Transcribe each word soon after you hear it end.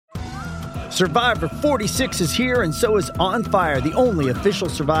Survivor 46 is here, and so is On Fire, the only official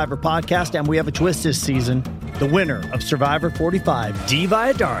Survivor podcast, and we have a twist this season. The winner of Survivor 45, Dee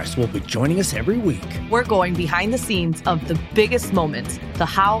Valladares, will be joining us every week. We're going behind the scenes of the biggest moments, the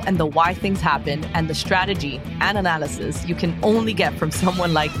how and the why things happen, and the strategy and analysis you can only get from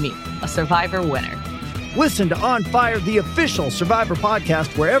someone like me, a Survivor winner. Listen to On Fire, the official Survivor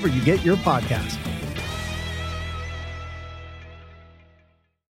podcast, wherever you get your podcast.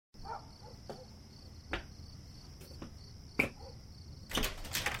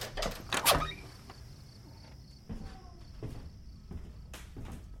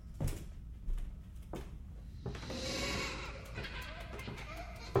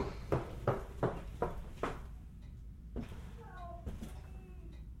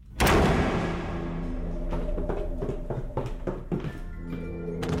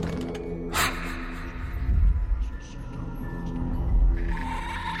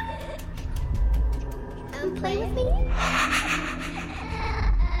 Play with me?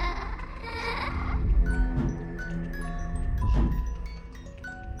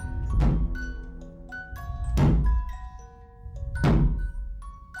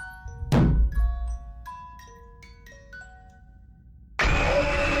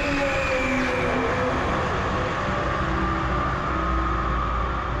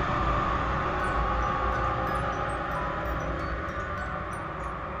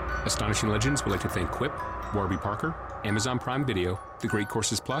 Astonishing Legends would like to thank Quip, Warby Parker, Amazon Prime Video, The Great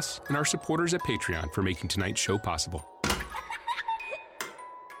Courses Plus, and our supporters at Patreon for making tonight's show possible.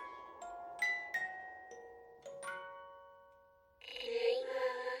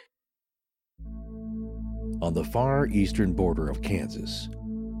 On the far eastern border of Kansas,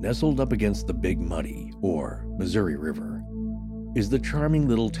 nestled up against the Big Muddy, or Missouri River, is the charming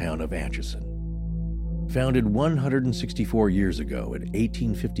little town of Atchison. Founded 164 years ago in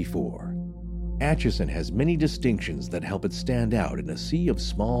 1854, Atchison has many distinctions that help it stand out in a sea of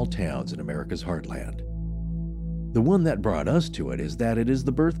small towns in America's heartland. The one that brought us to it is that it is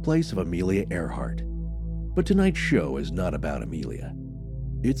the birthplace of Amelia Earhart. But tonight's show is not about Amelia.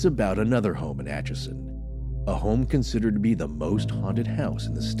 It's about another home in Atchison, a home considered to be the most haunted house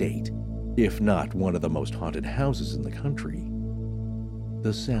in the state, if not one of the most haunted houses in the country.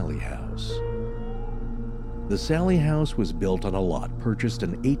 The Sallie House. The Sallie House was built on a lot purchased in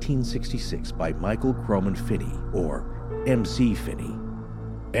 1866 by Michael Croman Finney, or MC Finney.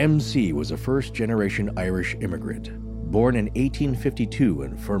 MC was a first-generation Irish immigrant, born in 1852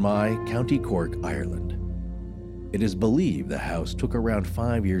 in Fermoy, County Cork, Ireland. It is believed the house took around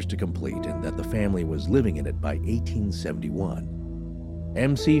 5 years to complete and that the family was living in it by 1871.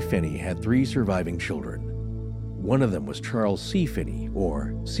 MC Finney had 3 surviving children. One of them was Charles C. Finney,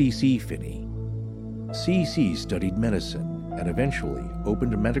 or C.C. Finney. C.C. studied medicine and eventually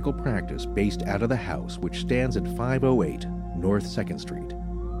opened a medical practice based out of the house, which stands at 508 North 2nd Street.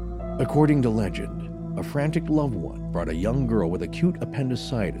 According to legend, a frantic loved one brought a young girl with acute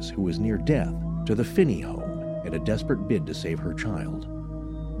appendicitis who was near death to the Finney home in a desperate bid to save her child.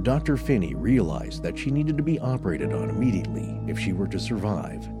 Dr. Finney realized that she needed to be operated on immediately if she were to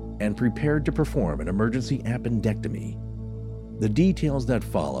survive, and prepared to perform an emergency appendectomy. The details that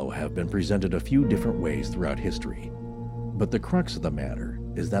follow have been presented a few different ways throughout history, but the crux of the matter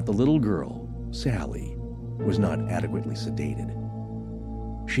is that the little girl, Sally, was not adequately sedated.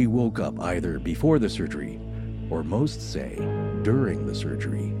 She woke up either before the surgery, or most say during the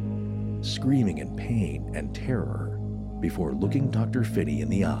surgery, screaming in pain and terror before looking Dr. Finney in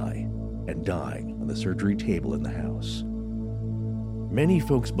the eye and dying on the surgery table in the house. Many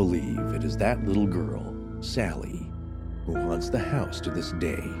folks believe it is that little girl, Sally, who haunts the house to this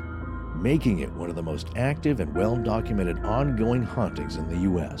day, making it one of the most active and well-documented ongoing hauntings in the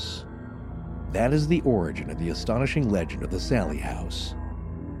U.S. That is the origin of the astonishing legend of the Sallie House.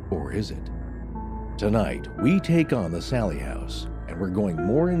 Or is it? Tonight, we take on the Sallie House, and we're going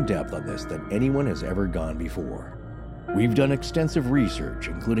more in depth on this than anyone has ever gone before. We've done extensive research,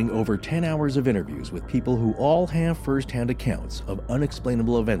 including over 10 hours of interviews with people who all have first-hand accounts of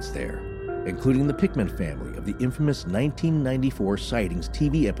unexplainable events there, including the Pickman family of the infamous 1994 Sightings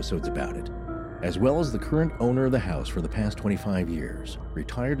TV episodes about it, as well as the current owner of the house for the past 25 years,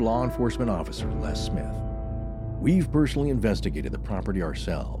 retired law enforcement officer Les Smith. We've personally investigated the property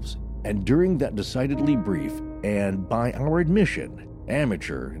ourselves, and during that decidedly brief, and by our admission,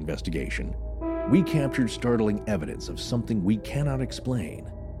 amateur investigation, we captured startling evidence of something we cannot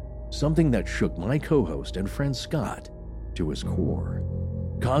explain, something that shook my co-host and friend Scott to his core,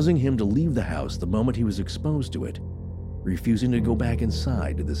 causing him to leave the house the moment he was exposed to it, refusing to go back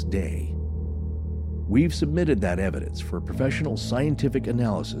inside to this day. We've submitted that evidence for professional scientific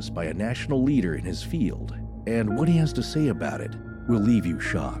analysis by a national leader in his field, and what he has to say about it will leave you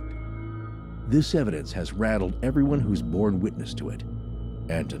shocked. This evidence has rattled everyone who's borne witness to it,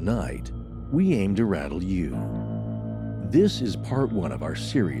 and tonight, we aim to rattle you. This is part 1 of our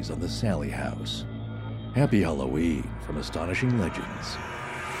series on the Sallie House. Happy Halloween from Astonishing Legends.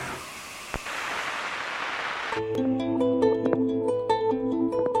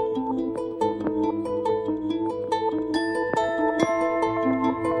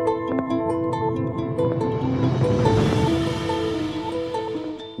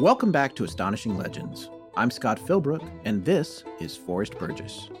 Welcome back to Astonishing Legends. I'm Scott Philbrook, and this is Forrest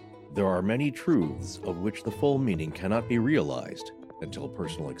Burgess. There are many truths of which the full meaning cannot be realized until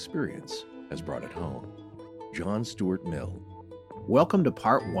personal experience has brought it home. John Stuart Mill. Welcome to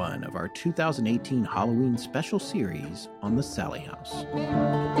part 1 of our 2018 Halloween special series on the Sallie House.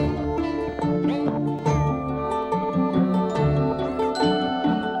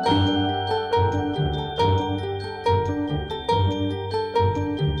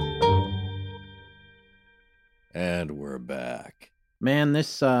 And we're back. Man,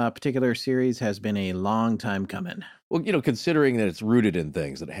 this particular series has been a long time coming. Well, considering that it's rooted in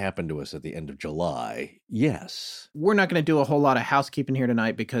things that happened to us at the end of July, yes. We're not going to do a whole lot of housekeeping here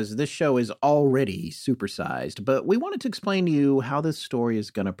tonight because this show is already supersized, but we wanted to explain to you how this story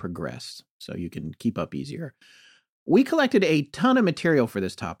is going to progress so you can keep up easier. We collected a ton of material for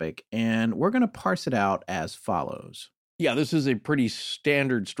this topic, and we're going to parse it out as follows. Yeah, this is a pretty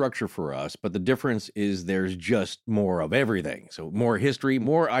standard structure for us, but the difference is there's just more of everything. So more history,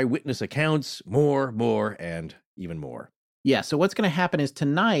 more eyewitness accounts, more, and even more. Yeah, so what's going to happen is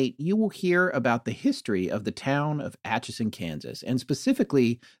tonight you will hear about the history of the town of Atchison, Kansas, and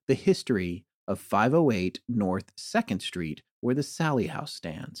specifically the history of 508 North 2nd Street, where the Sallie House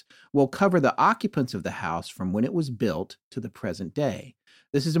stands. We'll cover the occupants of the house from when it was built to the present day.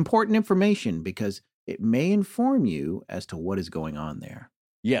 This is important information because it may inform you as to what is going on there.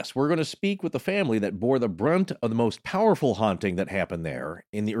 Yes, we're going to speak with the family that bore the brunt of the most powerful haunting that happened there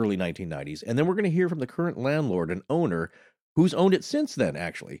in the early 1990s. And then we're going to hear from the current landlord and owner who's owned it since then,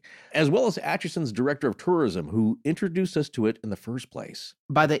 actually, as well as Atchison's director of tourism who introduced us to it in the first place.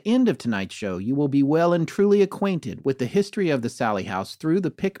 By the end of tonight's show, you will be well and truly acquainted with the history of the Sallie House through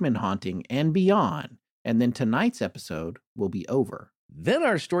the Pickman haunting and beyond. And then tonight's episode will be over. Then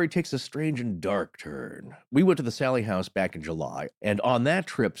our story takes a strange and dark turn. We went to the Sallie House back in July, and on that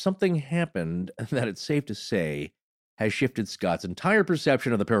trip, something happened that it's safe to say has shifted Scott's entire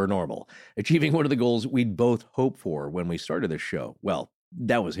perception of the paranormal, achieving one of the goals we'd both hoped for when we started this show. Well,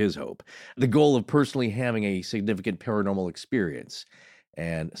 that was his hope. The goal of personally having a significant paranormal experience.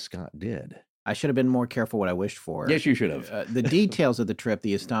 And Scott did. I should have been more careful what I wished for. Yes, you should have. The details of the trip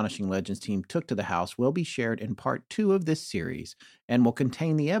the Astonishing Legends team took to the house will be shared in part 2 of this series and will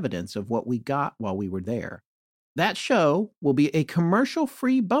contain the evidence of what we got while we were there. That show will be a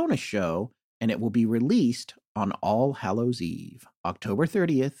commercial-free bonus show, and it will be released on All Hallows Eve, October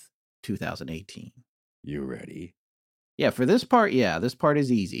 30th, 2018. You ready? Yeah, for this part, this part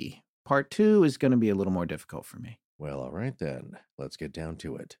is easy. Part 2 is going to be a little more difficult for me. Well, all right then. Let's get down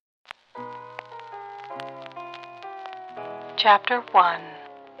to it. Chapter 1,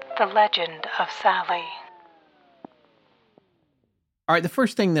 The Legend of Sallie. All right, the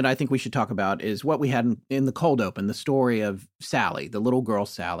first thing that I think we should talk about is what we had in the cold open, the story of Sallie, the little girl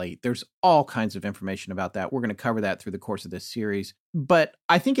Sallie. There's all kinds of information about that. We're going to cover that through the course of this series. But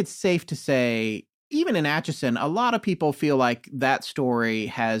I think it's safe to say, even in Atchison, a lot of people feel like that story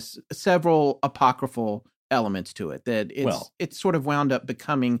has several apocryphal elements to it, that it's sort of wound up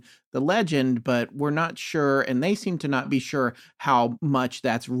becoming the legend, but we're not sure, and they seem to not be sure how much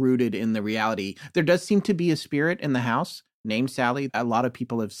that's rooted in the reality. There does seem to be a spirit in the house named Sallie. A lot of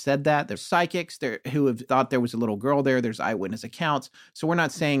people have said that. There's psychics there who have thought there was a little girl there. There's eyewitness accounts. So we're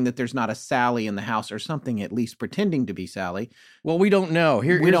not saying that there's not a Sallie in the house or something at least pretending to be Sallie. Well, we don't know.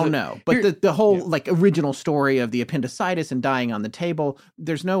 We don't know. But the whole original story of the appendicitis and dying on the table,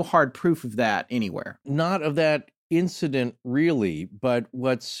 there's no hard proof of that anywhere. Not of that incident, really. But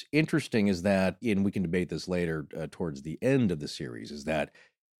what's interesting is that, and we can debate this later towards the end of the series, is that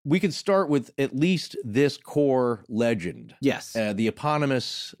we could start with at least this core legend. Yes. The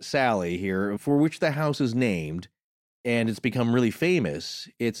eponymous Sallie here, for which the house is named, and it's become really famous.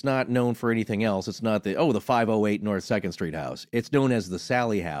 It's not known for anything else. It's not the 508 North 2nd Street house. It's known as the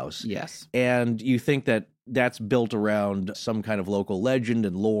Sallie House. Yes. And you think that that's built around some kind of local legend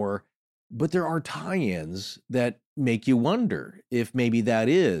and lore, but there are tie-ins that make you wonder if maybe that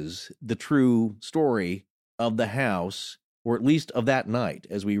is the true story of the house or at least of that night,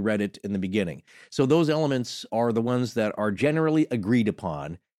 as we read it in the beginning. So those elements are the ones that are generally agreed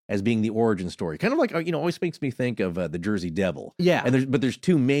upon as being the origin story. Kind of like, always makes me think of the Jersey Devil. Yeah. But there's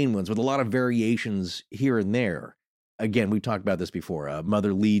two main ones with a lot of variations here and there. Again, we talked about this before,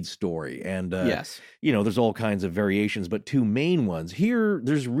 Mother Leeds story. And, yes. There's all kinds of variations, but two main ones. Here,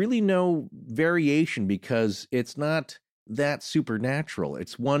 there's really no variation because it's not that supernatural.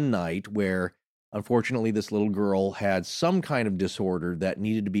 It's one night where, unfortunately, this little girl had some kind of disorder that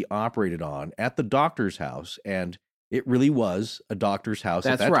needed to be operated on at the doctor's house, and it really was a doctor's house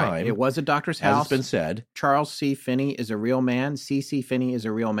at that time. It was a doctor's house. As it's been said. Charles C. Finney is a real man. C.C. Finney is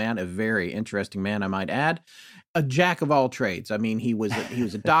a real man, a very interesting man, I might add. A jack of all trades. I mean, he was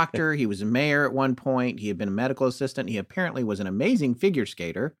a doctor. He was a mayor at one point. He had been a medical assistant. He apparently was an amazing figure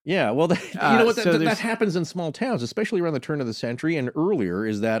skater. Yeah, well, that happens in small towns, especially around the turn of the century and earlier,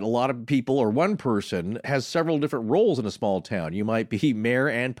 is that a lot of people or one person has several different roles in a small town. You might be mayor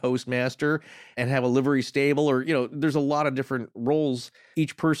and postmaster and have a livery stable, or, there's a lot of different roles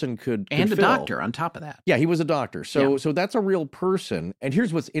each person could And a fill. doctor on top of that. Yeah, he was a doctor. So that's a real person. And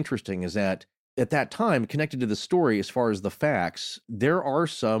here's what's interesting is that at that time, connected to the story as far as the facts, there are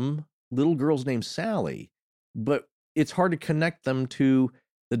some little girls named Sally, but it's hard to connect them to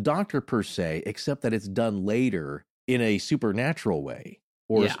the doctor per se, except that it's done later in a supernatural way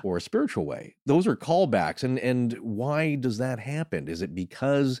or a spiritual way. Those are callbacks. And why does that happen? Is it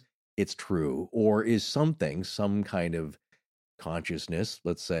because it's true, or is some kind of consciousness,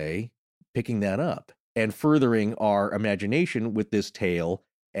 let's say, picking that up and furthering our imagination with this tale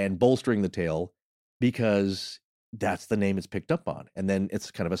and bolstering the tale because that's the name it's picked up on. And then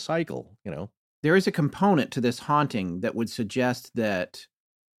it's kind of a cycle, There is a component to this haunting that would suggest that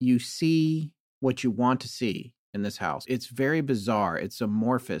you see what you want to see in this house. It's very bizarre. It's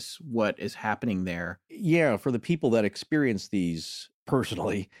amorphous what is happening there. Yeah, for the people that experience these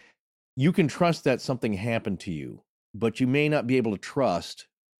personally, you can trust that something happened to you, but you may not be able to trust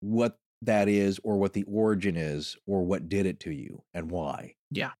what that is or what the origin is or what did it to you and why.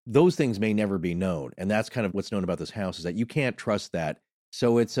 Yeah. Those things may never be known. And that's kind of what's known about this house, is that you can't trust that.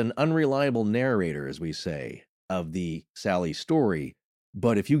 So it's an unreliable narrator, as we say, of the Sally story.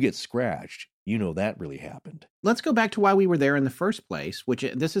 But if you get scratched, that really happened. Let's go back to why we were there in the first place, which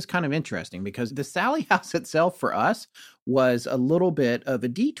this is kind of interesting because the Sally house itself for us was a little bit of a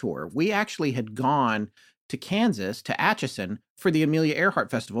detour. We actually had gone to Kansas, to Atchison, for the Amelia Earhart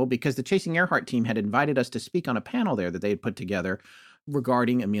Festival because the Chasing Earhart team had invited us to speak on a panel there that they had put together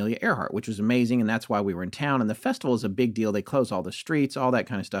regarding Amelia Earhart, which was amazing, and that's why we were in town. And the festival is a big deal. They close all the streets, all that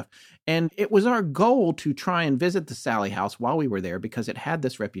kind of stuff. And it was our goal to try and visit the Sally house while we were there because it had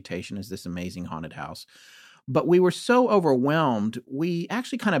this reputation as this amazing haunted house. But we were so overwhelmed, we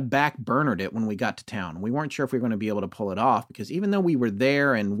actually kind of back-burnered it when we got to town. We weren't sure if we were going to be able to pull it off because even though we were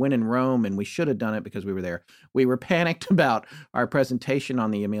there and when in Rome and we should have done it because we were there, we were panicked about our presentation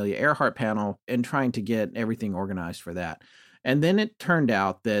on the Amelia Earhart panel and trying to get everything organized for that. And then it turned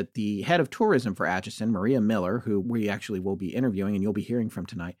out that the head of tourism for Atchison, Maria Miller, who we actually will be interviewing and you'll be hearing from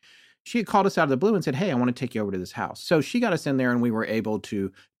tonight, she had called us out of the blue and said, hey, I want to take you over to this house. So she got us in there and we were able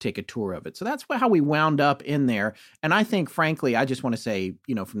to take a tour of it. So that's how we wound up in there. And I think, frankly, I just want to say,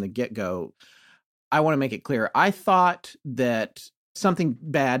 from the get-go, I want to make it clear. I thought that something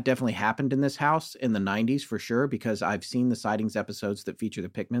bad definitely happened in this house in the 90s for sure, because I've seen the sightings episodes that feature the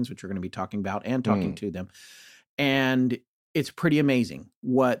Pickmans, which we're going to be talking about and talking to them. And it's pretty amazing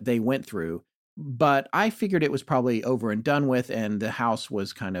what they went through. But I figured it was probably over and done with, and the house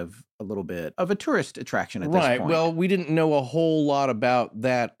was kind of a little bit of a tourist attraction at this point. Right. Well, we didn't know a whole lot about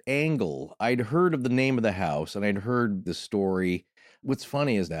that angle. I'd heard of the name of the house, and I'd heard the story. What's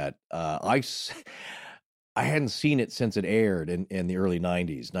funny is that I hadn't seen it since it aired in the early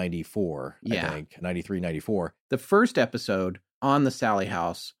 90s, 94, I think, 93, 94. The first episode on the Sally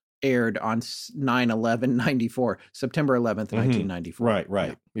House aired on 9/11/94, September 11th, 1994. Right.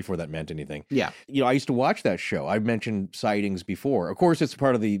 Yeah. Before that meant anything. Yeah. I used to watch that show. I've mentioned Sightings before. Of course, it's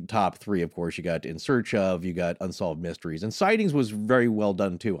part of the top three. Of course, you got In Search Of, you got Unsolved Mysteries, and Sightings was very well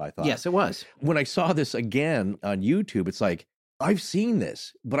done too, I thought. Yes, it was. When I saw this again on YouTube, it's like, I've seen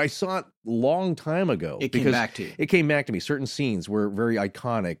this, but I saw it a long time ago. It came back to you. It came back to me. Certain scenes were very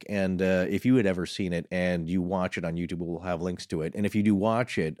iconic, and if you had ever seen it and you watch it on YouTube, we'll have links to it. And if you do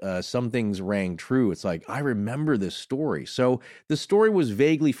watch it, some things rang true. It's like, I remember this story. So the story was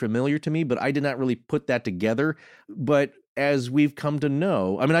vaguely familiar to me, but I did not really put that together. But as we've come to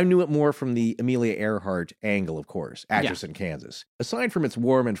know, I mean, I knew it more from the Amelia Earhart angle, of course, Atchison, Kansas. Aside from its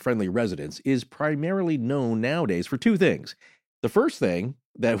warm and friendly residents, is primarily known nowadays for two things. The first thing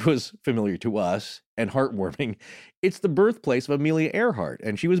that was familiar to us and heartwarming. It's the birthplace of Amelia Earhart,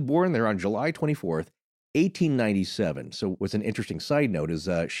 and she was born there on July 24th, 1897. So what's an interesting side note is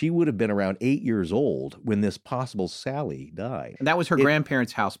she would have been around 8 years old when this possible Sally died. And that was her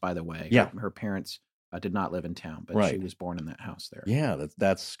grandparents' house, by the way. Yeah. Her parents did not live in town, but Right. she was born in that house there. Yeah,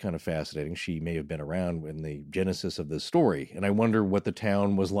 that's kind of fascinating. She may have been around in the genesis of this story. And I wonder what the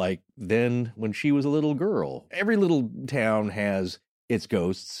town was like then when she was a little girl. Every little town has its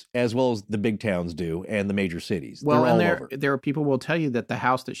ghosts, as well as the big towns do, and the major cities. Well, They're and all over. there are people who will tell you that the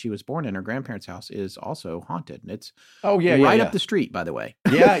house that she was born in, her grandparents' house, is also haunted. And it's right up the street, by the way.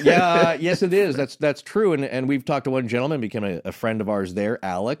 Yes, it is. That's true. And we've talked to one gentleman, became a friend of ours there,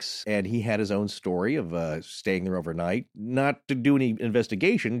 Alex, and he had his own story of staying there overnight, not to do any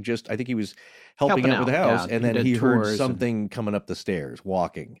investigation, just I think he was helping out with the house, yeah. and then did he heard tours something coming up the stairs,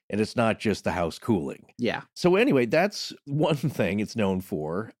 walking, and it's not just the house cooling. Yeah. So anyway, that's one thing it's known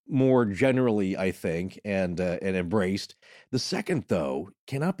for, more generally, I think, and embraced. The second, though,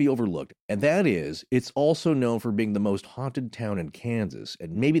 cannot be overlooked, and that is it's also known for being the most haunted town in Kansas,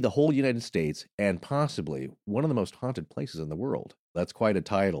 and maybe the whole United States, and possibly one of the most haunted places in the world. That's quite a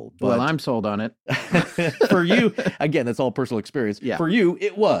title. But Well, I'm sold on it. for you, again, that's all personal experience. Yeah. For you,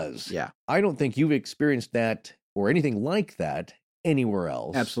 it was. Yeah. I don't think you've experienced that or anything like that anywhere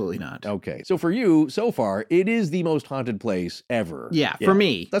else. Absolutely not. Okay. So for you, so far, it is the most haunted place ever. Yeah, for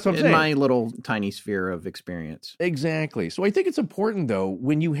me. That's what I'm in saying. my little tiny sphere of experience. Exactly. So I think it's important, though,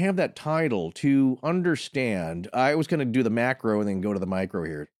 when you have that title to understand. I was going to do the macro and then go to the micro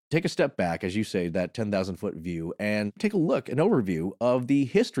here. Take a step back, as you say, that 10,000-foot view, and take a look, an overview of the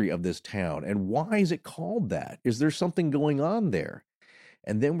history of this town and why is it called that? Is there something going on there?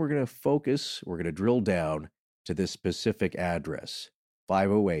 And then we're going to drill down to this specific address,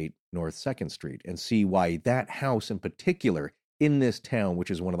 508 North 2nd Street, and see why that house in particular in this town,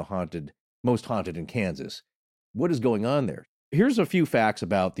 which is one of the most haunted in Kansas, what is going on there? Here's a few facts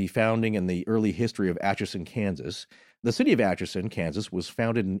about the founding and the early history of Atchison, Kansas. The city of Atchison, Kansas, was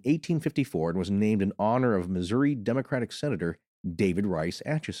founded in 1854 and was named in honor of Missouri Democratic Senator David Rice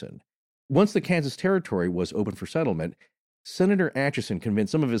Atchison. Once the Kansas Territory was open for settlement, Senator Atchison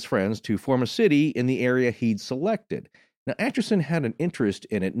convinced some of his friends to form a city in the area he'd selected. Now, Atchison had an interest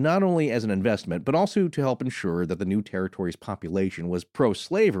in it not only as an investment, but also to help ensure that the new territory's population was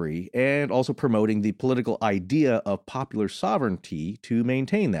pro-slavery and also promoting the political idea of popular sovereignty to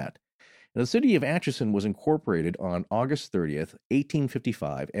maintain that. Now, the city of Atchison was incorporated on August 30th,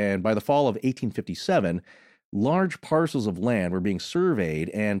 1855, and by the fall of 1857, large parcels of land were being surveyed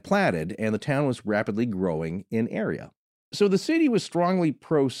and platted, and the town was rapidly growing in area. So the city was strongly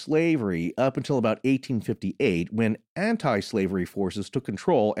pro-slavery up until about 1858, when anti-slavery forces took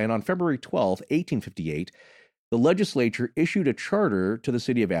control, and on February 12, 1858, the legislature issued a charter to the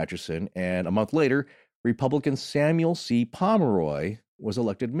city of Atchison, and a month later, Republican Samuel C. Pomeroy was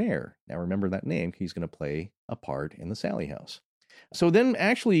elected mayor. Now remember that name, he's going to play a part in the Sally House. So then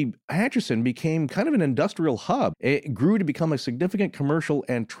actually Atchison became kind of an industrial hub. It grew to become a significant commercial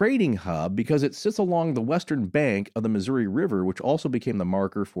and trading hub because it sits along the western bank of the Missouri River, which also became the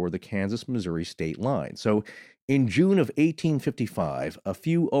marker for the Kansas-Missouri state line. So in June of 1855, a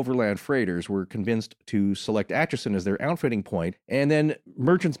few overland freighters were convinced to select Atchison as their outfitting point, and then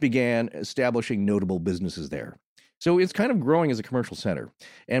merchants began establishing notable businesses there. So it's kind of growing as a commercial center.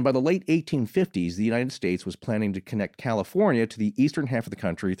 And by the late 1850s, the United States was planning to connect California to the eastern half of the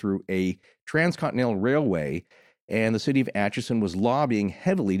country through a transcontinental railway, and the city of Atchison was lobbying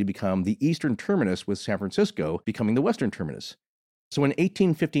heavily to become the eastern terminus, with San Francisco becoming the western terminus. So in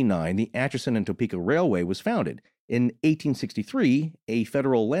 1859, the Atchison and Topeka Railway was founded. In 1863, a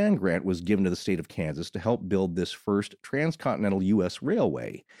federal land grant was given to the state of Kansas to help build this first transcontinental U.S.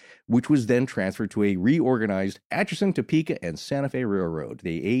 railway, which was then transferred to a reorganized Atchison, Topeka, and Santa Fe Railroad,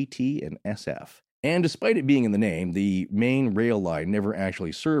 the AT and SF. And despite it being in the name, the main rail line never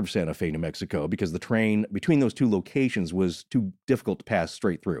actually served Santa Fe, New Mexico, because the train between those two locations was too difficult to pass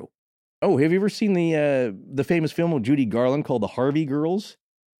straight through. Oh, have you ever seen the famous film of Judy Garland called The Harvey Girls?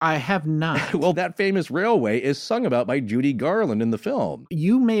 I have not. Well, that famous railway is sung about by Judy Garland in the film.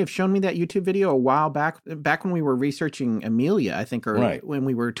 You may have shown me that YouTube video a while back when we were researching Amelia, I think, or right. when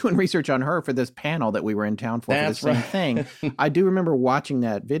we were doing research on her for this panel that we were in town for the same right. thing. I do remember watching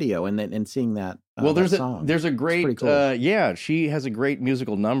that video and seeing that. Well, there's that a great, cool. She has a great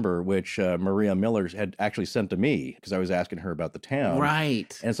musical number, which Maria Miller had actually sent to me because I was asking her about the town.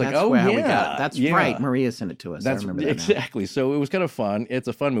 Right. And it's like, that's oh, how yeah. we got it. That's yeah. right. Maria sent it to us. I remember that exactly. now. So it was kind of fun. It's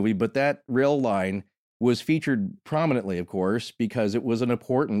a fun movie, but that rail line was featured prominently, of course, because it was an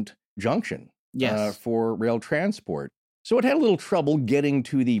important junction yes. For rail transport. So it had a little trouble getting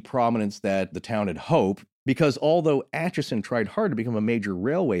to the prominence that the town had hoped, because although Atchison tried hard to become a major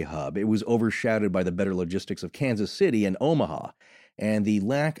railway hub, it was overshadowed by the better logistics of Kansas City and Omaha. And the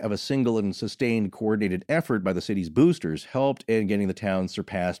lack of a single and sustained coordinated effort by the city's boosters helped in getting the town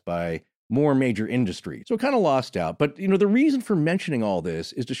surpassed by more major industry. So it kind of lost out. But, the reason for mentioning all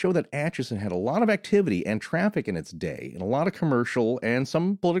this is to show that Atchison had a lot of activity and traffic in its day, and a lot of commercial and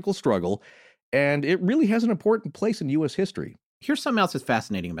some political struggle, and it really has an important place in U.S. history. Here's something else that's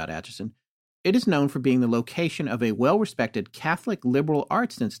fascinating about Atchison. It is known for being the location of a well-respected Catholic liberal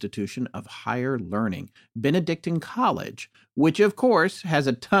arts institution of higher learning, Benedictine College, which, of course, has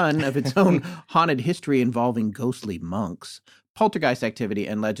a ton of its own haunted history involving ghostly monks, poltergeist activity,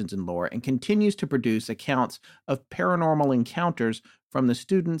 and legends and lore, and continues to produce accounts of paranormal encounters from the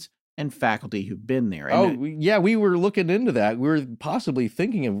students and faculty who've been there. And we were looking into that. We were possibly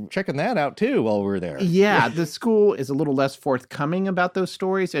thinking of checking that out, too, while we were there. Yeah, the school is a little less forthcoming about those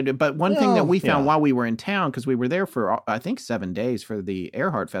stories. But one thing that we found while we were in town, because we were there for, I think, 7 days for the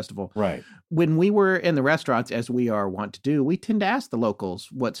Earhart Festival. Right. When we were in the restaurants, as we are wont to do, we tend to ask the locals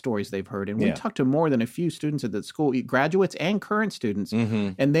what stories they've heard. And we talked to more than a few students at the school, graduates and current students. Mm-hmm.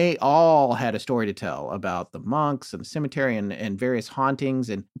 And they all had a story to tell about the monks and the cemetery and various hauntings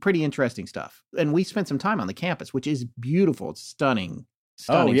and pretty interesting stuff. And we spent some time on the campus, which is beautiful. It's stunning.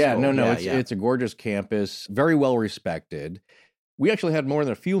 Oh, yeah. It's a gorgeous campus, very well respected. We actually had more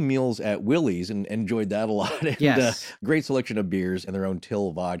than a few meals at Willie's and enjoyed that a lot. And, great selection of beers and their own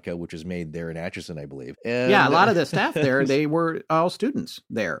Till vodka, which is made there in Atchison, I believe. And, a lot of the staff there, they were all students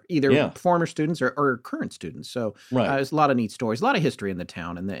there, either former students or current students. So there's a lot of neat stories, a lot of history in the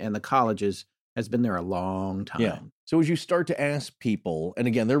town, and the colleges has been there a long time. Yeah. So as you start to ask people, and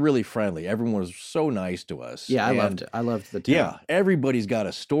again, they're really friendly. Everyone was so nice to us. Yeah, I loved it. I loved the town. Yeah, everybody's got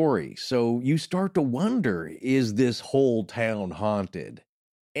a story. So you start to wonder, is this whole town haunted?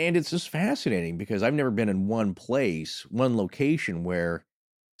 And it's just fascinating because I've never been in one place, one location where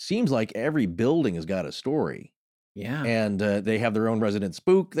seems like every building has got a story. Yeah. And they have their own resident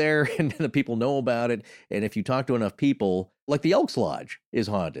spook there, and the people know about it. And if you talk to enough people, like the Elks Lodge is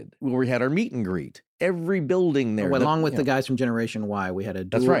haunted, where we had our meet and greet. Every building there. Along with the guys from Generation Y, we had a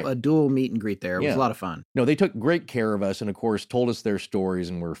dual meet and greet there. It was a lot of fun. No, they took great care of us and, of course, told us their stories,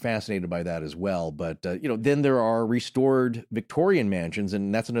 and we're fascinated by that as well. But, then there are restored Victorian mansions,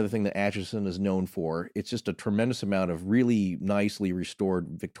 and that's another thing that Atchison is known for. It's just a tremendous amount of really nicely restored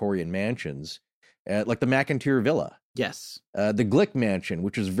Victorian mansions. Like the McIntyre Villa. Yes. The Glick Mansion,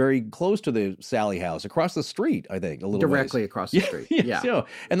 which is very close to the Sally House, across the street, I think, a little Directly ways. Across the street. Yeah.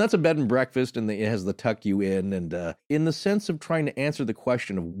 And that's a bed and breakfast, and it has the tuck you in. And in the sense of trying to answer the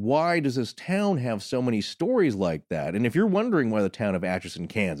question of why does this town have so many stories like that? And if you're wondering why the town of Atchison,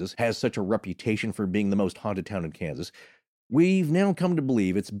 Kansas, has such a reputation for being the most haunted town in Kansas, we've now come to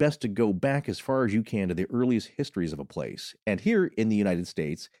believe it's best to go back as far as you can to the earliest histories of a place. And here in the United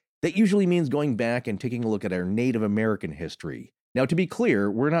States, that usually means going back and taking a look at our Native American history. Now, to be clear,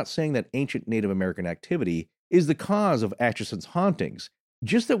 we're not saying that ancient Native American activity is the cause of Atchison's hauntings,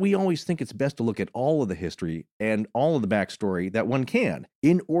 just that we always think it's best to look at all of the history and all of the backstory that one can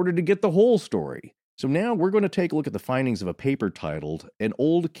in order to get the whole story. So now we're going to take a look at the findings of a paper titled An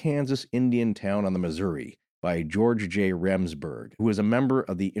Old Kansas Indian Town on the Missouri by George J. Remsburg, who is a member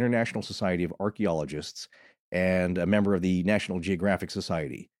of the International Society of Archaeologists and a member of the National Geographic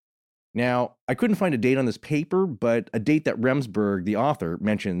Society. Now, I couldn't find a date on this paper, but a date that Remsburg, the author,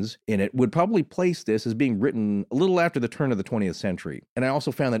 mentions in it would probably place this as being written a little after the turn of the 20th century. And I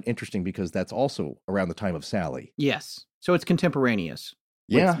also found that interesting because that's also around the time of Sally. Yes. So it's contemporaneous.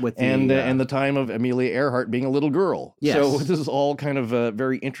 With the time of Amelia Earhart being a little girl. Yes. So this is all kind of a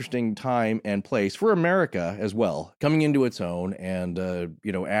very interesting time and place for America as well, coming into its own. And,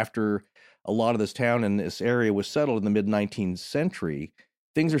 after a lot of this town and this area was settled in the mid-19th century,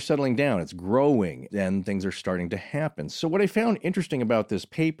 things are settling down, it's growing, and things are starting to happen. So what I found interesting about this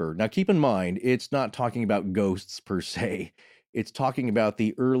paper, now keep in mind, it's not talking about ghosts per se. It's talking about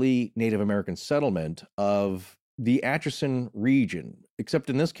the early Native American settlement of the Atchison region, except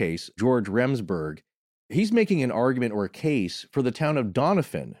in this case, George Remsburg, he's making an argument or a case for the town of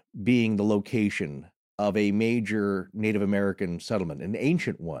Doniphan being the location of a major Native American settlement, an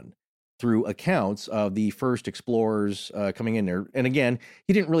ancient one, through accounts of the first explorers coming in there. And again,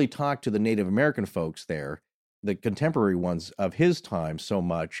 he didn't really talk to the Native American folks there, the contemporary ones of his time, so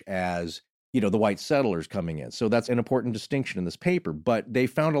much as, the white settlers coming in. So that's an important distinction in this paper, but they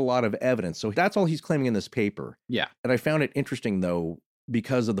found a lot of evidence. So that's all he's claiming in this paper. Yeah. And I found it interesting, though,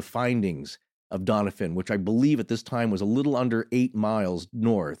 because of the findings of Doniphan, which I believe at this time was a little under 8 miles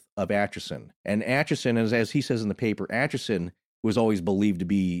north of Atchison. And Atchison, as he says in the paper, Atchison was always believed to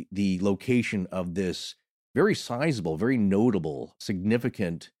be the location of this very sizable, very notable,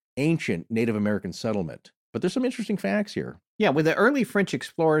 significant, ancient Native American settlement. But there's some interesting facts here. Yeah, with the early French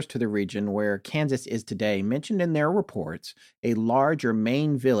explorers to the region where Kansas is today mentioned in their reports a large or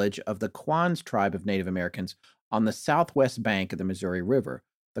main village of the Quans tribe of Native Americans on the southwest bank of the Missouri River.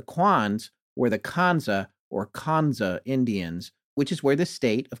 The Quans were the Kansa or Kansa Indians, which is where the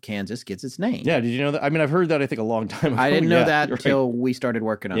state of Kansas gets its name. Yeah, did you know that? I mean, I've heard that, I think, a long time ago. I didn't know Yeah, that you're until right. we started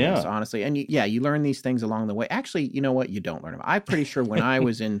working on this, honestly. And you learn these things along the way. Actually, you know what? You don't learn them. I'm pretty sure when I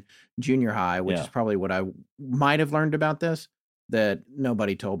was in junior high, which is probably what I might have learned about this, that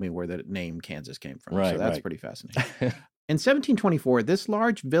nobody told me where the name Kansas came from. Right, so that's right. pretty fascinating. In 1724, this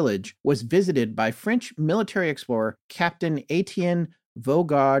large village was visited by French military explorer Captain Etienne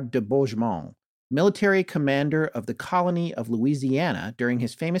Vaugard de Bourgemont, military commander of the colony of Louisiana during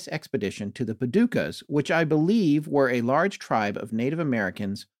his famous expedition to the Paducas, which I believe were a large tribe of Native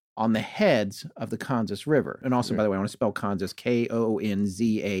Americans on the heads of the Kansas River. And also, by the way, I want to spell Kansas,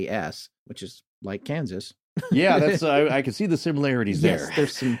 Konzas, which is like Kansas. Yeah, that's I can see the similarities there. Yes,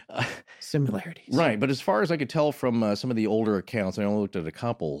 there's some similarities. Right, but as far as I could tell from some of the older accounts, I only looked at a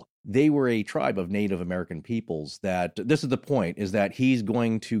couple, they were a tribe of Native American peoples that, this is the point, is that he's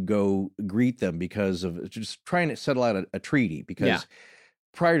going to go greet them because of just trying to settle out a treaty. Because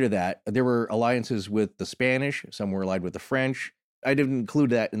prior to that, there were alliances with the Spanish, some were allied with the French. I didn't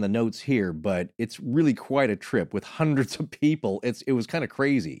include that in the notes here, but it's really quite a trip with hundreds of people. It was kind of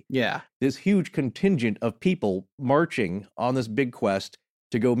crazy. Yeah. This huge contingent of people marching on this big quest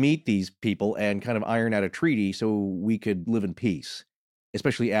to go meet these people and kind of iron out a treaty so we could live in peace,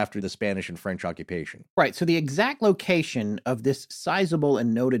 especially after the Spanish and French occupation. Right. So the exact location of this sizable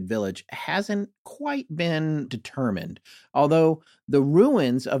and noted village hasn't quite been determined, although the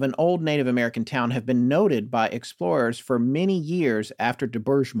ruins of an old Native American town have been noted by explorers for many years after de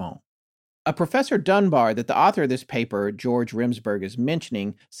Bourgemont. A Professor Dunbar that the author of this paper, George Remsburg, is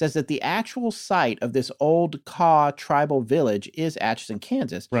mentioning, says that the actual site of this old Kaw tribal village is Atchison,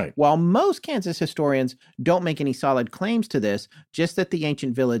 Kansas. Right. While most Kansas historians don't make any solid claims to this, just that the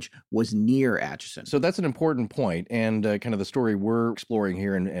ancient village was near Atchison. So that's an important point, and kind of the story we're exploring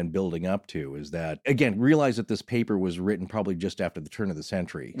here and building up to is that, again, realize that this paper was written probably just after the turn of the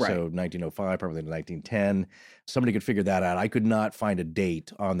century. Right. So 1905, probably 1910. Somebody could figure that out. I could not find a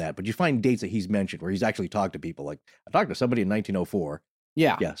date on that, but you find dates that he's mentioned where he's actually talked to people. Like, I talked to somebody in 1904.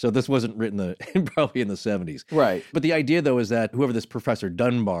 Yeah. Yeah, so this wasn't written probably in the 70s. Right. But the idea, though, is that whoever this Professor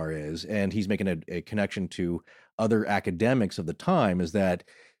Dunbar is, and he's making a connection to other academics of the time, is that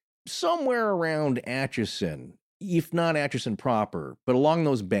somewhere around Atchison, if not Atchison proper, but along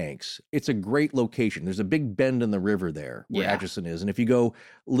those banks, it's a great location. There's a big bend in the river there where Atchison is. And if you go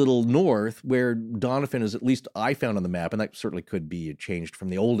a little north, where Doniphan is, at least I found on the map, and that certainly could be changed from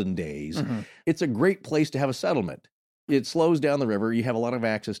the olden days, it's a great place to have a settlement. It slows down the river. You have a lot of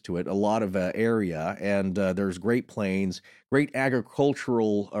access to it, a lot of area, and there's great plains, great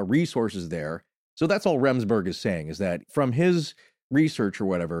agricultural resources there. So that's all Remsburg is saying, is that from his research or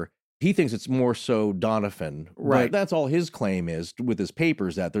whatever, he thinks it's more so Doniphan. Right. But that's all his claim is with his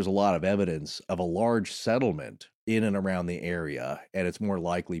papers, that there's a lot of evidence of a large settlement in and around the area, and it's more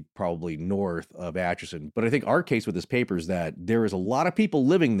likely probably north of Atchison. But I think our case with this paper is that there is a lot of people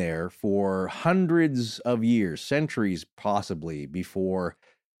living there for hundreds of years, centuries possibly, before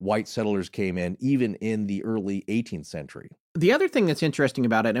white settlers came in, even in the early 18th century. The other thing that's interesting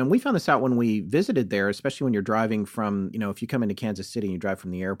about it, and we found this out when we visited there, especially when you're driving from, if you come into Kansas City and you drive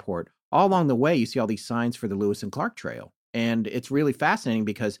from the airport, all along the way, you see all these signs for the Lewis and Clark Trail. And it's really fascinating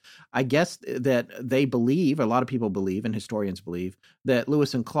because I guess that they believe, a lot of people believe, and historians believe, that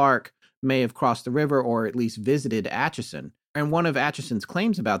Lewis and Clark may have crossed the river or at least visited Atchison. And one of Atchison's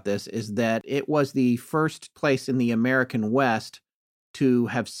claims about this is that it was the first place in the American West to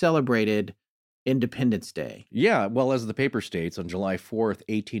have celebrated Independence Day. Yeah, well, as the paper states, on July 4th,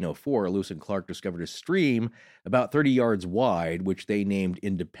 1804, Lewis and Clark discovered a stream about 30 yards wide, which they named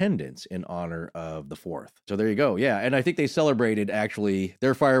Independence in honor of the 4th. So there you go. Yeah, and I think they celebrated, actually,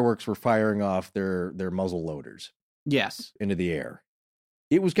 their fireworks were firing off their muzzle loaders. Yes. Into the air.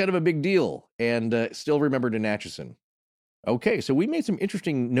 It was kind of a big deal, and still remembered in Atchison. Okay, so we made some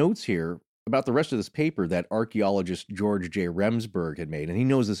interesting notes here about the rest of this paper that archaeologist George J. Remsburg had made, and he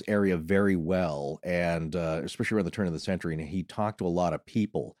knows this area very well, and especially around the turn of the century, and he talked to a lot of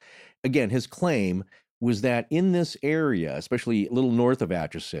people. Again, his claim was that in this area, especially a little north of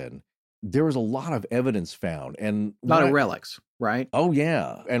Atchison, there was a lot of evidence found. And a lot of relics, right? Oh,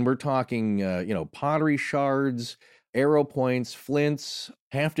 yeah. And we're talking, pottery shards, arrow points, flints,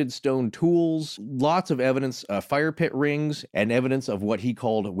 hafted stone tools, lots of evidence, fire pit rings, and evidence of what he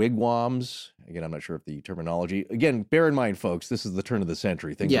called wigwams. Again, I'm not sure if the terminology. Again, bear in mind, folks, this is the turn of the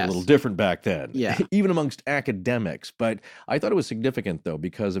century. Things were a little different back then, even amongst academics. But I thought it was significant, though,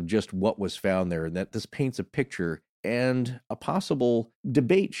 because of just what was found there, and that this paints a picture and a possible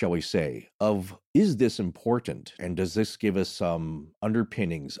debate, shall we say, of is this important? And does this give us some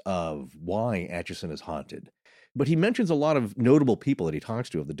underpinnings of why Atchison is haunted? But he mentions a lot of notable people that he talks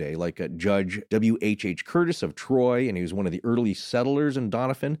to of the day, like Judge W.H.H. Curtis of Troy, and he was one of the early settlers in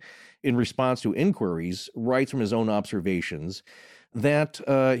Doniphan. In response to inquiries, writes from his own observations that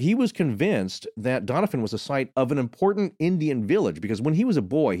he was convinced that Doniphan was a site of an important Indian village, because when he was a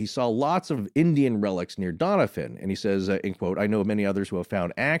boy, he saw lots of Indian relics near Doniphan. And he says, in quote, "I know of many others who have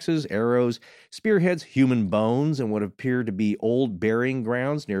found axes, arrows, spearheads, human bones, and what appear to be old burying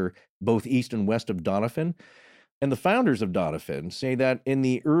grounds near both east and west of Doniphan." And the founders of Doniphan say that in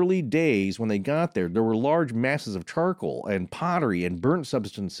the early days when they got there were large masses of charcoal and pottery and burnt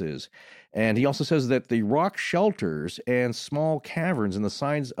substances. And he also says that the rock shelters and small caverns in the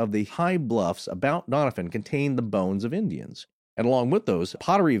sides of the high bluffs about Doniphan contain the bones of Indians. And along with those,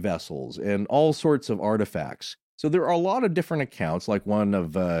 pottery vessels and all sorts of artifacts. So there are a lot of different accounts, like one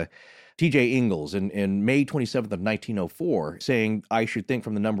of T.J. Ingalls in May 27th of 1904, saying, "I should think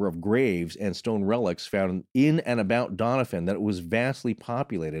from the number of graves and stone relics found in and about Doniphan that it was vastly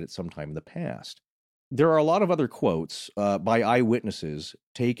populated at some time in the past." There are a lot of other quotes by eyewitnesses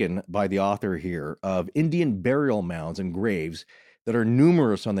taken by the author here of Indian burial mounds and graves that are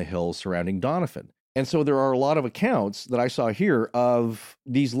numerous on the hills surrounding Doniphan. And so there are a lot of accounts that I saw here of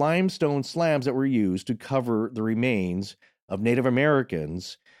these limestone slabs that were used to cover the remains of Native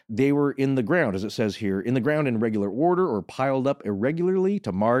Americans. They were in the ground, as it says here, in the ground in regular order or piled up irregularly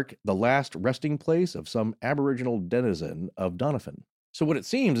to mark the last resting place of some aboriginal denizen of Doniphan. So what it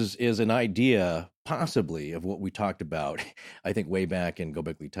seems is an idea, possibly, of what we talked about, I think, way back in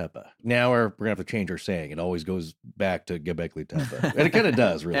Göbekli Tepe. Now we're going to have to change our saying. It always goes back to Göbekli Tepe. And it kind of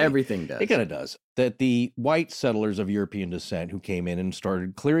does, really. Everything does. It kind of does. That the white settlers of European descent who came in and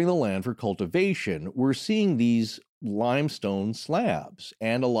started clearing the land for cultivation were seeing these limestone slabs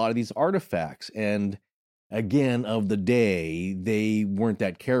and a lot of these artifacts. And again, of the day, they weren't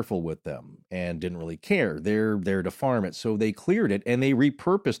that careful with them and didn't really care. They're there to farm it. So they cleared it and they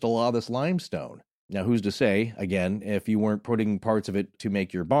repurposed a lot of this limestone. Now, who's to say, again, if you weren't putting parts of it to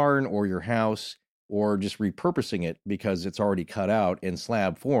make your barn or your house or just repurposing it because it's already cut out in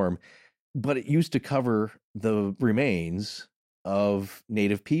slab form, but it used to cover the remains of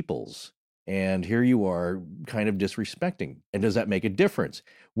native peoples. And here you are kind of disrespecting. And does that make a difference?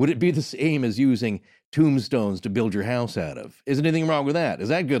 Would it be the same as using tombstones to build your house out of? Is anything wrong with that? Is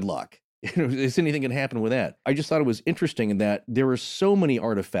that good luck? Is anything going to happen with that? I just thought it was interesting in that there are so many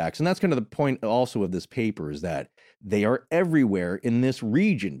artifacts. And that's kind of the point also of this paper, is that they are everywhere in this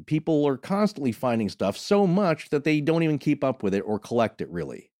region. People are constantly finding stuff so much that they don't even keep up with it or collect it,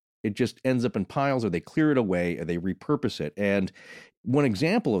 really. It just ends up in piles, or they clear it away, or they repurpose it. And one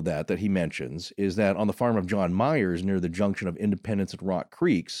example of that he mentions is that on the farm of John Myers near the junction of Independence and Rock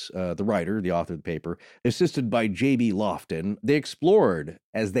Creeks, the writer, the author of the paper, assisted by J.B. Lofton, they explored,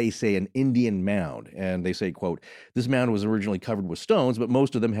 as they say, an Indian mound. And they say, quote, "This mound was originally covered with stones, but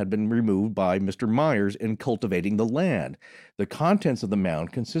most of them had been removed by Mr. Myers in cultivating the land. The contents of the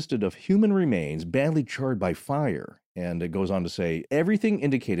mound consisted of human remains badly charred by fire." And it goes on to say, "Everything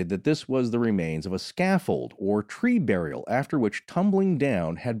indicated that this was the remains of a scaffold or tree burial, after which tumbling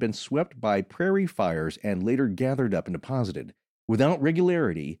down had been swept by prairie fires and later gathered up and deposited, without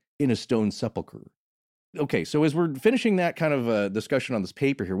regularity, in a stone sepulchre." Okay, so as we're finishing that kind of discussion on this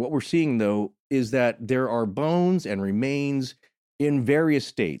paper here, what we're seeing, though, is that there are bones and remains in various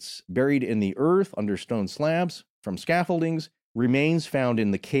states, buried in the earth under stone slabs from scaffoldings, remains found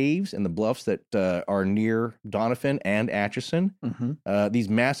in the caves and the bluffs that are near Doniphan and Atchison. These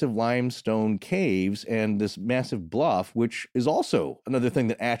massive limestone caves and this massive bluff, which is also another thing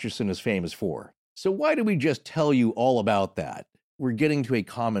that Atchison is famous for. So why did we just tell you all about that? We're getting to a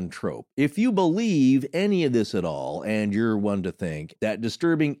common trope. If you believe any of this at all, and you're one to think that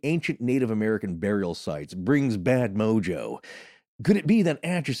disturbing ancient Native American burial sites brings bad mojo, could it be that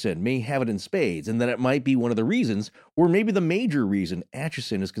Atchison may have it in spades, and that it might be one of the reasons, or maybe the major reason,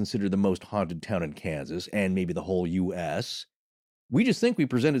 Atchison is considered the most haunted town in Kansas, and maybe the whole U.S.? We just think we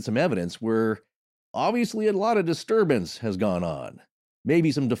presented some evidence where obviously a lot of disturbance has gone on.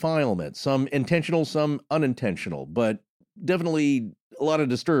 Maybe some defilement, some intentional, some unintentional, but definitely a lot of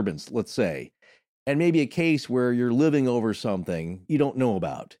disturbance, let's say, and maybe a case where you're living over something you don't know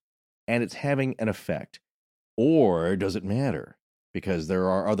about, and it's having an effect. Or does it matter? Because there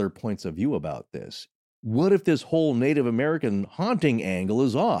are other points of view about this. What if this whole Native American haunting angle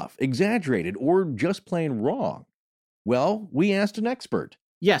is off, exaggerated, or just plain wrong? Well, we asked an expert.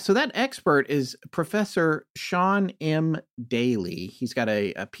 Yeah, so that expert is Professor Sean M. Daly. He's got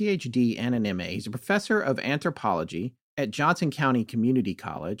a PhD and an MA. He's a professor of anthropology at Johnson County Community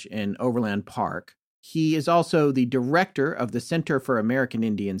College in Overland Park. He is also the director of the Center for American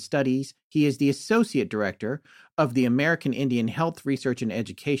Indian Studies. He is the associate director of the American Indian Health Research and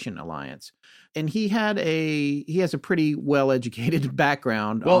Education Alliance. And he has a pretty well-educated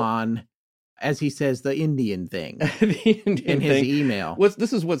background on, as he says, the Indian thing The Indian in his thing. email.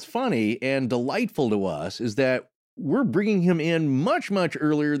 This is what's funny and delightful to us is that we're bringing him in much, much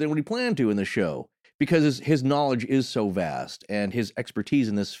earlier than we planned to in the show because his knowledge is so vast and his expertise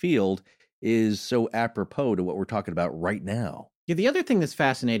in this field is so apropos to what we're talking about right now. Yeah, the other thing that's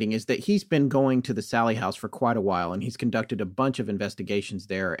fascinating is that he's been going to the Sallie House for quite a while, and he's conducted a bunch of investigations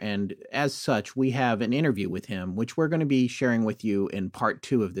there. And as such, we have an interview with him, which we're going to be sharing with you in part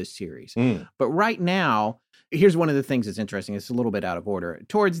 2 of this series. But right now, here's one of the things that's interesting. It's a little bit out of order.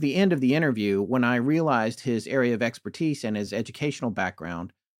 Towards the end of the interview, when I realized his area of expertise and his educational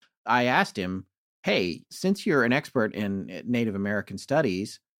background, I asked him, hey, since you're an expert in Native American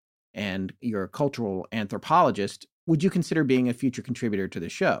studies, and you're a cultural anthropologist, would you consider being a future contributor to the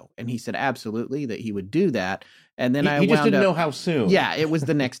show? And he said absolutely, that he would do that. And then he just didn't know how soon. Yeah, it was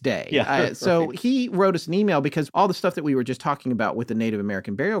the next day. So he wrote us an email because all the stuff that we were just talking about with the Native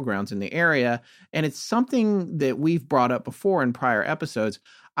American burial grounds in the area, and it's something that we've brought up before in prior episodes.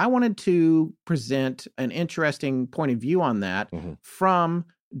 I wanted to present an interesting point of view on that from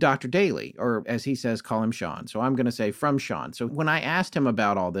Dr. Daly, or as he says, call him Sean. So I'm going to say from Sean. So when I asked him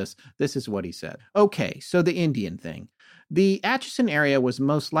about all this, this is what he said. Okay, so the Indian thing. The Atchison area was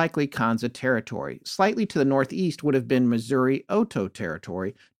most likely Kansa territory. Slightly to the northeast would have been Missouri Oto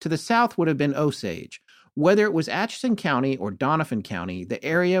territory. To the south would have been Osage. Whether it was Atchison County or Donovan County, the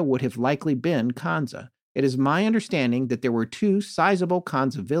area would have likely been Kansa. It is my understanding that there were 2 sizable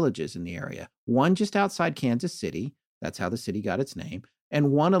Kansa villages in the area, one just outside Kansas City, that's how the city got its name, and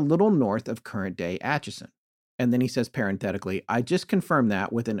one a little north of current-day Atchison. And then he says parenthetically, I just confirmed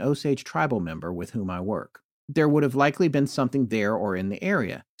that with an Osage tribal member with whom I work. There would have likely been something there or in the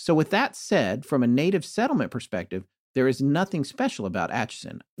area. So with that said, from a native settlement perspective, there is nothing special about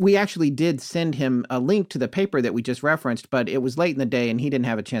Atchison. We actually did send him a link to the paper that we just referenced, but it was late in the day and he didn't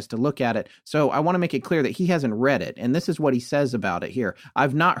have a chance to look at it. So I want to make it clear that he hasn't read it. And this is what he says about it here.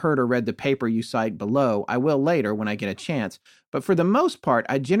 I've not heard or read the paper you cite below. I will later when I get a chance. But for the most part,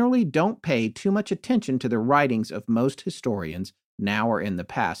 I generally don't pay too much attention to the writings of most historians, now or in the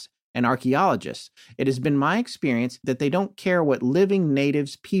past, and archaeologists. It has been my experience that they don't care what living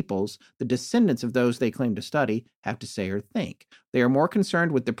natives peoples, the descendants of those they claim to study, have to say or think. They are more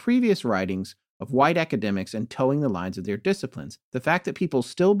concerned with the previous writings of white academics and towing the lines of their disciplines. The fact that people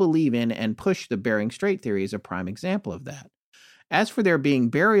still believe in and push the Bering Strait theory is a prime example of that. As for there being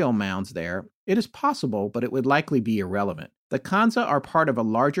burial mounds there, it is possible, but it would likely be irrelevant. The Kansa are part of a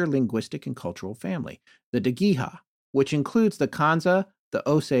larger linguistic and cultural family, the Dagiha, which includes the Kansa, the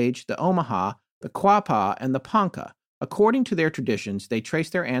Osage, the Omaha, the Quapaw, and the Ponca. According to their traditions, they trace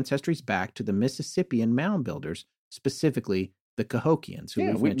their ancestries back to the Mississippian mound builders, specifically the Cahokians, who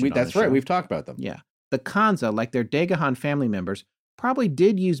we've mentioned on that's the right. show. We've talked about them. Yeah. The Kansa, like their Dagahan family members, probably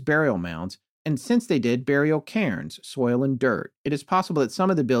did use burial mounds, and since they did, burial cairns, soil and dirt. It is possible that some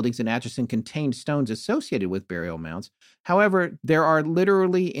of the buildings in Atchison contained stones associated with burial mounds. However, there are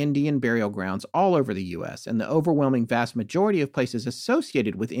literally Indian burial grounds all over the U.S., and the overwhelming vast majority of places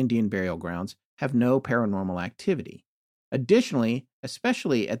associated with Indian burial grounds have no paranormal activity. Additionally,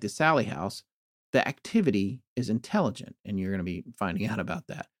 especially at the Sallie House, the activity is intelligent, and you're going to be finding out about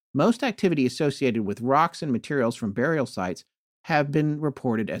that. Most activity associated with rocks and materials from burial sites have been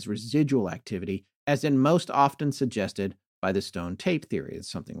reported as residual activity, as in most often suggested by the stone tape theory.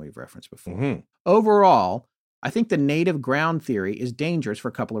 It's something we've referenced before. Overall, I think the native ground theory is dangerous for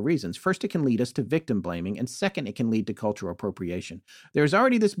a couple of reasons. First, it can lead us to victim blaming, and second, it can lead to cultural appropriation. There's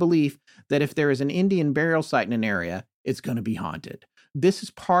already this belief that if there is an Indian burial site in an area, it's going to be haunted. This is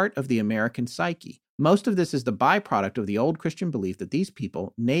part of the American psyche. Most of this is the byproduct of the old Christian belief that these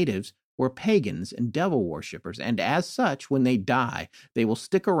people, natives, were pagans and devil worshippers, and as such, when they die, they will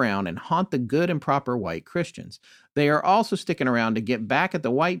stick around and haunt the good and proper white Christians. They are also sticking around to get back at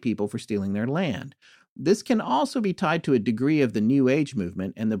the white people for stealing their land. This can also be tied to a degree of the New Age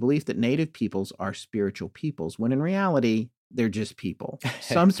movement and the belief that native peoples are spiritual peoples, when in reality, They're just people.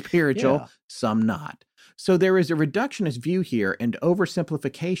 Some spiritual, Yeah. some not. So there is a reductionist view here and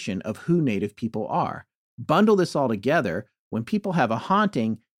oversimplification of who Native people are. Bundle this all together, when people have a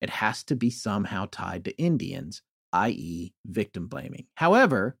haunting, it has to be somehow tied to Indians, i.e. victim blaming.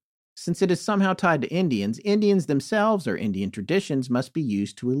 However, since it is somehow tied to Indians, Indians themselves or Indian traditions must be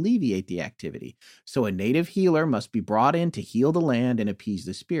used to alleviate the activity. So a native healer must be brought in to heal the land and appease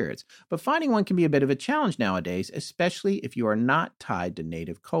the spirits. But finding one can be a bit of a challenge nowadays, especially if you are not tied to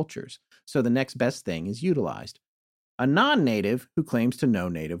native cultures. So the next best thing is utilized. A non-native who claims to know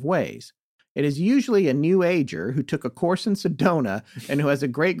native ways. It is usually a New Ager who took a course in Sedona and who has a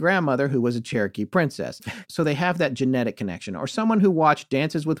great-grandmother who was a Cherokee princess. So they have that genetic connection. Or someone who watched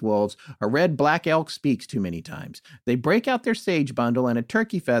Dances with Wolves or read Black Elk Speaks too many times. They break out their sage bundle and a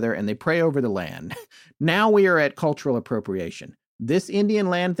turkey feather and they pray over the land. Now we are at cultural appropriation. This Indian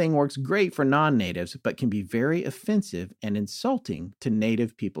land thing works great for non-natives, but can be very offensive and insulting to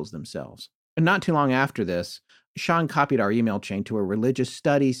native peoples themselves. And not too long after this, Sean copied our email chain to a religious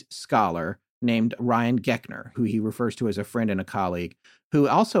studies scholar named Ryan Geckner, who he refers to as a friend and a colleague, who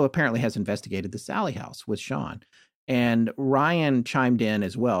also apparently has investigated the Sallie House with Sean. And Ryan chimed in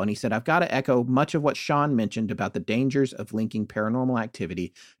as well, and he said, I've got to echo much of what Sean mentioned about the dangers of linking paranormal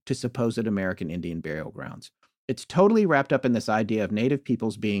activity to supposed American Indian burial grounds. It's totally wrapped up in this idea of native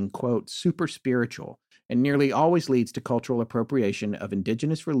peoples being, quote, super spiritual, and nearly always leads to cultural appropriation of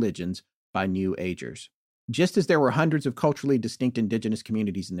indigenous religions by New Agers. Just as there were hundreds of culturally distinct indigenous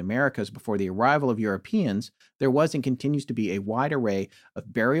communities in the Americas before the arrival of Europeans, there was and continues to be a wide array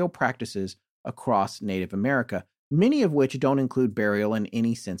of burial practices across Native America, many of which don't include burial in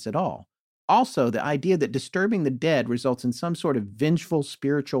any sense at all. Also, the idea that disturbing the dead results in some sort of vengeful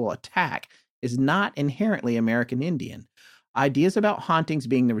spiritual attack is not inherently American Indian. Ideas about hauntings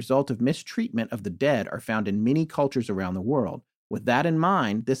being the result of mistreatment of the dead are found in many cultures around the world. With that in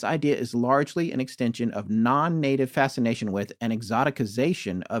mind, this idea is largely an extension of non-native fascination with and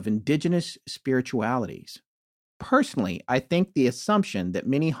exoticization of indigenous spiritualities. Personally, I think the assumption that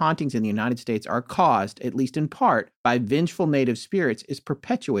many hauntings in the United States are caused, at least in part, by vengeful native spirits is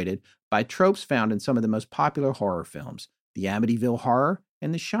perpetuated by tropes found in some of the most popular horror films, the Amityville Horror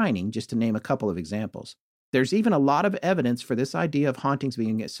and The Shining, just to name a couple of examples. There's even a lot of evidence for this idea of hauntings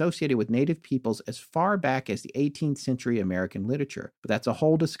being associated with native peoples as far back as the 18th century American literature, but that's a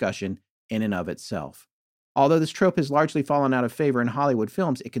whole discussion in and of itself. Although this trope has largely fallen out of favor in Hollywood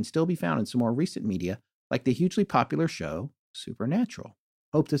films, it can still be found in some more recent media, like the hugely popular show Supernatural.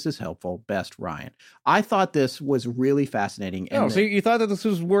 Hope this is helpful. Best, Ryan. I thought this was really fascinating. Oh, so you thought that this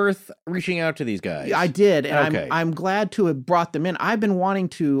was worth reaching out to these guys? I did, and okay. I'm glad to have brought them in. I've been wanting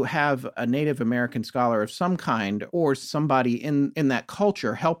to have a Native American scholar of some kind or somebody in that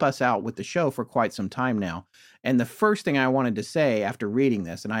culture help us out with the show for quite some time now. And the first thing I wanted to say after reading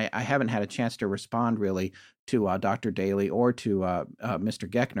this, and I haven't had a chance to respond really to Dr. Daly or to Mr.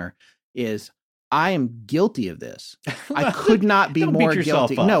 Geckner, is I am guilty of this. I could not be more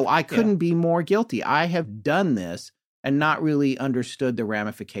guilty. Up. No, I couldn't be more guilty. I have done this and not really understood the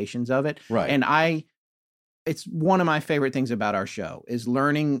ramifications of it. Right. And it's one of my favorite things about our show is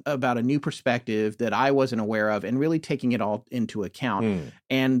learning about a new perspective that I wasn't aware of and really taking it all into account.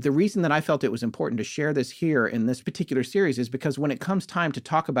 And the reason that I felt it was important to share this here in this particular series is because when it comes time to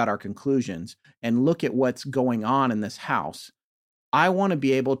talk about our conclusions and look at what's going on in this house, I want to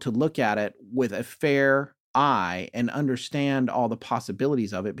be able to look at it with a fair eye and understand all the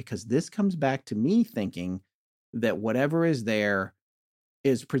possibilities of it, because this comes back to me thinking that whatever is there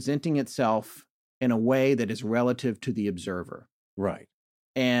is presenting itself in a way that is relative to the observer. Right.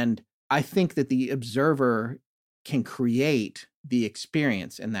 And I think that the observer can create the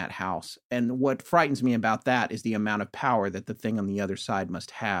experience in that house. And what frightens me about that is the amount of power that the thing on the other side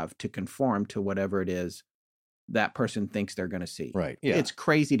must have to conform to whatever it is that person thinks they're going to see. Right. Yeah. It's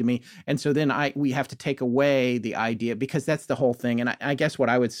crazy to me. And so then we have to take away the idea, because that's the whole thing. And I guess what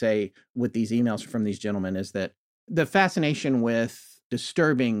I would say with these emails from these gentlemen is that the fascination with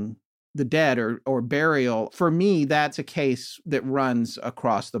disturbing the dead or burial, for me, that's a case that runs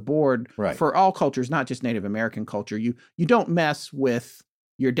across the board for all cultures, not just Native American culture. You don't mess with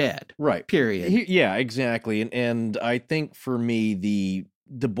your dead. Right. Period. Yeah, exactly. And I think for me,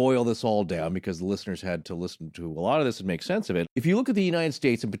 to boil this all down, because the listeners had to listen to a lot of this and make sense of it. If you look at the United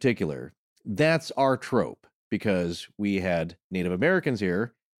States in particular, that's our trope, because we had Native Americans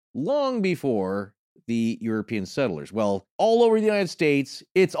here long before the European settlers. Well, all over the United States,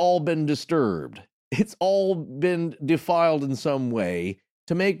 it's all been disturbed. It's all been defiled in some way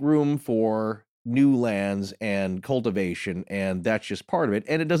to make room for new lands and cultivation, and that's just part of it.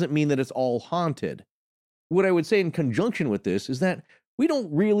 And it doesn't mean that it's all haunted. what I would say in conjunction with this is that we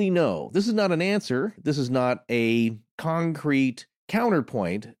don't really know. This is not an answer. This is not a concrete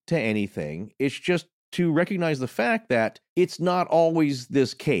counterpoint to anything. It's just to recognize the fact that it's not always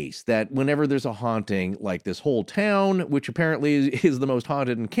this case, that whenever there's a haunting like this whole town, which apparently is the most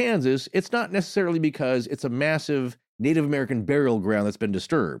haunted in Kansas, it's not necessarily because it's a massive Native American burial ground that's been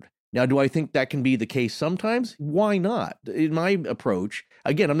disturbed. Now, do I think that can be the case sometimes? Why not? In my approach,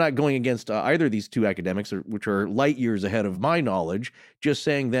 again, I'm not going against either of these two academics, which are light years ahead of my knowledge, just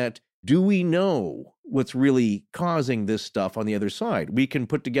saying that, do we know what's really causing this stuff on the other side? We can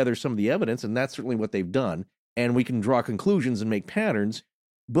put together some of the evidence, and that's certainly what they've done, and we can draw conclusions and make patterns.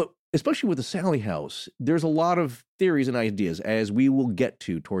 But especially with the Sallie House, there's a lot of theories and ideas, as we will get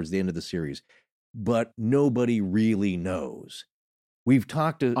to towards the end of the series, but nobody really knows. We've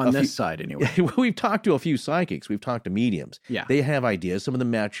talked to on this side anyway. We've talked to a few psychics. We've talked to mediums. Yeah. They have ideas. Some of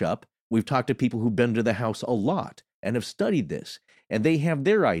them match up. We've talked to people who've been to the house a lot and have studied this, and they have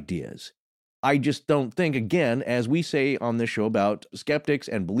their ideas. I just don't think, again, as we say on this show about skeptics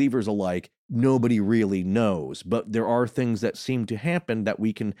and believers alike, nobody really knows. But there are things that seem to happen that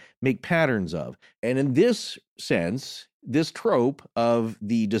we can make patterns of. And in this sense, this trope of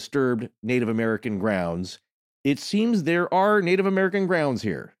the disturbed Native American grounds, it seems there are Native American grounds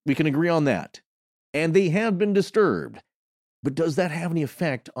here. We can agree on that. And they have been disturbed. But does that have any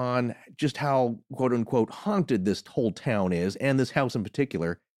effect on just how, quote unquote, haunted this whole town is, and this house in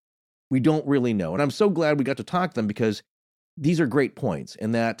particular? We don't really know. And I'm so glad we got to talk to them, because these are great points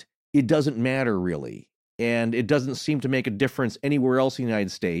in that it doesn't matter really. And it doesn't seem to make a difference anywhere else in the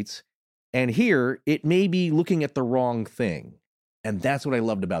United States. And here, it may be looking at the wrong thing. And that's what I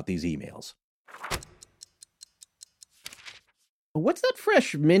loved about these emails. What's that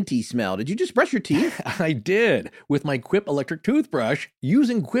fresh minty smell? Did you just brush your teeth? I did, with my Quip electric toothbrush,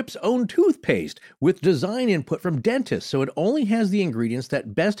 using Quip's own toothpaste, with design input from dentists, so it only has the ingredients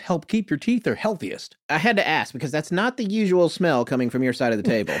that best help keep your teeth their healthiest. I had to ask, because that's not the usual smell coming from your side of the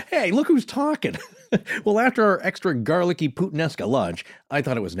table. Hey, look who's talking. Well, after our extra garlicky puttanesca lunch, I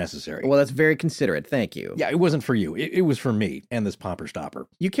thought it was necessary. Well, that's very considerate. Thank you. Yeah, it wasn't for you. It was for me and this pomper stopper.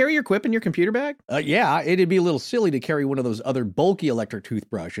 You carry your Quip in your computer bag? Yeah, it'd be a little silly to carry one of those other bulky electric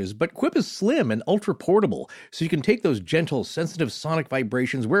toothbrushes, but Quip is slim and ultra portable, so you can take those gentle, sensitive sonic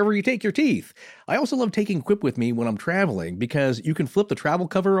vibrations wherever you take your teeth. I also love taking Quip with me when I'm traveling, because you can flip the travel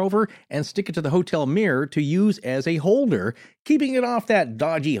cover over and stick it to the hotel mirror to use as a holder, keeping it off that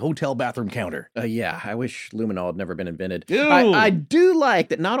dodgy hotel bathroom counter. Yeah, I wish luminol had never been invented. I do like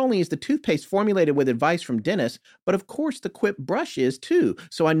that not only is the toothpaste formulated with advice from dentists, but of course the Quip brush is too.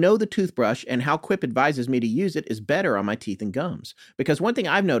 So I know the toothbrush and how Quip advises me to use it is better on my teeth and gums. Because one thing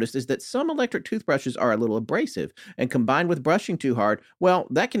I've noticed is that some electric toothbrushes are a little abrasive, and combined with brushing too hard, well,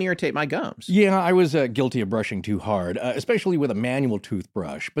 that can irritate my gums. Yeah, I was guilty of brushing too hard, especially with a manual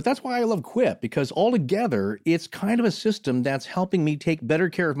toothbrush. But that's why I love Quip, because altogether, it's kind of a system that's helping me take better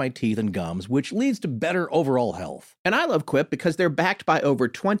care of my teeth and gums, which leads to better overall health. And I love Quip because they're backed by over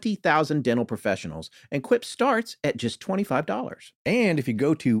 20,000 dental professionals, and Quip starts at just $25. And if you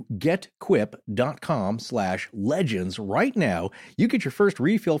go to getquip.com/legends right now, you get your first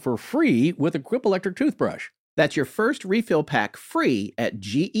refill for free with a Quip electric toothbrush. That's your first refill pack free at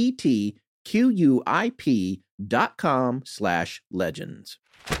getquip.com/legends.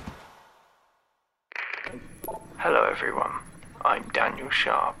 Hello everyone, I'm Daniel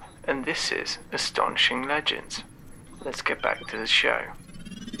Sharp, and this is Astonishing Legends. Let's get back to the show.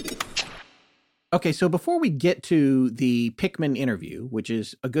 Okay, so before we get to the Pickman interview, which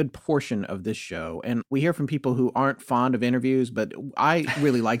is a good portion of this show, and we hear from people who aren't fond of interviews, but I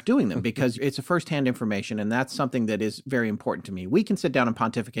really like doing them because it's a firsthand information, and that's something that is very important to me. We can sit down and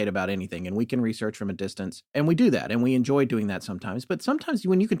pontificate about anything, and we can research from a distance, and we do that, and we enjoy doing that sometimes. But sometimes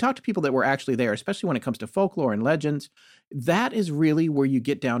when you can talk to people that were actually there, especially when it comes to folklore and legends, that is really where you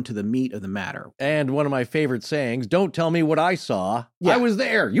get down to the meat of the matter. And one of my favorite sayings, don't tell me what I saw. Yeah. I was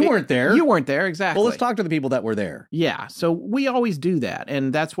there. You weren't there. You weren't there, exactly. Well, let's talk to the people that were there. Yeah, so we always do that,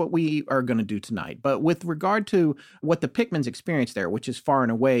 and that's what we are going to do tonight. But with regard to what the Pickmans experienced there, which is far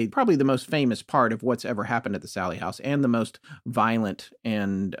and away probably the most famous part of what's ever happened at the Sallie House and the most violent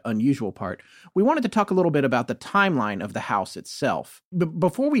and unusual part, we wanted to talk a little bit about the timeline of the house itself. But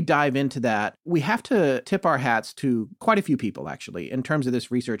before we dive into that, we have to tip our hats to quite a few people, actually, in terms of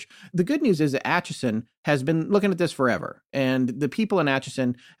this research. The good news is that Atchison has been looking at this forever, and the people in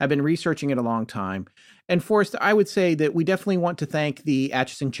Atchison have been researching it a long time. And Forrest, I would say that we definitely want to thank the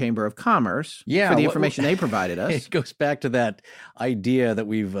Atchison Chamber of Commerce for the information they provided us. It goes back to that idea that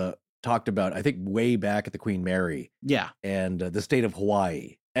we've talked about, I think, way back at the Queen Mary Yeah. and the state of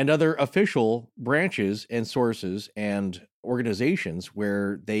Hawaii and other official branches and sources and organizations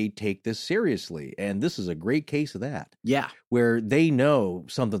where they take this seriously. And this is a great case of that, Yeah. where they know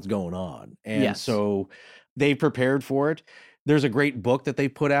something's going on. And Yes. so they prepared for it. There's a great book that they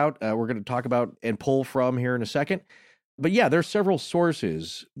put out. We're going to talk about and pull from here in a second. But yeah, there's several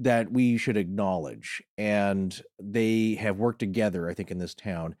sources that we should acknowledge, and they have worked together, I think, in this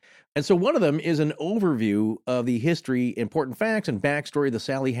town. And so one of them is an overview of the history, important facts, and backstory of the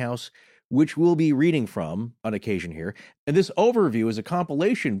Sallie House, which we'll be reading from on occasion here. And this overview is a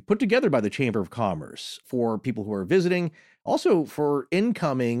compilation put together by the Chamber of Commerce for people who are visiting, also for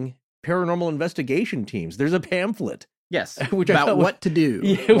incoming paranormal investigation teams. There's a pamphlet. Yes. Which I about thought what to do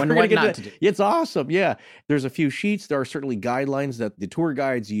Yeah, and we're gonna what get not to- to do. It's awesome. Yeah. There's a few sheets. There are certainly guidelines that the tour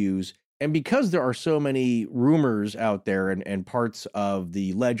guides use. And because there are so many rumors out there and parts of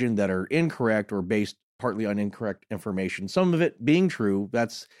the legend that are incorrect or based partly on incorrect information, some of it being true,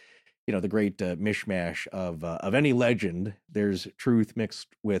 that's, the great mishmash of any legend. There's truth mixed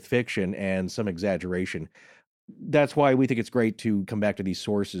with fiction and some exaggeration. That's why we think it's great to come back to these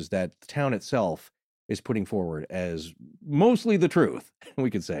sources that the town itself is putting forward as mostly the truth, we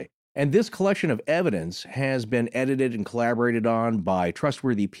could say. And this collection of evidence has been edited and collaborated on by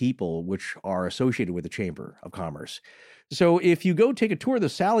trustworthy people which are associated with the Chamber of Commerce. So if you go take a tour of the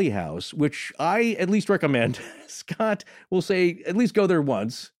Sallie House, which I at least recommend, Scott will say at least go there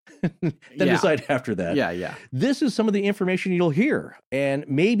once, then decide after that. Yeah. This is some of the information you'll hear, and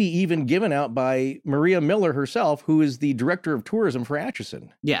maybe even given out by Maria Miller herself, who is the director of tourism for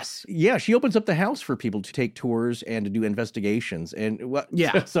Atchison. Yes. Yeah, she opens up the house for people to take tours and to do investigations. And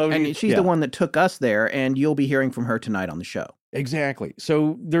Yeah. And she's the one that took us there, and you'll be hearing from her tonight on the show. Exactly.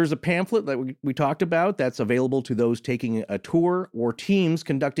 So there's a pamphlet that we talked about that's available to those taking a tour or teams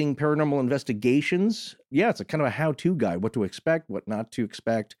conducting paranormal investigations. Yeah, it's a kind of a how-to guide, what to expect, what not to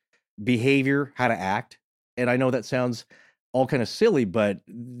expect, behavior, how to act. And I know that sounds all kind of silly, but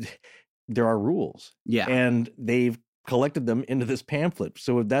there are rules. Yeah. And they've collected them into this pamphlet.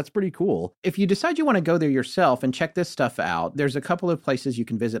 So that's pretty cool. If you decide you want to go there yourself and check this stuff out, there's a couple of places you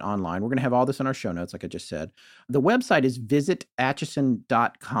can visit online. We're going to have all this in our show notes, like I just said. The website is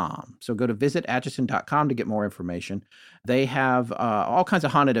visitatchison.com. So go to visitatchison.com to get more information. They have all kinds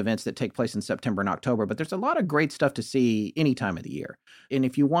of haunted events that take place in September and October, but there's a lot of great stuff to see any time of the year. And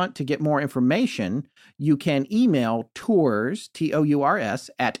if you want to get more information, you can email tours,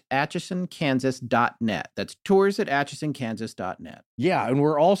 Tours, at atchisonkansas.net. That's tours at atchisonkansas.net. Yeah, and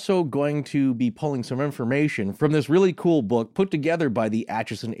we're also going to be pulling some information from this really cool book put together by the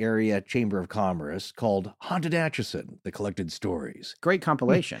Atchison Area Chamber of Commerce called Haunted Atchison, The Collected Stories. Great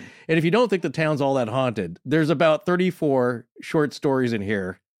compilation. And if you don't think the town's all that haunted, there's about 34 short stories in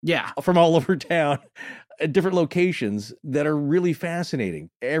here. Yeah. From all over town at different locations that are really fascinating.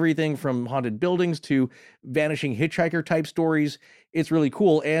 Everything from haunted buildings to vanishing hitchhiker type stories. It's really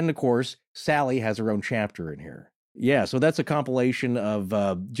cool. And of course, Sallie has her own chapter in here. Yeah, so that's a compilation of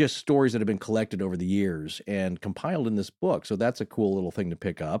just stories that have been collected over the years and compiled in this book. So that's a cool little thing to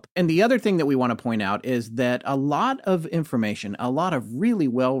pick up. And the other thing that we want to point out is that a lot of information, a lot of really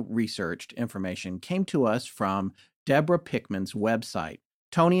well-researched information came to us from Deborah Pickman's website.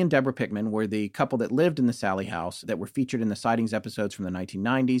 Tony and Deborah Pickman were the couple that lived in the Sallie House that were featured in the Sightings episodes from the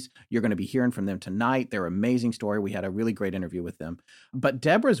 1990s. You're going to be hearing from them tonight. They're an amazing story. We had a really great interview with them. But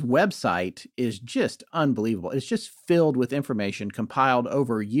Deborah's website is just unbelievable. It's just filled with information compiled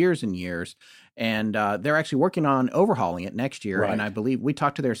over years and years. And they're actually working on overhauling it next year. Right. And I believe we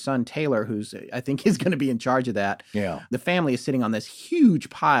talked to their son, Taylor, who's I think is going to be in charge of that. Yeah. The family is sitting on this huge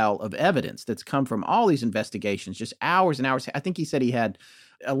pile of evidence that's come from all these investigations, just hours and hours. I think he said he had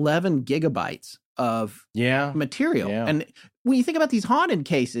 11 gigabytes of material. Yeah. And when you think about these haunted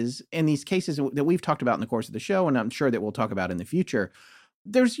cases and these cases that we've talked about in the course of the show, and I'm sure that we'll talk about in the future,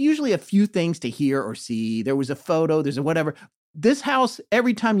 there's usually a few things to hear or see. There was a photo, there's a whatever. This house,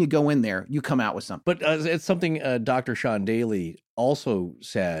 every time you go in there, you come out with something. But it's something Dr. Sean Daly also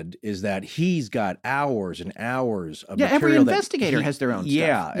said is that he's got hours and hours of material. Every investigator has their own stuff.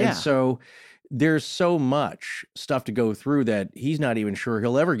 Yeah, and so there's so much stuff to go through that he's not even sure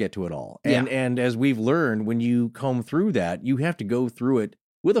he'll ever get to it all. And as we've learned, when you comb through that, you have to go through it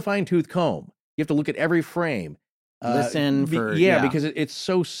with a fine-tooth comb. You have to look at every frame, listen for... because it's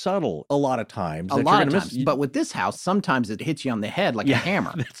so subtle a lot of times. A lot of times. But with this house, sometimes it hits you on the head like a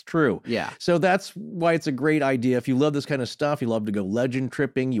hammer. That's true. Yeah. So that's why it's a great idea. If you love this kind of stuff, you love to go legend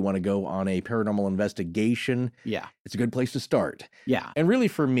tripping, you want to go on a paranormal investigation, it's a good place to start. Yeah. And really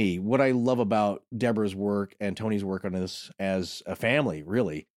for me, what I love about Deborah's work and Tony's work on this as a family,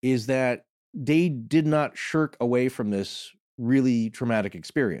 really, is that they did not shirk away from this really traumatic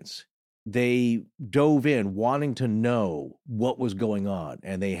experience. They dove in wanting to know what was going on,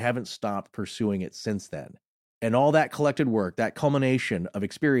 and they haven't stopped pursuing it since then. And all that collected work, that culmination of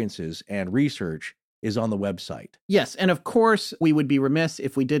experiences and research is on the website. Yes, and of course, we would be remiss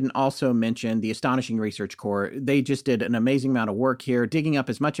if we didn't also mention the Astonishing Research Corps. They just did an amazing amount of work here, digging up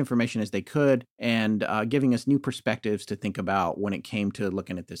as much information as they could and giving us new perspectives to think about when it came to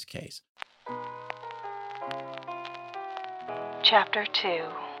looking at this case. Chapter 2.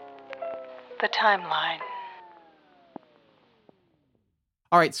 The Timeline.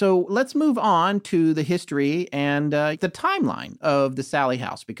 All right, so let's move on to the history and the timeline of the Sallie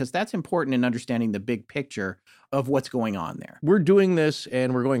house, because that's important in understanding the big picture of what's going on there. We're doing this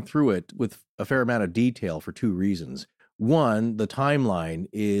and we're going through it with a fair amount of detail for two reasons. One, the timeline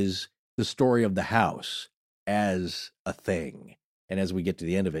is the story of the house as a thing. And as we get to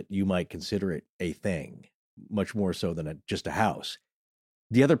the end of it, you might consider it a thing, much more so than just a house.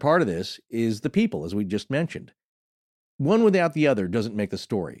 The other part of this is the people, as we just mentioned. One without the other doesn't make the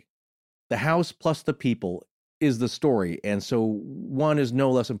story. The house plus the people is the story, and so one is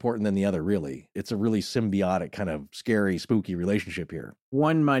no less important than the other, really. It's a really symbiotic, kind of scary, spooky relationship here.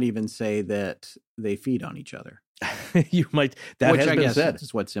 One might even say that they feed on each other. You might, that Which has I been guess said.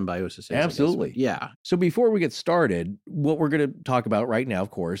 is what symbiosis is. Absolutely. Yeah. So before we get started, what we're going to talk about right now,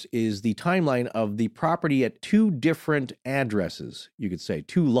 of course, is the timeline of the property at two different addresses, you could say,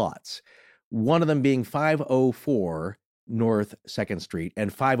 two lots. One of them being 504 North 2nd Street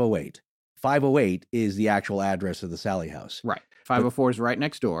and 508. 508 is the actual address of the Sallie house. Right. 504 is right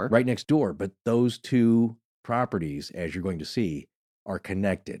next door. Right next door. But those two properties, as you're going to see, are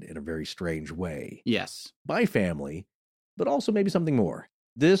connected in a very strange way. Yes. By family, but also maybe something more.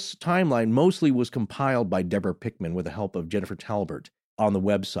 This timeline mostly was compiled by Deborah Pickman with the help of Jennifer Talbert on the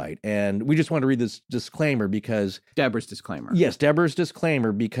website. And we just want to read this disclaimer because... Deborah's disclaimer. Yes, Deborah's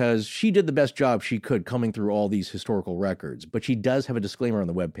disclaimer, because she did the best job she could coming through all these historical records. But she does have a disclaimer on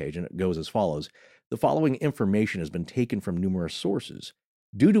the webpage, and it goes as follows. The following information has been taken from numerous sources.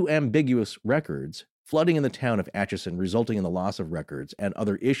 Due to ambiguous records, flooding in the town of Atchison resulting in the loss of records, and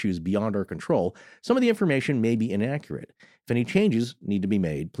other issues beyond our control, some of the information may be inaccurate. If any changes need to be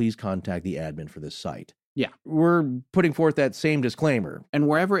made, please contact the admin for this site. Yeah. We're putting forth that same disclaimer. And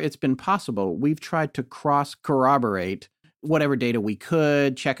wherever it's been possible, we've tried to cross-corroborate whatever data we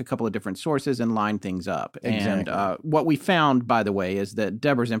could, check a couple of different sources, and line things up. Exactly. And what we found, by the way, is that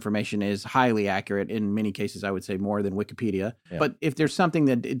Deborah's information is highly accurate. In many cases, I would say more than Wikipedia. Yeah. But if there's something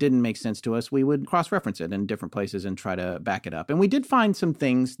that it didn't make sense to us, we would cross-reference it in different places and try to back it up. And we did find some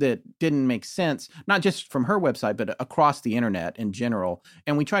things that didn't make sense, not just from her website, but across the internet in general.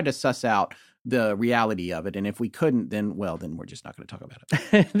 And we tried to suss out the reality of it. And if we couldn't, then we're just not going to talk about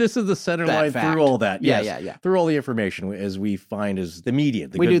it. This is the center line through all that. Yeah, yes. yeah. Through all the information, as we find is the media.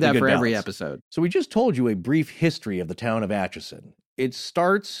 We do that for balance. every episode. So we just told you a brief history of the town of Atchison. It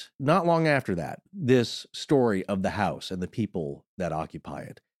starts not long after that, this story of the house and the people that occupy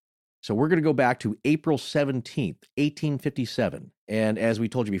it. So we're going to go back to April 17th, 1857. And as we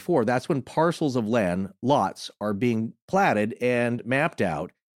told you before, that's when parcels of land, lots, are being platted and mapped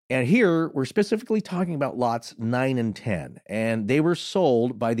out. And here, we're specifically talking about lots 9 and 10, and they were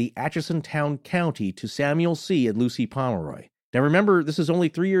sold by the Atchison Town County to Samuel C. and Lucy Pomeroy. Now remember, this is only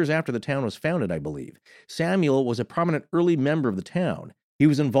 3 years after the town was founded, I believe. Samuel was a prominent early member of the town. He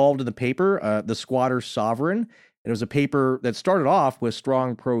was involved in the paper, the Squatter Sovereign, and it was a paper that started off with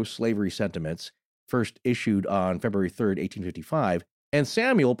strong pro-slavery sentiments, first issued on February 3rd, 1855. And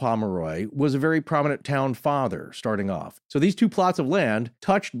Samuel Pomeroy was a very prominent town father starting off. So these two plots of land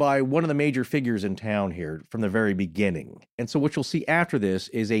touched by one of the major figures in town here from the very beginning. And so what you'll see after this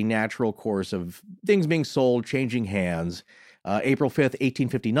is a natural course of things being sold, changing hands. April 5th,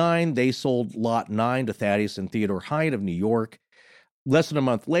 1859, they sold Lot 9 to Thaddeus and Theodore Hyatt of New York. Less than a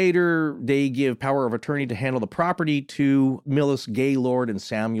month later, they give power of attorney to handle the property to Millis Gaylord and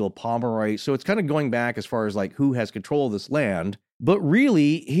Samuel Pomeroy. So it's kind of going back as far as like who has control of this land. But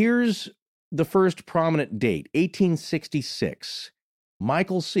really, here's the first prominent date, 1866.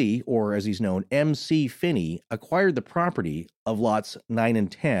 Michael C., or as he's known, M.C. Finney, acquired the property of lots 9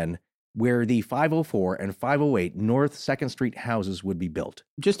 and 10 where the 504 and 508 North 2nd Street houses would be built.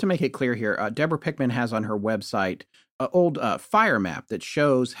 Just to make it clear here, Deborah Pickman has on her website an old fire map that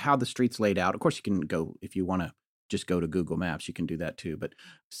shows how the street's laid out. Of course, you can go, if you want to just go to Google Maps, you can do that too. But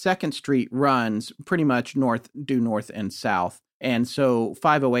 2nd Street runs pretty much due north and south. And so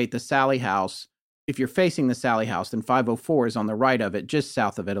 508, the Sally House, if you're facing the Sally House, then 504 is on the right of it, just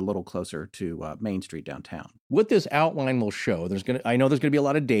south of it, a little closer to Main Street downtown. What this outline will show, I know there's going to be a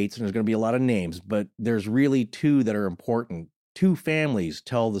lot of dates and there's going to be a lot of names, but there's really two that are important. Two families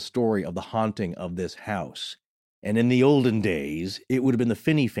tell the story of the haunting of this house. And in the olden days, it would have been the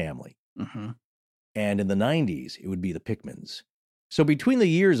Finney family. Mm-hmm. And in the 90s, it would be the Pickmans. So between the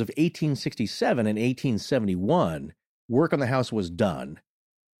years of 1867 and 1871, work on the house was done.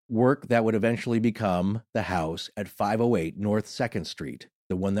 Work that would eventually become the house at 508 North 2nd Street,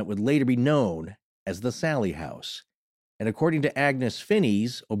 the one that would later be known as the Sally House. And according to Agnes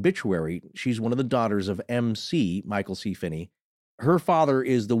Finney's obituary, she's one of the daughters of M.C., Michael C. Finney. Her father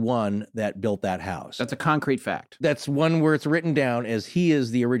is the one that built that house. That's a concrete fact. That's one where it's written down as he is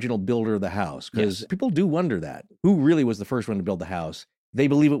the original builder of the house, because people do wonder that. Who really was the first one to build the house? They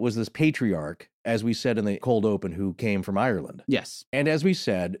believe it was this patriarch, as we said in the cold open, who came from Ireland. Yes. And as we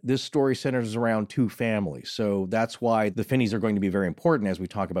said, this story centers around two families. So that's why the Finneys are going to be very important as we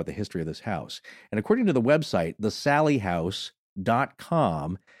talk about the history of this house. And according to the website,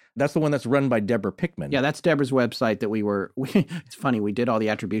 thesallyhouse.com, that's the one that's run by Deborah Pickman. Yeah, that's Deborah's website that it's funny, we did all the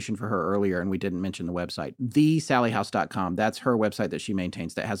attribution for her earlier and we didn't mention the website. Thesallyhouse.com, that's her website that she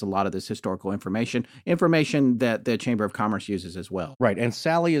maintains that has a lot of this historical information that the Chamber of Commerce uses as well. Right, and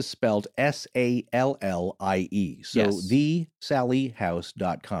Sally is spelled S-A-L-L-I-E. So yes.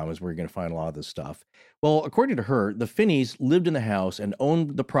 Thesallyhouse.com is where you're going to find a lot of this stuff. Well, according to her, the Finneys lived in the house and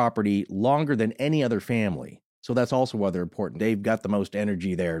owned the property longer than any other family. So that's also why they're important. They've got the most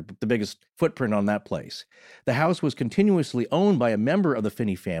energy there, the biggest footprint on that place. The house was continuously owned by a member of the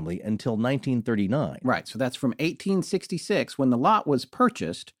Finney family until 1939. Right. So that's from 1866 when the lot was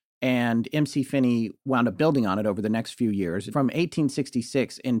purchased and M.C. Finney wound up building on it over the next few years. From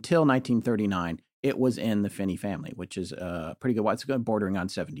 1866 until 1939, it was in the Finney family, which is pretty good. It's bordering on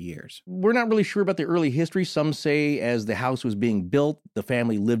 70 years. We're not really sure about the early history. Some say as the house was being built, the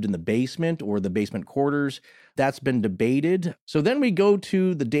family lived in the basement or the basement quarters. That's been debated. So then we go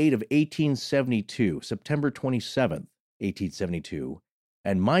to the date of 1872, September 27th, 1872.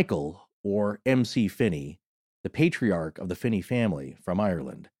 And Michael, or M.C. Finney, the patriarch of the Finney family from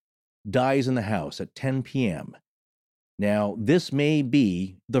Ireland, dies in the house at 10 p.m. Now, this may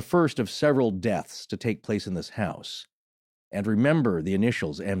be the first of several deaths to take place in this house. And remember the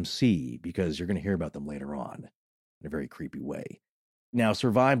initials MC, because you're going to hear about them later on in a very creepy way. Now,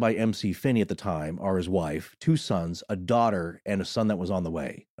 survived by M.C. Finney at the time are his wife, two sons, a daughter, and a son that was on the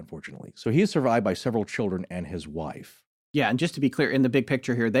way, unfortunately. So he is survived by several children and his wife. Yeah, and just to be clear, in the big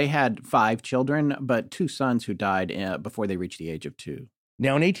picture here, they had 5 children, but 2 sons who died before they reached the age of 2.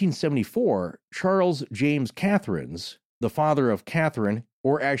 Now, in 1874, Charles James Catharines, the father of Catherine,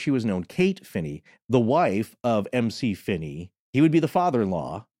 or as she was known, Kate Finney, the wife of M.C. Finney, he would be the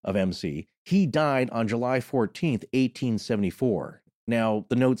father-in-law of M.C., he died on July 14th, 1874. Now,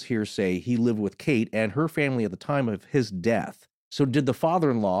 the notes here say he lived with Kate and her family at the time of his death. So did the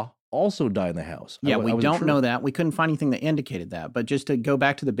father-in-law also die in the house? Yeah, we don't know that. We couldn't find anything that indicated that. But just to go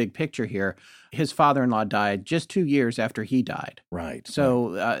back to the big picture here, his father-in-law died just 2 years after he died. Right.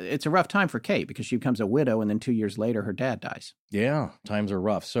 So it's a rough time for Kate because she becomes a widow and then 2 years later her dad dies. Yeah, times are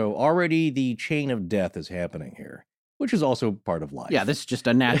rough. So already the chain of death is happening here, which is also part of life. Yeah, this is just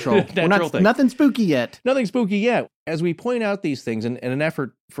a natural thing. Nothing spooky yet. Nothing spooky yet. As we point out these things in an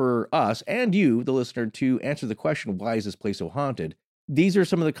effort for us and you, the listener, to answer the question, why is this place so haunted? These are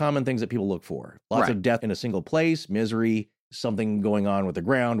some of the common things that people look for. Lots of death in a single place, misery, something going on with the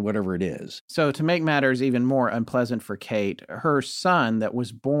ground, whatever it is. So to make matters even more unpleasant for Kate, her son that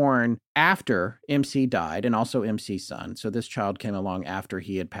was born after MC died, and also MC's son, so this child came along after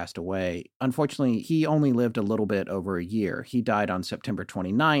he had passed away. Unfortunately, he only lived a little bit over a year. He died on September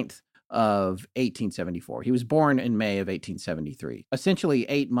 29th of 1874. He was born in May of 1873. Essentially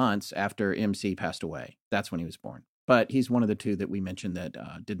 8 months after MC passed away. That's when he was born. But he's one of the 2 that we mentioned that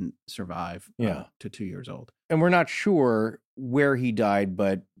didn't survive to 2 years old. And we're not sure where he died,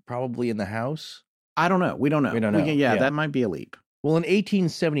 but probably in the house? I don't know. We don't know. Yeah, that might be a leap. Well, in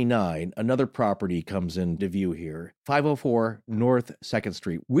 1879, another property comes into view here, 504 North 2nd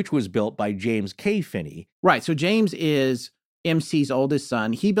Street, which was built by James K. Finney. Right. So James is MC's oldest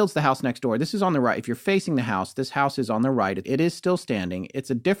son. He builds the house next door. This is on the right. If you're facing the house, this house is on the right. It is still standing. It's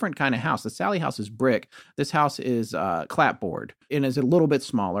a different kind of house. The Sally house is brick. This house is clapboard and is a little bit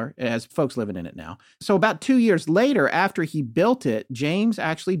smaller. It has folks living in it now. So about 2 years later, after he built it, James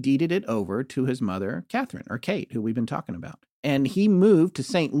actually deeded it over to his mother, Catherine, or Kate, who we've been talking about. And he moved to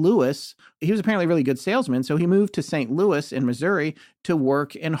St. Louis. He was apparently a really good salesman, so he moved to St. Louis in Missouri to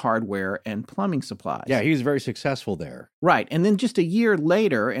work in hardware and plumbing supplies. Yeah, he was very successful there. Right. And then just a year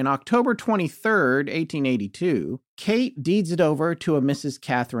later, in October 23rd, 1882, Kate deeds it over to a Mrs.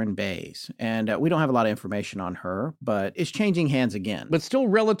 Catherine Bays. And we don't have a lot of information on her, but it's changing hands again. But still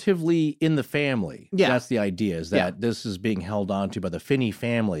relatively in the family. Yeah. That's the idea, is that this is being held on to by the Finney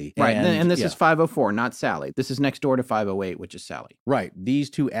family. Right. And this is 504, not Sally. This is next door to 508, which is Sally. Right.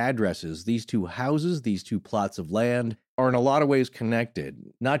 These two addresses, these two houses, these two plots of land are in a lot of ways connected,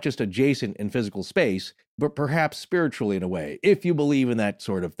 not just adjacent in physical space, but perhaps spiritually in a way, if you believe in that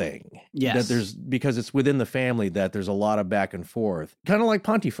sort of thing. Yes. That because it's within the family that there's a lot of back and forth, kind of like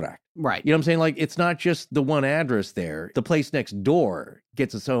Pontefract. Right. You know what I'm saying? Like, it's not just the one address there. The place next door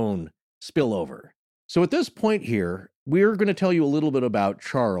gets its own spillover. So at this point here, we're going to tell you a little bit about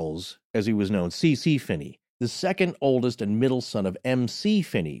Charles, as he was known, C.C. Finney, the second oldest and middle son of M.C.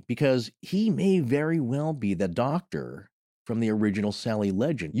 Finney, because he may very well be the doctor from the original Sally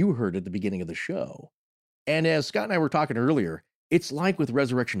legend you heard at the beginning of the show. And as Scott and I were talking earlier, it's like with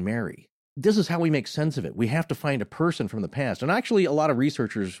Resurrection Mary. This is how we make sense of it. We have to find a person from the past. And actually, a lot of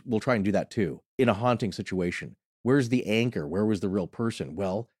researchers will try and do that too, in a haunting situation. Where's the anchor? Where was the real person?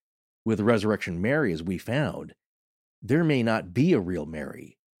 Well, with Resurrection Mary, as we found, there may not be a real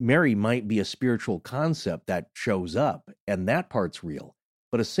Mary. Mary might be a spiritual concept that shows up, and that part's real.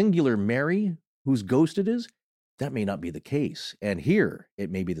 But a singular Mary, whose ghost it is, that may not be the case. And here, it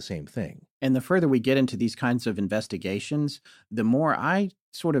may be the same thing. And the further we get into these kinds of investigations, the more I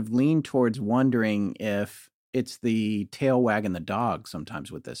sort of lean towards wondering if it's the tail wagging the dog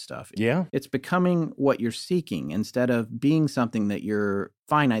sometimes with this stuff. Yeah. It's becoming what you're seeking instead of being something that you're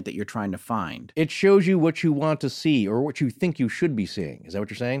finite that you're trying to find. It shows you what you want to see or what you think you should be seeing. Is that what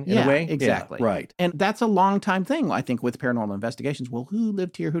you're saying? In a way? Exactly. Yeah, right. And that's a long time thing, I think, with paranormal investigations. Well, who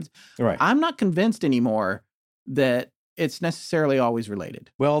lived here? Right. I'm not convinced anymore that it's necessarily always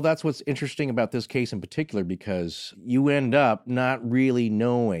related. Well, that's what's interesting about this case in particular, because you end up not really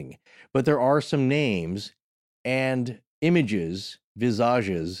knowing, but there are some names and images,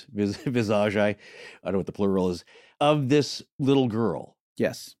 visage, I don't know what the plural is, of this little girl.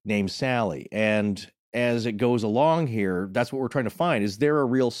 Yes. Named Sally. And as it goes along here, that's what we're trying to find. Is there a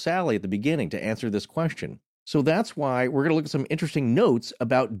real Sally at the beginning to answer this question? So that's why we're going to look at some interesting notes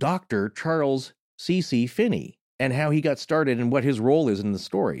about Dr. Charles C.C. Finney and how he got started and what his role is in the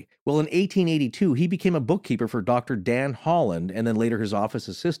story. Well, in 1882, he became a bookkeeper for Dr. Dan Holland and then later his office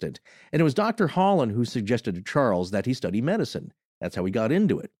assistant. And it was Dr. Holland who suggested to Charles that he study medicine. That's how he got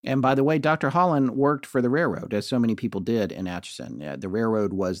into it. And by the way, Dr. Holland worked for the railroad, as so many people did in Atchison. The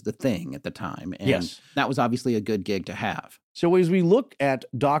railroad was the thing at the time. And yes. That was obviously a good gig to have. So as we look at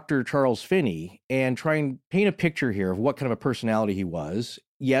Dr. Charles Finney and try and paint a picture here of what kind of a personality he was,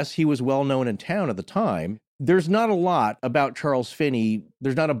 yes, he was well known in town at the time. There's not a lot about Charles Finney.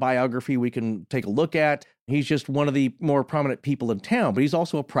 There's not a biography we can take a look at. He's just one of the more prominent people in town, but he's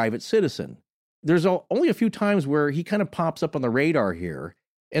also a private citizen. There's only a few times where he kind of pops up on the radar here.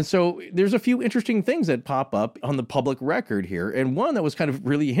 And so there's a few interesting things that pop up on the public record here. And one that was kind of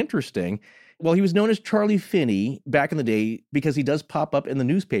really interesting, well, he was known as Charlie Finney back in the day because he does pop up in the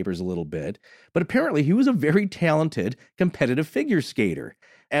newspapers a little bit. But apparently he was a very talented competitive figure skater,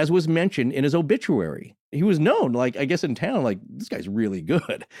 as was mentioned in his obituary. He was known, like, I guess in town, like, this guy's really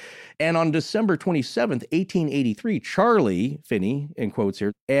good. And on December 27th, 1883, Charlie Finney, in quotes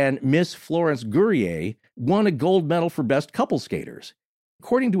here, and Miss Florence Guerrier won a gold medal for best couple skaters.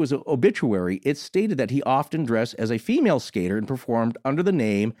 According to his obituary, it stated that he often dressed as a female skater and performed under the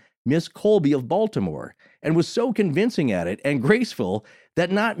name Miss Colby of Baltimore, and was so convincing at it and graceful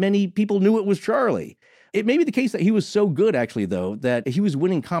that not many people knew it was Charlie. It may be the case that he was so good, actually, though, that he was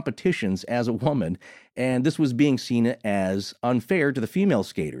winning competitions as a woman, and this was being seen as unfair to the female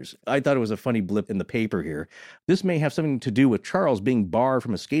skaters. I thought it was a funny blip in the paper here. This may have something to do with Charles being barred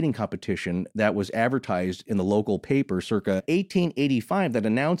from a skating competition that was advertised in the local paper circa 1885 that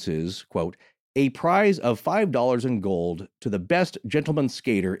announces, quote, a prize of $5 in gold to the best gentleman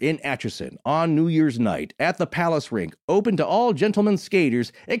skater in Atchison on New Year's night at the Palace Rink, open to all gentlemen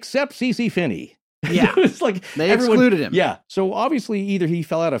skaters except C.C. Finney. Yeah. It's like They excluded him. Yeah. So obviously either he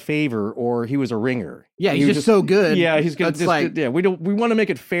fell out of favor or he was a ringer. Yeah, He he's was just so good. Yeah, he's good. It's like, Yeah, we want to make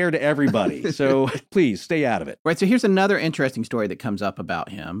it fair to everybody. So please stay out of it. right, so here's another interesting story that comes up about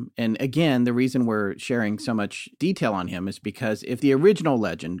him. And again, the reason we're sharing so much detail on him is because if the original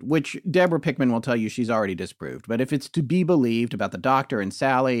legend, which Deborah Pickman will tell you she's already disproved, but if it's to be believed about the doctor and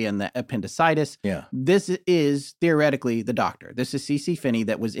Sally and the appendicitis, this is theoretically the doctor. This is C.C. Finney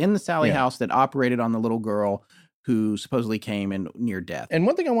that was in the Sally house that operated on the little girl who supposedly came in near death. And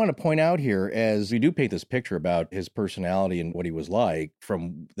one thing I want to point out here, as we do paint this picture about his personality and what he was like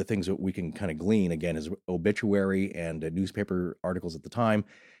from the things that we can kind of glean, again, his obituary and newspaper articles at the time,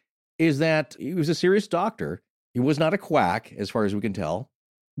 is that he was a serious doctor. He was not a quack, as far as we can tell,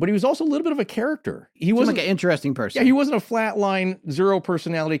 but he was also a little bit of a character. He wasn't like an interesting person. Yeah, he wasn't a flatline, zero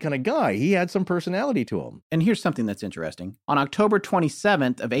personality kind of guy. He had some personality to him. And here's something that's interesting. On October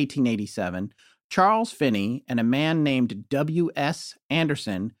 27th of 1887, Charles Finney and a man named W.S.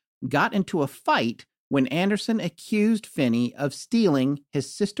 Anderson got into a fight when Anderson accused Finney of stealing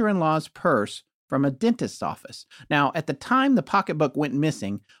his sister-in-law's purse from a dentist's office. Now, at the time the pocketbook went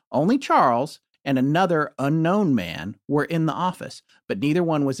missing, only Charles and another unknown man were in the office, but neither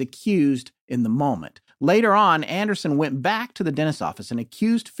one was accused in the moment. Later on, Anderson went back to the dentist's office and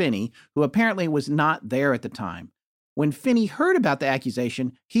accused Finney, who apparently was not there at the time. When Finney heard about the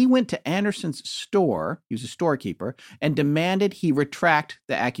accusation, he went to Anderson's store, he was a storekeeper, and demanded he retract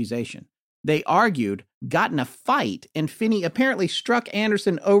the accusation. They argued, got in a fight, and Finney apparently struck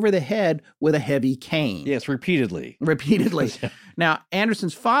Anderson over the head with a heavy cane. Yes, repeatedly. Repeatedly. Now,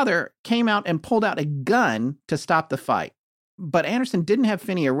 Anderson's father came out and pulled out a gun to stop the fight. But Anderson didn't have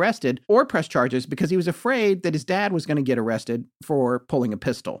Finney arrested or press charges because he was afraid that his dad was going to get arrested for pulling a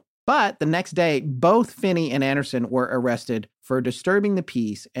pistol. But the next day, both Finney and Anderson were arrested for disturbing the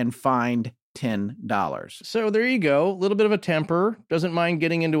peace and fined $10. So there you go. A little bit of a temper. Doesn't mind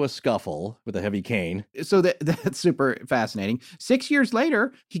getting into a scuffle with a heavy cane. So that's super fascinating. 6 years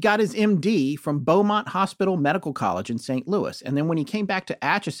later, he got his MD from Beaumont Hospital Medical College in St. Louis. And then when he came back to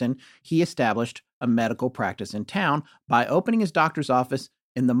Atchison, he established a medical practice in town by opening his doctor's office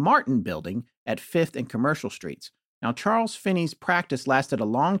in the Martin Building at 5th and Commercial Streets. Now, Charles Finney's practice lasted a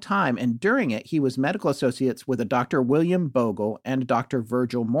long time, and during it, he was medical associates with a Dr. William Bogle and Dr.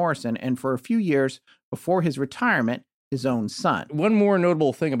 Virgil Morrison, and for a few years before his retirement, his own son. One more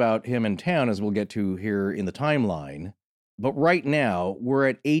notable thing about him in town, as we'll get to here in the timeline, but right now, we're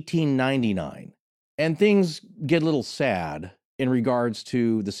at 1899, and things get a little sad in regards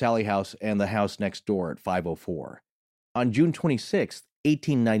to the Sally house and the house next door at 504. On June 26th,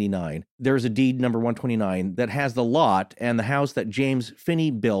 1899, there's a deed number 129 that has the lot and the house that James Finney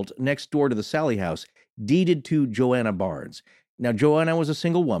built next door to the Sally house deeded to Joanna Barnes. Now, Joanna was a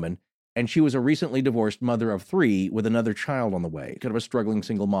single woman, and she was a recently divorced mother of 3 with another child on the way. Kind of a struggling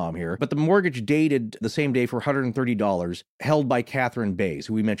single mom here. But the mortgage dated the same day for $130, held by Catherine Bays,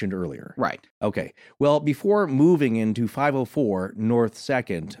 who we mentioned earlier. Right. Okay. Well, before moving into 504 North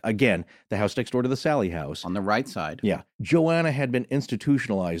 2nd, again, the house next door to the Sally house. On the right side. Yeah. Joanna had been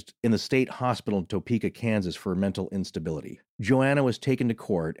institutionalized in the state hospital in Topeka, Kansas for mental instability. Joanna was taken to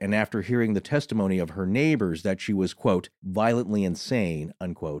court, and after hearing the testimony of her neighbors that she was, quote, violently insane,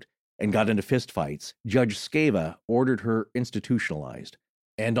 unquote, and got into fistfights, Judge Scava ordered her institutionalized.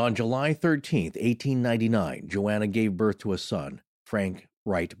 And on July 13th, 1899, Joanna gave birth to a son, Frank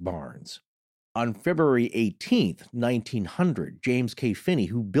Wright Barnes. On February 18th, 1900, James K. Finney,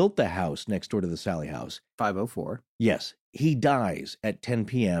 who built the house next door to the Sally house, 504. Yes, he dies at 10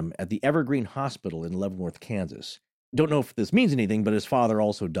 p.m. at the Evergreen Hospital in Leavenworth, Kansas. Don't know if this means anything, but his father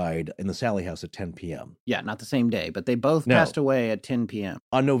also died in the Sally house at 10 p.m. Yeah, not the same day, but they both passed away at 10 p.m.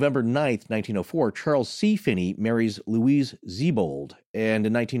 On November 9th, 1904, Charles C. Finney marries Louise Zebold, and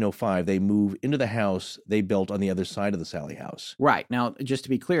in 1905, they move into the house they built on the other side of the Sally house. Right. Now, just to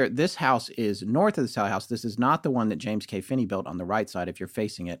be clear, this house is north of the Sally house. This is not the one that James K. Finney built on the right side if you're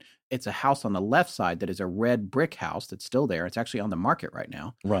facing it. It's a house on the left side that is a red brick house that's still there. It's actually on the market right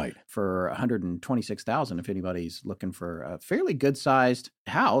now. Right. For $126,000 if anybody's looking for a fairly good-sized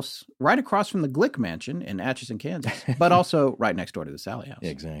house right across from the Glick Mansion in Atchison, Kansas, but also right next door to the Sally house.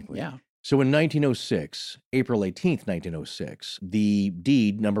 Exactly. Yeah. So in 1906, April 18th, 1906, the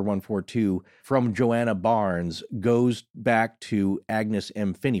deed, number 142, from Joanna Barnes goes back to Agnes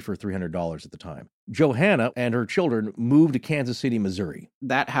M. Finney for $300 at the time. Johanna and her children moved to Kansas City, Missouri.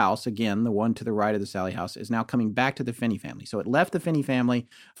 That house, again, the one to the right of the Sally house, is now coming back to the Finney family. So it left the Finney family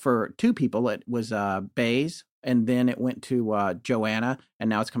for 2 people. It was Bays, and then it went to Joanna, and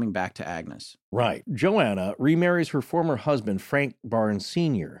now it's coming back to Agnes. Right. Joanna remarries her former husband, Frank Barnes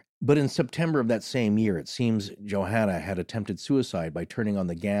Sr., But in September of that same year, it seems Johanna had attempted suicide by turning on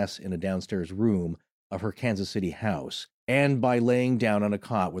the gas in a downstairs room of her Kansas City house and by laying down on a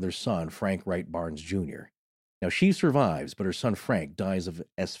cot with her son, Frank Wright Barnes Jr. Now, she survives, but her son Frank dies of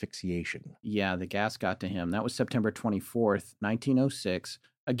asphyxiation. Yeah, the gas got to him. That was September 24th, 1906.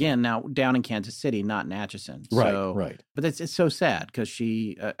 Again, now down in Kansas City, not in Atchison. Right. But it's so sad because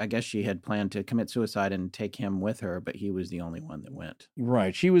I guess she had planned to commit suicide and take him with her, but he was the only one that went.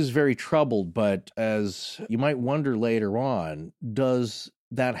 Right. She was very troubled, but as you might wonder later on, does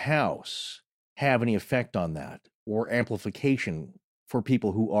that house have any effect on that or amplification for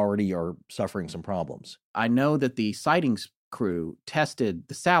people who already are suffering some problems? I know that the sightings crew tested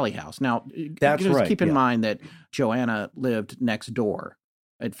the Sally house. Now, that's right. Keep in mind that Joanna lived next door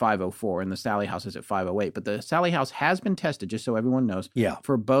at 504 and the Sally house is at 508. But the Sally house has been tested, just so everyone knows,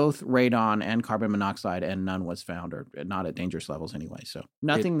 for both radon and carbon monoxide, and none was found, or not at dangerous levels anyway. So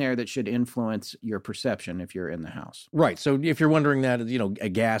nothing there that should influence your perception if you're in the house. Right. So if you're wondering that, a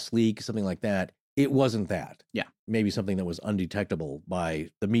gas leak, something like that, it wasn't that. Yeah. Maybe something that was undetectable by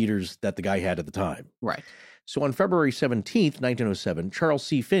the meters that the guy had at the time. Right. So on February 17th, 1907, Charles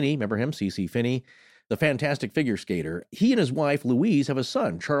C. Finney, remember him, C.C. Finney, the fantastic figure skater, he and his wife, Louise, have a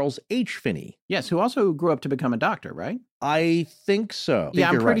son, Charles H. Finney. Yes, who also grew up to become a doctor, right? I think so.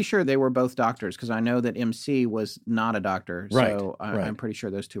 I'm pretty sure they were both doctors because I know that MC was not a doctor. So I'm pretty sure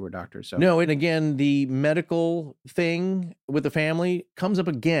those two were doctors. So. No, and again, the medical thing with the family comes up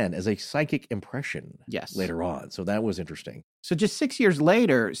again as a psychic impression later on. So that was interesting. So just 6 years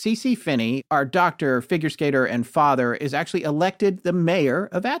later, C.C. Finney, our doctor, figure skater, and father, is actually elected the mayor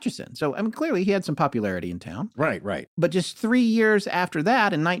of Atchison. So, clearly he had some popularity in town. Right. But just 3 years after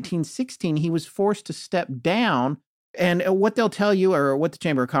that, in 1916, he was forced to step down. And what they'll tell you, or what the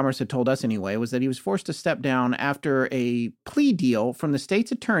Chamber of Commerce had told us anyway, was that he was forced to step down after a plea deal from the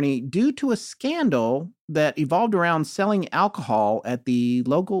state's attorney due to a scandal that evolved around selling alcohol at the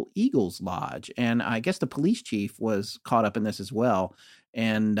local Eagles Lodge. And I guess the police chief was caught up in this as well.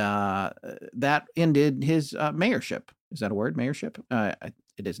 And that ended his mayorship. Is that a word, mayorship?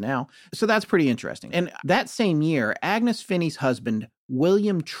 It is now. So that's pretty interesting. And that same year, Agnes Finney's husband,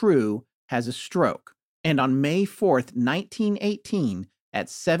 William True, has a stroke. And on May 4th, 1918, at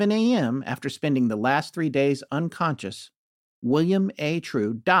 7 a.m., after spending the last 3 days unconscious, William A.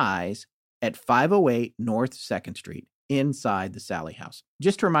 True dies at 508 North 2nd Street, inside the Sally house.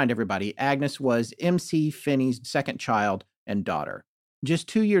 Just to remind everybody, Agnes was M.C. Finney's second child and daughter. Just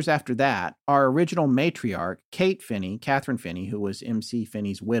 2 years after that, our original matriarch, Kate Finney, Catherine Finney, who was M.C.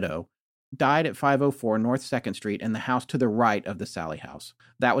 Finney's widow, died at 504 North 2nd Street in the house to the right of the Sally house.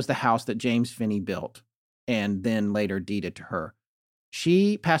 That was the house that James Finney built and then later deeded to her.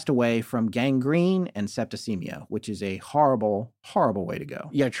 She passed away from gangrene and septicemia, which is a horrible, horrible way to go.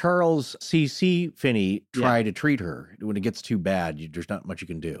 Yeah, Charles C.C. Finney tried to treat her. When it gets too bad, there's not much you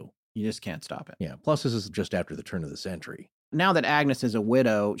can do. You just can't stop it. Yeah, plus this is just after the turn of the century. Now that Agnes is a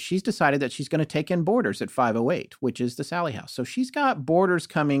widow, she's decided that she's going to take in boarders at 508, which is the Sally house. So she's got boarders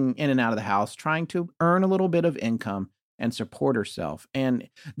coming in and out of the house, trying to earn a little bit of income and support herself. And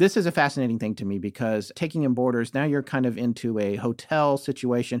this is a fascinating thing to me because taking in boarders, now you're kind of into a hotel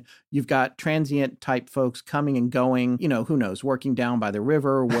situation. You've got transient type folks coming and going, who knows, working down by the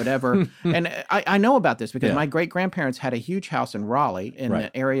river or whatever. And I know about this because my great-grandparents had a huge house in Raleigh in an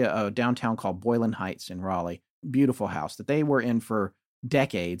area of downtown called Boylan Heights in Raleigh. Beautiful house that they were in for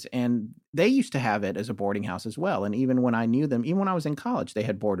decades. And they used to have it as a boarding house as well. And even when I knew them, even when I was in college, they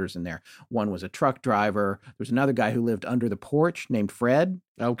had boarders in there. One was a truck driver. There was another guy who lived under the porch named Fred.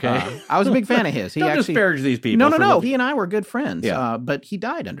 Okay. I was a big fan of his. Don't disparage these people. No. He and I were good friends. Yeah. But he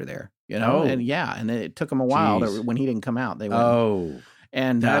died under there, and it took him a while when he didn't come out. They went. Oh.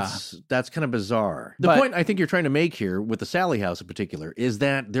 And that's kind of bizarre. The point I think you're trying to make here with the Sally house in particular is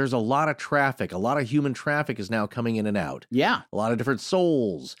that there's a lot of traffic. A lot of human traffic is now coming in and out. Yeah. A lot of different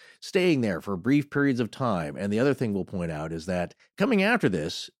souls staying there for brief periods of time. And the other thing we'll point out is that coming after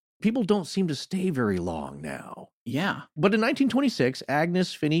this, people don't seem to stay very long now. Yeah. But in 1926,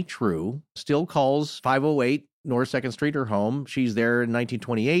 Agnes Finney True still calls 508 North 2nd Street her home. She's there in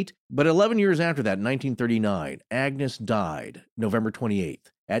 1928. But 11 years after that, in 1939, Agnes died November 28th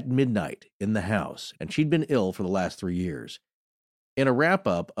at midnight in the house. And she'd been ill for the last 3 years. In a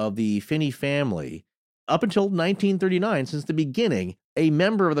wrap-up of the Finney family, up until 1939, since the beginning, a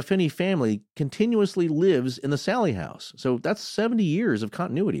member of the Finney family continuously lives in the Sally house. So that's 70 years of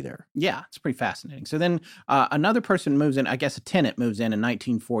continuity there. Yeah, it's pretty fascinating. So then another person moves in, I guess a tenant moves in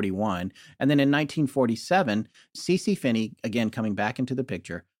 1941. And then in 1947, C.C. Finney, again coming back into the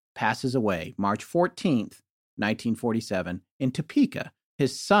picture, passes away March 14th, 1947, in Topeka.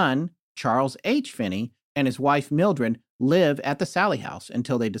 His son, Charles H. Finney, and his wife, Mildred, live at the Sally house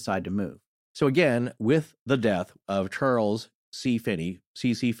until they decide to move. So again, with the death of Charles C. Finney,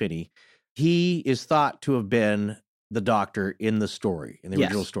 C.C. Finney, he is thought to have been the doctor in the story, in the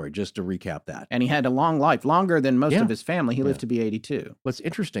original story, just to recap that. And he had a long life, longer than most of his family. He lived to be 82. What's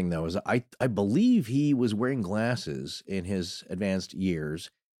interesting, though, is I believe he was wearing glasses in his advanced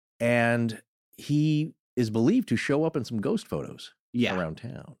years, and he is believed to show up in some ghost photos around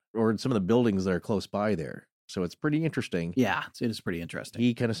town, or in some of the buildings that are close by there. So it's pretty interesting. Yeah, it is pretty interesting.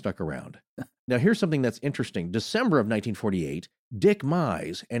 He kind of stuck around. Now, here's something that's interesting. December of 1948, Dick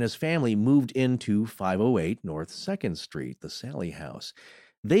Mize and his family moved into 508 North 2nd Street, the Sally house.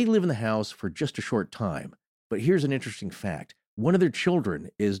 They live in the house for just a short time. But here's an interesting fact. One of their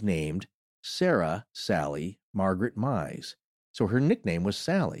children is named Sarah Sally Margaret Mize. So her nickname was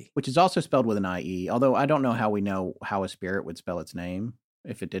Sally. Which is also spelled with an I-E, although I don't know how we know how a spirit would spell its name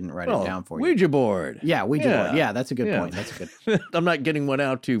if it didn't write it down for you. Ouija board. Yeah, Ouija board. Yeah, that's a good point. That's a good. I'm not getting one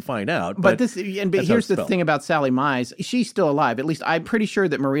out to find out. But here's the thing about Sally Mize. She's still alive. At least I'm pretty sure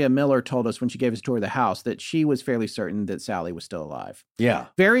that Maria Miller told us when she gave us a tour of the house that she was fairly certain that Sally was still alive. Yeah.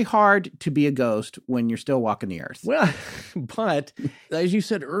 Very hard to be a ghost when you're still walking the earth. Well, but as you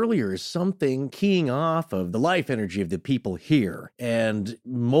said earlier, something keying off of the life energy of the people here and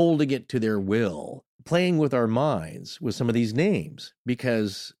molding it to their will. Playing with our minds with some of these names,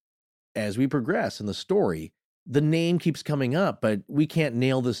 because as we progress in the story, the name keeps coming up, but we can't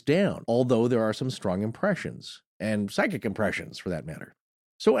nail this down, although there are some strong impressions, and psychic impressions for that matter.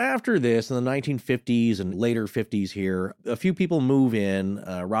 So after this, in the 1950s and later 50s here, a few people move in,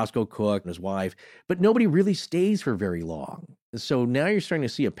 Roscoe Cook and his wife, but nobody really stays for very long. So now you're starting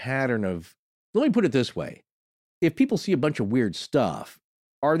to see a pattern of, let me put it this way, if people see a bunch of weird stuff,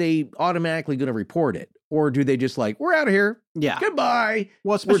 are they automatically going to report it? Or do they just we're out of here. Yeah. Goodbye.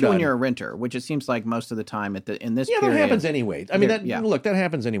 Well, especially when you're a renter, which it seems like most of the time in this period. Yeah, that happens anyway. I mean, that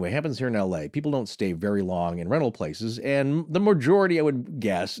happens anyway. It happens here in L.A. People don't stay very long in rental places. And the majority, I would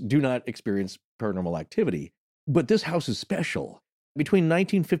guess, do not experience paranormal activity. But this house is special. Between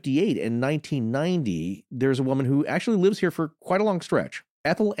 1958 and 1990, there's a woman who actually lives here for quite a long stretch.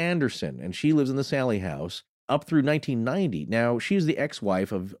 Ethel Anderson, and she lives in the Sally house up through 1990. Now, she's the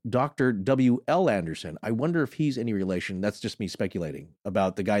ex-wife of Dr. W.L. Anderson. I wonder if he's any relation. That's just me speculating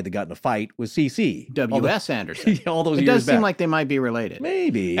about the guy that got in a fight with C.C. W.S. Anderson. All those years back. It does seem back. like they might be related.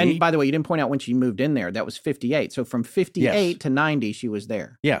 Maybe. And by the way, you didn't point out when she moved in there. That was 58. So from 58 to 90, she was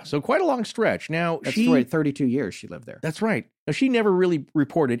there. Yeah, so quite a long stretch. Now, that's 32 years she lived there. That's right. Now, she never really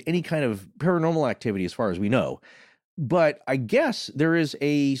reported any kind of paranormal activity as far as we know. But I guess there is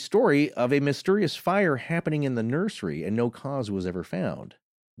a story of a mysterious fire happening in the nursery and no cause was ever found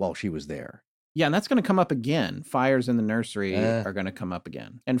while she was there. Yeah, and that's going to come up again. Fires in the nursery are going to come up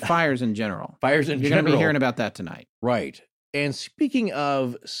again. And fires in general. You're going to be hearing about that tonight. Right. And speaking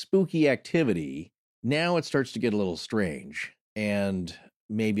of spooky activity, now it starts to get a little strange and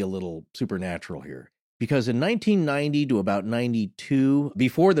maybe a little supernatural here. Because in 1990 to about 92,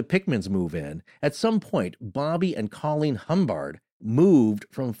 before the Pickmans move in, at some point, Bobby and Colleen Humbard moved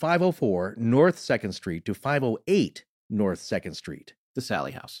from 504 North 2nd Street to 508 North 2nd Street. The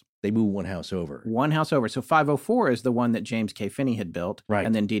Sally house. They moved one house over. One house over. So 504 is the one that James K. Finney had built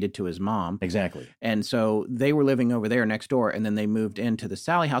and then deeded to his mom. Exactly. And so they were living over there next door, and then they moved into the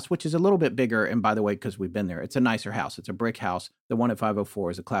Sally house, which is a little bit bigger. And by the way, because we've been there, it's a nicer house. It's a brick house. The one at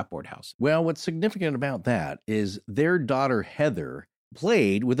 504 is a clapboard house. Well, what's significant about that is their daughter, Heather,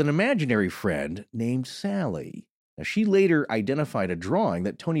 played with an imaginary friend named Sally. Now, she later identified a drawing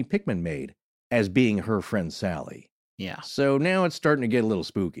that Tony Pickman made as being her friend Sally. Yeah. So now it's starting to get a little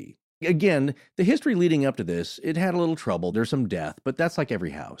spooky. Again, the history leading up to this, it had a little trouble. There's some death, but that's like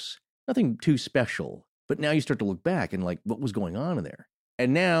every house. Nothing too special. But now you start to look back and what was going on in there?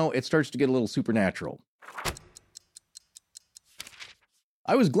 And now it starts to get a little supernatural.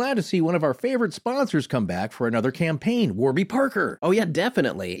 I was glad to see one of our favorite sponsors come back for another campaign, Warby Parker. Oh yeah,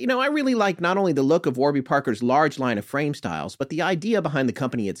 definitely. I really like not only the look of Warby Parker's large line of frame styles, but the idea behind the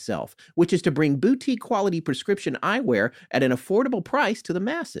company itself, which is to bring boutique quality prescription eyewear at an affordable price to the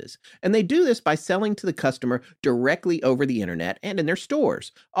masses. And they do this by selling to the customer directly over the internet and in their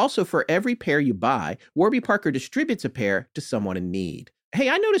stores. Also, for every pair you buy, Warby Parker distributes a pair to someone in need. Hey,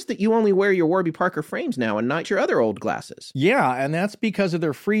 I noticed that you only wear your Warby Parker frames now and not your other old glasses. Yeah, and that's because of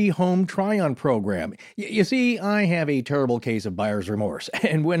their free home try-on program. You see, I have a terrible case of buyer's remorse,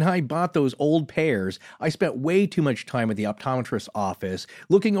 and when I bought those old pairs, I spent way too much time at the optometrist's office,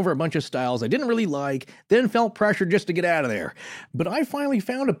 looking over a bunch of styles I didn't really like, then felt pressure just to get out of there. But I finally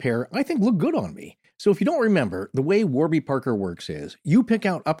found a pair I think look good on me. So if you don't remember, the way Warby Parker works is you pick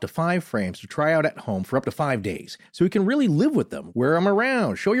out up to 5 frames to try out at home for up to 5 days, so you can really live with them, wear them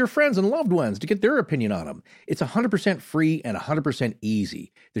around, show your friends and loved ones to get their opinion on them. It's 100% free and 100%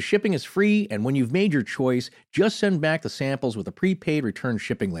 easy. The shipping is free, and when you've made your choice, just send back the samples with a prepaid return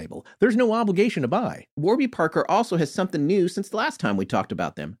shipping label. There's no obligation to buy. Warby Parker also has something new since the last time we talked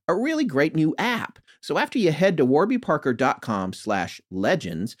about them, a really great new app. So after you head to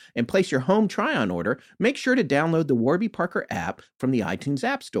warbyparker.com/legends and place your home try-on order, make sure to download the Warby Parker app from the iTunes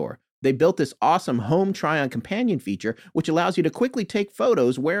App Store. They built this awesome home try-on companion feature, which allows you to quickly take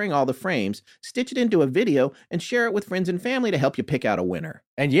photos wearing all the frames, stitch it into a video, and share it with friends and family to help you pick out a winner.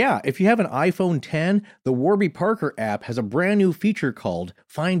 And yeah, if you have an iPhone 10, the Warby Parker app has a brand new feature called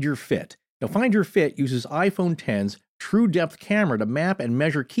Find Your Fit. Now, Find Your Fit uses iPhone 10's True Depth camera to map and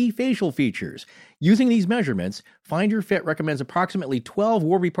measure key facial features. Using these measurements, Find Your Fit recommends approximately 12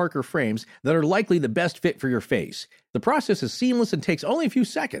 Warby Parker frames that are likely the best fit for your face. The process is seamless and takes only a few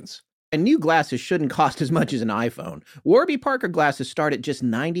seconds. And new glasses shouldn't cost as much as an iPhone. Warby Parker glasses start at just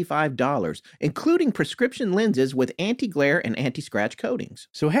 $95, including prescription lenses with anti-glare and anti-scratch coatings.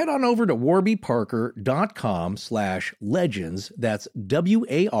 So head on over to warbyparker.com/legends. That's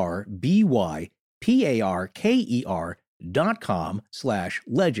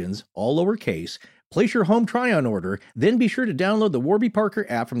WARBYPARKER.com/legends, all lowercase. Place your home try-on order, then be sure to download the Warby Parker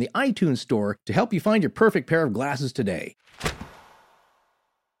app from the iTunes Store to help you find your perfect pair of glasses today.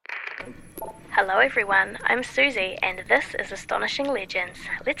 Hello everyone, I'm Susie and this is Astonishing Legends.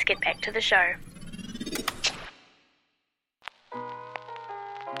 Let's get back to the show.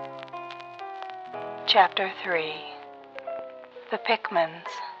 Chapter 3. The Pickmans.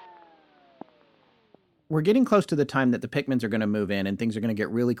 We're getting close to the time that the Pickmans are going to move in and things are going to get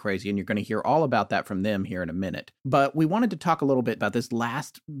really crazy, and you're going to hear all about that from them here in a minute. But we wanted to talk a little bit about this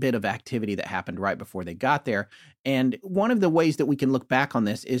last bit of activity that happened right before they got there. And one of the ways that we can look back on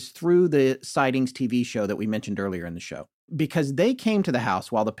this is through the Sightings TV show that we mentioned earlier in the show, because they came to the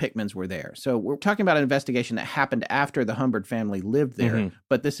house while the Pickmans were there. So we're talking about an investigation that happened after the Humbert family lived there,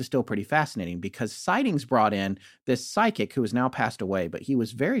 but this is still pretty fascinating because Sightings brought in this psychic who has now passed away, but he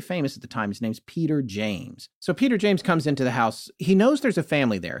was very famous at the time. His name's Peter James. So Peter James comes into the house. He knows there's a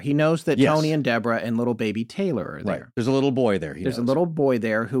family there. He knows that Tony and Deborah and little baby Taylor are there. Right. There's a little boy there. There's a little boy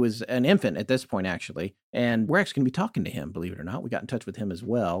there who is an infant at this point, actually. And we're actually going to be talking to him, believe it or not. We got in touch with him as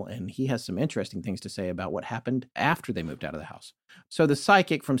well, and he has some interesting things to say about what happened after they moved out of the house. So the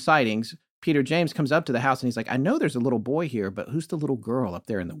psychic from Sightings, Peter James, comes up to the house and he's like, I know there's a little boy here, but who's the little girl up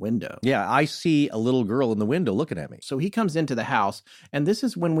there in the window? Yeah, I see a little girl in the window looking at me. So he comes into the house, and this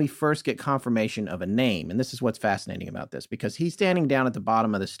is when we first get confirmation of a name. And this is what's fascinating about this, because he's standing down at the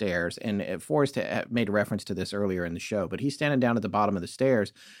bottom of the stairs, and Forrest made a reference to this earlier in the show, but he's standing down at the bottom of the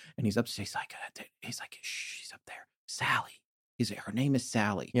stairs, and he's upstairs. He's like, shh, she's up there. Sally. Her name is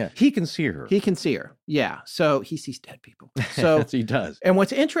Sally. Yeah, he can see her. He can see her. Yeah. So he sees dead people. So he does. And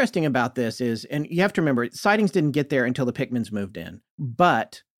what's interesting about this is, and you have to remember, Sightings didn't get there until the Pickmans moved in.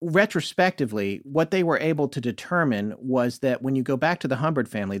 But retrospectively, what they were able to determine was that when you go back to the Humbert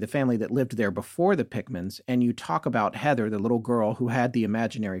family, the family that lived there before the Pickmans, and you talk about Heather, the little girl who had the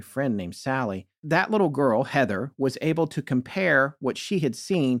imaginary friend named Sally, that little girl, Heather, was able to compare what she had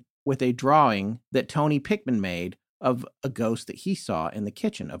seen with a drawing that Tony Pickman made of a ghost that he saw in the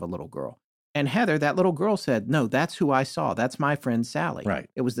kitchen of a little girl. And Heather, that little girl, said, no, that's who I saw. That's my friend Sally. Right.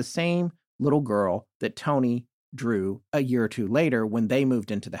 It was the same little girl that Tony drew a year or two later when they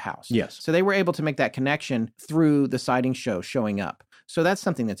moved into the house. Yes. So they were able to make that connection through the Sightings show showing up. So that's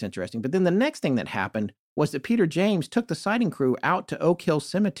something that's interesting. But then the next thing that happened was that Peter James took the sighting crew out to Oak Hill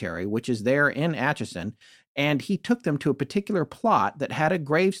Cemetery, which is there in Atchison, and he took them to a particular plot that had a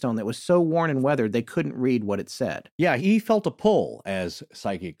gravestone that was so worn and weathered they couldn't read what it said. Yeah, he felt a pull, as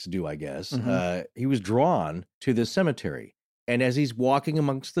psychics do, I guess. He was drawn to this cemetery. And as he's walking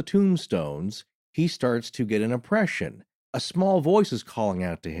amongst the tombstones, he starts to get an impression. A small voice is calling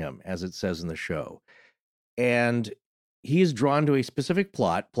out to him, as it says in the show. And he is drawn to a specific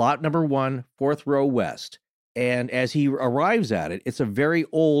plot number 1, 4th row west. And as he arrives at it, it's a very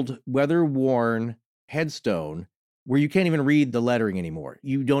old, weather-worn headstone where you can't even read the lettering anymore.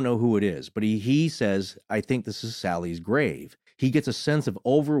 You don't know who it is, but he says, I think this is Sally's grave. He gets a sense of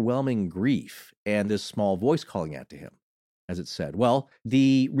overwhelming grief and this small voice calling out to him. as it said. Well,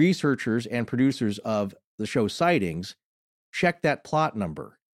 the researchers and producers of the show Sightings checked that plot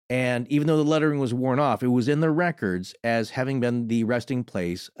number. And even though the lettering was worn off, it was in the records as having been the resting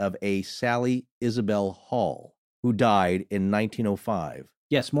place of a Sally Isabel Hall, who died in 1905.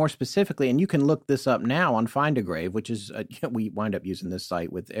 Yes, more specifically, and you can look this up now on Find a Grave, which is, we wind up using this site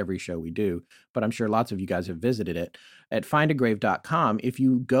with every show we do, but I'm sure lots of you guys have visited it. At findagrave.com, if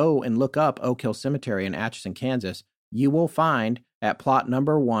you go and look up Oak Hill Cemetery in Atchison, Kansas, you will find at plot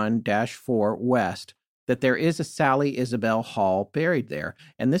number 1-4 West that there is a Sally Isabel Hall buried there.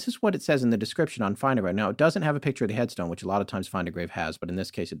 And this is what it says in the description on Find a Grave. Now, it doesn't have a picture of the headstone, which a lot of times Find a Grave has, but in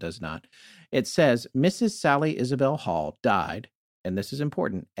this case, it does not. It says, Mrs. Sally Isabel Hall died, and this is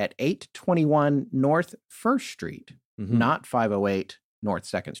important, at 821 North 1st Street, not 508 North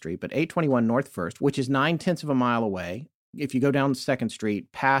 2nd Street, but 821 North 1st, which is 9/10 of a mile away. If you go down 2nd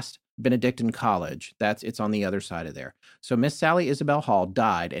Street past Benedictine College, it's on the other side of there. So Miss Sally Isabel Hall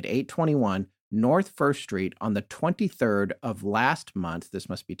died at 821 North 1st Street on the 23rd of last month. This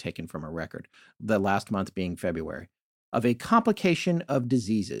must be taken from a record, the last month being February, of a complication of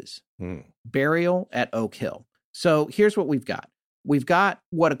diseases. Burial at Oak Hill. So here's what we've got. We've got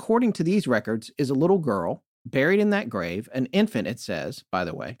what, according to these records, is a little girl buried in that grave, an infant, it says, by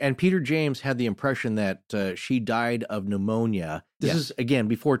the way. And Peter James had the impression that she died of pneumonia. This is, again,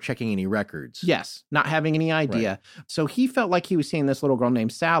 before checking any records. Yes, not having any idea. Right. So he felt like he was seeing this little girl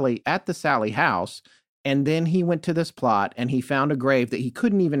named Sally at the Sally house, and then he went to this plot and he found a grave that he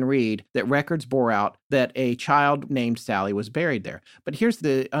couldn't even read, that records bore out that a child named Sally was buried there. But here's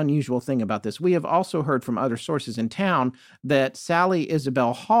the unusual thing about this. We have also heard from other sources in town that Sally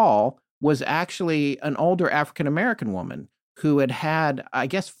Isabel Hall was actually an older African-American woman who had, I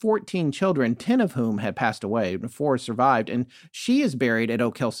guess, 14 children, 10 of whom had passed away, 4 survived, and she is buried at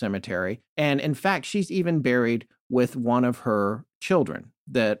Oak Hill Cemetery. And in fact, she's even buried with one of her children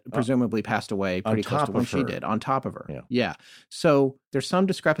that presumably passed away pretty close to when she did, on top of her. Yeah. So there's some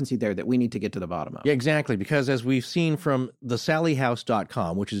discrepancy there that we need to get to the bottom of. Yeah, exactly, because as we've seen from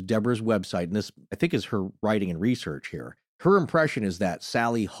thesallyhouse.com, which is Deborah's website, and this, I think, is her writing and research here, her impression is that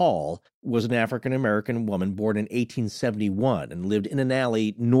Sally Hall was an African-American woman born in 1871 and lived in an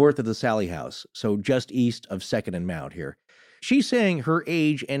alley north of the Sally house, so just east of 2nd and Mount here. She's saying her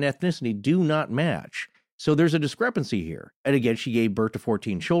age and ethnicity do not match, so there's a discrepancy here. And again, she gave birth to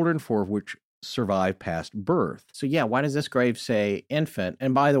 14 children, 4 of which survived past birth. So yeah, why does this grave say infant?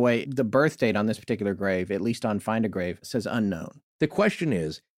 And by the way, the birth date on this particular grave, at least on Find a Grave, says unknown. The question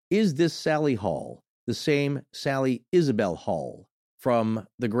is this Sally Hall the same Sally Isabel Hall from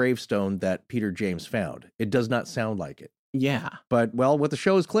the gravestone that Peter James found? It does not sound like it. Yeah. But, well, what the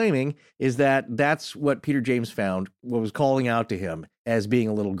show is claiming is that that's what Peter James found, what was calling out to him as being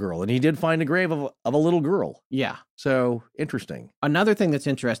a little girl. And he did find a grave of a little girl. Yeah. So, interesting. Another thing that's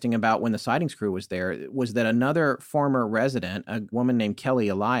interesting about when the sightings crew was there was that another former resident, a woman named Kelly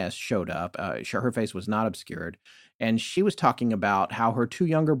Elias, showed up. Her face was not obscured. And she was talking about how her 2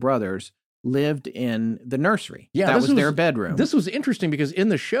 younger brothers lived in the nursery. Yeah, that was their bedroom. This was interesting because in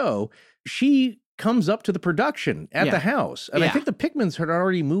the show, she comes up to the production at the house. And I think the Pickmans had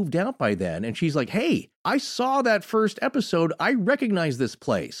already moved out by then. And she's like, hey, I saw that first episode. I recognize this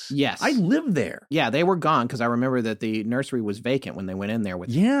place. Yes. I lived there. Yeah, they were gone because I remember that the nursery was vacant when they went in there with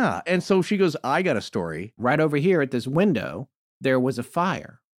Yeah. And so she goes, I got a story. Right over here at this window, there was a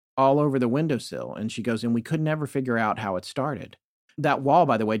fire all over the windowsill. And she goes, and we could never figure out how it started. That wall,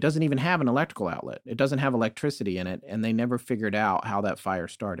 by the way, doesn't even have an electrical outlet. It doesn't have electricity in it, and they never figured out how that fire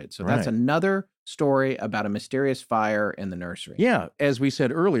started. So that's another story about a mysterious fire in the nursery. Yeah, as we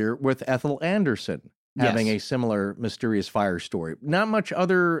said earlier, with Ethel Anderson having a similar mysterious fire story. Not much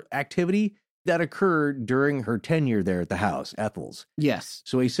other activity that occurred during her tenure there at the house, Ethel's. Yes.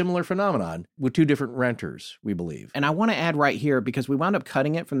 So a similar phenomenon with 2 different renters, we believe. And I want to add right here, because we wound up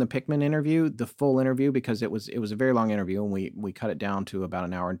cutting it from the Pickman interview, the full interview, because it was a very long interview, and we cut it down to about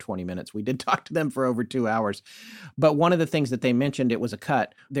an hour and 20 minutes. We did talk to them for over 2 hours. But one of the things that they mentioned, it was a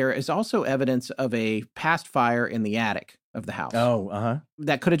cut. There is also evidence of a past fire in the attic of the house. Oh,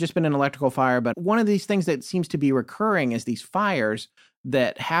 That could have just been an electrical fire. But one of these things that seems to be recurring is these fires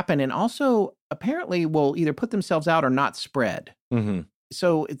that happen and also apparently will either put themselves out or not spread. Mm-hmm.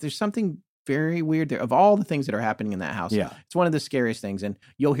 So there's something very weird there. Of all the things that are happening in that house, it's one of the scariest things. And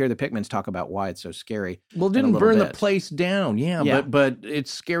you'll hear the Pickmans talk about why it's so scary. Well, it didn't burn the place down. Yeah. But it's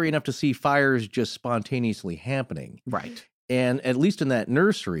scary enough to see fires just spontaneously happening. Right. And at least in that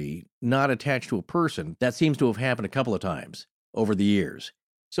nursery, not attached to a person, that seems to have happened a couple of times over the years.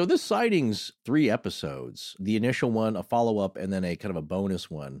 So this Sightings 3 episodes, the initial one, a follow-up, and then a kind of a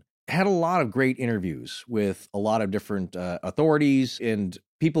bonus one, had a lot of great interviews with a lot of different authorities and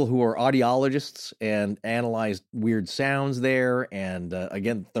people who are audiologists and analyzed weird sounds there. And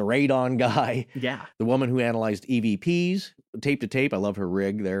again, the radon guy, the woman who analyzed EVPs, tape to tape. I love her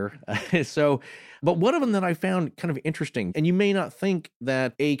rig there. But one of them that I found kind of interesting, and you may not think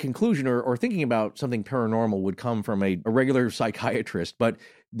that a conclusion or thinking about something paranormal would come from a regular psychiatrist, but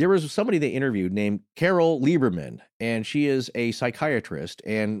there was somebody they interviewed named Carol Lieberman, and she is a psychiatrist,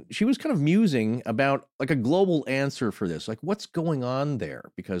 and she was kind of musing about like a global answer for this, like what's going on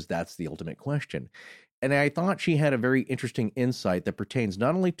there, because that's the ultimate question. And I thought she had a very interesting insight that pertains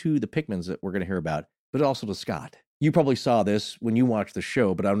not only to the Pickmans that we're going to hear about, but also to Scott. You probably saw this when you watched the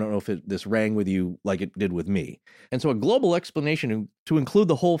show, but I don't know if this rang with you like it did with me. And so a global explanation to include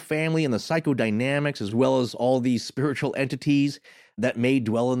the whole family and the psychodynamics, as well as all these spiritual entities that may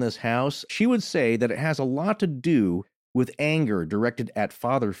dwell in this house, she would say that it has a lot to do with anger directed at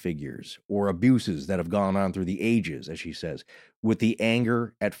father figures or abuses that have gone on through the ages, as she says, with the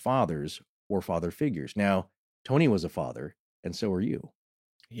anger at fathers or father figures. Now, Tony was a father, and so are you.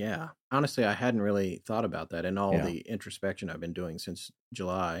 Yeah. Honestly, I hadn't really thought about that in all the introspection I've been doing since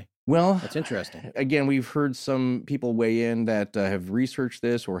July. Well, that's interesting. Again, we've heard some people weigh in that have researched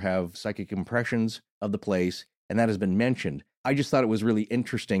this or have psychic impressions of the place, and that has been mentioned. I just thought it was really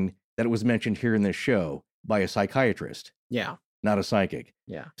interesting that it was mentioned here in this show by a psychiatrist. Yeah. Not a psychic.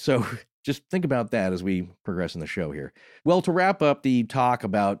 Yeah. So just think about that as we progress in the show here. Well, to wrap up the talk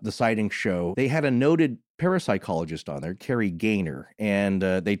about the sighting show, they had a noted parapsychologist on there, Carrie Gaynor, and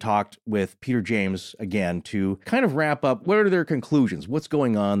they talked with Peter James again to kind of wrap up what are their conclusions, what's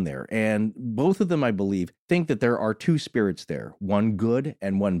going on there. And both of them, I believe, think that there are two spirits there, one good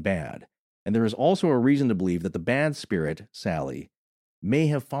and one bad. And there is also a reason to believe that the bad spirit, Sally, may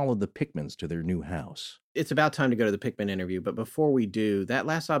have followed the Pickmans to their new house. It's about time to go to the Pickman interview, but before we do, that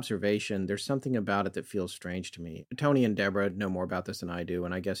last observation, there's something about it that feels strange to me. Tony and Deborah know more about this than I do,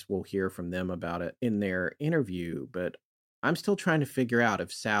 and I guess we'll hear from them about it in their interview, but I'm still trying to figure out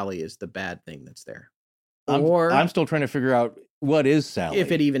if Sally is the bad thing that's there. I'm still trying to figure out what is Sally.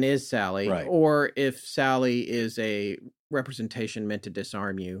 If it even is Sally, right. Or if Sally is a representation meant to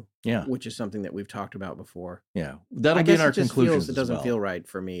disarm you, which is something that we've talked about before. Yeah, that'll be in our conclusions. It doesn't feel right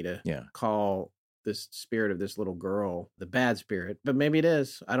for me to call this spirit of this little girl the bad spirit, but maybe it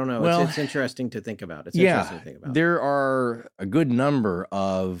is. I don't know. Well, it's interesting to think about. It's interesting to think about. There are a good number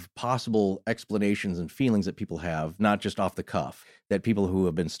of possible explanations and feelings that people have, not just off the cuff, that people who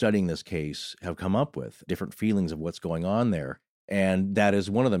have been studying this case have come up with, different feelings of what's going on there. And that is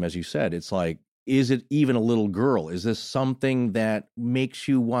one of them, as you said. It's like, is it even a little girl? Is this something that makes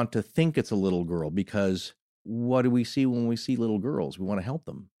you want to think it's a little girl? Because what do we see when we see little girls? We want to help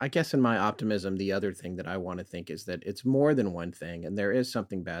them. I guess in my optimism, the other thing that I want to think is that it's more than one thing, and there is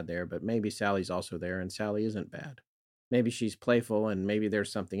something bad there, but maybe Sally's also there, and Sally isn't bad. Maybe she's playful, and maybe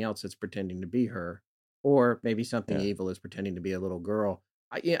there's something else that's pretending to be her, or maybe something evil is pretending to be a little girl.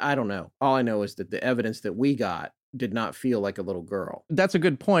 I don't know. All I know is that the evidence that we got did not feel like a little girl. That's a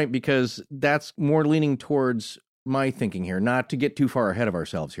good point, because that's more leaning towards my thinking here, not to get too far ahead of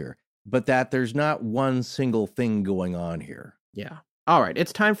ourselves here, but that there's not one single thing going on here. Yeah. All right.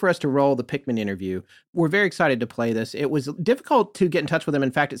 It's time for us to roll the Pickman interview. We're very excited to play this. It was difficult to get in touch with them.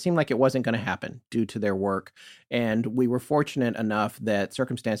 In fact, it seemed like it wasn't going to happen due to their work. And we were fortunate enough that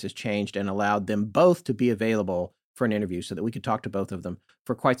circumstances changed and allowed them both to be available for an interview so that we could talk to both of them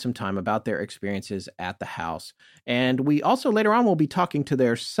for quite some time about their experiences at the house. And we also later on will be talking to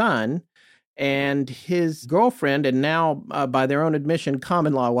their son and his girlfriend, and now by their own admission,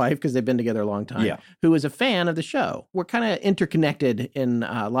 common law wife, because they've been together a long time, who is a fan of the show. We're kind of interconnected in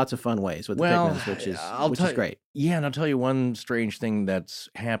lots of fun ways with the Pickmans, which is great. Yeah, and I'll tell you one strange thing that's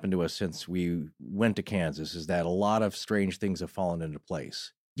happened to us since we went to Kansas is that a lot of strange things have fallen into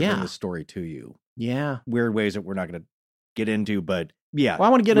place. Bring the story to you. Yeah. Weird ways that we're not going to get into, but yeah. Well, I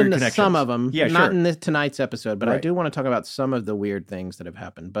want to get into some of them. Yeah, not in tonight's episode, but I do want to talk about some of the weird things that have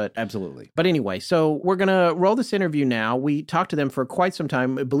happened. But absolutely. But anyway, so we're going to roll this interview now. We talked to them for quite some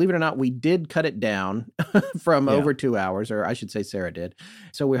time. Believe it or not, we did cut it down from over 2 hours, or I should say Sarah did.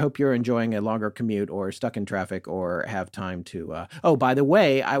 So we hope you're enjoying a longer commute or stuck in traffic or have time to... Oh, by the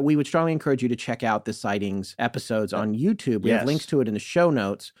way, we would strongly encourage you to check out the Sightings episodes on YouTube. We have links to it in the show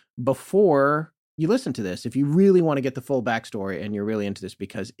notes before you listen to this, if you really want to get the full backstory and you're really into this,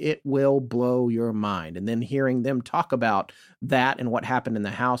 because it will blow your mind. And then hearing them talk about that and what happened in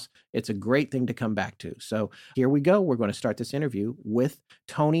the house, it's a great thing to come back to. So here we go. We're going to start this interview with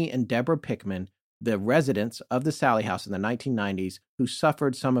Tony and Deborah Pickman, the residents of the Sally house in the 1990s, who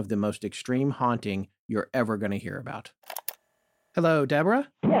suffered some of the most extreme haunting you're ever going to hear about. Hello, Deborah.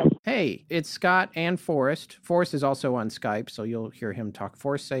 Yes. Hey, it's Scott and Forrest. Forrest is also on Skype, so you'll hear him talk.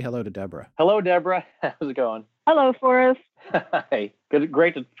 Forrest, say hello to Deborah. Hello, Deborah. How's it going? Hello, Forrest. Hey,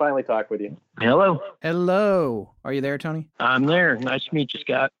 great to finally talk with you. Hello. Hello. Are you there, Tony? I'm there. Nice to meet you,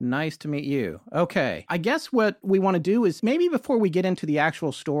 Scott. Nice to meet you. Okay. I guess what we want to do is maybe before we get into the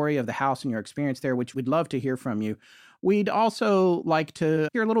actual story of the house and your experience there, which we'd love to hear from you, we'd also like to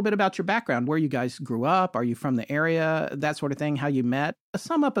hear a little bit about your background, where you guys grew up. Are you from the area? That sort of thing, how you met. A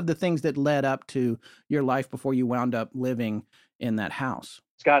sum up of the things that led up to your life before you wound up living in that house.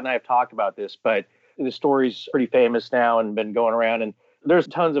 Scott and I have talked about this, but the story's pretty famous now and been going around. And there's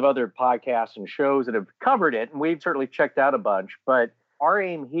tons of other podcasts and shows that have covered it. And we've certainly checked out a bunch. But our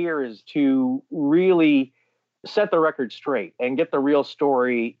aim here is to really set the record straight and get the real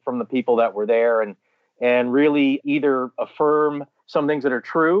story from the people that were there and really either affirm some things that are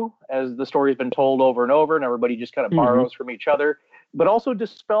true, as the story's been told over and over, and everybody just kind of borrows from each other, but also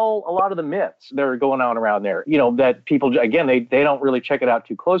dispel a lot of the myths that are going on around there. You know, that people, again, they don't really check it out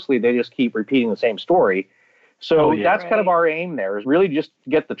too closely. They just keep repeating the same story. So that's kind of our aim there, is really just to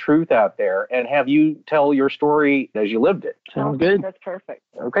get the truth out there and have you tell your story as you lived it. Sounds good. That's perfect.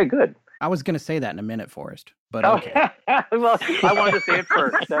 Okay, good. I was going to say that in a minute, Forrest, but okay. Well, I wanted to say it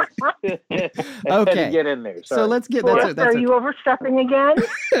first. Okay. Get in there. So let's get Forrest, are you overstepping again?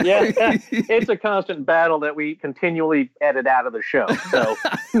 Yeah, it's a constant battle that we continually edit out of the show. So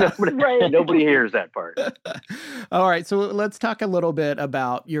nobody hears that part. All right. So let's talk a little bit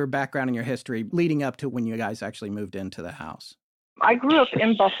about your background and your history leading up to when you guys actually moved into the house. I grew up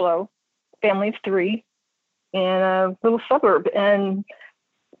in Buffalo, family of 3, in a little suburb. And,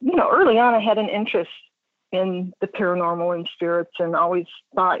 you know, early on I had an interest in the paranormal and spirits, and always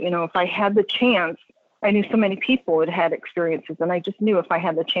thought, you know, if I had the chance, I knew so many people that had experiences, and I just knew if I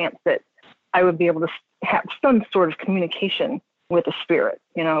had the chance that I would be able to have some sort of communication with a spirit.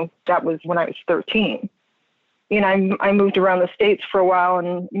 You know, that was when I was 13. You know, I moved around the States for a while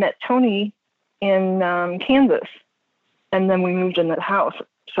and met Tony in Kansas, and then we moved in that house.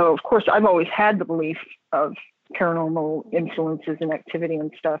 So, of course, I've always had the belief of paranormal influences and activity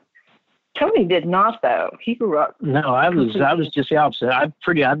and stuff. Tony did not, though. He grew up. No, I was just the opposite.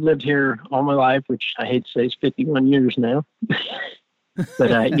 I've lived here all my life, which I hate to say is 51 years now.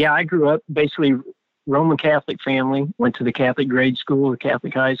 But yeah, I grew up basically Roman Catholic family. Went to the Catholic grade school, the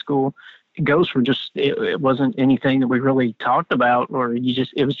Catholic high school. Ghosts were just it wasn't anything that we really talked about, or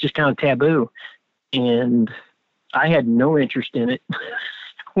it was just kind of taboo, and I had no interest in it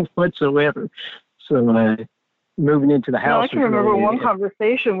whatsoever. So moving into the house. I can remember one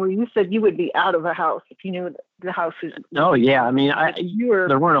conversation where you said you would be out of the house if you knew the house was. Oh yeah, I mean,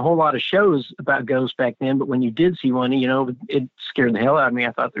 there weren't a whole lot of shows about ghosts back then, but when you did see one, you know, it scared the hell out of me.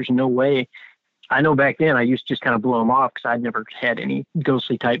 I thought there's no way. I know back then I used to just kind of blow them off because I'd never had any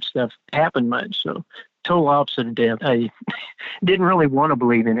ghostly type stuff happen much. So total opposite of death. I didn't really want to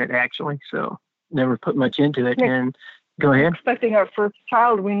believe in it actually, so never put much into it. And go ahead. Expecting our first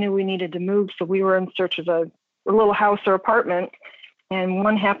child, we knew we needed to move, so we were in search of a little house or apartment, and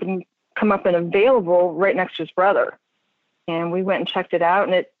one happened to come up and available right next to his brother. And we went and checked it out,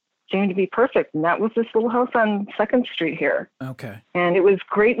 and it seemed to be perfect. And that was this little house on 2nd Street here. Okay. And it was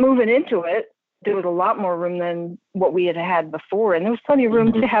great moving into it. There was a lot more room than what we had had before, and there was plenty of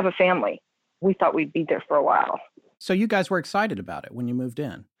room to have a family. We thought we'd be there for a while. So you guys were excited about it when you moved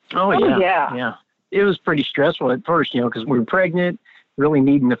in? Oh yeah. Yeah. It was pretty stressful at first, you know, because we were pregnant, really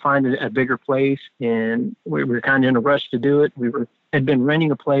needing to find a bigger place, and we were kind of in a rush to do it. We had been renting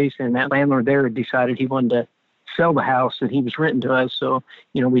a place, and that landlord there had decided he wanted to sell the house that he was renting to us. So,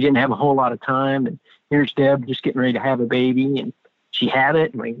 you know, we didn't have a whole lot of time, and here's Deb just getting ready to have a baby, and she had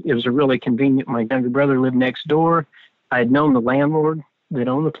it. And it was a really convenient. My younger brother lived next door. I had known the landlord that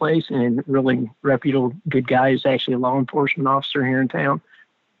owned the place, and really reputable, good guy. He's actually a law enforcement officer here in town.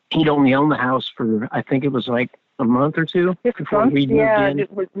 He'd only owned the house for, I think it was like a month or two before we moved in.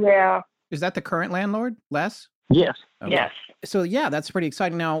 Is that the current landlord, Les? Yes. Okay. Yes. So yeah, that's pretty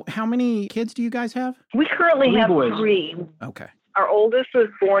exciting. Now, how many kids do you guys have? We currently have boys. 3. Okay. Our oldest was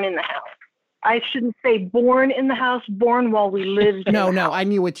born in the house. I shouldn't say born in the house, born while we lived in the house. No, I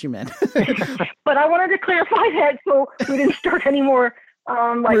knew what you meant. But I wanted to clarify that so we didn't start any more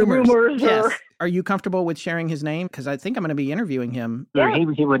rumors. Yes. Are you comfortable with sharing his name? Because I think I'm going to be interviewing him. Yeah.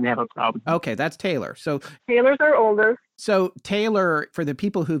 He wouldn't have a problem. Okay, that's Taylor. So Taylor's our oldest. So Taylor, for the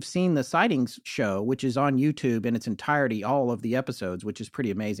people who've seen the Sightings show, which is on YouTube in its entirety, all of the episodes, which is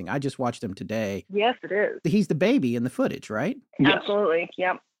pretty amazing. I just watched them today. Yes, it is. He's the baby in the footage, right? Yes. Absolutely.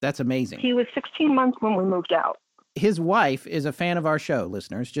 Yep. That's amazing. He was 16 months when we moved out. His wife is a fan of our show,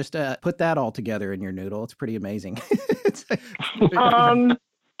 listeners. Just put that all together in your noodle. It's pretty amazing.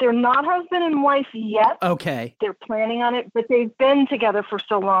 They're not husband and wife yet. Okay. They're planning on it, but they've been together for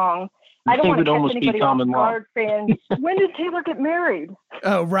so long. I don't want to catch anybody off guard saying, when did Taylor get married?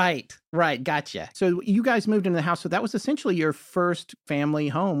 Oh, right. Gotcha. So you guys moved into the house. So that was essentially your first family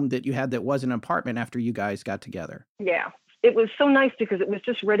home that you had that was an apartment after you guys got together. Yeah. It was so nice because it was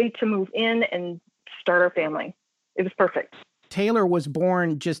just ready to move in and start our family. It was perfect. Taylor was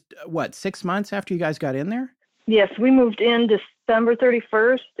born just, 6 months after you guys got in there? Yes, we moved in December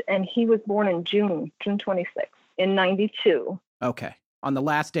 31st, and he was born in June 26th, in 92. Okay. On the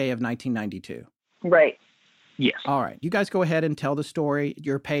last day of 1992. Right. Yes. All right. You guys go ahead and tell the story at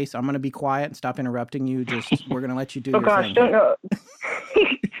your pace. I'm going to be quiet and stop interrupting you. We're going to let you do your thing.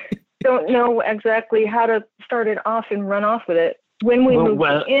 Don't know exactly how to start it off and run off with it. When we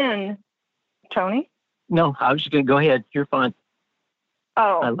moved in, Tony? No, I was just going to go ahead. You're fine.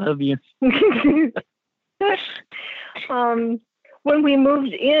 Oh. I love you. When we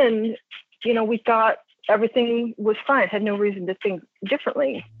moved in, we thought everything was fine. Had no reason to think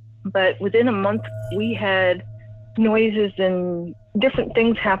differently. But within a month, we had noises and different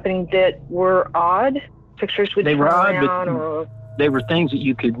things happening that were odd. Pictures would turn around, or they were things that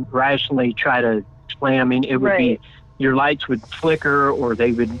you could rationally try to explain. I mean, it would be your lights would flicker, or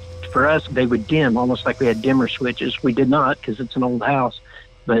they would dim, almost like we had dimmer switches. We did not, because it's an old house,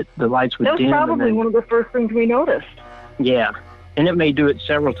 but the lights would dim. That was probably one of the first things we noticed. Yeah. And it may do it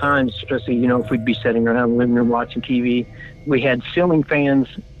several times, especially, if we'd be sitting around the living room watching TV. We had ceiling fans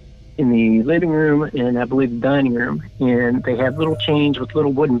in the living room and I believe the dining room, and they had little chains with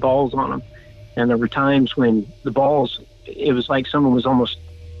little wooden balls on them. And there were times when the balls, it was like someone was almost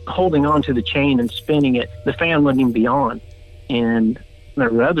holding on to the chain and spinning it. The fan wouldn't even be on. And there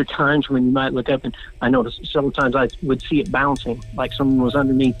were other times when you might look up, and I noticed several times I would see it bouncing, like someone was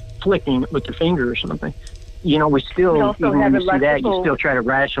underneath flicking it with their finger or something. We still, even when you see that, you still try to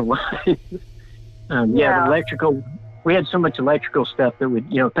rationalize. The electrical, we had so much electrical stuff that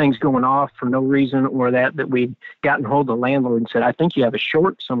would, things going off for no reason, or that we'd gotten hold of the landlord and said, I think you have a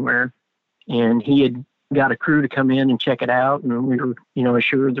short somewhere. And he had got a crew to come in and check it out. And we were,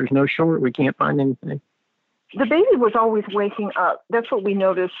 assured there's no short. We can't find anything. The baby was always waking up. That's what we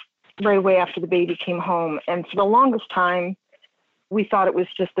noticed right away after the baby came home. And for the longest time, we thought it was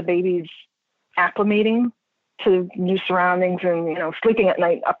just the baby's acclimating to new surroundings and, sleeping at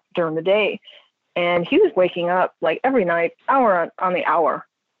night up during the day. And he was waking up like every night, hour on the hour.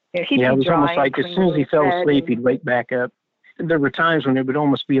 It was almost like as soon as he fell asleep, he'd wake back up. There were times when it would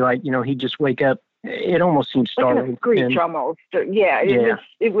almost be like, he'd just wake up. It almost seemed startling. Like a screech almost.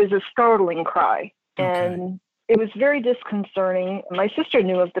 It was a startling cry. Okay. And it was very disconcerting. My sister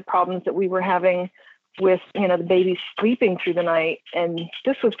knew of the problems that we were having with, the baby sleeping through the night. And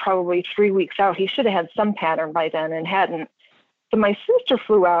this was probably 3 weeks out. He should have had some pattern by then and hadn't. So my sister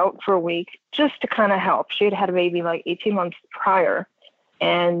flew out for a week just to kind of help. She had had a baby like 18 months prior.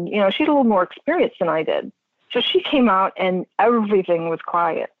 And, she had a little more experience than I did. So she came out and everything was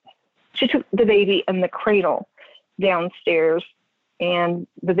quiet. She took the baby in the cradle downstairs, and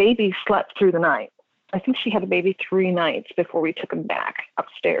the baby slept through the night. I think she had the baby 3 nights before we took him back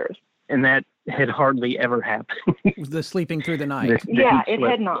upstairs. And that had hardly ever happened. The sleeping through the night. It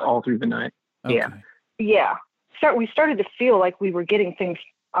had not. All through the night. Okay. Yeah. Yeah. We started to feel like we were getting things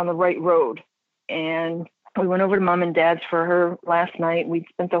on the right road. And we went over to Mom and Dad's for her last night. We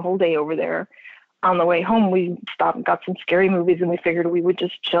spent the whole day over there. On the way home, we stopped and got some scary movies, and we figured we would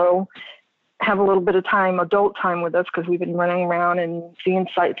just chill, have a little bit of time, adult time with us, because we've been running around and seeing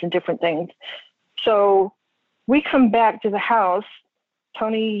sights and different things. So we come back to the house.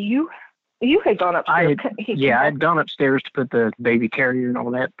 Tony, you had gone upstairs. I'd gone upstairs to put the baby carrier and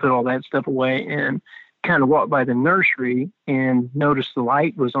all that, put all that stuff away, and kind of walked by the nursery and noticed the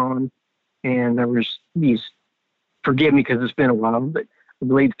light was on, and there was these, forgive me because it's been a while, but I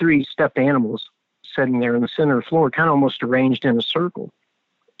believe 3 stuffed animals sitting there in the center of the floor, kind of almost arranged in a circle.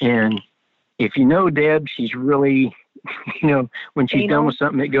 And if you know Deb, she's really, when she's done with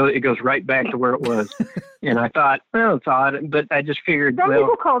something, it goes right back to where it was. And I thought, well, it's odd, but I just figured, some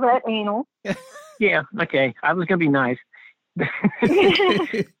people call that anal. Yeah, okay. I was going to be nice.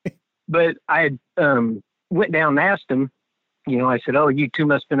 But I had went down and asked him, I said, oh, you two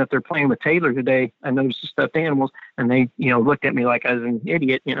must have been up there playing with Taylor today. I noticed the stuffed animals. And they, looked at me like I was an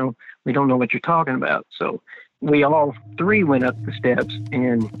idiot. We don't know what you're talking about. So we all 3 went up the steps,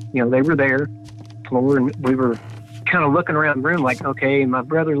 and, they were there, floor, and we were kind of looking around the room like, okay, my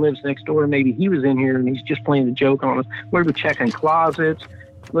brother lives next door. Maybe he was in here and he's just playing a joke on us. We were checking closets,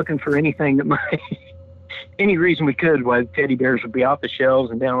 looking for anything that might any reason we could why the teddy bears would be off the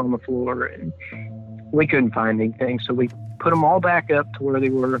shelves and down on the floor, and we couldn't find anything. So we put them all back up to where they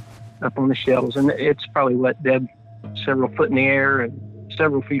were up on the shelves, and it's probably what, Deb, several foot in the air and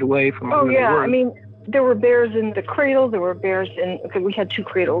several feet away from where they were. I mean, there were bears in the cradle. There were bears because we had 2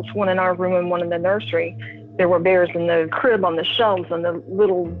 cradles, one in our room and one in the nursery. There were bears in the crib, on the shelves, on the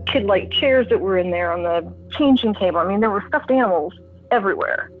little kid-like chairs that were in there, on the changing table. I mean, there were stuffed animals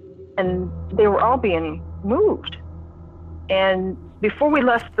everywhere, and they were all being moved. And before we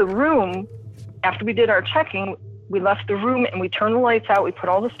left the room, after we did our checking, we left the room and we turned the lights out. We put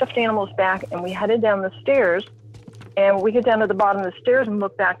all the stuffed animals back, and we headed down the stairs. And we get down to the bottom of the stairs and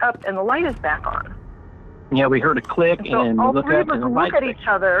look back up, and the light is back on. Yeah, we heard a click, and so we look up, and the light. Look at each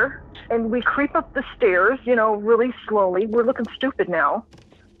other, and we creep up the stairs, really slowly. We're looking stupid now.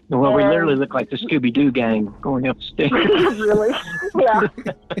 Well, we literally look like the Scooby-Doo gang going up the stairs. Really? Yeah.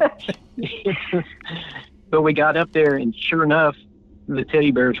 But we got up there, and sure enough, the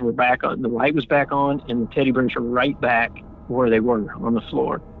teddy bears were back on. The light was back on, and the teddy bears were right back where they were on the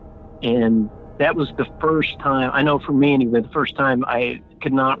floor. And that was the first time, I know for me anyway, the first time I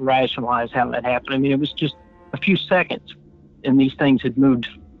could not rationalize how that happened. I mean, it was just a few seconds, and these things had moved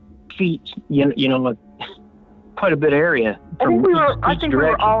feet, quite a bit of area. I think we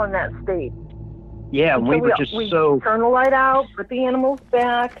were all in that state. Yeah, and we turned the light out, put the animals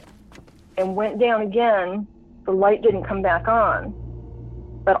back, and went down again. The light didn't come back on.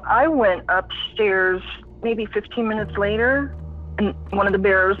 But I went upstairs maybe 15 minutes later, and one of the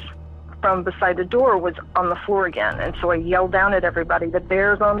bears from beside the door was on the floor again. And so I yelled down at everybody, the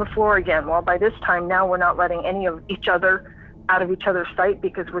bear's on the floor again. Well, by this time now we're not letting any of each other out of each other's sight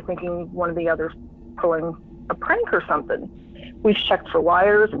because we're thinking one of the others pulling a prank or something. We've checked for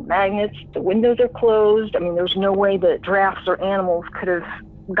wires and magnets. The windows are closed. I mean, there's no way that drafts or animals could have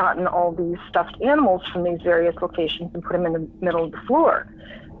gotten all these stuffed animals from these various locations and put them in the middle of the floor.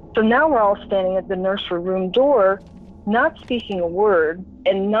 So now we're all standing at the nursery room door, not speaking a word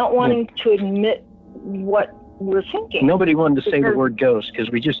and not wanting to admit what we're thinking. Nobody wanted to say the word ghost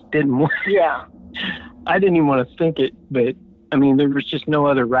because we just didn't want. Yeah. I didn't even want to think it, but I mean, there was just no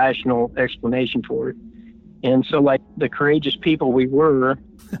other rational explanation for it. And so, like the courageous people we were,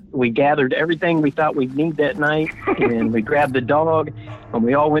 we gathered everything we thought we'd need that night, and we grabbed the dog, and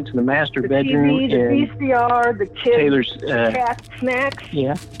we all went to the master bedroom. TV, the VCR, the kids, Taylor's cat snacks,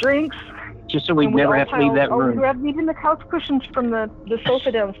 drinks. Just so we'd never have to leave that room. We grabbed even the couch cushions from the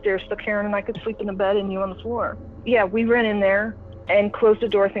sofa downstairs so Karen and I could sleep in the bed and you on the floor. Yeah, we ran in there and closed the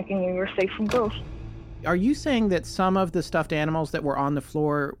door thinking we were safe from ghosts. Are you saying that some of the stuffed animals that were on the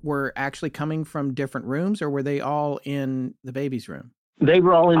floor were actually coming from different rooms, or were they all in the baby's room? They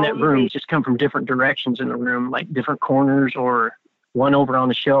were all in that room, just come from different directions in the room, like different corners, or one over on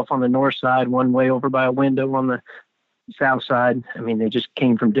the shelf on the north side, one way over by a window on the south side. I mean, they just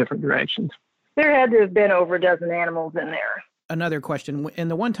came from different directions. There had to have been over a dozen animals in there. Another question. In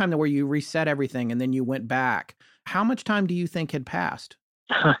the one time where you reset everything and then you went back, how much time do you think had passed?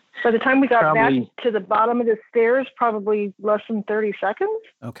 By the time we got back to the bottom of the stairs, probably less than 30 seconds.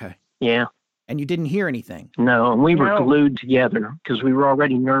 Okay. Yeah. And you didn't hear anything? No, and we were glued together because we were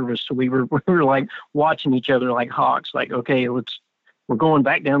already nervous. So we were like watching each other like hawks, like, okay, we're going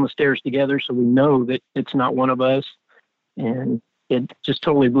back down the stairs together so we know that it's not one of us. And it just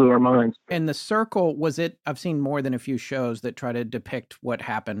totally blew our minds. And the circle, was it, I've seen more than a few shows that try to depict what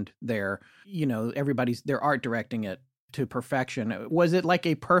happened there. You know, they're art directing it to perfection. Was it like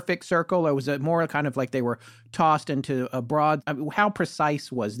a perfect circle, or was it more kind of like they were tossed into a broad? I mean, how precise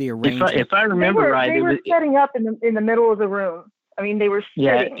was the arrangement? If I remember right, they were setting up in the middle of the room. I mean, they were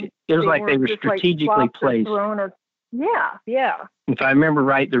sitting. Yeah, it was like they were strategically placed. Yeah. If I remember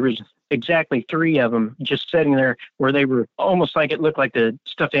right, there was exactly 3 of them just sitting there where they were almost like it looked like the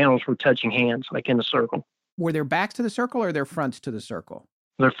stuffed animals were touching hands, like in a circle. Were their backs to the circle or their fronts to the circle?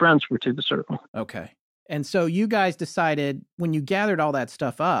 Their fronts were to the circle. Okay. And so you guys decided, when you gathered all that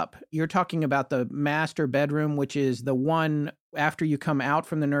stuff up, you're talking about the master bedroom, which is the one after you come out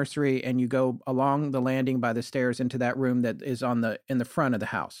from the nursery and you go along the landing by the stairs into that room that is in the front of the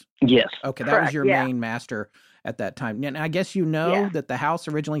house. Yes. Okay, that was your main master at that time. And I guess that the house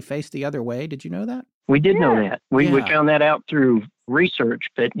originally faced the other way. Did you know that? We did know that. We found that out through research,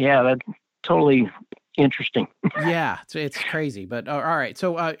 but that's totally interesting. Yeah, it's crazy. But all right.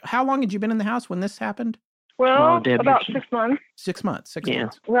 So how long had you been in the house when this happened? Well, about 6 months. 6 months. 6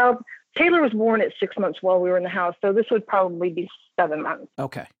 months. Well, Taylor was born at 6 months while we were in the house, so this would probably be 7 months.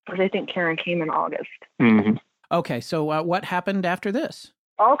 Okay. Because I think Karen came in August. Mm-hmm. Okay, so what happened after this?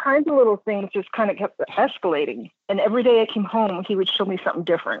 All kinds of little things just kind of kept escalating. And every day I came home, he would show me something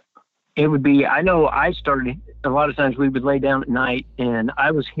different. It would be, I know I started, a lot of times we would lay down at night and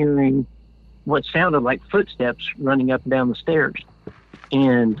I was hearing what sounded like footsteps running up and down the stairs.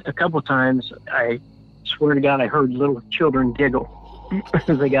 And a couple of times, I swear to God, I heard little children giggle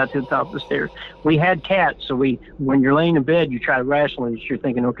as they got to the top of the stairs. We had cats, so when you're laying in bed, you try to rationalize. You're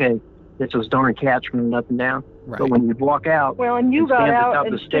thinking, okay, it's those darn cats running up and down. Right. But when you'd walk out, and you got out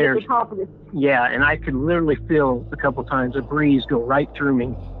and stood at the top of the stairs. Yeah, and I could literally feel a couple of times a breeze go right through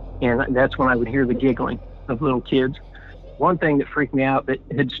me, and that's when I would hear the giggling of little kids. One thing that freaked me out that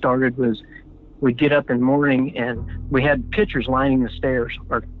had started was we'd get up in the morning and we had pictures lining the stairs,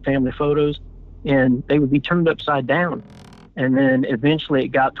 our family photos, and they would be turned upside down. And then eventually it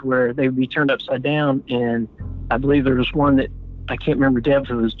got to where they would be turned upside down, and I believe there was one that, I can't remember, Deb,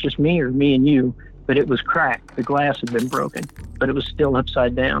 if it was just me or me and you, but it was cracked. The glass had been broken, but it was still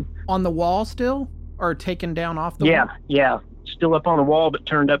upside down. On the wall still? Or taken down off the wall? Yeah. Still up on the wall, but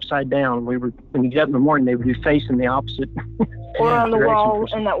turned upside down. When you get up in the morning, they would be facing the opposite or on the wall,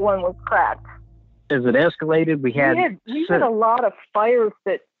 and that one was cracked. As it escalated, we had a lot of fires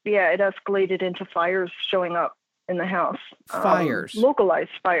that, it escalated into fires showing up in the house. Fires? Localized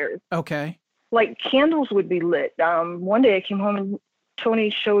fires. Okay. Like candles would be lit. One day I came home and Tony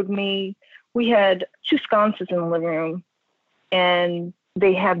showed me, we had 2 sconces in the living room, and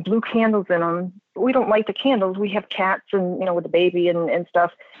they had blue candles in them. We don't light the candles. We have cats and, with the baby and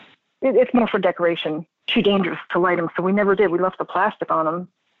stuff. It's more for decoration. Too dangerous to light them, so we never did. We left the plastic on them.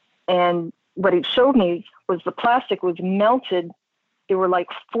 And what it showed me was the plastic was melted. There were like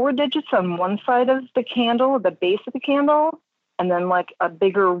 4 digits on one side of the candle, the base of the candle, and then like a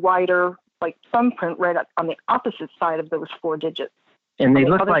bigger, wider, like thumbprint right up on the opposite side of those 4 digits. And they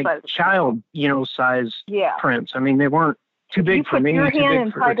looked like child, size prints. I mean, they weren't too big for me, too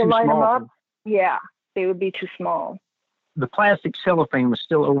big for too small. Yeah, they would be too small. The plastic cellophane was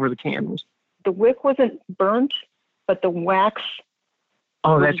still over the candles. The wick wasn't burnt, but the wax.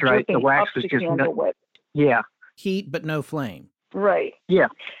 Oh, that's right. The wax was just yeah. Heat, but no flame. Right. Yeah.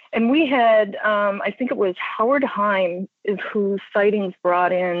 And we had, I think it was Howard Heim is who sightings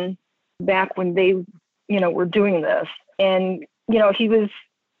brought in back when they, were doing this. And, he was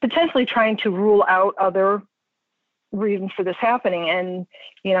potentially trying to rule out other reasons for this happening. And,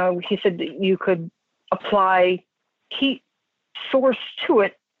 he said that you could apply heat source to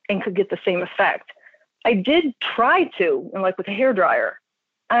it and could get the same effect. I did try to, like with a hairdryer.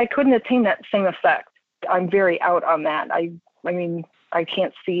 I couldn't attain that same effect. I'm very out on that. I mean, I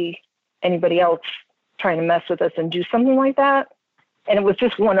can't see anybody else trying to mess with us and do something like that. And it was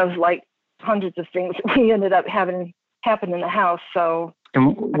just one of like hundreds of things that we ended up having happen in the house. So,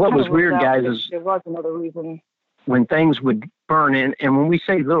 and what was weird, guys, is there was another reason. When things would burn in, and when we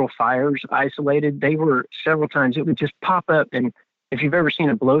say little fires isolated, they were several times, it would just pop up. And if you've ever seen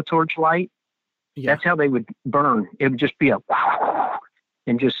a blowtorch light, that's how they would burn. It would just be a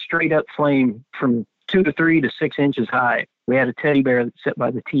and just straight up flame from 2 to 3 to 6 inches high. We had a teddy bear that sat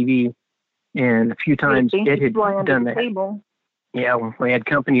by the TV, and a few times it had done that. Table. Yeah, we had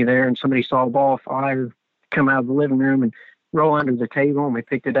company there, and somebody saw a ball of fire come out of the living room and roll under the table, and we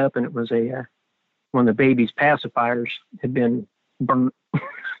picked it up, and it was one of the baby's pacifiers had been burnt.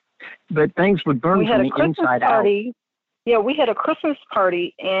 But things would burn from the inside out. Yeah, we had a Christmas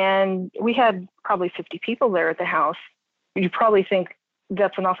party, and we had probably 50 people there at the house. You probably think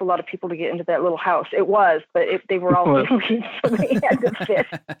that's an awful lot of people to get into that little house. It was, but they were all families, so they had to fit.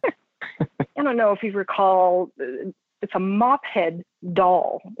 I don't know if you recall, it's a mop head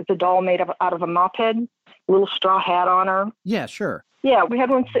doll. It's a doll made out of a mop head, little straw hat on her. Yeah, sure. Yeah, we had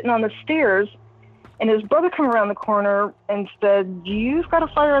one sitting on the stairs, and his brother came around the corner and said, "You've got a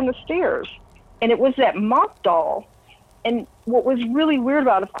fire on the stairs." And it was that mop doll. And what was really weird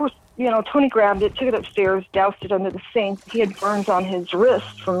about it, of course, Tony grabbed it, took it upstairs, doused it under the sink. He had burns on his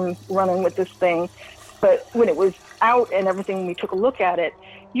wrist from running with this thing. But when it was out and everything, we took a look at it,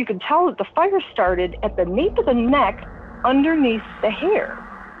 you could tell that the fire started at the nape of the neck underneath the hair.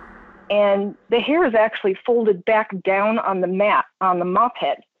 And the hair is actually folded back down on the mat, on the mop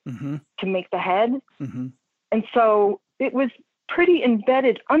head, to make the head. Mm-hmm. And so it was pretty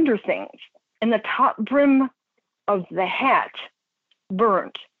embedded under things. And the top brim of the hat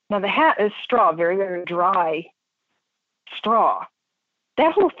burnt. Now the hat is straw, very, very dry straw.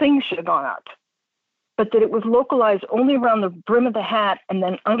 That whole thing should have gone up. But that it was localized only around the brim of the hat and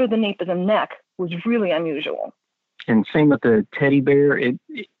then under the nape of the neck was really unusual. And same with the teddy bear. It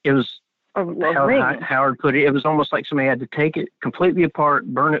was, how Howard put it, it was almost like somebody had to take it completely apart,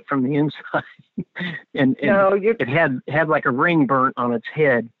 burn it from the inside. and it had like a ring burnt on its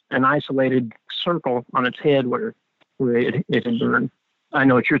head, an isolated circle on its head where it had burned. I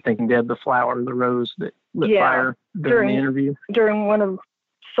know what you're thinking, Deb, the flower, the rose that lit fire during the interview. During one of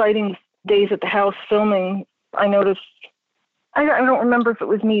Sightings days at the house filming, I noticed, I don't remember if it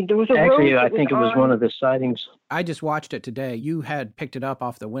was me. There was a Actually, rose I think it was one of the sightings. I just watched it today. You had picked it up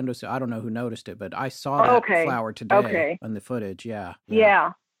off the windowsill. I don't know who noticed it, but I saw that flower today on the footage. Yeah.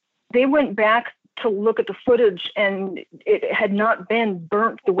 They went back to look at the footage, and it had not been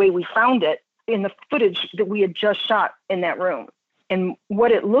burnt the way we found it in the footage that we had just shot in that room. And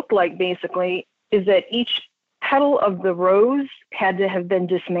what it looked like basically is that each petal of the rose had to have been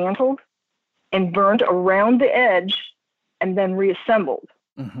dismantled and burnt around the edge and then reassembled.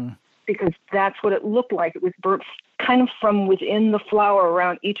 Because that's what it looked like. It was burnt kind of from within the flower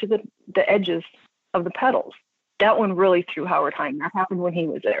around each of the edges of the petals. That one really threw Howard Hine. That happened when he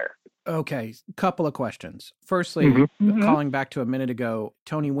was there. Okay, couple of questions. Firstly, calling back to a minute ago,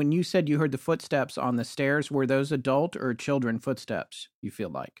 Tony, when you said you heard the footsteps on the stairs, were those adult or children footsteps, you feel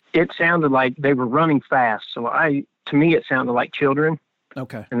like? It sounded like they were running fast. So to me, it sounded like children.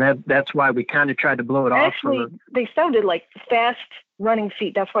 Okay. And that's why we kind of tried to blow it off. Actually, they sounded like fast running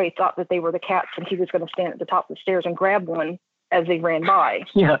feet. That's why he thought that they were the cats, and he was going to stand at the top of the stairs and grab one as they ran by.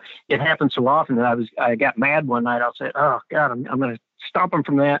 Yeah, it happened so often that I got mad one night. I said, oh, God, I'm going to stop them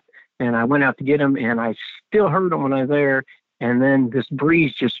from that. And I went out to get them, and I still heard them when I was there. And then this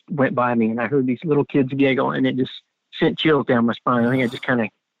breeze just went by me, and I heard these little kids giggle, and it just sent chills down my spine. I think I just kind of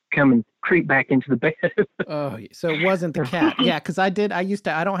come and creep back into the bed. Oh, so it wasn't the cat. Yeah, because I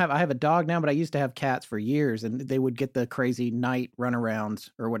have a dog now, but I used to have cats for years, and they would get the crazy night runarounds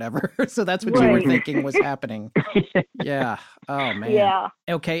or whatever. So that's what you were thinking was happening. Yeah. Oh, man. Yeah.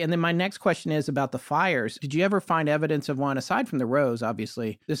 Okay, and then my next question is about the fires. Did you ever find evidence of one, aside from the rose,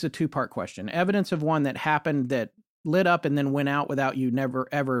 obviously? This is a two-part question. Evidence of one that happened that lit up and then went out without you never,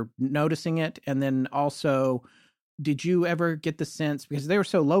 ever noticing it? And then also, did you ever get the sense, because they were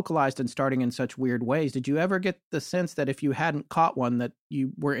so localized and starting in such weird ways, did you ever get the sense that if you hadn't caught one, that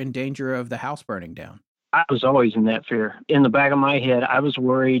you were in danger of the house burning down? I was always in that fear. In the back of my head, I was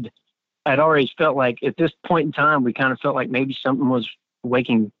worried. I'd always felt like at this point in time, we kind of felt like maybe something was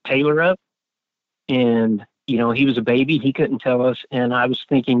waking Taylor up. And, he was a baby. He couldn't tell us. And I was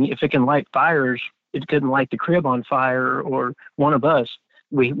thinking, if it can light fires, it couldn't light the crib on fire or one of us.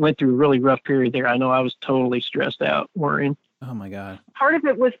 We went through a really rough period there. I know I was totally stressed out, worrying. Oh, my God. Part of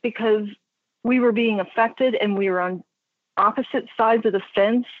it was because we were being affected and we were on opposite sides of the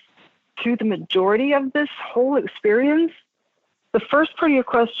fence through the majority of this whole experience. The first part of your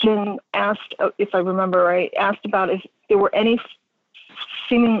question asked, if I remember right, asked about if there were any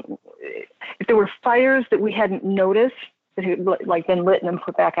if there were fires that we hadn't noticed that had been lit and then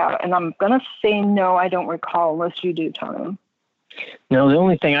put back out. And I'm going to say no, I don't recall, unless you do, Tony. No, the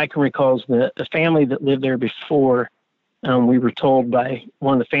only thing I can recall is the family that lived there before. We were told by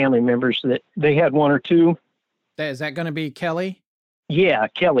one of the family members that they had one or two. Is that going to be Kelly? Yeah,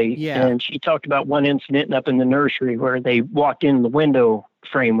 Kelly. Yeah. And she talked about one incident up in the nursery where they walked in, the window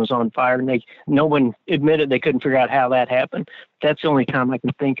frame was on fire, and no one admitted they couldn't figure out how that happened. That's the only time I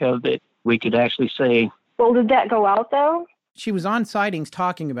can think of that we could actually say. Well, did that go out, though? She was on Sightings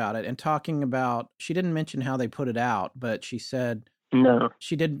talking about it and talking about, she didn't mention how they put it out, but she said, no.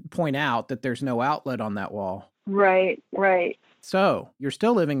 She did point out that there's no outlet on that wall. Right. So you're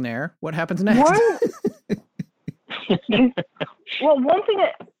still living there. What happens next? Well, one thing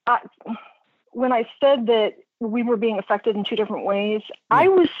that when I said that we were being affected in two different ways, I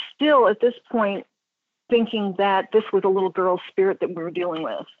was still at this point thinking that this was a little girl's spirit that we were dealing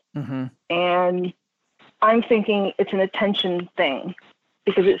with. And I'm thinking it's an attention thing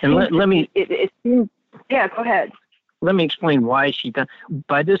because it seems yeah, go ahead. Let me explain why she done.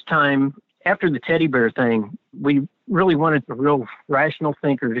 By this time, after the teddy bear thing, we really wanted a real rational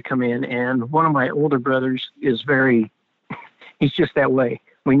thinker to come in. And one of my older brothers is he's just that way.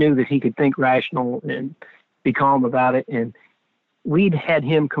 We knew that he could think rational and be calm about it. And we'd had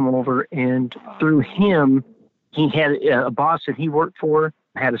him come over, and through him, he had a boss that he worked for,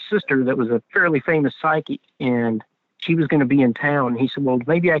 had a sister that was a fairly famous psychic, and she was going to be in town. He said, well,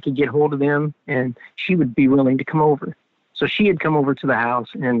 maybe I could get hold of them, and she would be willing to come over. So she had come over to the house,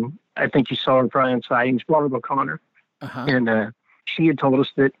 and I think you saw her probably on Sightings, Barbara O'Connor. And she had told us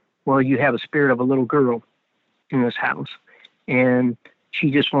that, well, you have a spirit of a little girl in this house, and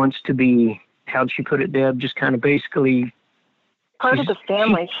she just wants to be, how'd she put it, Deb, just kind of basically part of the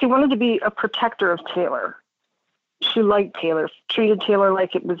family. She wanted to be a protector of Taylor. She liked Taylor, treated Taylor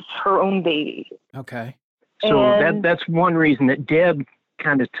like it was her own baby. Okay. So that's one reason that Deb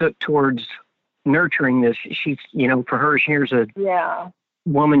kind of took towards nurturing this. She's, for her, here's a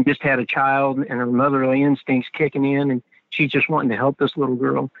woman just had a child and her motherly instincts kicking in, and she's just wanting to help this little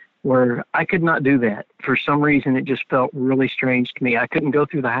girl, where I could not do that. For some reason, it just felt really strange to me. I couldn't go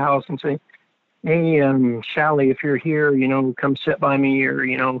through the house and say, hey, Sally, if you're here, come sit by me,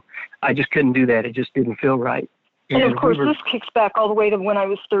 or, I just couldn't do that. It just didn't feel right. And of course, this kicks back all the way to when I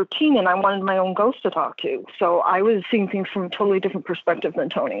was 13 and I wanted my own ghost to talk to. So I was seeing things from a totally different perspective than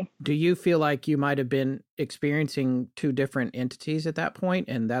Tony. Do you feel like you might have been experiencing two different entities at that point,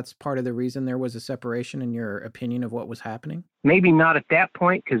 and that's part of the reason there was a separation in your opinion of what was happening? Maybe not at that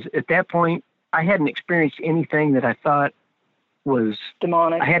point, because at that point, I hadn't experienced anything that I thought was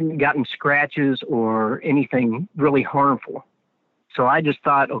demonic. I hadn't gotten scratches or anything really harmful. So I just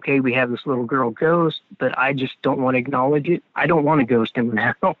thought, okay, we have this little girl ghost, but I just don't want to acknowledge it. I don't want a ghost in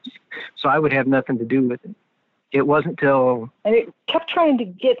my house, so I would have nothing to do with it. It wasn't till... And it kept trying to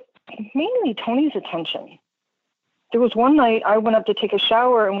get mainly Tony's attention. There was one night I went up to take a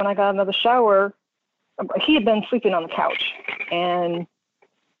shower, and when I got out of the shower, he had been sleeping on the couch. And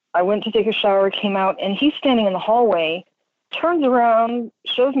I went to take a shower, came out, and he's standing in the hallway, turns around,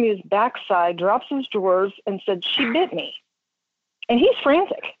 shows me his backside, drops his drawers, and said, she bit me. And he's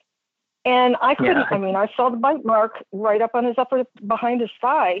frantic. And I couldn't, I saw the bite mark right up on his behind his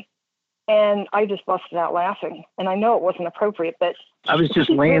thigh. And I just busted out laughing. And I know it wasn't appropriate, but... I was just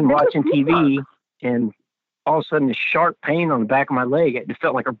laying watching TV, and all of a sudden a sharp pain on the back of my leg. It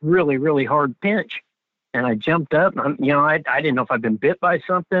felt like a really, really hard pinch. And I jumped up. And I didn't know if I'd been bit by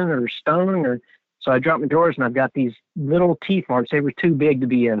something or stung. So I dropped my drawers, and I've got these little teeth marks. They were too big to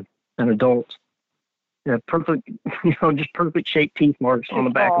be an adult. Perfect, just perfect shaped teeth marks on the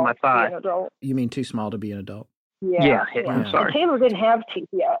back of my thigh. You mean too small to be an adult? Yeah. I'm sorry. And Taylor didn't have teeth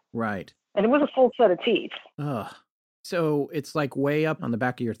yet. Right. And it was a full set of teeth. Ugh. So it's like way up on the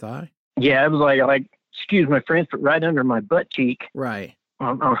back of your thigh? Yeah, it was like excuse my French, but right under my butt cheek. Right.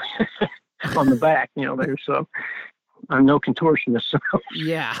 On the back, there. So I'm no contortionist. So.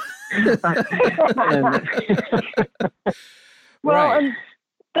 Yeah. Well, and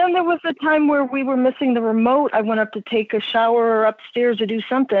then there was a time where we were missing the remote. I went up to take a shower upstairs to do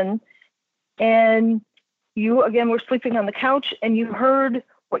something. And you, again, were sleeping on the couch, and you heard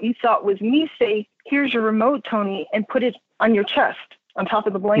what you thought was me say, here's your remote, Tony, and put it on your chest, on top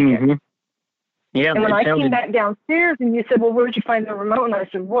of the blanket. Mm-hmm. Yeah. And when I came back downstairs, and you said, well, where'd you find the remote? And I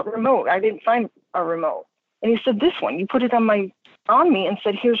said, what remote? I didn't find a remote. And he said, this one. You put it on me and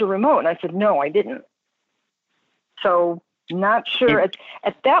said, here's your remote. And I said, no, I didn't. So... Not sure.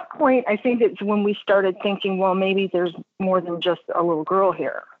 At that point, I think it's when we started thinking, well, maybe there's more than just a little girl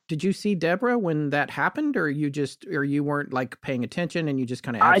here. Did you see Deborah when that happened, or you weren't like paying attention and you just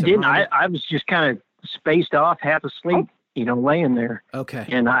kind of? I didn't. I was just kind of spaced off, half asleep, laying there. Okay.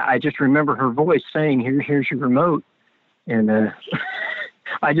 And I just remember her voice saying, "Here's your remote," and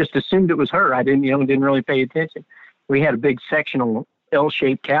I just assumed it was her. I didn't really pay attention. We had a big sectional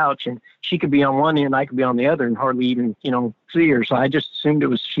L-shaped couch, and she could be on one end, I could be on the other, and hardly even, see her. So I just assumed it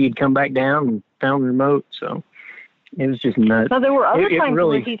was she had come back down and found the remote. So it was just nuts. Now, there were other times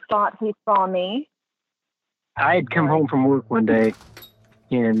where he thought he saw me. I had come home from work one day,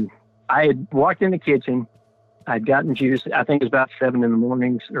 and I had walked in the kitchen. I'd gotten juice. I think it was about 7 in the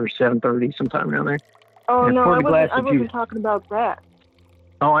mornings or 7:30, sometime around there. Oh, no, I wasn't talking about that.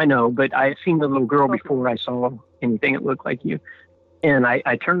 Oh, I know, but I had seen the little girl before I saw anything that looked like you. And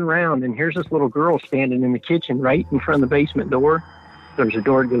I turned around, and here's this little girl standing in the kitchen right in front of the basement door. There's a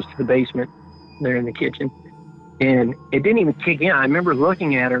door that goes to the basement there in the kitchen. And it didn't even kick in. I remember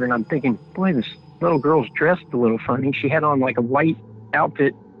looking at her, and I'm thinking, boy, this little girl's dressed a little funny. She had on like a white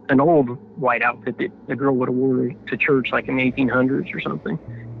outfit, an old white outfit that the girl would have worn to church like in the 1800s or something.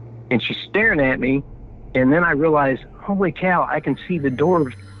 And she's staring at me, and then I realized, holy cow, I can see the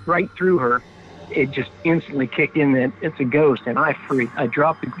door right through her. It just instantly kicked in that it's a ghost, and I freaked. I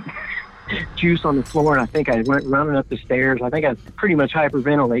dropped the juice on the floor, and I think I went running up the stairs. I think I was pretty much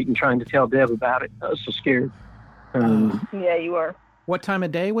hyperventilating, trying to tell Deb about it. I was so scared. Yeah, you are. What time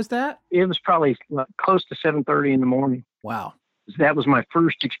of day was that? It was probably close to 7:30 in the morning. Wow. That was my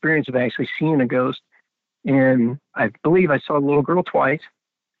first experience of actually seeing a ghost, and I believe I saw the little girl twice.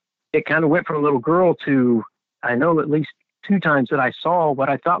 It kind of went from a little girl to, I know at least 2 times that I saw what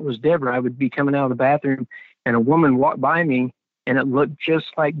I thought was Deborah. I would be coming out of the bathroom, and a woman walked by me, and it looked just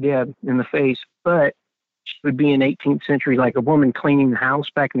like Deb in the face, but she would be in 18th century, like a woman cleaning the house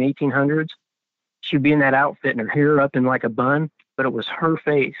back in the 1800s. She'd be in that outfit and her hair up in like a bun, but it was her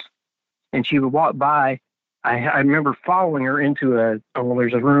face. And she would walk by. I remember following her into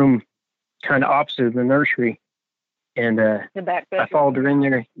there's a room kind of opposite the nursery. And the back bedroom. I followed her in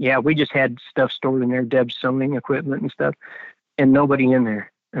there. Yeah, we just had stuff stored in there, Deb's sewing equipment and stuff, and nobody in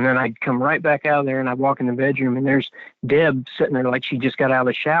there. And then I'd come right back out of there and I'd walk in the bedroom and there's Deb sitting there like she just got out of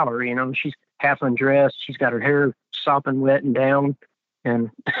the shower. You know, she's half undressed. She's got her hair sopping wet and down. And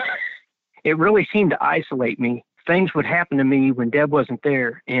it really seemed to isolate me. Things would happen to me when Deb wasn't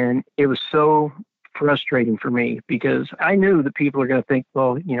there. And it was so frustrating for me because I knew that people are going to think,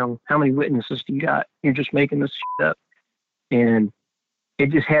 well, you know, how many witnesses do you got? You're just making this shit up. And it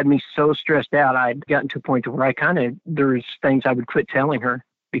just had me so stressed out. I'd gotten to a point where there's things I would quit telling her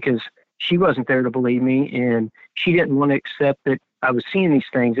because she wasn't there to believe me and she didn't want to accept that I was seeing these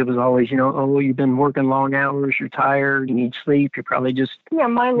things. It was always, you know, oh, you've been working long hours, you're tired, you need sleep, you're probably just... Yeah,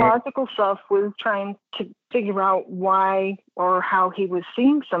 my logical self was trying to figure out why or how he was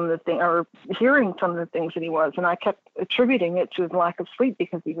seeing some of the things or hearing some of the things that he was. And I kept attributing it to his lack of sleep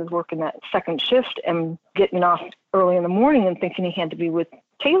because he was working that second shift and getting off early in the morning and thinking he had to be with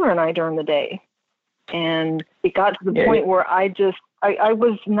Taylor and I during the day. And it got to the point where I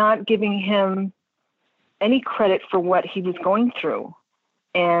was not giving him any credit for what he was going through.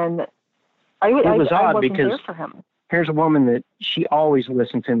 And I wasn't there for him. Here's a woman that she always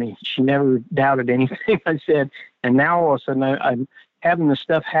listened to me. She never doubted anything I said. And now all of a sudden I'm having this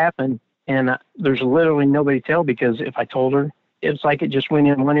stuff happen and there's literally nobody to tell because if I told her, it's like it just went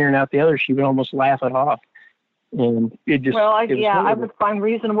in one ear and out the other. She would almost laugh it off. And it just... Well, I would find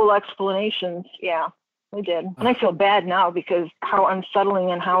reasonable explanations. Yeah, I did. And I feel bad now because how unsettling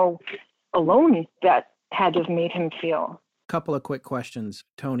and how alone that had to have made him feel. Couple of quick questions,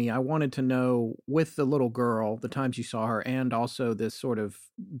 Tony. I wanted to know, with the little girl, the times you saw her, and also this sort of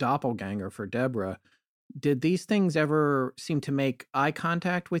doppelganger for Deborah, did these things ever seem to make eye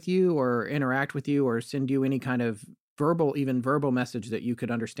contact with you or interact with you or send you any kind of verbal message that you could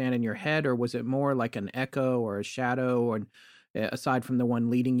understand in your head? Or was it more like an echo or a shadow, or aside from the one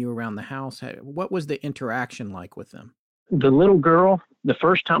leading you around the house? What was the interaction like with them? The little girl, the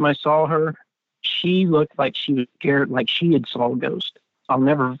first time I saw her, she looked like she was scared, like she had saw a ghost. I'll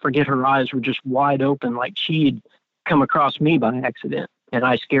never forget, her eyes were just wide open, like she had come across me by accident, and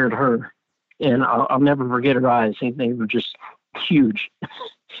I scared her. And I'll never forget her eyes. They were just huge.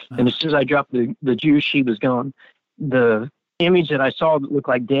 And as soon as I dropped the juice, she was gone. The image that I saw that looked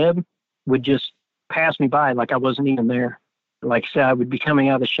like Deb would just pass me by like I wasn't even there. Like I said, I would be coming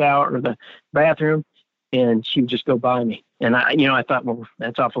out of the shower or the bathroom, and she would just go by me. And I thought, well,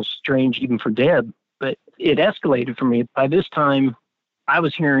 that's awful strange even for Deb, but it escalated for me. By this time, I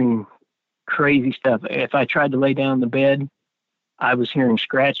was hearing crazy stuff. If I tried to lay down in the bed, I was hearing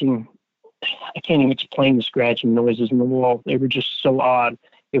scratching. I can't even explain the scratching noises in the wall. They were just so odd.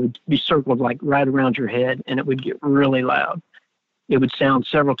 It would be circled like right around your head, and it would get really loud. It would sound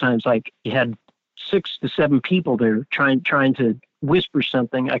several times like you had 6 to 7 people there trying to whisper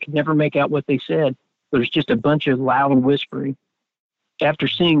something. I could never make out what they said. There's just a bunch of loud whispering. After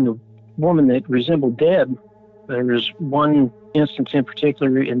seeing the woman that resembled Deb, there was one instance in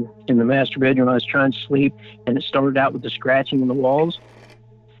particular in the master bedroom. I was trying to sleep, and it started out with the scratching in the walls,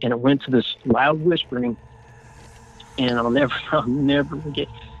 and it went to this loud whispering. And I'll never forget.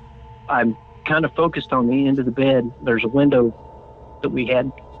 I'm kind of focused on the end of the bed. There's a window that we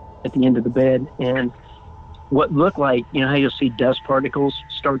had at the end of the bed, and what looked like, you know how you'll see dust particles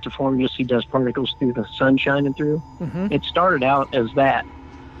start to form? You'll see dust particles through the sun shining through. Mm-hmm. It started out as that.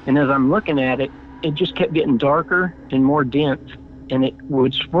 And as I'm looking at it, it just kept getting darker and more dense. And it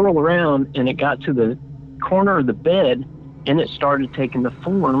would swirl around, and it got to the corner of the bed, and it started taking the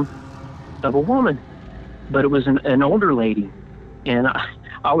form of a woman. But it was an older lady. And I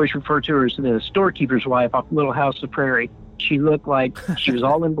always refer to her as the storekeeper's wife off Little House of Prairie. She looked like she was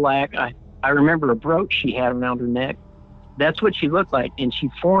all in black. I remember a brooch she had around her neck. That's what she looked like. And she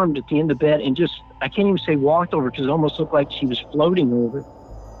formed at the end of the bed and just, I can't even say walked over, because it almost looked like she was floating over.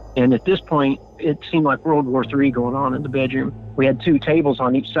 And at this point, it seemed like World War III going on in the bedroom. We had 2 tables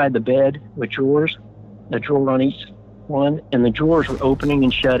on each side of the bed with drawers, a drawer on each one, and the drawers were opening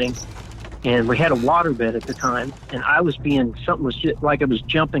and shutting. And we had a waterbed at the time, and something was just like I was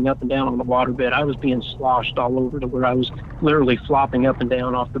jumping up and down on the waterbed. I was being sloshed all over to where I was literally flopping up and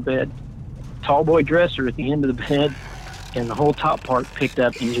down off the bed. Tall boy dresser at the end of the bed, and the whole top part picked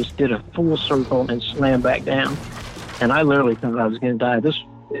up and just did a full circle and slammed back down. And I literally thought I was going to die. This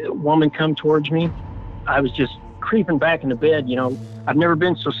woman come towards me. I was just creeping back in the bed. You know, I've never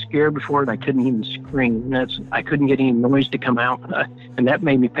been so scared before, and I couldn't even scream. I couldn't get any noise to come out, and that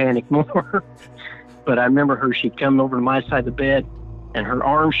made me panic more. But I remember her, she'd come over to my side of the bed, and her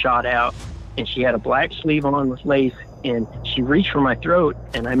arm shot out, and she had a black sleeve on with lace, and she reached for my throat,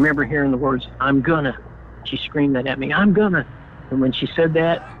 and I remember hearing the words, "I'm gonna." She screamed that at me, "I'm gonna." And when she said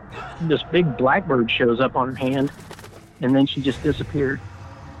that, this big blackbird shows up on her hand, and then she just disappeared.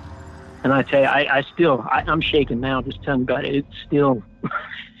 And I tell you, I'm shaking now just telling about it. It's still,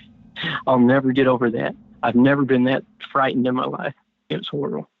 I'll never get over that. I've never been that frightened in my life. It was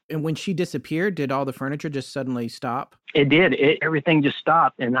horrible. And when she disappeared, did all the furniture just suddenly stop? It did. Everything just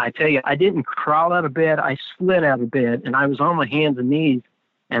stopped. And I tell you, I didn't crawl out of bed. I slid out of bed, and I was on my hands and knees,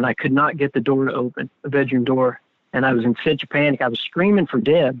 and I could not get the door to open, the bedroom door. And I was in such a panic. I was screaming for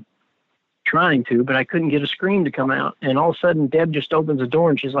Deb, trying to, but I couldn't get a scream to come out. And all of a sudden, Deb just opens the door,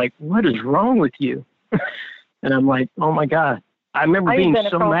 and she's like, "What is wrong with you?" And I'm like, "Oh, my God." I remember being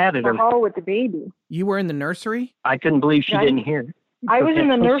so mad at her. I was in the hall with the baby. You were in the nursery? I couldn't believe she didn't hear. I was in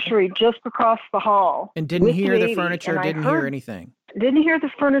the nursery just across the hall. And didn't hear the furniture, didn't hear anything? Didn't hear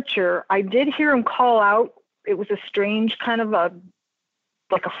the furniture. I did hear him call out. It was a strange kind of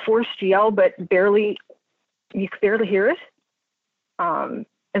like a forced yell, but you could barely hear it. And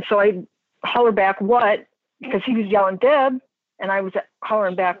so I hollered back, "What?" Because he was yelling Deb, and I was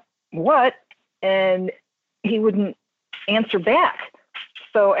hollering back, "What?" And he wouldn't answer back.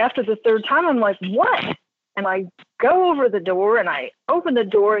 So after the third time, I'm like, "What?" And I go over the door and I open the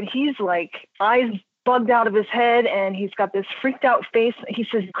door, and he's like, eyes bugged out of his head, and he's got this freaked out face. He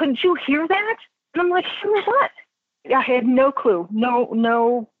says, "Couldn't you hear that?" And I'm like, "Hear what?" Yeah, I had no clue,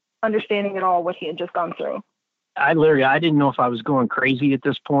 no understanding at all what he had just gone through. I didn't know if I was going crazy at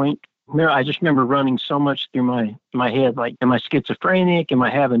this point. I just remember running so much through my head, like, am I schizophrenic? Am I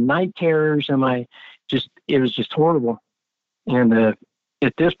having night terrors? It was just horrible. And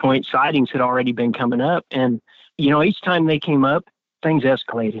at this point, sightings had already been coming up. And, each time they came up, things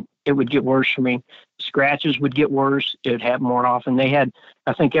escalated. It would get worse for me. Scratches would get worse. It would happen more often. They had,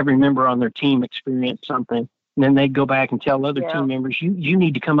 I think every member on their team experienced something. And then they'd go back and tell other team members, you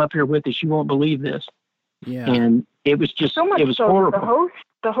need to come up here with us. You won't believe this. Yeah. And it was just, so much it was so horrible.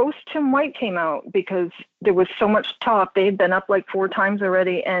 The host, Tim White, came out because there was so much talk. They had been up like 4 times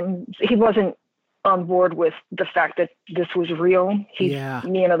already, and he wasn't on board with the fact that this was real.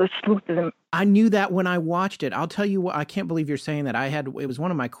 The sleuth. I knew that when I watched it. I'll tell you what, I can't believe you're saying that. It was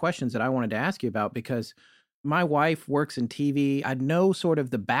one of my questions that I wanted to ask you about, because my wife works in TV. I know sort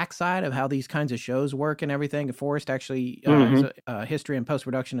of the backside of how these kinds of shows work and everything. Forrest actually has a history in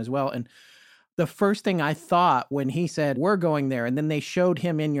post-production as well. And the first thing I thought when he said, "We're going there," and then they showed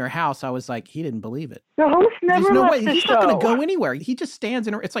him in your house, I was like, he didn't believe it. The host never There's no left way. the He's show. not going to go anywhere. He just stands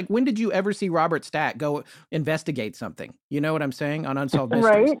in. It's like, when did you ever see Robert Stack go investigate something? You know what I'm saying? On Unsolved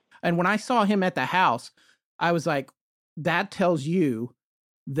Mysteries. Right. And when I saw him at the house, I was like, that tells you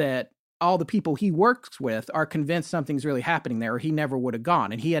that all the people he works with are convinced something's really happening there, or he never would have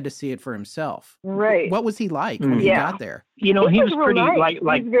gone, and he had to see it for himself. Right. What was he like when he got there? He was pretty nice.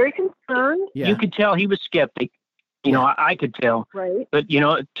 like he was very concerned. Yeah. You could tell he was skeptic. I could tell. Right. But,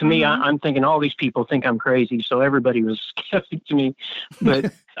 to me, I'm thinking all these people think I'm crazy, so everybody was skeptic to me.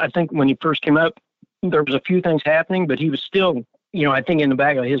 But I think when he first came up, there was a few things happening, but he was still, I think in the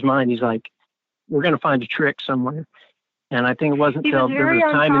back of his mind, he's like, we're going to find a trick somewhere. And I think it wasn't until there was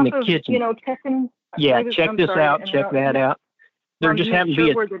time in the kitchen. Checking. Check this out, check that out. There just happened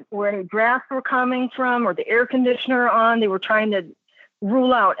to be where the drafts were coming from, or the air conditioner on. They were trying to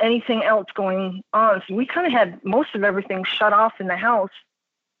rule out anything else going on. So we kind of had most of everything shut off in the house,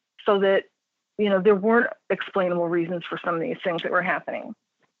 so that there weren't explainable reasons for some of these things that were happening.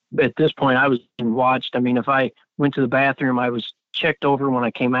 At this point, I was being watched. I mean, if I went to the bathroom, I was checked over when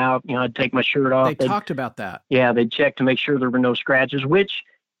I came out. I'd take my shirt off. They talked about that. Yeah, they'd check to make sure there were no scratches, which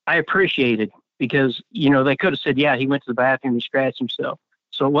I appreciated, because, they could have said, yeah, he went to the bathroom, he scratched himself.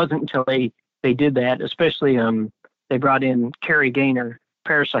 So it wasn't until they did that, especially they brought in Kerry Gaynor,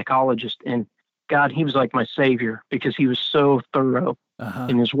 parapsychologist, and God, he was like my savior, because he was so thorough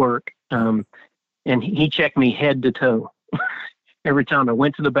in his work. And he checked me head to toe. Every time I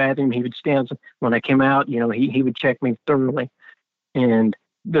went to the bathroom, he would stand. When I came out, he would check me thoroughly. And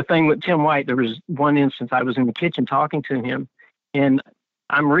the thing with Tim White, there was one instance I was in the kitchen talking to him, and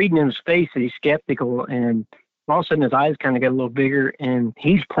I'm reading in his face that he's skeptical, and all of a sudden his eyes kind of got a little bigger, and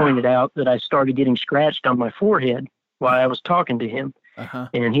he's pointed out that I started getting scratched on my forehead while I was talking to him.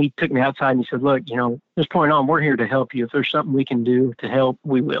 And he took me outside and he said, "Look, this point on, we're here to help you. If there's something we can do to help,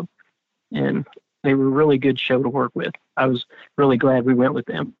 we will." And they were a really good show to work with. I was really glad we went with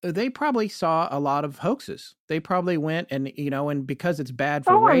them. They probably saw a lot of hoaxes. They probably went and because it's bad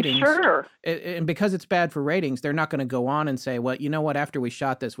for ratings. I'm sure. And because it's bad for ratings, they're not going to go on and say, well, you know what, after we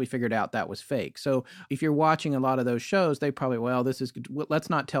shot this, we figured out that was fake. So if you're watching a lot of those shows, they probably, let's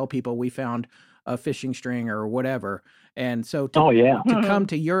not tell people we found a fishing string or whatever. And so to come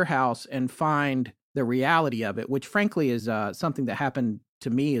to your house and find the reality of it, which frankly is something that happened to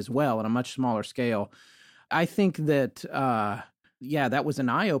me as well on a much smaller scale. I think that Yeah, that was an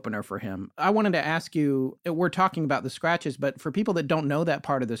eye-opener for him. I wanted to ask you, we're talking about the scratches, but for people that don't know that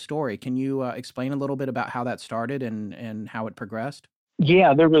part of the story, can you explain a little bit about how that started and how it progressed?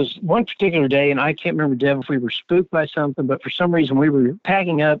 Yeah, there was one particular day, and I can't remember, Dev, if we were spooked by something, but for some reason we were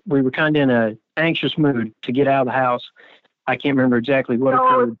packing up. We were kind of in an anxious mood to get out of the house. I can't remember exactly what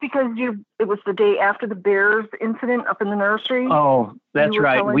occurred. It's because it was the day after the bears incident up in the nursery. Oh, that's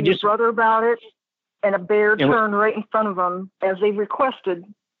right. You were telling your brother about it, and a bear turned right in front of them as they requested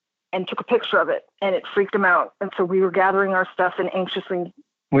and took a picture of it, and it freaked them out. And so we were gathering our stuff and anxiously...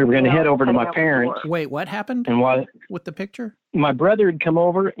 We were going to head over to my parents. Wait, what happened? And what? With the picture? My brother had come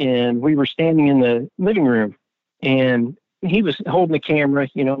over, and we were standing in the living room, and he was holding the camera,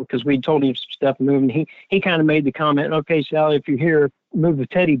 because we'd told him some stuff moving. He kind of made the comment, "Okay, Sally, if you're here, move the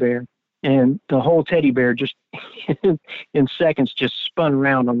teddy bear." And the whole teddy bear just in seconds just spun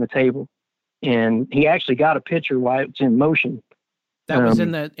around on the table. And he actually got a picture while it was in motion. That was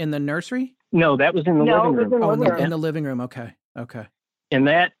in the nursery? No, that was in the living room. In the living room. Okay. And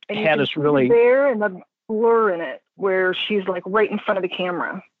that had us really... The bear and the blur in it, where she's like right in front of the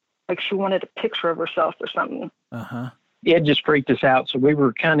camera, like she wanted a picture of herself or something. It just freaked us out, so we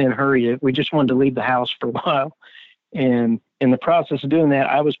were kind of in a hurry. We just wanted to leave the house for a while. And in the process of doing that,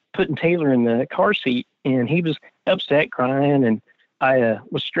 I was putting Taylor in the car seat, and he was upset, crying, and I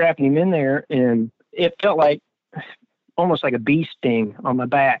was strapping him in there, and it felt like almost like a bee sting on my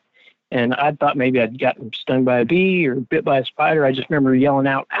back. And I thought maybe I'd gotten stung by a bee or bit by a spider. I just remember yelling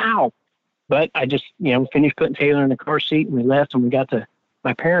out, "Ow!" But I just, finished putting Taylor in the car seat, and we left, and we got to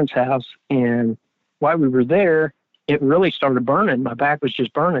my parents' house. And while we were there, it really started burning. My back was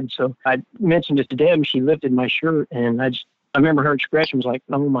just burning. So I mentioned it to Deb, and she lifted my shirt, and I remember her scratching, was like,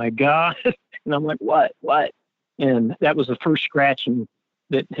 "Oh my God." And I'm like, what? And that was the first scratching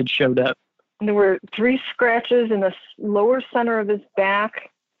that had showed up. And there were 3 scratches in the lower center of his back.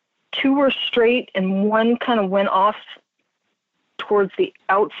 2 were straight, and 1 kind of went off towards the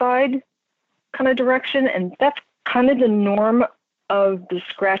outside kind of direction. And that's kind of the norm of the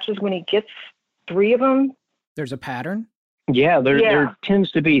scratches when he gets 3 of them. There's a pattern? Yeah, there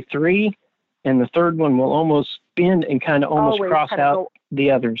tends to be 3, and the third one will almost bend and kind of almost cross out the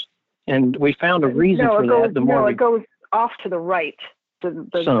others. And we found a reason for that. It goes off to the right.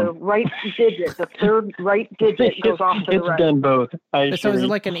 The right digit, the third right digit goes off to the right. It's done both. So is it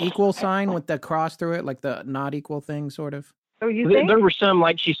like an equal sign with the cross through it, like the not equal thing, sort of? Oh, you think? There were some,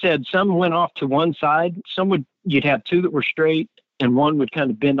 like she said, some went off to one side. You'd have 2 that were straight, and 1 would kind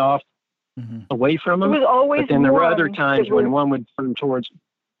of bend off away from them. There was always but then there were one other times when 1 would turn towards.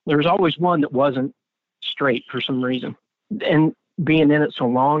 There was always 1 that wasn't straight for some reason. And being in it so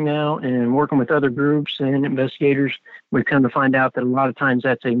long now and working with other groups and investigators, we've come to find out that a lot of times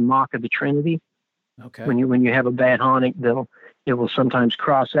that's a mock of the Trinity. Okay. When you have a bad haunting, it will sometimes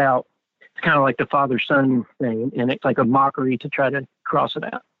cross out. It's kind of like the father-son thing, and it's like a mockery to try to cross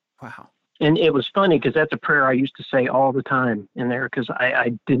it out. Wow. And it was funny because that's a prayer I used to say all the time in there because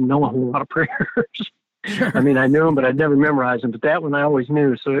I didn't know a whole lot of prayers. Sure. I mean, I knew them, but I'd never memorized them. But that one I always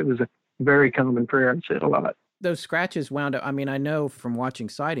knew, so it was a very common prayer. I said a lot. Those scratches wound up, I mean, I know from watching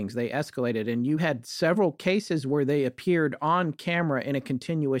sightings, they escalated, and you had several cases where they appeared on camera in a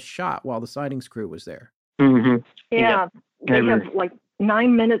continuous shot while the sightings crew was there. Mm-hmm. Yeah. They have like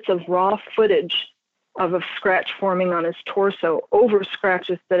 9 minutes of raw footage of a scratch forming on his torso over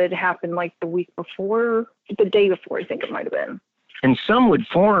scratches that had happened like the week before, the day before, I think it might have been. And some would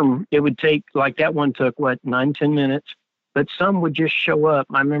form, it would take, like that one took, 9-10 minutes, but some would just show up.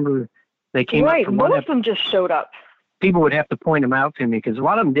 I remember they came up from most of them just showed up. People would have to point them out to me because a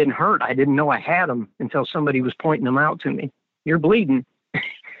lot of them didn't hurt. I didn't know I had them until somebody was pointing them out to me. You're bleeding.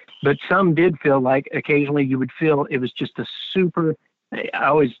 But some did feel like occasionally you would feel it was just a super, I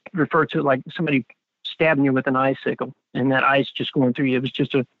always refer to it like somebody stabbing you with an icicle and that ice just going through you. It was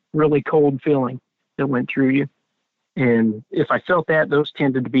just a really cold feeling that went through you. And if I felt that, those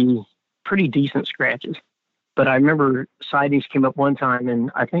tended to be pretty decent scratches. But I remember sightings came up one time,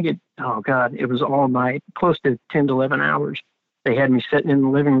 and I think it was all night, close to 10 to 11 hours. They had me sitting in the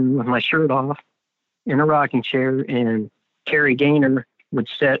living room with my shirt off in a rocking chair, and Kerry Gaynor would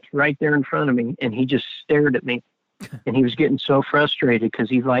sit right there in front of me, and he just stared at me. And he was getting so frustrated because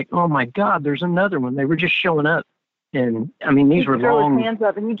he's like, "Oh, my God, there's another one." They were just showing up. And, I mean, these were long, his hands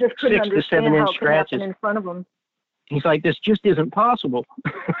up, and you just couldn't 6 to understand 7 how inch it could scratches happen in front of him. He's like, "This just isn't possible."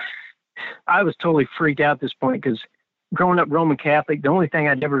 I was totally freaked out at this point because growing up Roman Catholic, the only thing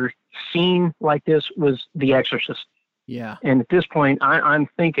I'd ever seen like this was The Exorcist. Yeah. And at this point, I'm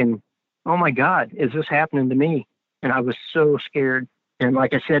thinking, "Oh my God, is this happening to me?" And I was so scared. And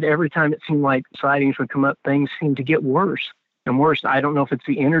like I said, every time it seemed like sightings would come up, things seemed to get worse. And worse, I don't know if it's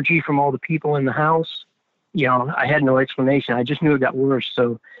the energy from all the people in the house. You know, I had no explanation. I just knew it got worse.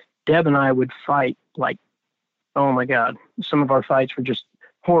 So Deb and I would fight like, oh my God. Some of our fights were just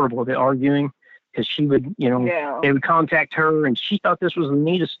horrible. The arguing, because she would, you know, they would contact her and she thought this was the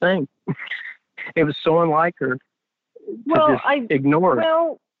neatest thing. It was so unlike her to ignore it.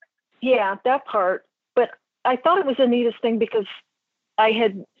 Well, yeah, that part. But I thought it was the neatest thing because I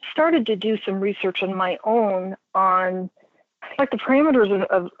had started to do some research on my own on like the parameters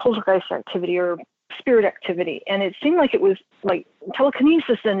of poltergeist activity or spirit activity. And it seemed like it was like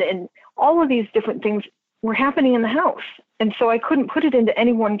telekinesis and all of these different things were happening in the house. And so I couldn't put it into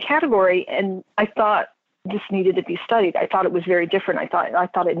any one category. And I thought this needed to be studied. I thought it was very different. I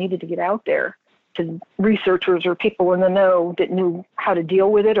thought it needed to get out there to researchers or people in the know that knew how to deal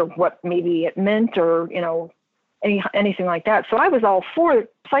with it or what maybe it meant or, you know, anything like that. So I was all for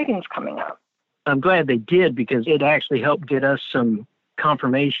sightings coming up. I'm glad they did because it actually helped get us some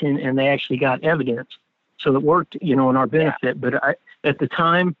confirmation and they actually got evidence. So it worked, you know, in our benefit. Yeah. But at the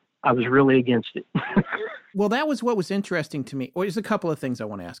time, I was really against it. Well, that was what was interesting to me. Well, there's a couple of things I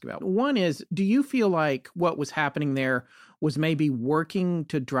want to ask about. One is, do you feel like what was happening there was maybe working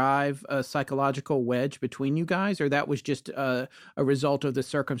to drive a psychological wedge between you guys, or that was just a result of the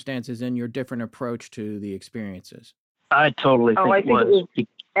circumstances and your different approach to the experiences? I totally think it was.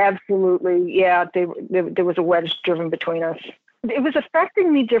 Absolutely. Yeah, there was a wedge driven between us. It was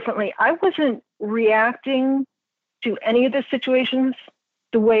affecting me differently. I wasn't reacting to any of the situations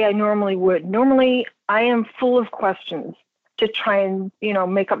the way I normally would. Normally, I am full of questions to try and, you know,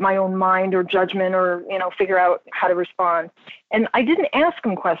 make up my own mind or judgment or, you know, figure out how to respond. And I didn't ask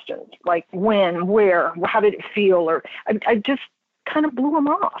them questions like when, where, how did it feel? Or I just kind of blew them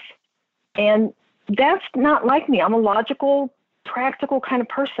off. And that's not like me. I'm a logical, practical kind of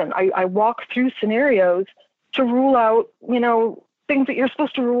person. I walk through scenarios to rule out, you know, things that you're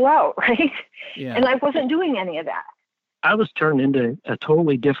supposed to rule out, right? Yeah. And I wasn't doing any of that. I was turned into a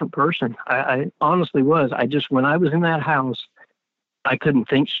totally different person. I honestly was. When I was in that house, I couldn't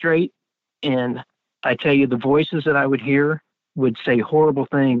think straight. And I tell you, the voices that I would hear would say horrible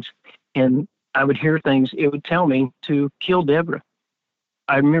things. And I would hear things, it would tell me to kill Deborah.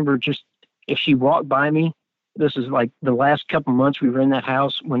 I remember just, if she walked by me, this is like the last couple months we were in that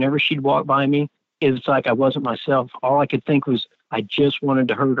house, whenever she'd walk by me, it was like I wasn't myself. All I could think was, I just wanted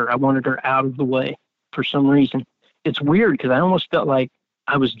to hurt her. I wanted her out of the way for some reason. It's weird because I almost felt like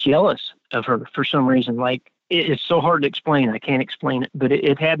I was jealous of her for some reason. Like, it's so hard to explain. I can't explain it, but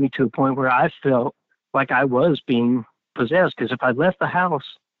it had me to a point where I felt like I was being possessed, because if I left the house,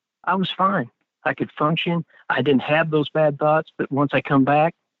 I was fine. I could function. I didn't have those bad thoughts, but once I come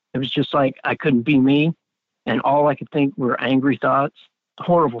back, it was just like I couldn't be me, and all I could think were angry thoughts,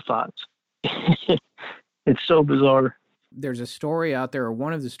 horrible thoughts. It's so bizarre. There's a story out there, or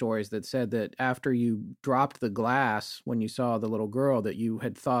one of the stories, that said that after you dropped the glass when you saw the little girl, that you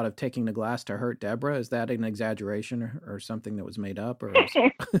had thought of taking the glass to hurt Deborah. Is that an exaggeration or something that was made up? Or I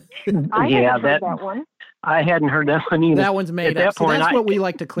hadn't heard that one. I hadn't heard that one either. That one's made up. So that's what we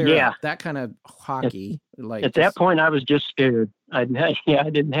like to clear up. That kind of hockey. At that point, I was just scared. I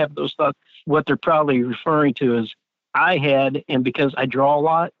didn't have those thoughts. What they're probably referring to is I had, and because I draw a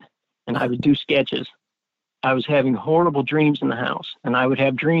lot and I would do sketches, I was having horrible dreams in the house, and I would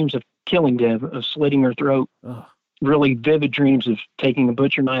have dreams of killing Deb, of slitting her throat, really vivid dreams of taking a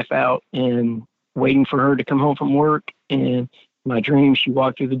butcher knife out and waiting for her to come home from work. And my dreams, she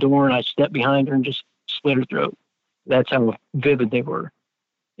walked through the door and I stepped behind her and just slit her throat. That's how vivid they were.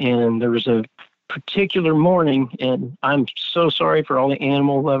 And there was a particular morning, and I'm so sorry for all the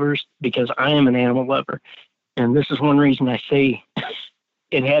animal lovers, because I am an animal lover. And this is one reason I say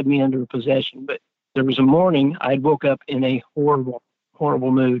it had me under possession. But there was a morning I'd woke up in a horrible,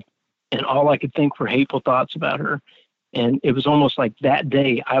 horrible mood, and all I could think were hateful thoughts about her. And it was almost like that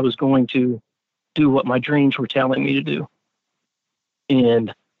day I was going to do what my dreams were telling me to do.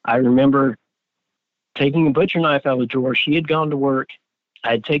 And I remember taking a butcher knife out of the drawer. She had gone to work.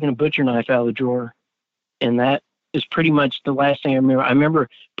 I had taken a butcher knife out of the drawer, and that is pretty much the last thing I remember. I remember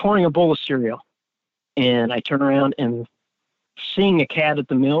pouring a bowl of cereal, and I turned around and seeing a cat at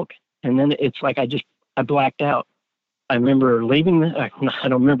the milk. And then it's like I blacked out. I remember leaving, I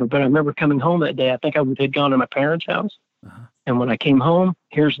don't remember, but I remember coming home that day. I think I had gone to my parents' house. And when I came home,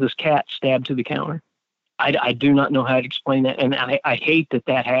 here's this cat stabbed to the counter. I do not know how to explain that. And I hate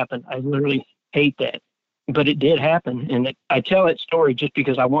that happened. I literally hate that. But it did happen. And I tell that story just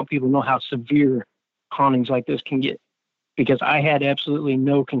because I want people to know how severe hauntings like this can get. Because I had absolutely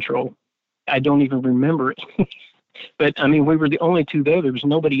no control. I don't even remember it. But, I mean, we were the only two there. There was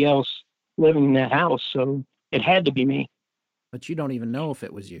nobody else living in that house, so it had to be me. But you don't even know if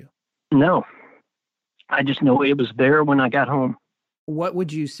it was you. No. I just know it was there when I got home. What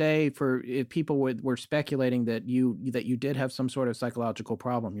would you say for if people were speculating that you did have some sort of psychological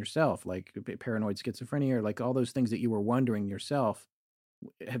problem yourself, like paranoid schizophrenia, or like all those things that you were wondering yourself?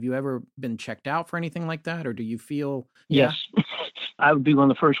 Have you ever been checked out for anything like that, or do you feel? Yes, I would be one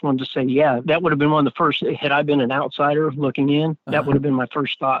of the first ones to say, yeah, that would have been one of the first. Had I been an outsider looking in, that would have been my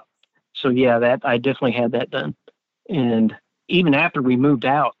first thought. So yeah, that I definitely had that done. And even after we moved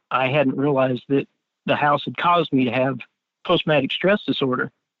out, I hadn't realized that the house had caused me to have post-traumatic stress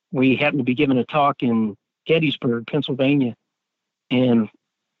disorder. We happened to be giving a talk in Gettysburg, Pennsylvania. And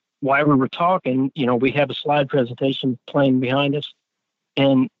while we were talking, we have a slide presentation playing behind us.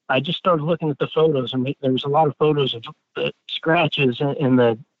 And I just started looking at the photos, and there was a lot of photos of the scratches and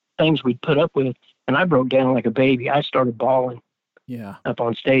the things we'd put up with. And I broke down like a baby. I started bawling. Yeah. Up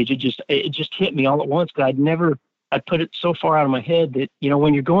on stage. It just hit me all at once. I'd put it so far out of my head that,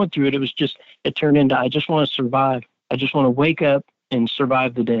 when you're going through it, it turned into, I just want to survive. I just want to wake up and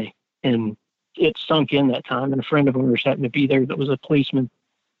survive the day. And it sunk in that time. And a friend of ours happened to be there that was a policeman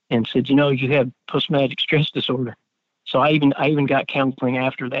and said, you have post-traumatic stress disorder. So I even got counseling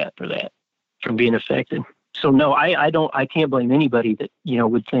after that for that, from being affected. So no, I can't blame anybody that,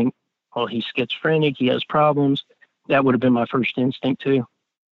 would think, oh, he's schizophrenic, he has problems. That would have been my first instinct too.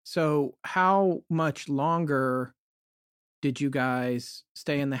 So how much longer did you guys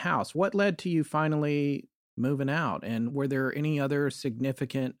stay in the house? What led to you finally moving out? And were there any other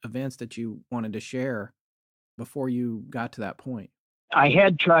significant events that you wanted to share before you got to that point? I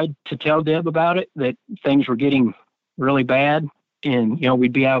had tried to tell Deb about it, that things were getting really bad. And,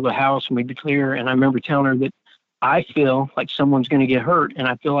 we'd be out of the house and we'd be clear. And I remember telling her that I feel like someone's going to get hurt and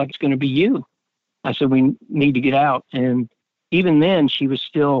I feel like it's going to be you. I said, we need to get out. And even then she was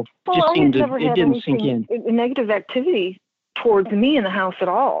still, it didn't sink in. Negative activity towards me in the house at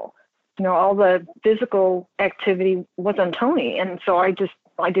all. All the physical activity was on Tony. And so I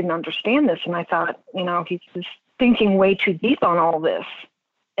didn't understand this. And I thought, he's just thinking way too deep on all this.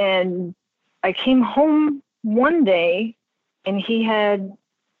 And I came home one day and he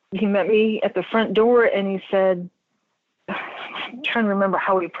met me at the front door and he said, I'm trying to remember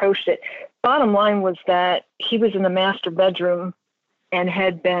how he approached it. Bottom line was that he was in the master bedroom and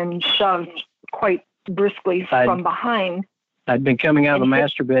had been shoved quite briskly from behind. I'd been coming out of the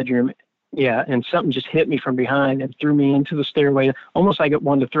master bedroom. Yeah. And something just hit me from behind and threw me into the stairway, almost like it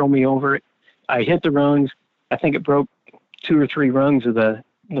wanted to throw me over it. I hit the rungs. I think it broke 2 or 3 rungs of the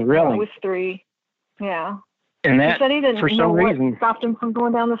railing. It was 3. Yeah. And that, he said he didn't for some reason, what stopped him from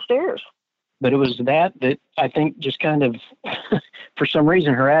going down the stairs. But it was that I think just kind of, for some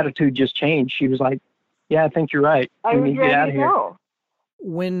reason, her attitude just changed. She was like, yeah, I think you're right. I was ready to go.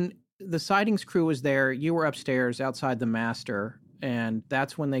 When the sightings crew was there, you were upstairs outside the master, and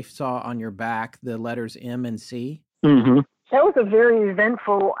that's when they saw on your back the letters M and C. Mm-hmm. That was a very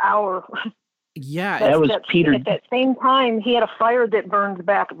eventful hour. Yeah. That was Peter. At that same time, he had a fire that burned the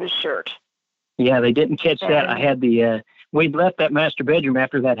back of his shirt. Yeah, they didn't catch that. I had we'd left that master bedroom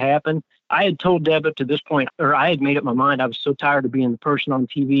after that happened. I had told Deb up to this point, or I had made up my mind. I was so tired of being the person on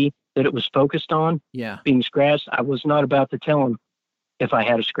TV that it was focused on, being scratched. I was not about to tell him if I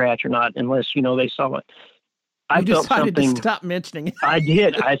had a scratch or not, unless, they saw it. I decided to stop mentioning it. I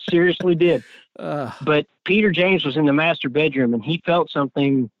did. I seriously did. But Peter James was in the master bedroom, and he felt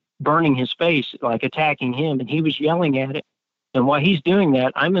something burning his face, like attacking him, and he was yelling at it. And while he's doing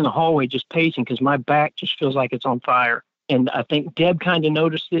that, I'm in the hallway just pacing because my back just feels like it's on fire. And I think Deb kind of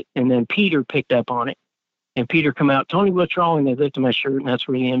noticed it, and then Peter picked up on it. And Peter come out, Tony, what's wrong? And they lifted my shirt, and that's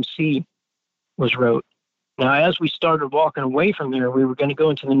where the MC was wrote. Now, as we started walking away from there, we were going to go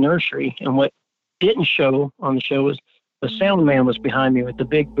into the nursery, and what didn't show on the show was the sound man was behind me with the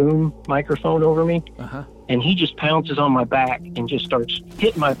big boom microphone over me. And he just pounces on my back and just starts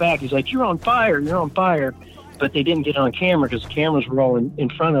hitting my back. He's like, you're on fire, you're on fire. But they didn't get on camera because the cameras were all in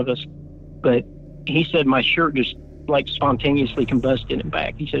front of us. But he said my shirt just like spontaneously combusted in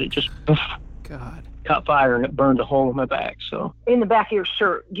back. He said it just caught fire and it burned a hole in my back. So in the back of your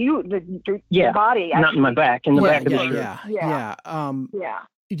shirt, your body actually, not in my back, in the back of the shirt. Yeah.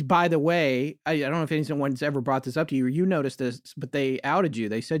 By the way, I don't know if anyone's ever brought this up to you or you noticed this, but they outed you.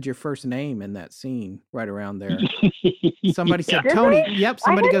 They said your first name in that scene right around there. Somebody said Tony. Yep.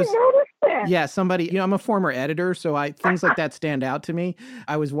 Somebody goes. Yeah, somebody, I'm a former editor, so things like that stand out to me.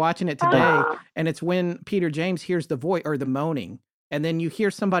 I was watching it today, and it's when Peter James hears the voice or the moaning, and then you hear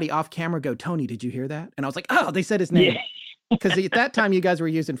somebody off camera go, Tony, did you hear that? And I was like, oh, they said his name. Because at that time, you guys were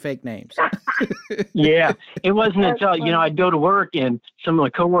using fake names. Yeah, it wasn't until, I'd go to work, and some of my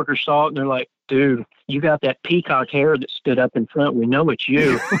coworkers saw it, and they're like, dude, you got that peacock hair that stood up in front. We know it's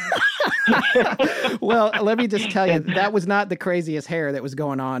you. Well, let me just tell you, that was not the craziest hair that was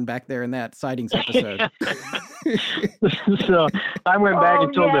going on back there in that sightings episode. So I went back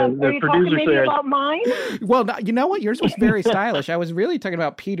and told the producer there. About mine? Well, you know what? Yours was very stylish. I was really talking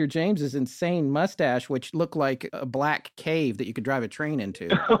about Peter James's insane mustache, which looked like a black cave that you could drive a train into.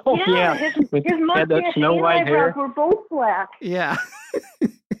 Oh, yeah. His mustache Snow and White hair. eyebrows were both black. Yeah.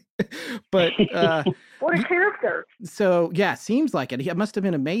 But what a character. So yeah, seems like it. It must have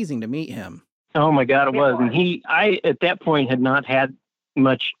been amazing to meet him. Oh my God, it was. And I at that point had not had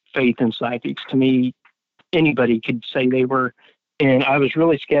much faith in psychics. To me, anybody could say they were, and I was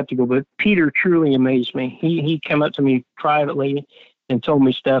really skeptical. But Peter truly amazed me. He came up to me privately and told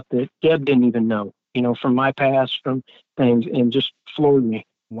me stuff that Deb didn't even know. From my past, from things, and just floored me.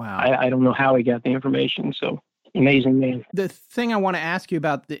 Wow. I don't know how he got the information. So. Amazing man. The thing I want to ask you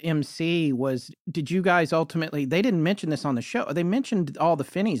about the MC was, did you guys ultimately, they didn't mention this on the show. They mentioned all the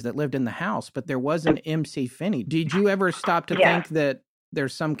Finneys that lived in the house, but there was an MC Finney. Did you ever stop to think that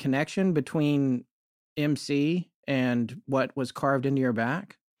there's some connection between MC and what was carved into your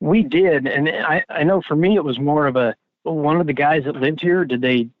back? We did. And I know for me, it was more of one of the guys that lived here, did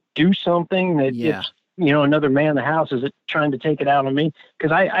they do something that it's, another man in the house? Is it trying to take it out on me?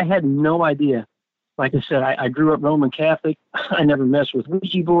 Because I had no idea. Like I said, I grew up Roman Catholic. I never messed with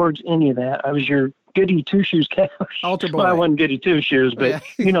Ouija boards, any of that. I was your goody two-shoes Catholic. Altar boy. Well, I wasn't goody two-shoes, but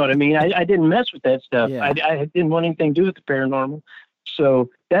you know what I mean? I didn't mess with that stuff. Yeah. I didn't want anything to do with the paranormal.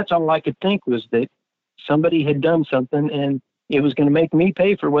 So that's all I could think was that somebody had done something and it was going to make me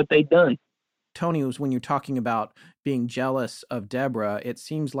pay for what they'd done. Tony, was when you're talking about being jealous of Deborah, it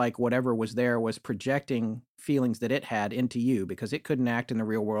seems like whatever was there was projecting feelings that it had into you because it couldn't act in the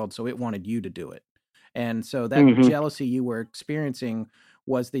real world, so it wanted you to do it. And so that jealousy you were experiencing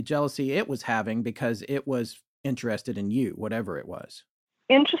was the jealousy it was having because it was interested in you, whatever it was.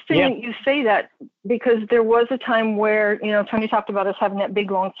 Interesting that you say that, because there was a time where, Tony talked about us having that big,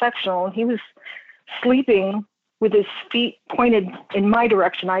 long sectional, and he was sleeping with his feet pointed in my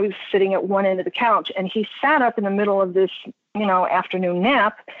direction. I was sitting at one end of the couch, and he sat up in the middle of this, afternoon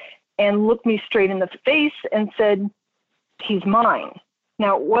nap and looked me straight in the face and said, "He's mine."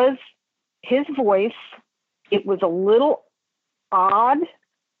 Now, it was his voice. It was a little odd.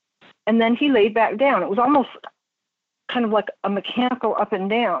 And then he laid back down. It was almost kind of like a mechanical up and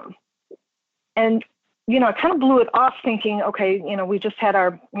down. And, I kind of blew it off thinking, okay, we just had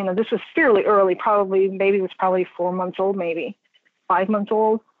our, this was fairly early, baby was probably 4 months old, maybe 5 months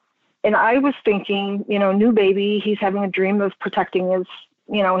old. And I was thinking, new baby, he's having a dream of protecting his,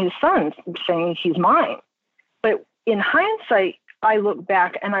 his son, saying he's mine. But in hindsight, I look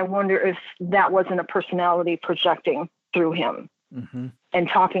back and I wonder if that wasn't a personality projecting through him and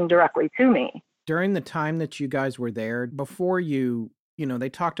talking directly to me. During the time that you guys were there, before they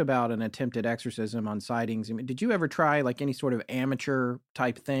talked about an attempted exorcism on sightings. I mean, did you ever try like any sort of amateur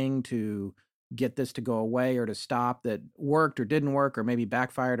type thing to get this to go away or to stop that worked or didn't work or maybe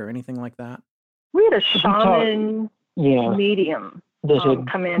backfired or anything like that? We had a shaman medium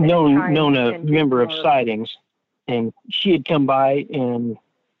come in. Known a member of sightings. And she had come by and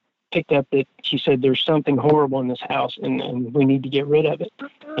picked up that she said there's something horrible in this house and we need to get rid of it,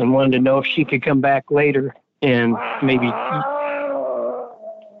 and wanted to know if she could come back later and maybe.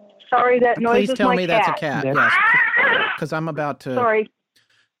 Sorry, that noise Please is tell my me cat. that's a cat. Yes, because I'm about to. Sorry.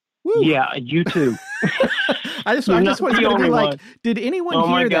 Woo. Yeah, you too. I just was going to be like, did anyone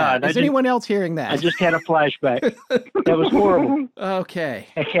hear that? Is anyone else hearing that? I just had a flashback. That was horrible. Okay.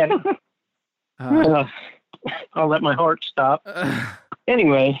 I had. I'll let my heart stop.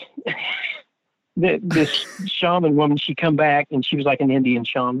 Anyway, this shaman woman, she come back, and she was like an Indian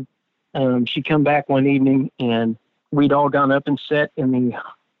shaman. She come back one evening, and we'd all gone up and sat in the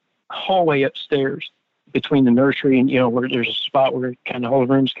hallway upstairs between the nursery and, where there's a spot where kind of all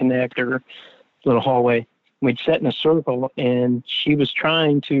the rooms connect, or little hallway. We'd sat in a circle, and she was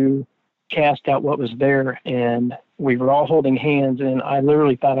trying to cast out what was there, and we were all holding hands, and I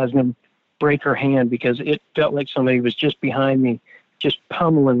literally thought I was going to break her hand because it felt like somebody was just behind me, just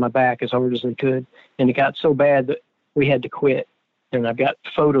pummeling my back as hard as they could. And it got so bad that we had to quit. And I've got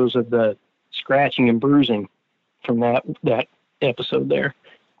photos of the scratching and bruising from that episode there.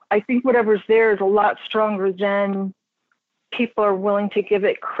 I think whatever's there is a lot stronger than people are willing to give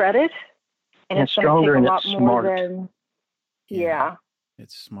it credit. And it's stronger going to and take a it's lot more smart. than, yeah.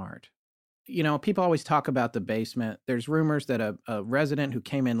 It's smart. People always talk about the basement. There's rumors that a resident who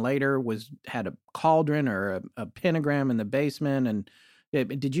came in later had a cauldron or a pentagram in the basement, and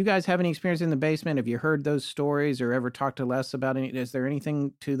Did you guys have any experience in the basement? Have you heard those stories or ever talked to Les about any? Is there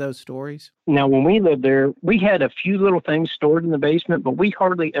anything to those stories? Now, when we lived there, we had a few little things stored in the basement, but we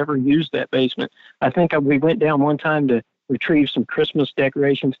hardly ever used that basement. I think we went down one time to retrieve some Christmas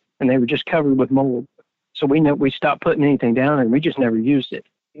decorations, and they were just covered with mold. So we stopped putting anything down, and we just never used it.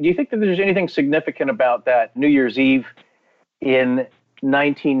 Do you think that there's anything significant about that New Year's Eve in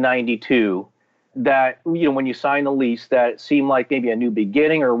 1992 that, when you signed the lease, that it seemed like maybe a new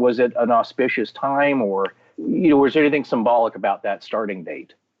beginning, or was it an auspicious time, or, was there anything symbolic about that starting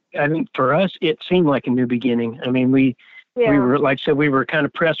date? I think for us, it seemed like a new beginning. I mean, we were, like I said, we were kind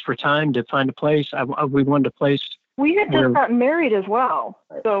of pressed for time to find a place. We wanted a place. We had just gotten married as well.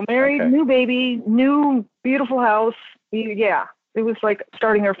 So married, new baby, new beautiful house. Yeah, it was like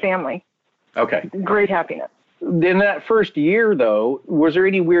starting our family. Okay. Great happiness. In that first year, though, was there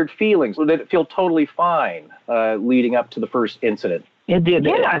any weird feelings? Or did it feel totally fine leading up to the first incident? It did.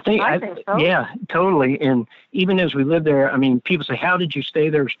 Yeah, I think so. Yeah, totally. And even as we lived there, I mean, people say, how did you stay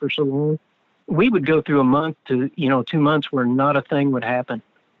there for so long? We would go through a month to, 2 months where not a thing would happen.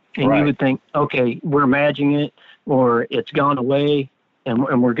 And you would think, okay, we're imagining it, or it's gone away,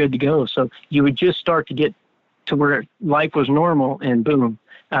 and we're good to go. So you would just start to get to where life was normal, and boom,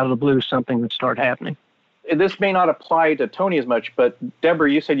 out of the blue, something would start happening. This may not apply to Tony as much, but Deborah,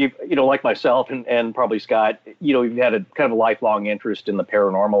 you said you like myself and probably Scott, you've had a kind of a lifelong interest in the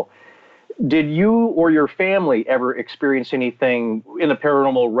paranormal. Did you or your family ever experience anything in the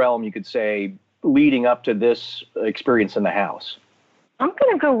paranormal realm, you could say, leading up to this experience in the house? I'm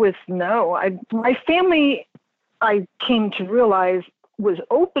going to go with no. My family, I came to realize, was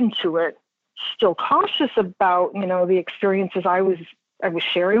open to it, still cautious about, the experiences I was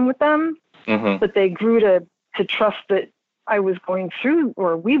sharing with them. Mm-hmm. But they grew to trust that I was going through,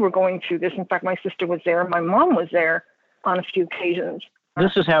 or we were going through this. In fact, my sister was there. My mom was there on a few occasions.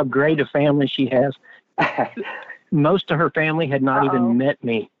 This is how great a family she has. Most of her family had not even met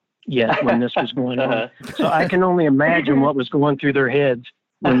me yet when this was going on. So I can only imagine what was going through their heads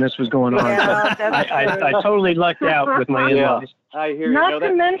when this was going on. Yeah, so I totally lucked out with my in-laws. I hear not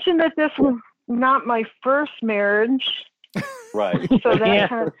to mention that this was not my first marriage. Right. So that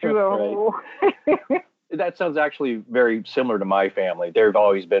kind of threw a whole... That sounds actually very similar to my family. They've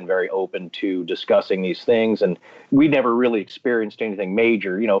always been very open to discussing these things, and we never really experienced anything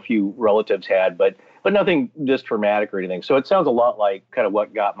major. A few relatives had, but nothing just traumatic or anything. So it sounds a lot like kind of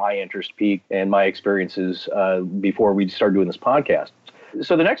what got my interest peaked and my experiences before we started doing this podcast.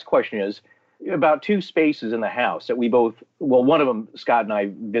 So the next question is about two spaces in the house that we both, one of them Scott and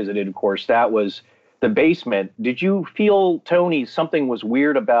I visited, of course. That was the basement. Did you feel, Tony, something was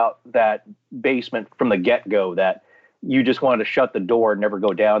weird about that basement from the get-go, that you just wanted to shut the door and never go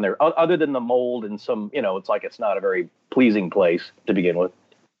down there, other than the mold and some, it's like it's not a very pleasing place to begin with?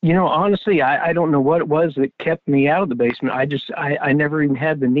 Honestly, I don't know what it was that kept me out of the basement. I never even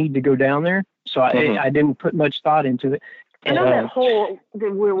had the need to go down there, so I didn't put much thought into it. And on that hole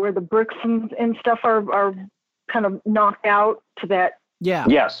where the bricks and stuff are kind of knocked out to that. Yeah.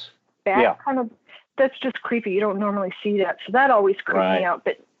 Yes. Kind of. That's just creepy. You don't normally see that. So that always creeped me out.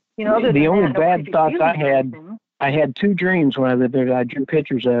 But, other the than only that, bad thoughts I had 2 dreams when I lived there that I drew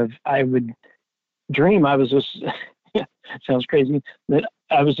pictures of. I would dream I was this, sounds crazy, that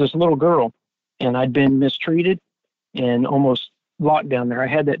I was this little girl and I'd been mistreated and almost locked down there. I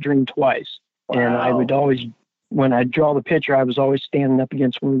had that dream twice. Wow. And I would always, when I draw the picture, I was always standing up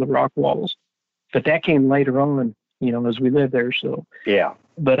against one of the rock walls. But that came later on, as we lived there. So, yeah.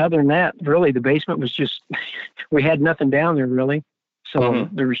 But other than that, really, the basement was just, we had nothing down there, really. So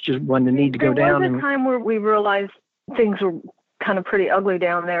there was just one the need to go down. There was a time where we realized things were kind of pretty ugly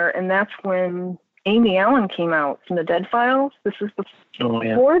down there, and that's when Amy Allen came out from the Dead Files. This is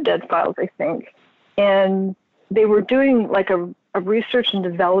before Dead Files, I think. And they were doing like a research and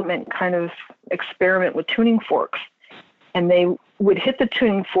development kind of experiment with tuning forks. And they would hit the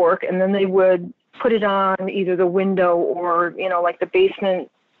tuning fork, and then they would put it on either the window or, like the basement,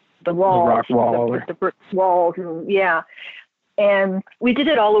 the walls, the rock wall, the brick walls. And we did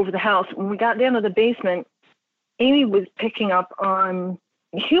it all over the house. When we got down to the basement, Amy was picking up on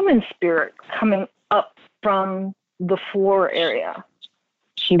human spirit coming up from the floor area.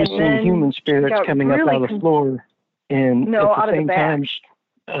 She was seeing human spirits coming up out of the floor. And at the same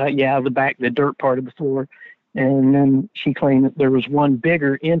time, the back, the dirt part of the floor. And then she claimed that there was one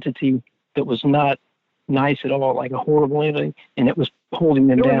bigger entity that was not nice at all, like a horrible entity, and it was holding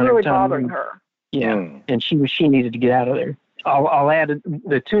them down. It was really bothering her. Yeah, and she needed to get out of there. I'll add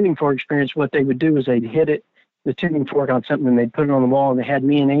the tuning fork experience. What they would do is they'd hit the tuning fork on something, and they'd put it on the wall, and they had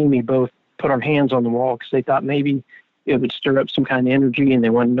me and Amy both put our hands on the wall because they thought maybe it would stir up some kind of energy, and they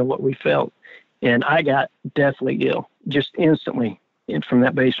wanted to know what we felt. And I got deathly ill just instantly from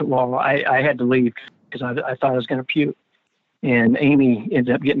that basement wall. I had to leave because I thought I was going to puke. And Amy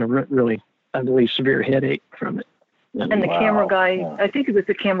ended up getting a really, I believe, severe headache from it. And the camera guy, I think it was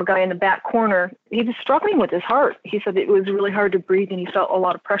the camera guy in the back corner, he was struggling with his heart. He said it was really hard to breathe and he felt a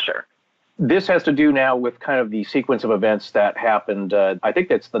lot of pressure. This has to do now with kind of the sequence of events that happened. I think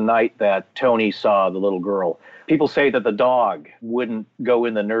that's the night that Tony saw the little girl. People say that the dog wouldn't go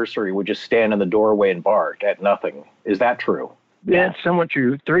in the nursery, would just stand in the doorway and bark at nothing. Is that true? Yeah, it's somewhat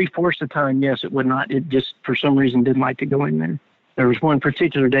true. 3/4 of the time, yes, it would not. It just, for some reason, didn't like to go in there. There was one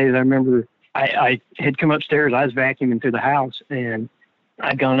particular day that I remember I had come upstairs. I was vacuuming through the house, and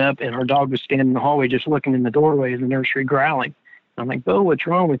I'd gone up, and our dog was standing in the hallway just looking in the doorway of the nursery growling. I'm like, Bo, what's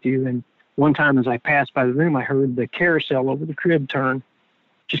wrong with you? And one time as I passed by the room, I heard the carousel over the crib turn,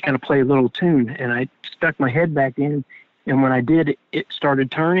 just kind of play a little tune. And I stuck my head back in, and when I did, it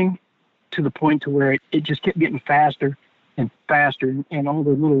started turning to the point to where it just kept getting faster and faster, and all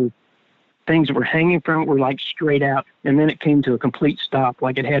the little things that were hanging from it were like straight out. And then it came to a complete stop,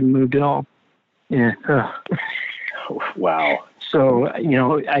 like it hadn't moved at all. Yeah. Wow. So,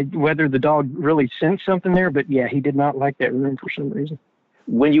 whether the dog really sensed something there, but yeah, he did not like that room for some reason.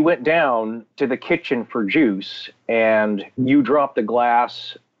 When you went down to the kitchen for juice and you dropped the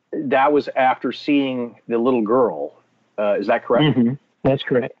glass, that was after seeing the little girl. Is that correct? Mm-hmm. That's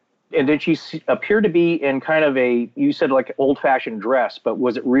correct. And did she appear to be in kind of you said like old-fashioned dress, but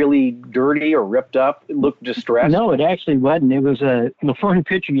was it really dirty or ripped up? It looked distressed? No, it actually wasn't. It was the front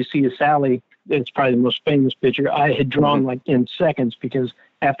picture you see of Sally. It's probably the most famous picture I had drawn like in seconds, because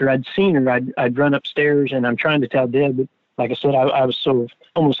after I'd seen her, I'd run upstairs, and I'm trying to tell Deb, but like I said, I was so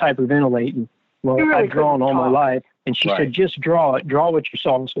almost hyperventilating. Well, really I'd drawn all my life, and she said, just draw it, draw what you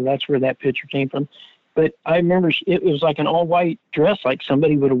saw. So that's where that picture came from. But I remember it was like an all-white dress, like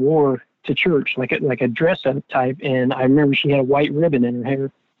somebody would have wore to church, like a dress-up type. And I remember she had a white ribbon in her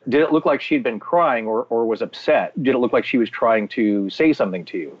hair. Did it look like she'd been crying or was upset? Did it look like she was trying to say something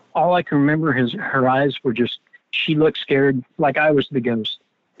to you? All I can remember is her eyes were just, she looked scared, like I was the ghost.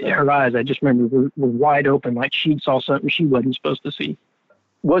 Her eyes, I just remember, were wide open, like she'd saw something she wasn't supposed to see.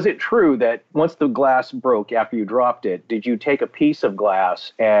 Was it true that once the glass broke after you dropped it, did you take a piece of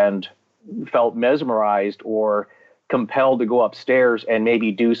glass and felt mesmerized or compelled to go upstairs and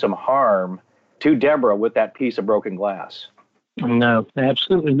maybe do some harm to Deborah with that piece of broken glass? No,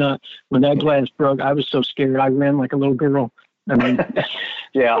 absolutely not. When that glass broke, I was so scared. I ran like a little girl. I mean,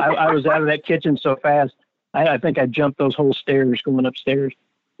 yeah, I was out of that kitchen so fast. I think I jumped those whole stairs going upstairs.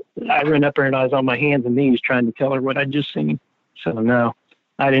 I ran up there and I was on my hands and knees trying to tell her what I'd just seen. So no,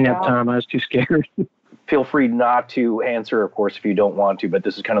 I didn't have time. I was too scared. Feel free not to answer, of course, if you don't want to, but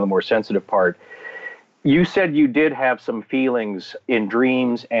this is kind of the more sensitive part. You said you did have some feelings in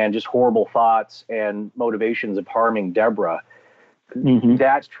dreams and just horrible thoughts and motivations of harming Deborah. Mm-hmm.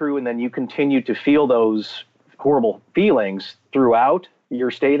 That's true, and then you continued to feel those horrible feelings throughout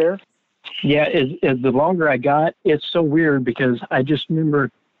your stay there? Yeah, as the longer I got, it's so weird because I just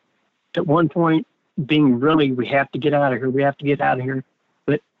remember at one point being really, we have to get out of here, we have to get out of here.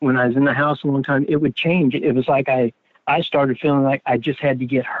 But when I was in the house a long time, it would change. It was like I started feeling like I just had to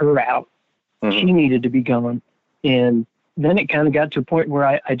get her out. Mm-hmm. She needed to be gone. And then it kind of got to a point where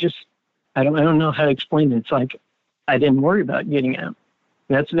I don't know how to explain it. It's like I didn't worry about getting out.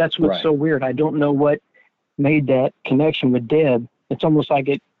 That's what's so weird. I don't know what made that connection with Deb. It's almost like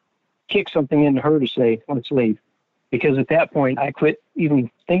it kicked something into her to say, let's leave. Because at that point, I quit even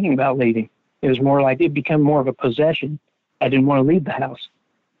thinking about leaving. It was more like it became more of a possession. I didn't want to leave the house.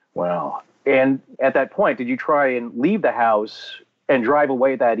 Wow. And at that point, did you try and leave the house and drive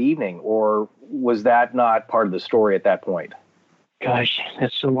away that evening, or was that not part of the story at that point? Gosh,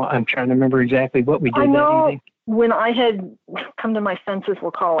 that's so long. I'm trying to remember exactly what we did that evening. When I had come to my senses,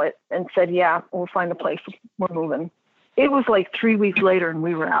 we'll call it, and said, yeah, we'll find a place, we're moving. It was like 3 weeks later and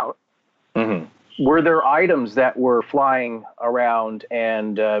we were out. Mm-hmm. Were there items that were flying around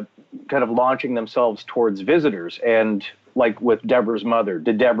and kind of launching themselves towards visitors? And like with Deborah's mother,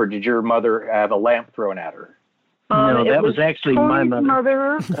 did your mother have a lamp thrown at her? No, that was actually Tony's my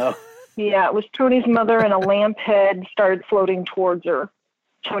mother. Oh. Yeah, it was Tony's mother, and a lamp head started floating towards her.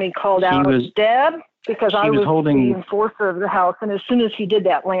 Tony called out, Deb, because I was the enforcer of the house, and as soon as he did,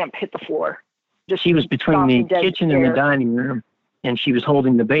 that lamp hit the floor. She was between the kitchen and the dining room, and she was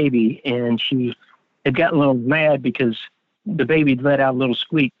holding the baby, and she had gotten a little mad because the baby let out a little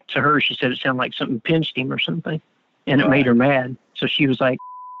squeak. To her, she said it sounded like something pinched him or something, and it made her mad. So she was like,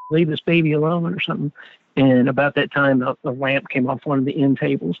 leave this baby alone or something. And about that time, a lamp came off one of the end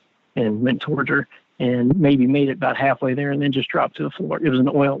tables and went towards her. and maybe made it about halfway there and then just dropped to the floor. It was an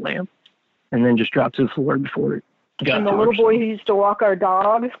oil lamp, and then just dropped to the floor before it got And the to little her. boy who used to walk our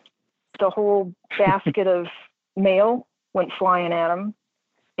dog, the whole basket of mail went flying at him.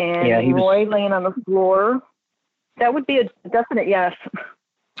 And Yeah, he was- Roy laying on the floor. That would be a definite yes.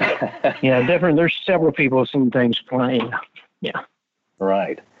 Yeah, different. There's several people who've seen things flying. Yeah.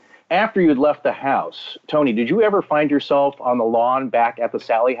 Right. After you had left the house, Tony, did you ever find yourself on the lawn back at the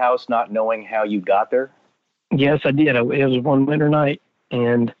Sally house, not knowing how you got there? Yes, I did. It was one winter night,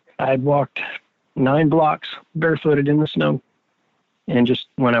 and I'd walked 9 blocks barefooted in the snow. And just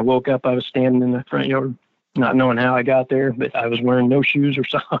when I woke up, I was standing in the front yard, not knowing how I got there, but I was wearing no shoes or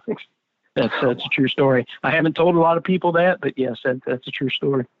socks. That's a true story. I haven't told a lot of people that, but yes, that's a true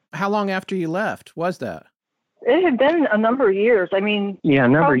story. How long after you left was that? It had been a number of years. I mean, Yeah, a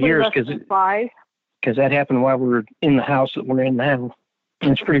number of probably years, less because than 5. that happened while we were in the house that we're in now.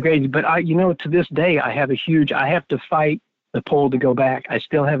 And it's pretty crazy. But to this day, I have to fight the pole to go back. I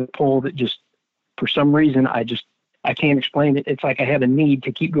still have a pole that just, for some reason, I can't explain it. It's like I have a need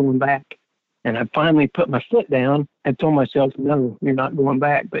to keep going back. And I finally put my foot down and told myself, no, you're not going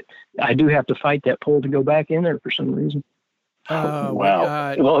back. But I do have to fight that pole to go back in there for some reason. Oh,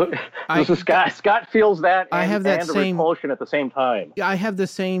 wow. Well, this is Scott. Scott feels that and, I have that and the same repulsion at the same time. I have the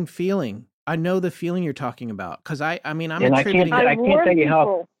same feeling. I know the feeling you're talking about because I'm and attributing. I can't tell you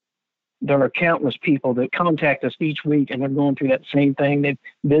how there are countless people that contact us each week, and they're going through that same thing. They've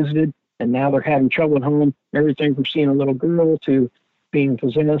visited, and now they're having trouble at home. Everything from seeing a little girl to being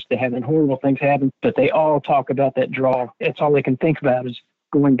possessed to having horrible things happen. But they all talk about that draw. It's all they can think about is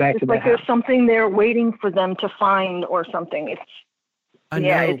going back It's to like the house. there's something there waiting for them to find or something. I know,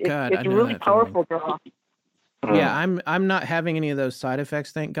 it's I a know really that powerful draw. Yeah, I'm not having any of those side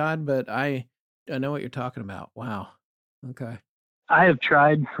effects, thank God. But I know what you're talking about. Wow. Okay. I have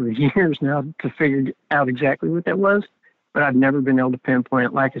tried for years now to figure out exactly what that was, but I've never been able to pinpoint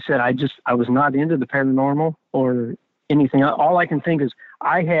it. Like I said, I was not into the paranormal or anything. All I can think is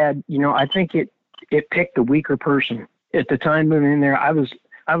I think it picked a weaker person. At the time moving in there, I was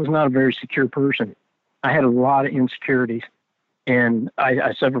not a very secure person. I had a lot of insecurities, and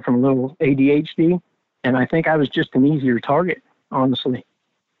I suffered from a little ADHD, and I think I was just an easier target, honestly.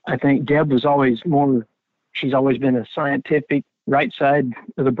 I think Deb was always she's always been a scientific, right side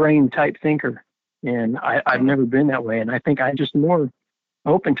of the brain type thinker. And I've never been that way. And I think I'm just more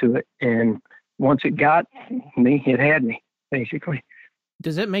open to it. And once it got me, it had me, basically.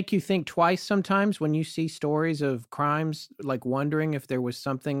 Does it make you think twice sometimes when you see stories of crimes, like wondering if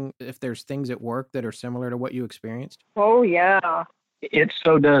there's things at work that are similar to what you experienced? Oh, yeah. It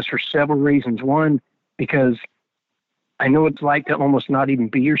so does for several reasons. One, because I know it's like to almost not even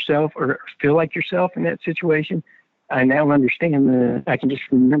be yourself or feel like yourself in that situation. I now understand I can just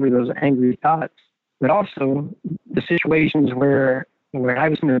remember those angry thoughts. But also the situations where I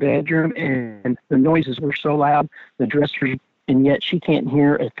was in the bedroom and the noises were so loud, the dresser, and yet she can't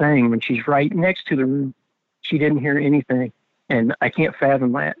hear a thing when she's right next to the room. She didn't hear anything, and I can't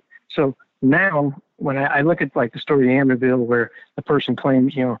fathom that. So now when I look at like the story of Amityville where the person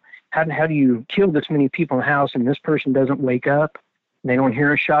claims, how do you kill this many people in the house and this person doesn't wake up, they don't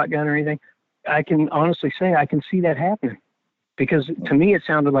hear a shotgun or anything, I can honestly say I can see that happening. Because to me, it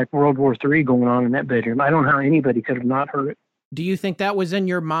sounded like World War III going on in that bedroom. I don't know how anybody could have not heard it. Do you think that was in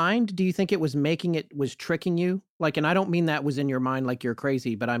your mind? Do you think it was tricking you? Like, and I don't mean that was in your mind like you're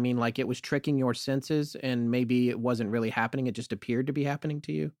crazy, but I mean like it was tricking your senses and maybe it wasn't really happening. It just appeared to be happening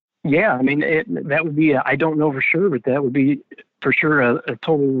to you? Yeah, I mean, that would be, I don't know for sure, but that would be for sure a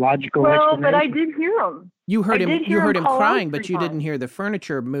total logical explanation. But I did hear him. You heard him crying, but you times. didn't hear the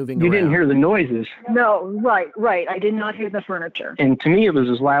furniture moving You around. didn't hear the noises. No, right. I did not hear the furniture. And to me, it was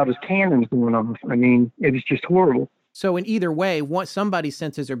as loud as cannons going off. I mean, it was just horrible. So in either way, somebody's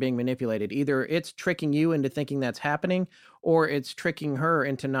senses are being manipulated. Either it's tricking you into thinking that's happening, or it's tricking her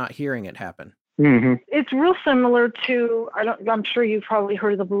into not hearing it happen. Mm-hmm. It's real similar to, I'm sure you've probably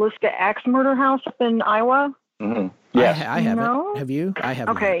heard of the Villisca Axe Murder House up in Iowa. Mm-hmm. Yes. I haven't. No? Have you? I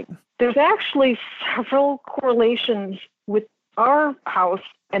haven't. Okay. There's actually several correlations with our house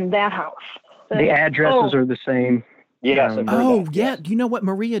and that house. The addresses are the same. Yes. Yeah. You know what?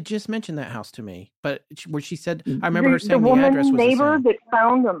 Maria just mentioned that house to me, but where she said, I remember her saying the address was neighbor the same. that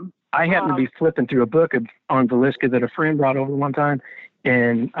found them. I happened to be flipping through a book on Villisca that a friend brought over one time,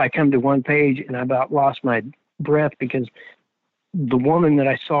 and I come to one page and I about lost my breath because the woman that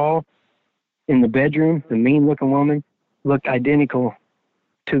I saw in the bedroom, the mean-looking woman, looked identical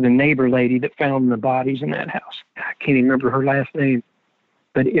to the neighbor lady that found the bodies in that house. I can't even remember her last name,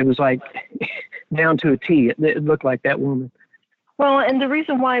 but it was like down to a T. It looked like that woman. Well, and the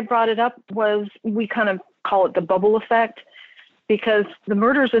reason why I brought it up was we kind of call it the bubble effect, because the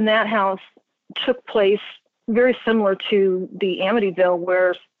murders in that house took place very similar to the Amityville,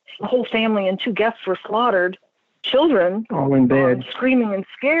 where the whole family and 2 guests were slaughtered, children all in bed, screaming and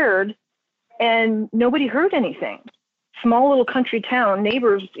scared, and nobody heard anything. Small little country town,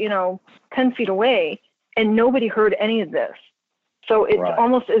 neighbors, 10 feet away, and nobody heard any of this. So it's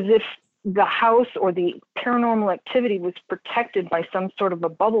almost as if the house or the paranormal activity was protected by some sort of a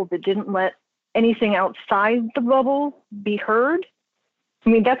bubble that didn't let anything outside the bubble be heard. I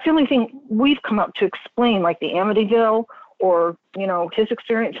mean, that's the only thing we've come up to explain, like the Amityville or, his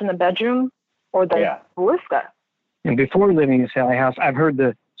experience in the bedroom or the ballista. And before living in Sally House, I've heard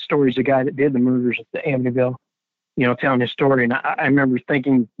the stories of the guy that did the murders at the Amityville, telling his story. And I remember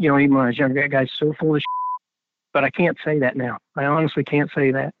thinking, even when I was younger, that guy's so full of shit. But I can't say that now. I honestly can't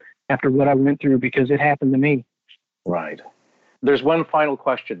say that after what I went through, because it happened to me. Right. There's one final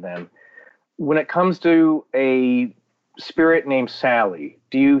question then. When it comes to a spirit named Sally,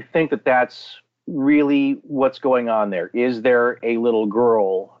 do you think that that's really what's going on there? Is there a little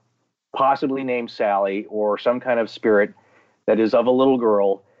girl possibly named Sally, or some kind of spirit that is of a little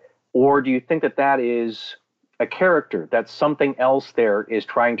girl? Or do you think that that is a character, that something else there is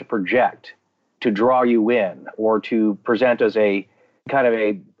trying to project to draw you in, or to present as a kind of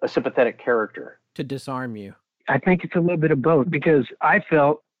a sympathetic character? To disarm you. I think it's a little bit of both, because I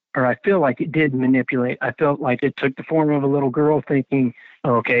feel like it did manipulate. I felt like it took the form of a little girl thinking,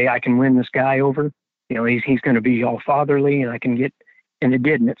 okay, I can win this guy over. He's going to be all fatherly, and I can get, and it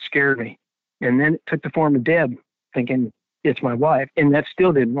did, and it scared me. And then it took the form of Deb, thinking it's my wife, and that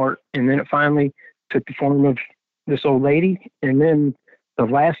still didn't work. And then it finally took the form of this old lady. And then the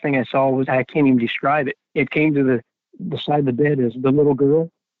last thing I saw was, I can't even describe it. It came to the side of the bed as the little girl,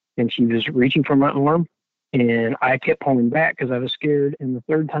 and she was reaching for my arm, and I kept pulling back because I was scared. And the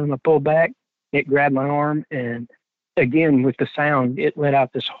third time I pulled back, it grabbed my arm, and again, with the sound, it let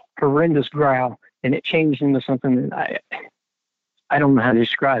out this horrendous growl, and it changed into something that I don't know how to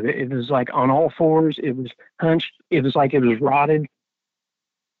describe it. It was like on all fours. It was hunched. It was like it was rotted.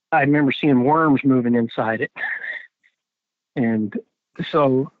 I remember seeing worms moving inside it. And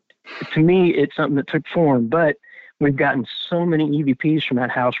so to me, it's something that took form. But we've gotten so many EVPs from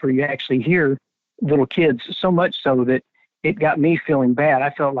that house where you actually hear little kids, so much so that it got me feeling bad.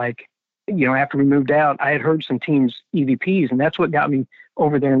 I felt like, after we moved out, I had heard some teens' EVPs, and that's what got me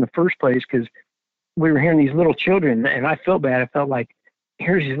over there in the first place, because we were hearing these little children, and I felt bad. I felt like,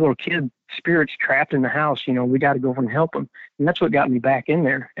 here's these little kid spirits trapped in the house. We got to go over and help them. And that's what got me back in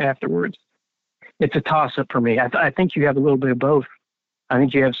there afterwards. It's a toss-up for me. I think you have a little bit of both. I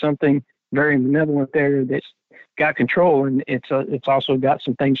think you have something very malevolent there that's got control, and it's also got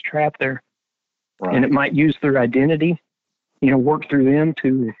some things trapped there. Right. And it might use their identity, work through them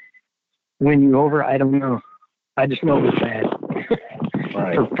to win you over. I don't know. I just know it was bad.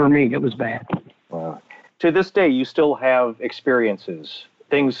 Right. For me, it was bad. Wow. To this day, you still have experiences.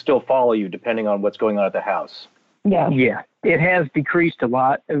 Things still follow you depending on what's going on at the house. Yeah. Yeah. It has decreased a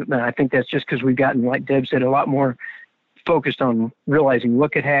lot. And I think that's just because we've gotten, like Deb said, a lot more focused on realizing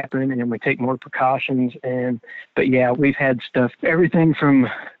what could happen, and we take more precautions. But yeah, we've had stuff, everything from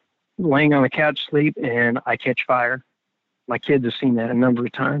laying on the couch sleep and I catch fire. My kids have seen that a number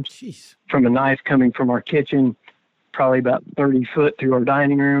of times. Jeez. From a knife coming from our kitchen, probably about 30 foot through our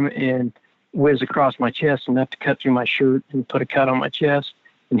dining room, and whiz across my chest enough to cut through my shirt and put a cut on my chest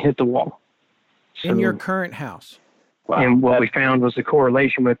and hit the wall. In your current house? Wow. And what we found was the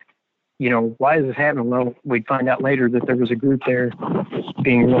correlation with, why is this happening? Well, we'd find out later that there was a group there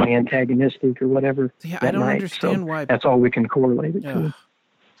being really antagonistic or whatever. Yeah, I don't understand why. That's all we can correlate it to.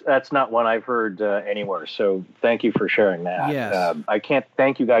 That's not one I've heard anywhere. So thank you for sharing that. Yes. I can't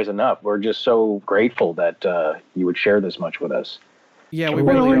thank you guys enough. We're just so grateful that you would share this much with us. Yeah, we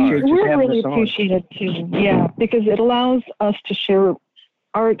really are. We really appreciate it too. Yeah, because it allows us to share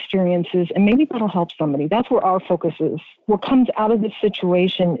our experiences, and maybe that'll help somebody. That's where our focus is. What comes out of this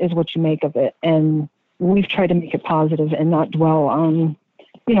situation is what you make of it. And we've tried to make it positive and not dwell on,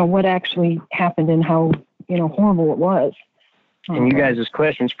 what actually happened and how, horrible it was. And you guys'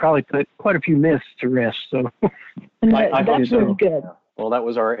 questions probably put quite a few myths to rest. So that's really good. Well, that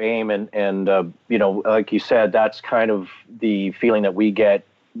was our aim. And like you said, that's kind of the feeling that we get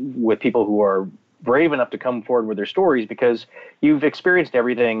with people who are brave enough to come forward with their stories, because you've experienced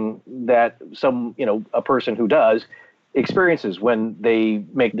everything that a person who does experiences when they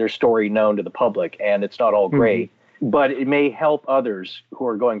make their story known to the public, and it's not all great. But it may help others who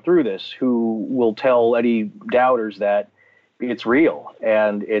are going through this, who will tell any doubters that it's real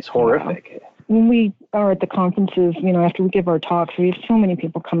and it's horrific. when we are at the conferences, after we give our talks, we have so many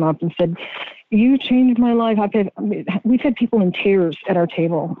people come up and said, "You changed my life." We've had people in tears at our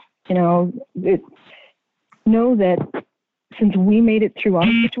table. Know that since we made it through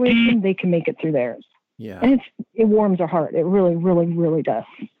our situation, they can make it through theirs. Yeah. And it warms our heart. It really, really, really does.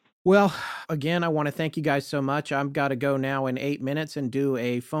 Well, again, I want to thank you guys so much. I've got to go now in 8 minutes and do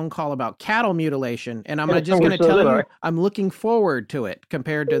a phone call about cattle mutilation. And I'm just going to tell you, I'm looking forward to it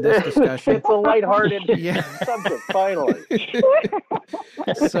compared to this discussion. It's a lighthearted subject, finally.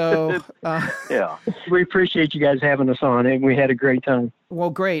 So, yeah. We appreciate you guys having us on, and we had a great time.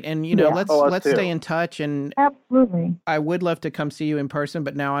 Well, great. And, let's stay in touch. And absolutely, I would love to come see you in person,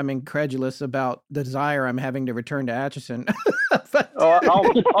 but now I'm incredulous about the desire I'm having to return to Atchison.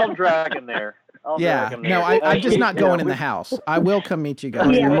 I'll drag him there. No, I'm just not going in the house. I will come meet you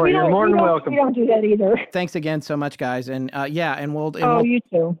guys. You're more than welcome. We don't do that either. Thanks again so much, guys. And we'll you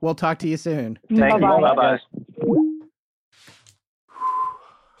too. We'll talk to you soon. Thank you. Bye-bye.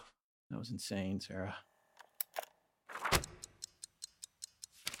 That was insane, Sarah.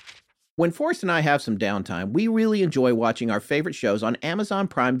 When Forrest and I have some downtime, we really enjoy watching our favorite shows on Amazon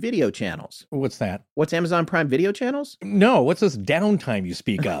Prime Video channels. What's that? What's Amazon Prime Video channels? No, what's this downtime you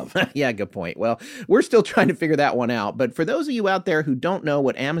speak of? Yeah, good point. Well, we're still trying to figure that one out. But for those of you out there who don't know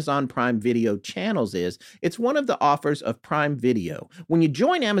what Amazon Prime Video channels is, it's one of the offers of Prime Video. When you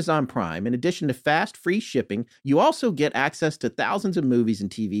join Amazon Prime, in addition to fast, free shipping, you also get access to thousands of movies and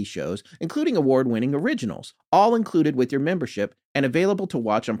TV shows, including award-winning originals, all included with your membership and available to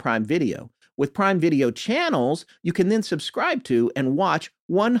watch on Prime Video. With Prime Video channels, you can then subscribe to and watch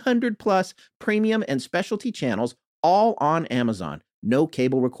 100 plus premium and specialty channels all on Amazon. No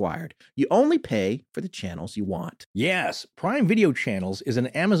cable required. You only pay for the channels you want. Yes, Prime Video Channels is an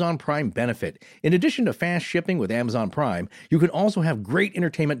Amazon Prime benefit. In addition to fast shipping with Amazon Prime, you can also have great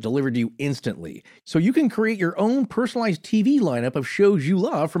entertainment delivered to you instantly. So you can create your own personalized TV lineup of shows you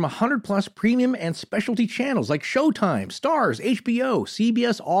love from 100 plus premium and specialty channels like Showtime, Starz, HBO,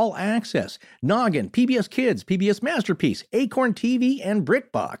 CBS All Access, Noggin, PBS Kids, PBS Masterpiece, Acorn TV, and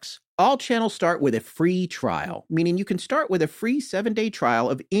BritBox. All channels start with a free trial, meaning you can start with a free 7-day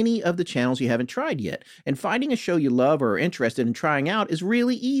trial of any of the channels you haven't tried yet. And finding a show you love or are interested in trying out is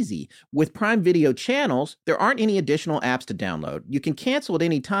really easy. With Prime Video channels, there aren't any additional apps to download. You can cancel at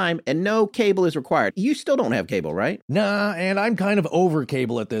any time and no cable is required. You still don't have cable, right? Nah, and I'm kind of over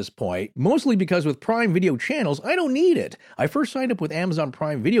cable at this point, mostly because with Prime Video channels, I don't need it. I first signed up with Amazon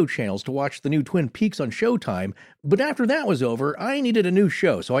Prime Video channels to watch the new Twin Peaks on Showtime, but after that was over, I needed a new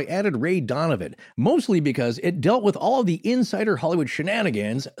show, so I added Ray Donovan, mostly because it dealt with all of the insider Hollywood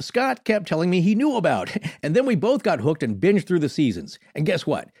shenanigans Scott kept telling me he knew about. And then we both got hooked and binged through the seasons. And guess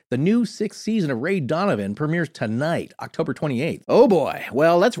what? The new 6th season of Ray Donovan premieres tonight, October 28th. Oh boy.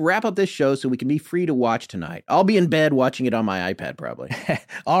 Well, let's wrap up this show so we can be free to watch tonight. I'll be in bed watching it on my iPad probably.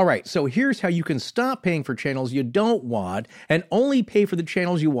 All right, so here's how you can stop paying for channels you don't want and only pay for the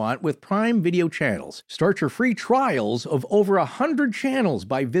channels you want with Prime Video channels. Start your free trials of over 100 channels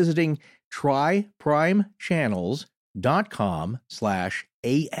by visiting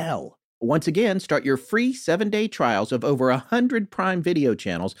tryprimechannels.com/AL. Once again, start your free 7-day trials of over 100 Prime Video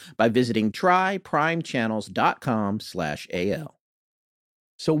channels by visiting tryprimechannels.com/AL.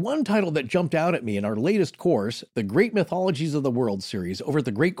 So one title that jumped out at me in our latest course, the Great Mythologies of the World series over at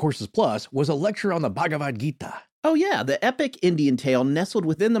the Great Courses Plus, was a lecture on the Bhagavad Gita. Oh yeah, the epic Indian tale nestled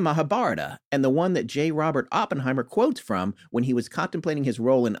within the Mahabharata, and the one that J. Robert Oppenheimer quotes from when he was contemplating his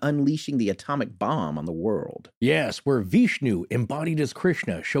role in unleashing the atomic bomb on the world. Yes, where Vishnu, embodied as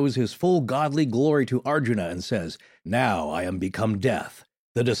Krishna, shows his full godly glory to Arjuna and says, "Now I am become death,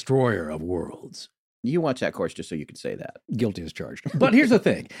 the destroyer of worlds." You watch that course just so you could say that. Guilty as charged. But here's the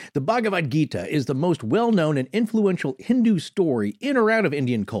thing. The Bhagavad Gita is the most well-known and influential Hindu story in or out of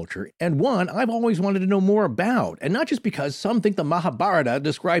Indian culture, and one I've always wanted to know more about, and not just because some think the Mahabharata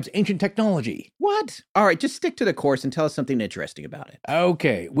describes ancient technology. What? All right, just stick to the course and tell us something interesting about it.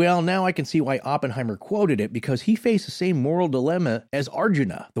 Okay, well, now I can see why Oppenheimer quoted it, because he faced the same moral dilemma as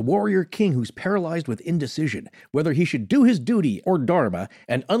Arjuna, the warrior king who's paralyzed with indecision, whether he should do his duty or dharma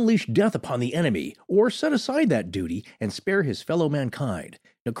and unleash death upon the enemy, or set aside that duty and spare his fellow mankind.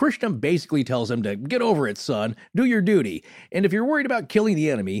 Now, Krishna basically tells him to get over it, son, do your duty, and if you're worried about killing the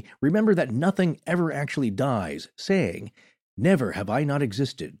enemy, remember that nothing ever actually dies, saying, "Never have I not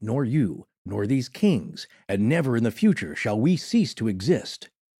existed, nor you, nor these kings, and never in the future shall we cease to exist.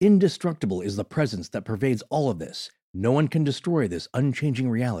 Indestructible is the presence that pervades all of this. No one can destroy this unchanging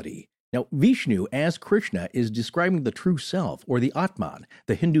reality." Now, Vishnu, as Krishna, is describing the true self, or the Atman,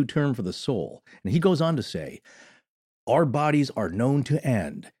 the Hindu term for the soul. And he goes on to say, "Our bodies are known to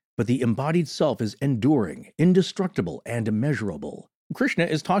end, but the embodied self is enduring, indestructible, and immeasurable. Krishna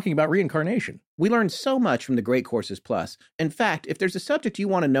is talking about reincarnation. We learned so much from the Great Courses Plus. In fact, if there's a subject you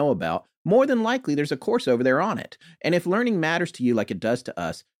want to know about, more than likely there's a course over there on it. And if learning matters to you like it does to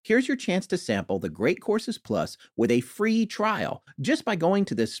us, here's your chance to sample the Great Courses Plus with a free trial just by going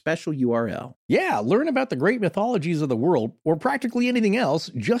to this special URL. Yeah, learn about the great mythologies of the world or practically anything else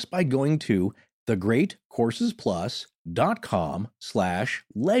just by going to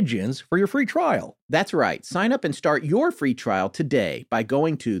thegreatcoursesplus.com/legends for your free trial. That's right. Sign up and start your free trial today by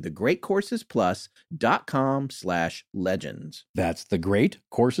going to thegreatcoursesplus.com/legends. That's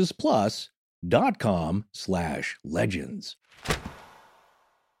thegreatcoursesplus.com/legends.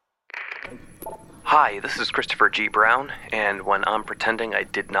 Hi, this is Christopher G. Brown, and when I'm pretending I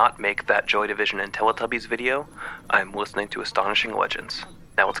did not make that Joy Division and Teletubbies video, I'm listening to Astonishing Legends.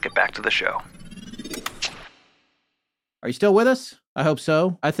 Now let's get back to the show. Are you still with us? I hope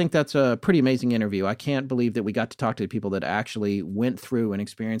so. I think that's a pretty amazing interview. I can't believe that we got to talk to people that actually went through an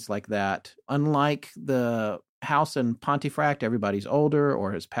experience like that. Unlike the house in Pontefract, everybody's older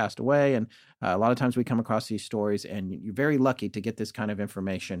or has passed away. And a lot of times we come across these stories, and you're very lucky to get this kind of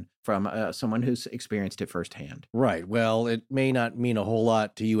information from someone who's experienced it firsthand. Right. Well, it may not mean a whole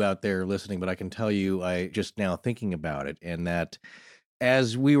lot to you out there listening, but I can tell you, I just now thinking about it, and that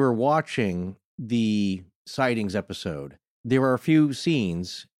as we were watching the sightings episode, there were a few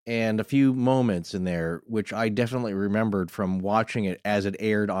scenes and a few moments in there which I definitely remembered from watching it as it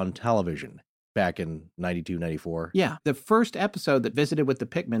aired on television back in 92, 94. Yeah. The first episode that Visited with the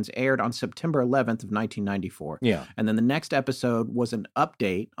Pickmans aired on September 11th of 1994. Yeah. And then the next episode was an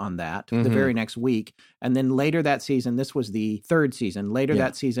update on that the very next week. And then later that season, this was the third season, later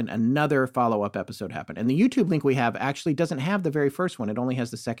that season, another follow-up episode happened. And the YouTube link we have actually doesn't have the very first one. It only has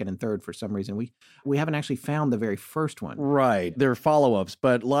the second and third for some reason. We haven't actually found the very first one. Right. There are follow-ups,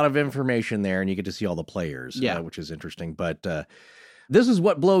 but a lot of information there, and you get to see all the players, which is interesting. But this is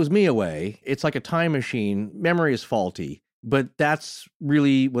what blows me away. It's like a time machine. Memory is faulty, but that's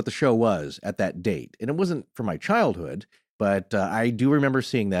really what the show was at that date. And it wasn't from my childhood, but I do remember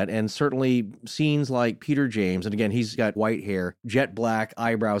seeing that. And certainly scenes like Peter James, and again, he's got white hair, jet black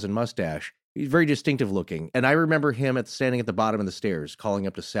eyebrows and mustache. He's very distinctive looking. And I remember him standing at the bottom of the stairs, calling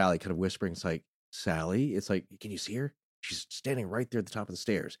up to Sally, kind of whispering, it's like, Sally? It's like, can you see her? She's standing right there at the top of the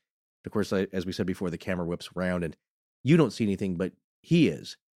stairs. Of course, as we said before, the camera whips around and you don't see anything, but he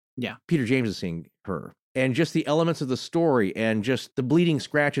is. Yeah. Peter James is seeing her. And just the elements of the story and just the bleeding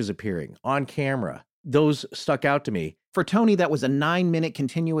scratches appearing on camera, those stuck out to me. For Tony, that was a 9-minute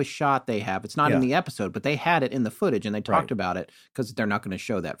continuous shot they have. It's not in the episode, but they had it in the footage and they talked about it because they're not going to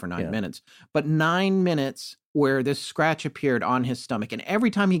show that for 9 minutes. But 9 minutes where this scratch appeared on his stomach. And every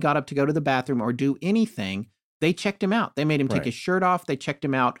time he got up to go to the bathroom or do anything, they checked him out. They made him take his shirt off. They checked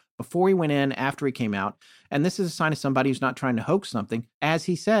him out before he went in, after he came out. And this is a sign of somebody who's not trying to hoax something. As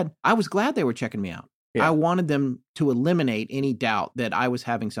he said, I was glad they were checking me out. Yeah. I wanted them to eliminate any doubt that I was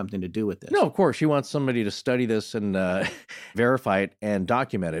having something to do with this. No, of course. You want somebody to study this and verify it and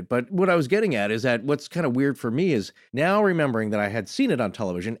document it. But what I was getting at is that what's kind of weird for me is now remembering that I had seen it on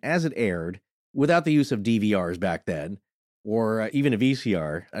television as it aired without the use of DVRs back then, or even a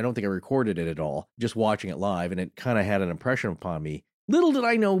VCR. I don't think I recorded it at all, just watching it live, and it kind of had an impression upon me. Little did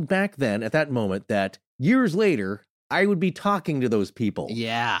I know back then, at that moment, that years later, I would be talking to those people.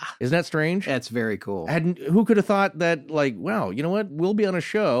 Yeah. Isn't that strange? That's very cool. Who could have thought that, like, wow, you know what? We'll be on a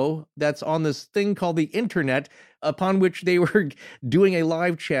show that's on this thing called the internet, upon which they were doing a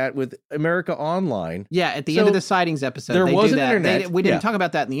live chat with America Online. Yeah, at the end of the sightings episode, there was an internet. We didn't talk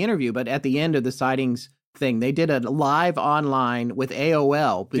about that in the interview, but at the end of the sightings thing, they did a live online with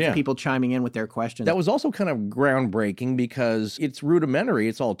AOL with people chiming in with their questions. That was also kind of groundbreaking because it's rudimentary.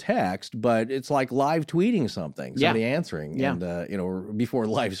 It's all text, but it's like live tweeting something, somebody answering, and before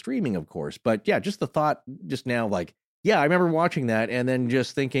live streaming, of course. But yeah, just the thought just now, like, I remember watching that and then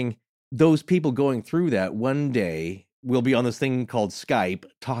just thinking those people going through that one day will be on this thing called Skype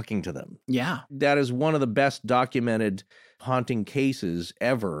talking to them. Yeah. That is one of the best documented haunting cases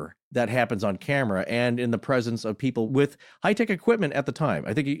ever that happens on camera and in the presence of people with high-tech equipment at the time.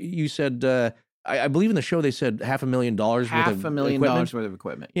 I think you said, I believe in the show they said $500,000 worth of $500,000 worth of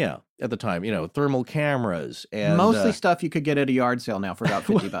equipment. Yeah, at the time, thermal camems and mostly stuff you could get at a yard sale now for about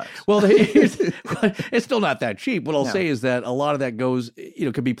 $50. Well, it's still not that cheap. What I'll say is that a lot of that goes,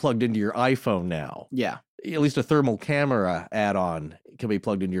 could be plugged into your iPhone now. Yeah. At least a thermal camera add-on can be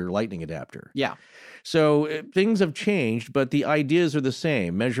plugged into your Lightning adapter. Yeah. So things have changed, but the ideas are the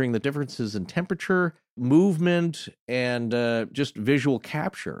same, measuring the differences in temperature, movement, and just visual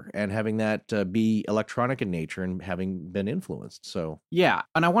capture, and having that be electronic in nature and having been influenced. So yeah,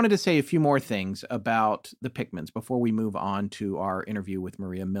 and I wanted to say a few more things about the Pickmans before we move on to our interview with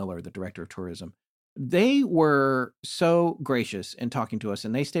Maria Miller, the director of tourism. They were so gracious in talking to us,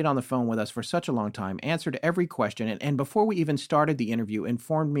 and they stayed on the phone with us for such a long time, answered every question, and before we even started the interview,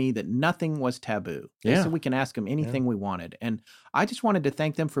 informed me that nothing was taboo. They said we can ask them anything we wanted. And I just wanted to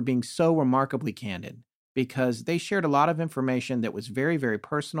thank them for being so remarkably candid, because they shared a lot of information that was very, very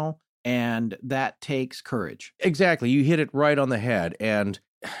personal, and that takes courage. Exactly. You hit it right on the head. And,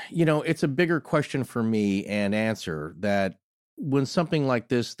 you know, it's a bigger question for me and answer that when something like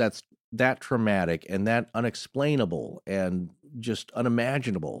this, that's that traumatic and that unexplainable and just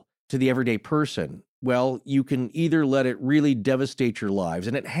unimaginable to the everyday person, well, you can either let it really devastate your lives,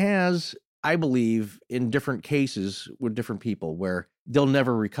 and it has, I believe, in different cases with different people where they'll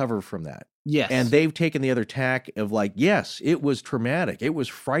never recover from that. Yes. And they've taken the other tack of like, yes, it was traumatic. It was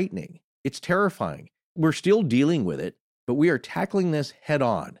frightening. It's terrifying. We're still dealing with it, but we are tackling this head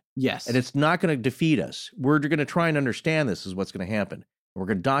on. Yes. And it's not going to defeat us. We're going to try and understand this is what's going to happen. We're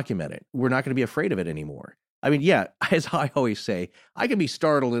going to document it. We're not going to be afraid of it anymore. I mean, yeah, as I always say, I can be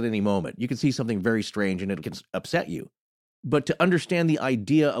startled at any moment. You can see something very strange and it can upset you. But to understand the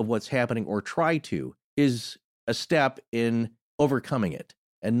idea of what's happening, or try to, is a step in overcoming it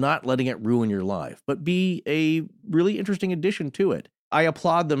and not letting it ruin your life, but be a really interesting addition to it. I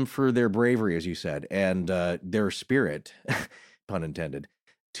applaud them for their bravery, as you said, and their spirit, pun intended,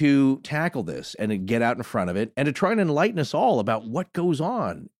 to tackle this and to get out in front of it and to try and enlighten us all about what goes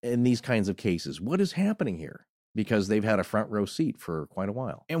on in these kinds of cases. What is happening here? Because they've had a front row seat for quite a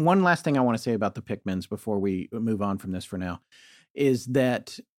while. And one last thing I want to say about the Pickmans before we move on from this for now is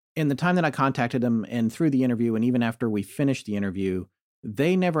that in the time that I contacted them and through the interview, and even after we finished the interview,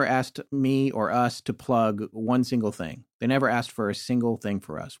 they never asked me or us to plug one single thing. They never asked for a single thing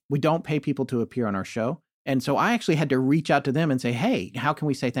for us. We don't pay people to appear on our show. And so I actually had to reach out to them and say, hey, how can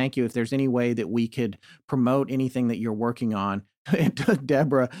we say thank you? If there's any way that we could promote anything that you're working on. It took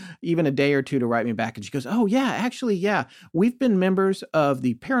Deborah even a day or two to write me back. And she goes, oh, yeah, actually, yeah. We've been members of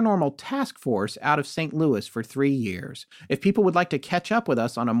the Paranormal Task Force out of St. Louis for 3 years. If people would like to catch up with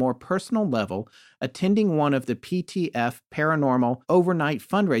us on a more personal level, attending one of the PTF Paranormal overnight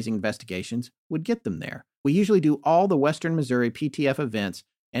fundraising investigations would get them there. We usually do all the Western Missouri PTF events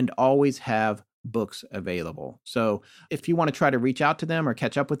and always have books available. So if you want to try to reach out to them or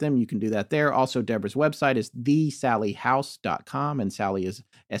catch up with them, you can do that there. Also, Deborah's website is thesallyhouse.com, and Sally is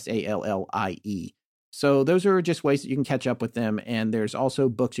Sallie. So those are just ways that you can catch up with them. And there's also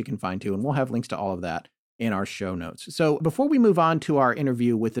books you can find too. And we'll have links to all of that in our show notes. So before we move on to our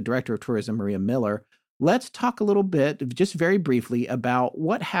interview with the director of tourism, Maria Miller, let's talk a little bit, just very briefly, about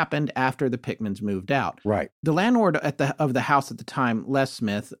what happened after the Pickmans moved out. Right. The landlord of the house at the time, Les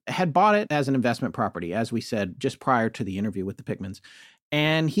Smith, had bought it as an investment property, as we said, just prior to the interview with the Pickmans.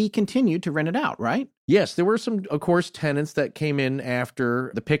 And he continued to rent it out, right? Yes, there were some, of course, tenants that came in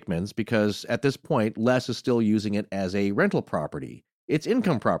after the Pickmans, because at this point, Les is still using it as a rental property. It's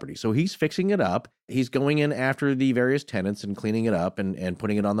income property. So he's fixing it up. He's going in after the various tenants and cleaning it up and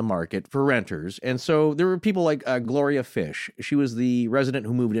putting it on the market for renters. And so there were people like Gloria Fish. She was the resident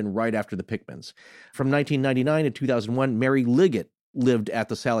who moved in right after the Pickmans. From 1999 to 2001, Mary Liggett lived at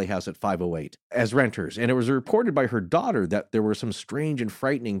the Sally House at 508 as renters. And it was reported by her daughter that there were some strange and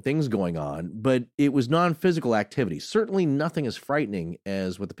frightening things going on, but it was non-physical activity. Certainly nothing as frightening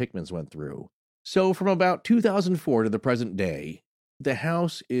as what the Pickmans went through. So from about 2004 to the present day, the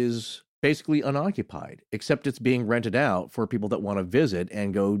house is basically unoccupied, except it's being rented out for people that want to visit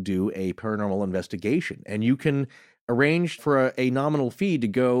and go do a paranormal investigation. And you can arrange for a nominal fee to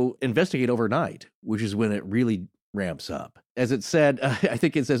go investigate overnight, which is when it really ramps up. As it said, I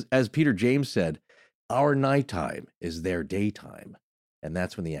think it says, as Peter James said, our nighttime is their daytime. And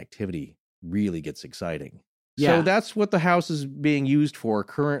that's when the activity really gets exciting. Yeah. So that's what the house is being used for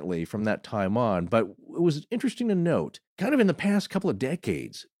currently from that time on. But it was interesting to note, kind of in the past couple of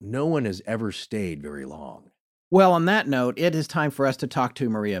decades, no one has ever stayed very long. Well, on that note, it is time for us to talk to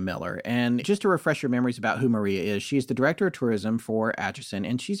Maria Miller. And just to refresh your memories about who Maria is, she's the director of tourism for Atchison,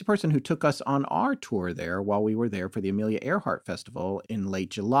 and she's the person who took us on our tour there while we were there for the Amelia Earhart Festival in late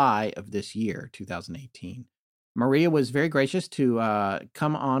July of this year, 2018. Maria was very gracious to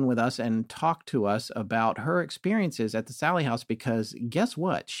come on with us and talk to us about her experiences at the Sally House, because guess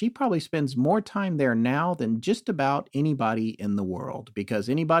what? She probably spends more time there now than just about anybody in the world, because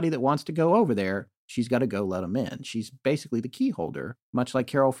anybody that wants to go over there, she's got to go let them in. She's basically the key holder, much like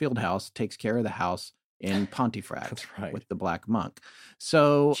Carol Fieldhouse takes care of the house in Pontefract That's right. with the Black Monk.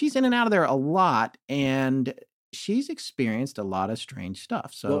 So she's in and out of there a lot, and she's experienced a lot of strange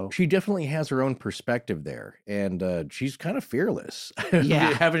stuff. So well, she definitely has her own perspective there, and she's kind of fearless.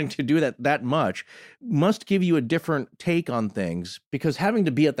 Yeah. Having to do that much must give you a different take on things, because having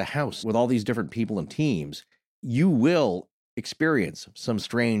to be at the house with all these different people and teams, you will experience some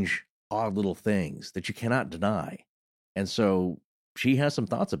strange, odd little things that you cannot deny. And so she has some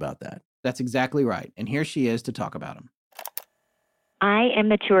thoughts about that. that's exactly right. And here she is to talk about them. I am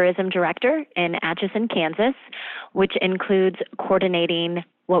the tourism director in Atchison, Kansas, which includes coordinating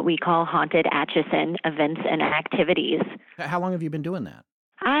what we call Haunted Atchison events and activities. How long have you been doing that?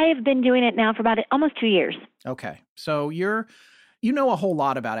 I've been doing it now for about almost 2 years. Okay. So you know a whole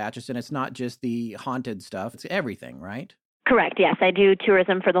lot about Atchison. It's not just the haunted stuff. It's everything, right? Correct, yes. I do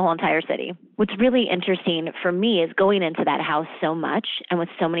tourism for the whole entire city. What's really interesting for me is going into that house so much and with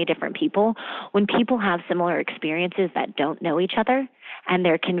so many different people. When people have similar experiences that don't know each other and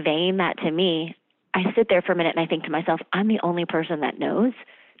they're conveying that to me, I sit there for a minute and I think to myself, I'm the only person that knows.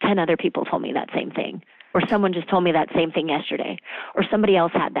 10 other people told me that same thing. Or someone just told me that same thing yesterday. Or somebody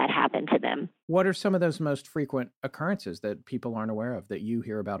else had that happen to them. What are some of those most frequent occurrences that people aren't aware of that you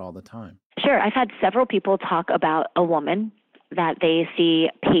hear about all the time? Sure. I've had several people talk about a woman that they see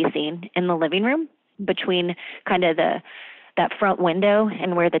pacing in the living room between kind of that front window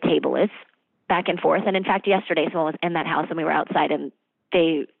and where the table is, back and forth. And in fact, yesterday someone was in that house and we were outside and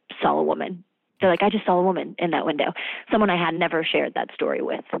they saw a woman. They're like, I just saw a woman in that window. Someone I had never shared that story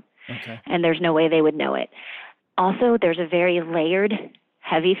with. Okay. And there's no way they would know it. Also, there's a very layered,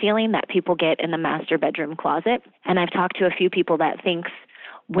 heavy feeling that people get in the master bedroom closet. And I've talked to a few people that thinks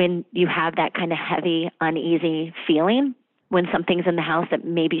when you have that kind of heavy, uneasy feeling, when something's in the house that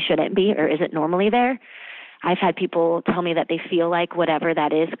maybe shouldn't be or isn't normally there, I've had people tell me that they feel like whatever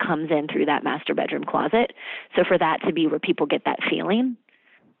that is comes in through that master bedroom closet. So for that to be where people get that feeling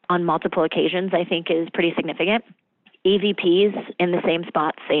on multiple occasions, I think is pretty significant. EVPs in the same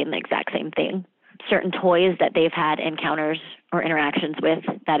spot saying the exact same thing. Certain toys that they've had encounters or interactions with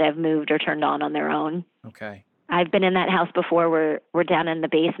that have moved or turned on their own. Okay. I've been in that house before where we're down in the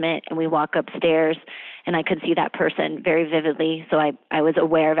basement and we walk upstairs and I could see that person very vividly. So I was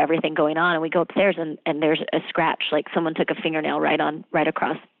aware of everything going on, and we go upstairs and there's a scratch, like someone took a fingernail right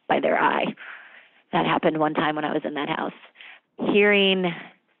across by their eye. That happened one time when I was in that house. Hearing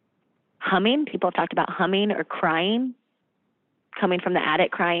humming, people have talked about humming or crying. Coming from the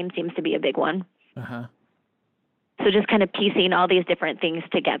attic, crying seems to be a big one. Uh-huh. So just kind of piecing all these different things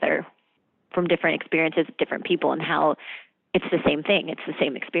together from different experiences, different people, and how it's the same thing. It's the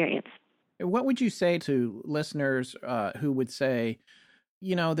same experience. What would you say to listeners who would say,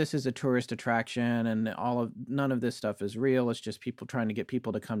 you know, this is a tourist attraction and none of this stuff is real. It's just people trying to get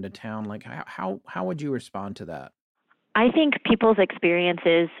people to come to town. Like, how would you respond to that? I think people's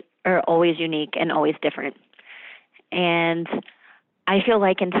experiences are always unique and always different. And I feel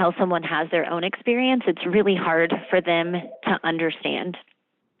like until someone has their own experience, it's really hard for them to understand.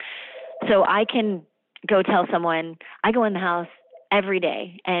 So I can go tell someone, I go in the house every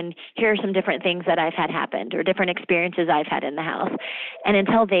day and here are some different things that I've had happened or different experiences I've had in the house. And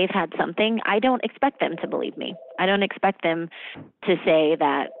until they've had something, I don't expect them to believe me. I don't expect them to say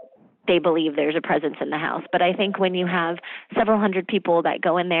that they believe there's a presence in the house. But I think when you have several hundred people that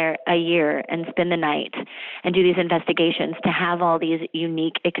go in there a year and spend the night and do these investigations, to have all these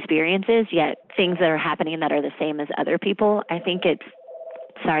unique experiences, yet things that are happening that are the same as other people, I think it's,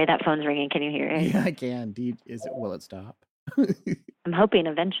 sorry, that phone's ringing. Can you hear it? Yeah, I can. Will it stop? I'm hoping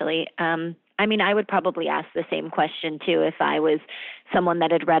eventually. I mean, I would probably ask the same question too if I was someone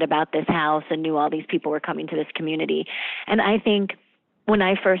that had read about this house and knew all these people were coming to this community. And I think when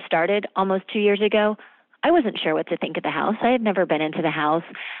I first started almost 2 years ago, I wasn't sure what to think of the house. I had never been into the house.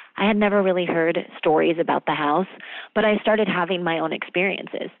 I had never really heard stories about the house, but I started having my own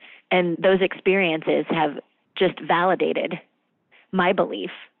experiences. And those experiences have just validated my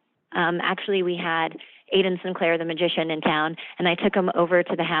belief. Actually, we had Aidan Sinclair, the magician, in town, and I took him over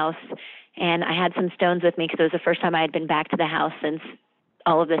to the house, and I had some stones with me because it was the first time I had been back to the house since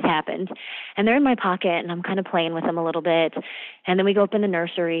all of this happened. And they're in my pocket, and I'm kind of playing with them a little bit. And then we go up in the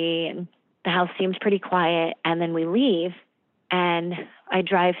nursery, and the house seems pretty quiet, and then we leave, and I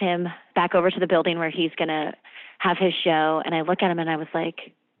drive him back over to the building where he's going to have his show, and I look at him, and I was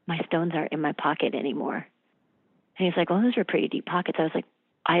like, my stones aren't in my pocket anymore. And he's like, well, those are pretty deep pockets. I was like,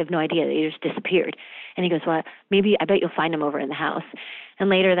 I have no idea. They just disappeared. And he goes, well, maybe, I bet you'll find them over in the house. And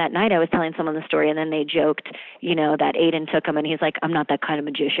later that night I was telling someone the story, and then they joked, that Aiden took them, and he's like, I'm not that kind of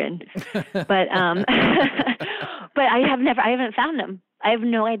magician. But, but I haven't found them. I have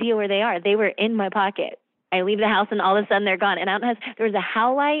no idea where they are. They were in my pocket. I leave the house and all of a sudden they're gone. And there was a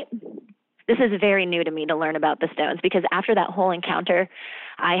howlite. This is very new to me to learn about the stones, because after that whole encounter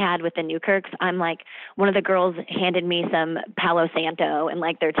I had with the Newkirks, I'm like, one of the girls handed me some Palo Santo, and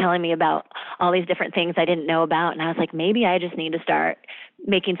like they're telling me about all these different things I didn't know about. And I was like, maybe I just need to start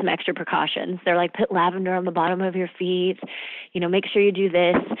making some extra precautions. They're like, put lavender on the bottom of your feet, make sure you do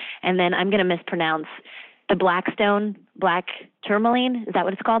this. And then I'm going to mispronounce the black stone, black tourmaline. Is that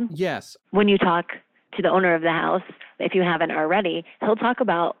what it's called? Yes. When you talk to the owner of the house, if you haven't already, he'll talk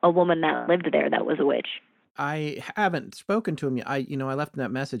about a woman that lived there that was a witch. I haven't spoken to him yet. I left him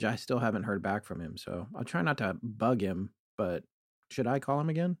that message. I still haven't heard back from him, so I'll try not to bug him, but should I call him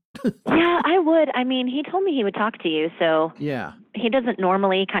again? Yeah, I would. I mean, he told me he would talk to you, so yeah. He doesn't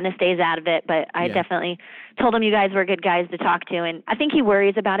normally, kind of stays out of it, but I definitely told him you guys were good guys to talk to, and I think he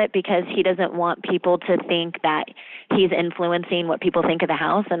worries about it because he doesn't want people to think that he's influencing what people think of the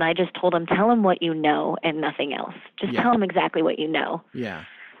house, and I just told him, tell him what you know and nothing else. Just tell him exactly what you know. Yeah.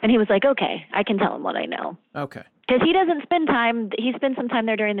 And he was like, okay, I can tell him what I know. Okay. Because he doesn't spend time, he spends some time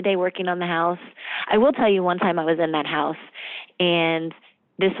there during the day working on the house. I will tell you, one time I was in that house, and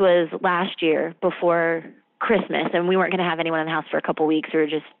this was last year before Christmas, and we weren't going to have anyone in the house for a couple weeks. We were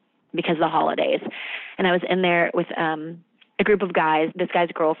just, because of the holidays. And I was in there with a group of guys. This guy's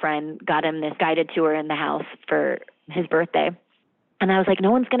girlfriend got him this guided tour in the house for his birthday. And I was like,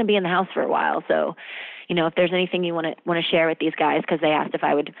 no one's going to be in the house for a while, so if there's anything you want to share with these guys, because they asked if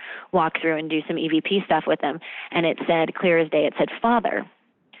I would walk through and do some EVP stuff with them. And it said, clear as day, it said father.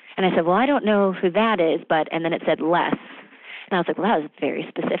 And I said, well, I don't know who that is, and then it said Les. And I was like, well, that was very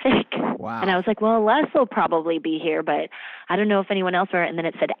specific. Wow. And I was like, well, Les will probably be here, but I don't know if anyone else will. And then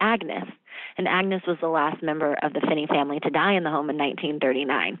it said Agnes. And Agnes was the last member of the Finney family to die in the home in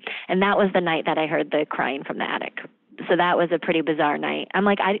 1939. And that was the night that I heard the crying from the attic. So that was a pretty bizarre night. I'm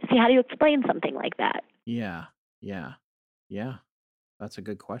like, how do you explain something like that? Yeah. That's a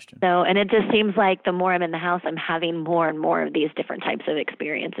good question. So, and it just seems like the more I'm in the house, I'm having more and more of these different types of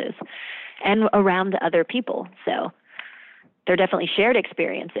experiences and around other people. So they're definitely shared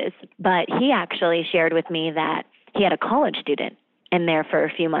experiences. But he actually shared with me that he had a college student in there for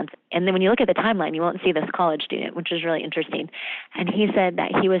a few months. And then when you look at the timeline, you won't see this college student, which is really interesting. And he said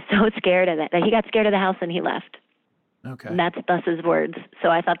that he was so scared of it, that he got scared of the house and he left. Okay. And that's thus his words. So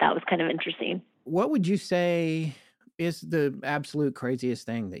I thought that was kind of interesting. What would you say is the absolute craziest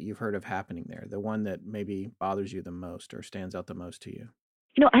thing that you've heard of happening there? The one that maybe bothers you the most or stands out the most to you?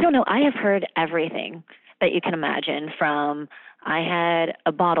 I don't know. I have heard everything that you can imagine, from I had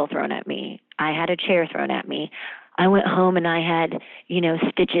a bottle thrown at me. I had a chair thrown at me. I went home and I had,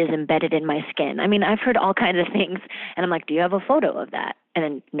 stitches embedded in my skin. I mean, I've heard all kinds of things. And I'm like, do you have a photo of that? And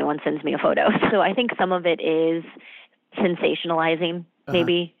then no one sends me a photo. So I think some of it is sensationalizing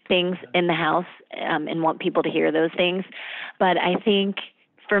maybe things in the house and want people to hear those things. But I think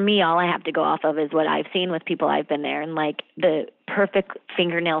for me, all I have to go off of is what I've seen with people I've been there, and like the perfect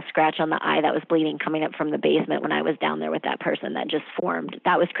fingernail scratch on the eye that was bleeding coming up from the basement when I was down there with that person that just formed.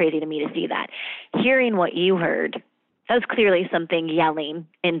 That was crazy to me to see that. Hearing what you heard, that was clearly something yelling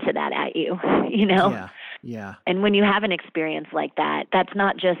into that at you, Yeah. And when you have an experience like that, that's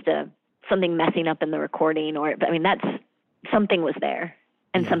not just something messing up in the recording, that's something was there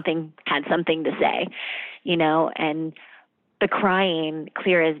and something had something to say, and the crying,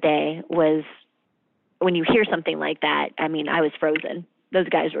 clear as day, was when you hear something like that. I mean, I was frozen. Those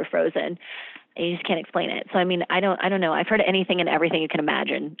guys were frozen. And you just can't explain it. So, I mean, I don't know. I've heard anything and everything you can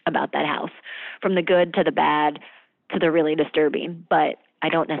imagine about that house, from the good to the bad to the really disturbing. But I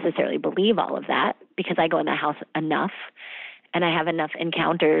don't necessarily believe all of that because I go in that house enough and I have enough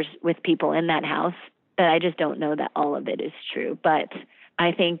encounters with people in that house that I just don't know that all of it is true. But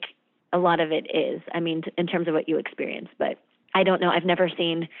I think a lot of it is, in terms of what you experience. But I don't know. I've never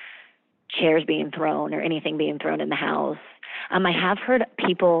seen chairs being thrown or anything being thrown in the house. I have heard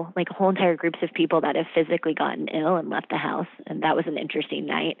people, like whole entire groups of people that have physically gotten ill and left the house. And that was an interesting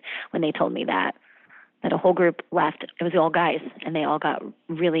night when they told me that a whole group left. It was all guys, and they all got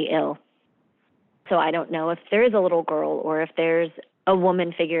really ill. So I don't know if there is a little girl or if there's a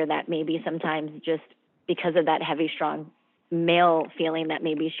woman figure that maybe sometimes just because of that heavy, strong male feeling that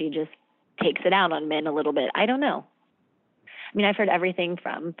maybe she just takes it out on men a little bit. I don't know. I've heard everything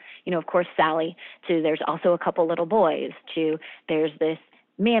from, of course, Sally, to there's also a couple little boys, to there's this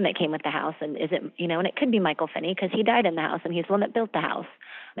man that came with the house, and is it, and it could be Michael Finney because he died in the house and he's the one that built the house.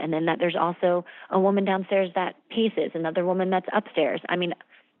 And then that there's also a woman downstairs that paces, another woman that's upstairs. I mean,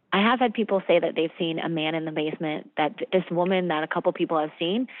 I have had people say that they've seen a man in the basement, that this woman that a couple people have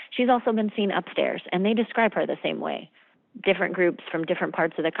seen, she's also been seen upstairs, and they describe her the same way. Different groups from different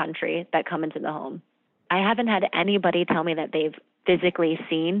parts of the country that come into the home. I haven't had anybody tell me that they've physically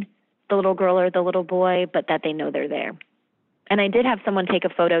seen the little girl or the little boy, but that they know they're there. And I did have someone take a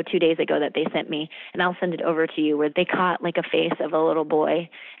photo 2 days ago that they sent me, and I'll send it over to you, where they caught like a face of a little boy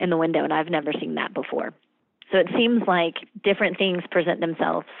in the window, and I've never seen that before. So it seems like different things present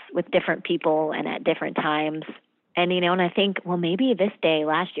themselves with different people and at different times. And, and I think, well, maybe this day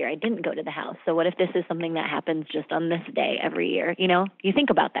last year I didn't go to the house. So what if this is something that happens just on this day every year? You think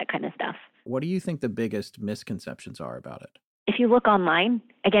about that kind of stuff. What do you think the biggest misconceptions are about it? If you look online,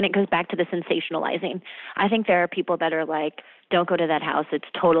 again, it goes back to the sensationalizing. I think there are people that are like, don't go to that house. It's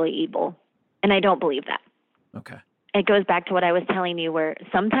totally evil. And I don't believe that. Okay. It goes back to what I was telling you, where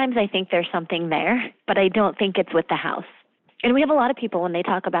sometimes I think there's something there, but I don't think it's with the house. And we have a lot of people, when they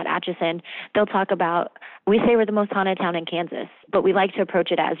talk about Atchison, they'll talk about, we say we're the most haunted town in Kansas, but we like to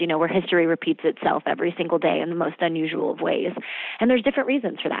approach it as, where history repeats itself every single day in the most unusual of ways. And there's different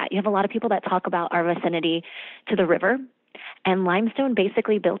reasons for that. You have a lot of people that talk about our vicinity to the river. And limestone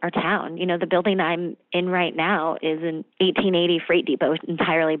basically built our town. The building I'm in right now is an 1880 freight depot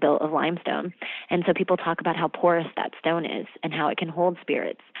entirely built of limestone. And so people talk about how porous that stone is and how it can hold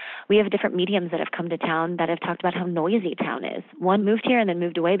spirits. We have different mediums that have come to town that have talked about how noisy town is. One moved here and then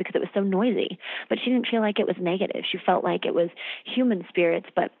moved away because it was so noisy. But she didn't feel like it was negative. She felt like it was human spirits.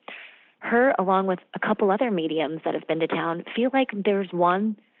 But her, along with a couple other mediums that have been to town, feel like there's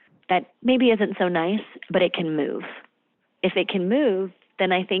one that maybe isn't so nice, but it can move. If it can move,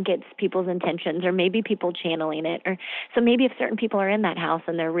 then I think it's people's intentions, or maybe people channeling it. Or so maybe if certain people are in that house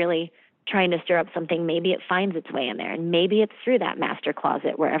and they're really trying to stir up something, maybe it finds its way in there. And maybe it's through that master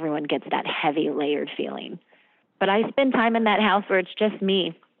closet where everyone gets that heavy layered feeling. But I spend time in that house where it's just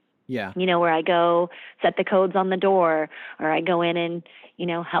me. Yeah. Where I go set the codes on the door, or I go in and,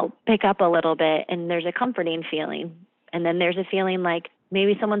 help pick up a little bit, and there's a comforting feeling. And then there's a feeling like,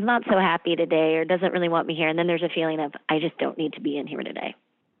 maybe someone's not so happy today or doesn't really want me here. And then there's a feeling of, I just don't need to be in here today.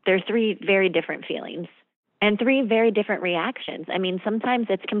 There's 3 very different feelings and 3 very different reactions. I mean, sometimes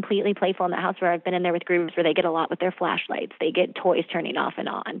it's completely playful in the house, where I've been in there with groups where they get a lot with their flashlights. They get toys turning off and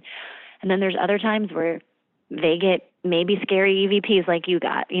on. And then there's other times where they get maybe scary EVPs like you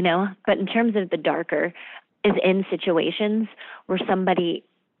got, But in terms of the darker, is in situations where somebody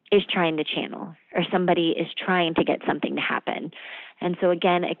is trying to channel or somebody is trying to get something to happen. And so,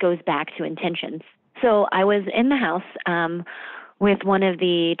 again, it goes back to intentions. So I was in the house with one of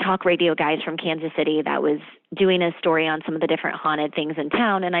the talk radio guys from Kansas City that was doing a story on some of the different haunted things in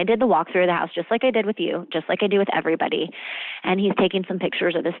town. And I did the walkthrough of the house just like I did with you, just like I do with everybody. And he's taking some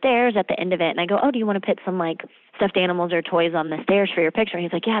pictures of the stairs at the end of it. And I go, oh, do you want to put some like stuffed animals or toys on the stairs for your picture? And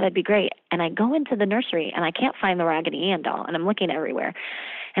he's like, yeah, that'd be great. And I go into the nursery and I can't find the Raggedy Ann doll. And I'm looking everywhere.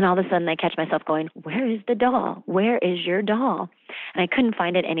 And all of a sudden I catch myself going, where is the doll? Where is your doll? And I couldn't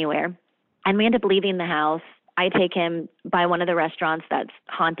find it anywhere. And we end up leaving the house. I take him by one of the restaurants that's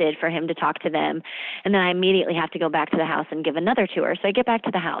haunted for him to talk to them. And then I immediately have to go back to the house and give another tour. So I get back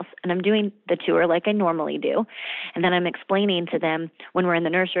to the house and I'm doing the tour like I normally do. And then I'm explaining to them when we're in the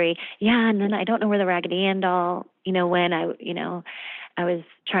nursery, yeah, and then I don't know where the Raggedy Ann doll, when I was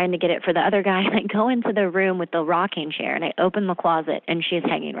trying to get it for the other guy. And I go into the room with the rocking chair and I open the closet and she's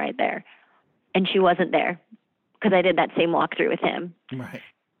hanging right there. And she wasn't there because I did that same walkthrough with him. Right.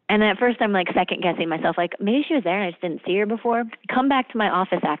 And at first I'm like second guessing myself, like maybe she was there and I just didn't see her before. Come back to my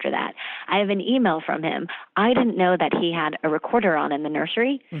office after that. I have an email from him. I didn't know that he had a recorder on in the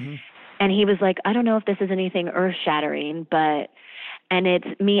nursery. Mm-hmm. And he was like, I don't know if this is anything earth shattering, and it's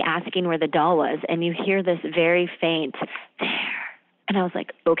me asking where the doll was. And you hear this very faint there. And I was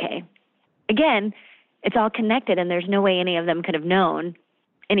like, okay. Again, it's all connected and there's no way any of them could have known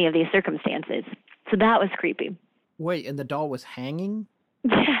any of these circumstances. So that was creepy. Wait, and the doll was hanging?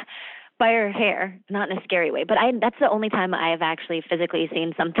 By her hair, not in a scary way. But that's the only time I have actually physically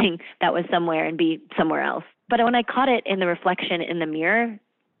seen something that was somewhere and be somewhere else. But when I caught it in the reflection in the mirror,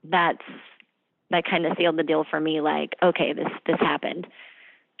 that kind of sealed the deal for me, like, okay, this happened.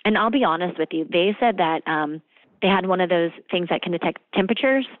 And I'll be honest with you, they said that they had one of those things that can detect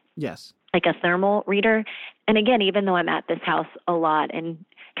temperatures. Yes. Like a thermal reader. And again, even though I'm at this house a lot and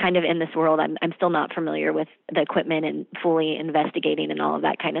kind of in this world, I'm still not familiar with the equipment and fully investigating and all of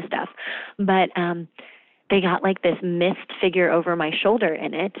that kind of stuff. But they got like this mist figure over my shoulder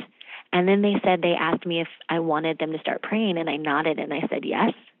in it. And then they said they asked me if I wanted them to start praying, and I nodded and I said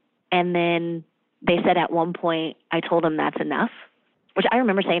yes. And then they said at one point I told them that's enough, which I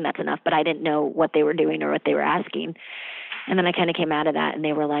remember saying that's enough, but I didn't know what they were doing or what they were asking. And then I kind of came out of that, and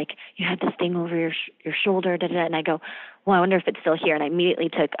they were like, you had this thing over your shoulder, da, da, da. And I go, well, I wonder if it's still here. And I immediately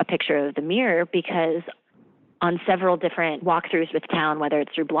took a picture of the mirror, because on several different walkthroughs with town, whether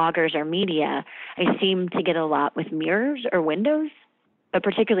it's through bloggers or media, I seem to get a lot with mirrors or windows, but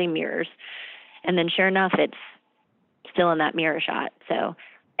particularly mirrors. And then sure enough, it's still in that mirror shot. So,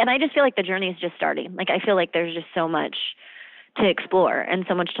 and I just feel like the journey is just starting. Like, I feel like there's just so much to explore and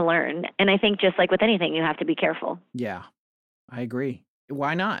so much to learn. And I think just like with anything, you have to be careful. Yeah, I agree.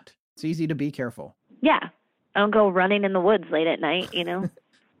 Why not? It's easy to be careful. Yeah. I don't go running in the woods late at night, you know?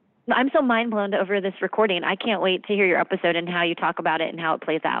 I'm so mind blown over this recording. I can't wait to hear your episode and how you talk about it and how it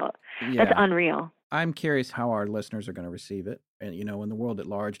plays out. Yeah. That's unreal. I'm curious how our listeners are going to receive it. And, you know, in the world at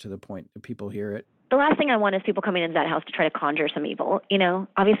large, to the point that people hear it. The last thing I want is people coming into that house to try to conjure some evil. You know,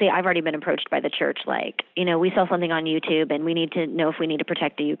 obviously I've already been approached by the church. Like, you know, we sell something on YouTube and we need to know if we need to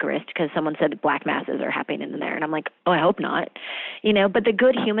protect the Eucharist because someone said black masses are happening in there. And I'm like, oh, I hope not. You know, but the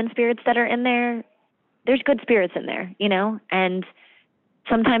good human spirits that are in there, there's good spirits in there, you know, and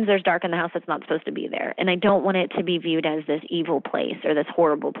sometimes there's dark in the house that's not supposed to be there. And I don't want it to be viewed as this evil place or this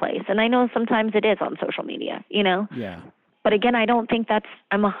horrible place. And I know sometimes it is on social media, you know? Yeah. But again, I don't think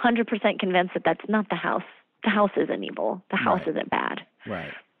I'm 100% convinced that that's not the house. The house isn't evil. The house isn't bad.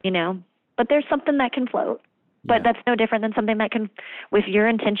 Right. You know? But there's something that can float. But that's no different than something that can, if your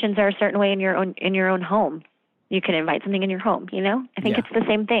intentions are a certain way in your own home, you can invite something in your home, you know? I think it's the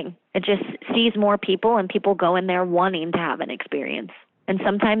same thing. It just sees more people and people go in there wanting to have an experience. And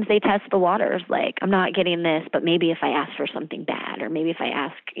sometimes they test the waters, like, I'm not getting this, but maybe if I ask for something bad, or maybe if I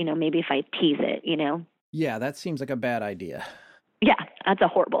ask, you know, maybe if I tease it, you know? Yeah, that seems like a bad idea. Yeah, that's a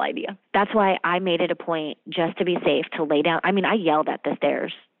horrible idea. That's why I made it a point, just to be safe, to lay down. I mean, I yelled at the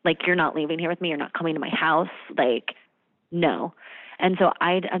stairs, like, you're not leaving here with me. You're not coming to my house. Like, no. And so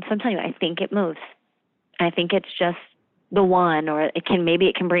sometimes I think it moves. I think it's just the one, or maybe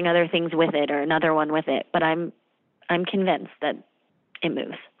it can bring other things with it, or another one with it. But I'm convinced that it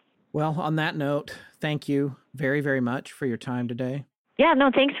moves. Well, on that note, thank you very, very much for your time today. Yeah, no,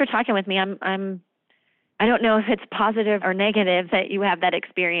 thanks for talking with me. I don't know if it's positive or negative that you have that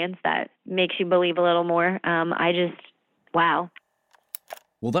experience that makes you believe a little more. Wow.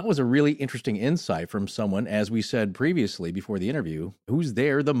 Well, that was a really interesting insight from someone, as we said previously before the interview, who's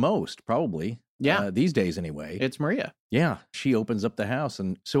there the most, probably. Yeah. These days, anyway. It's Maria. Yeah. She opens up the house.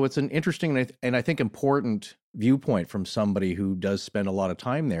 And so it's an interesting and I think important viewpoint from somebody who does spend a lot of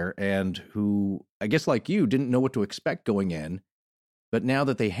time there and who, I guess like you, didn't know what to expect going in. But now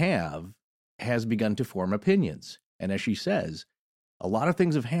that they has begun to form opinions. And as she says, a lot of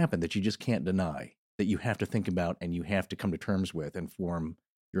things have happened that you just can't deny, that you have to think about and you have to come to terms with and form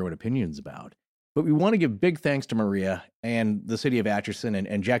your own opinions about. But we want to give big thanks to Maria and the city of Atchison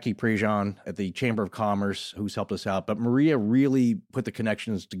and Jackie Prejean at the Chamber of Commerce who's helped us out. But Maria really put the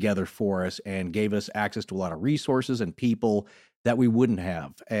connections together for us and gave us access to a lot of resources and people that we wouldn't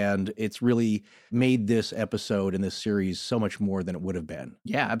have. And it's really made this episode and this series so much more than it would have been.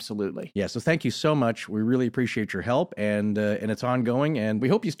 Yeah, absolutely. Yeah, so thank you so much. We really appreciate your help, and it's ongoing. And we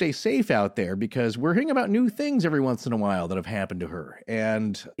hope you stay safe out there, because we're hearing about new things every once in a while that have happened to her.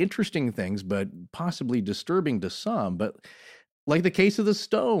 And interesting things, but possibly disturbing to some. But like the case of the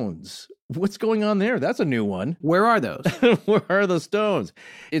Stones. What's going on there? That's a new one. Where are those? Where are the Stones?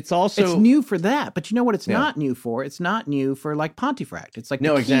 It's new for that, but you know what it's not new for? It's not new for like Pontefract. It's like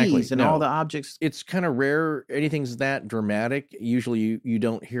the keys and all the objects. It's kind of rare anything's that dramatic. Usually you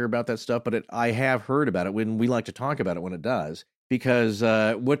don't hear about that stuff, but I have heard about it when we like to talk about it when it does. Because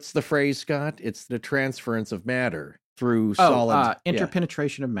what's the phrase, Scott? It's the transference of matter through solid...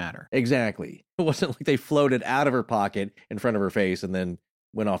 interpenetration of matter. Exactly. It wasn't like they floated out of her pocket in front of her face and then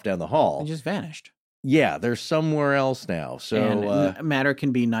went off down the hall. And just vanished. Yeah, they're somewhere else now. So and matter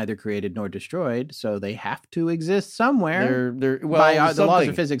can be neither created nor destroyed, so they have to exist somewhere. They're by the laws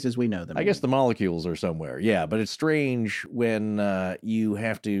of physics as we know them. I guess the molecules are somewhere. Yeah, but it's strange when you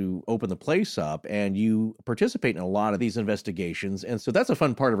have to open the place up and you participate in a lot of these investigations, and so that's a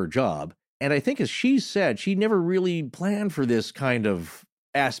fun part of her job. And I think, as she said, she never really planned for this kind of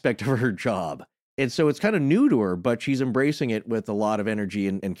aspect of her job. And so it's kind of new to her, but she's embracing it with a lot of energy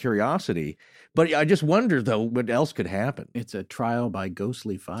and curiosity. But I just wonder, though, what else could happen. It's a trial by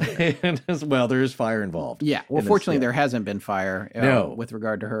ghostly fire. Well, there is fire involved. Yeah. Well, fortunately, there hasn't been fire no. with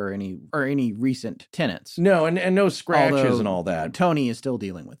regard to her or any recent tenants. No, and no scratches. Although and all that. Tony is still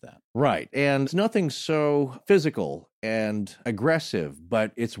dealing with that. Right. And it's nothing so physical and aggressive,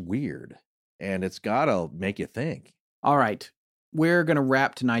 but it's weird. And it's got to make you think. All right. We're going to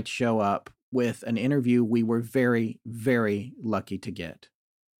wrap tonight's show up with an interview we were very, very lucky to get.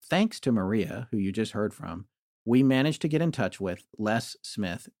 Thanks to Maria, who you just heard from, we managed to get in touch with Les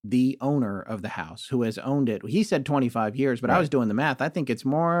Smith, the owner of the house, who has owned it. He said 25 years, but right. I was doing the math. I think it's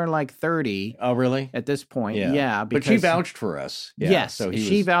more like 30. Oh, really? At this point. Yeah. Because, but she vouched for us. Yeah, yes. So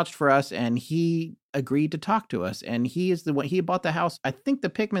she vouched for us, and he agreed to talk to us. And he is the one. He bought the house. I think the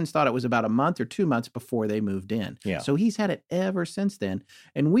Pickmans thought it was about a month or 2 months before they moved in. Yeah. So he's had it ever since then.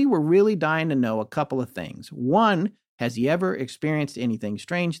 And we were really dying to know a couple of things. One, has he ever experienced anything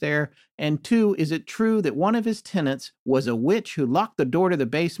strange there? And two, is it true that one of his tenants was a witch who locked the door to the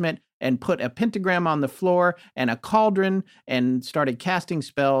basement and put a pentagram on the floor and a cauldron and started casting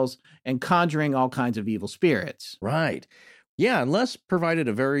spells and conjuring all kinds of evil spirits? Right. Yeah, and Les provided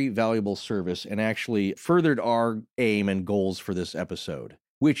a very valuable service and actually furthered our aim and goals for this episode,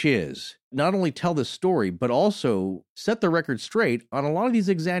 which is not only tell this story, but also set the record straight on a lot of these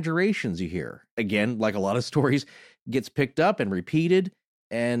exaggerations you hear. Again, like a lot of stories, gets picked up and repeated,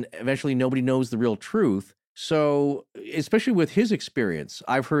 and eventually nobody knows the real truth. So, especially with his experience,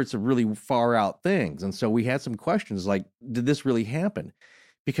 I've heard some really far out things. And so we had some questions like, did this really happen?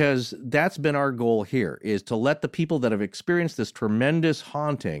 Because that's been our goal here, is to let the people that have experienced this tremendous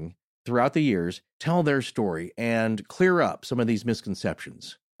haunting throughout the years tell their story and clear up some of these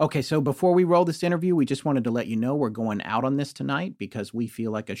misconceptions. Okay, so before we roll this interview, we just wanted to let you know we're going out on this tonight because we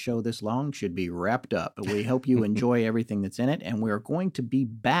feel like a show this long should be wrapped up. We hope you enjoy everything that's in it, and we're going to be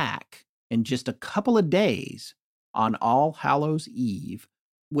back in just a couple of days on All Hallows Eve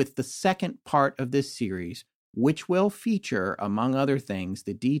with the second part of this series, which will feature, among other things,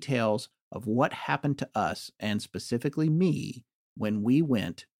 the details of what happened to us, and specifically me, when we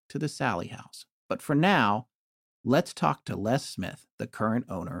went to the Sally house. But for now, let's talk to Les Smith, the current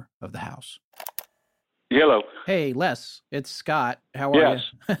owner of the house. Hello. Hey, Les, it's Scott. How are you?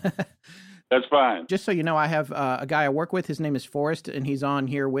 That's fine. Just so you know, I have a guy I work with. His name is Forrest, and he's on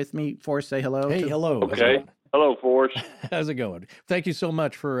here with me. Forrest, say hello. Hey, hello. Okay. Hello, Forrest. How's it going? Thank you so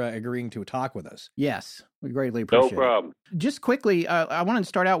much for agreeing to talk with us. Yes, we greatly appreciate it. No problem. Just quickly, I wanted to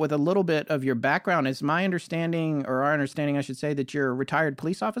start out with a little bit of your background. It's my understanding, or our understanding, I should say, that you're a retired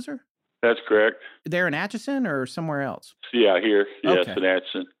police officer? That's correct. There in Atchison or somewhere else? Yeah, here. Yes, Okay. in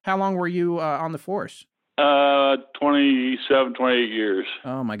Atchison. How long were you on the force? 27, 28 years.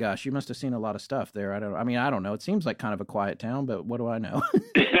 Oh my gosh, you must have seen a lot of stuff there. I don't know. It seems like kind of a quiet town, but what do I know?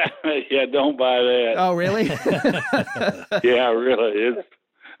 Yeah, don't buy that. Oh, really? Yeah, really.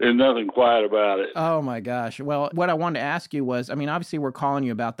 There's nothing quiet about it. Oh my gosh. Well, what I wanted to ask you was, obviously we're calling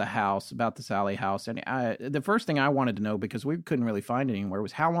you about the house, about the Sally house. And the first thing I wanted to know, because we couldn't really find it anywhere,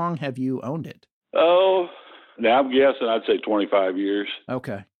 was how long have you owned it? Oh, now I'm guessing I'd say 25 years.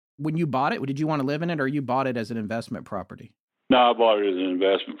 Okay. When you bought it, did you want to live in it, or you bought it as an investment property? No, I bought it as an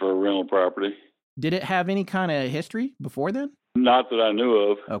investment for a rental property. Did it have any kind of history before then? Not that I knew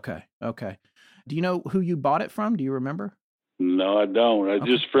of. Okay. Do you know who you bought it from? Do you remember? No, I don't.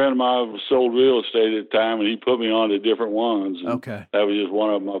 Just a friend of mine sold real estate at the time, and he put me on to different ones. Okay. That was just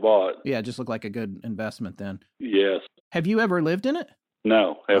one of them I bought. Yeah, it just looked like a good investment then. Yes. Have you ever lived in it?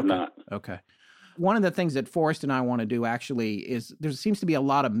 No, have not. Okay. One of the things that Forrest and I want to do actually is there seems to be a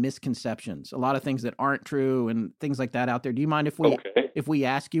lot of misconceptions, a lot of things that aren't true and things like that out there. Do you mind if we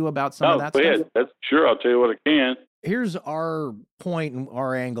ask you about some of that go stuff? Ahead. Sure, I'll tell you what I can. Here's our point and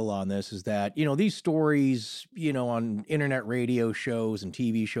our angle on this is that, these stories, on internet radio shows and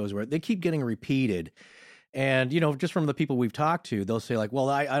TV shows where they keep getting repeated. And, just from the people we've talked to, they'll say like, well,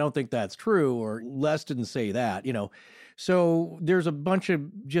 I don't think that's true, or Les didn't say that, So there's a bunch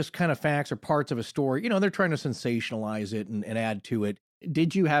of just kind of facts or parts of a story, they're trying to sensationalize it and add to it.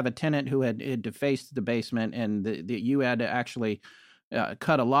 Did you have a tenant who had defaced the basement and you had to actually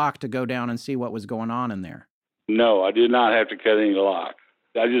cut a lock to go down and see what was going on in there? No, I did not have to cut any lock.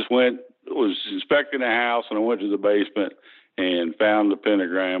 I just was inspecting the house, and I went to the basement and found the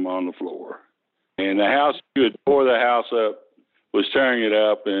pentagram on the floor. And the house, who had tore the house up, was tearing it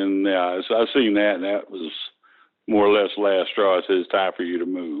up, and so I seen that, and that was more or less the last straw. It says, it's time for you to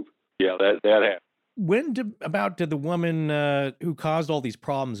move. Yeah, that happened. When did the woman who caused all these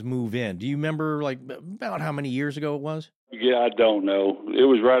problems move in? Do you remember, like, about how many years ago it was? Yeah, I don't know. It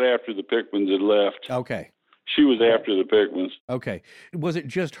was right after the Pickmans had left. Okay. She was after the Pickmans. Okay. Was it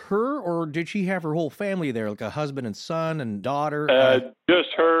just her, or did she have her whole family there, like a husband and son and daughter? Just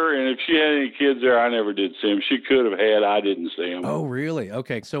her, and if she had any kids there, I never did see them. She could have had. I didn't see them. Oh, really?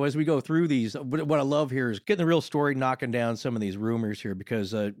 Okay. So as we go through these, what I love here is getting the real story, knocking down some of these rumors here,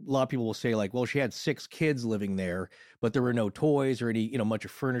 because a lot of people will say, like, well, she had 6 kids living there, but there were no toys or any, much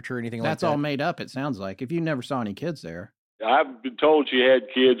of furniture or anything like that. That's all made up, it sounds like, if you never saw any kids there. I've been told she had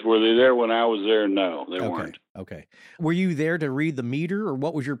kids. Were they there when I was there? No, they weren't. Okay. Were you there to read the meter, or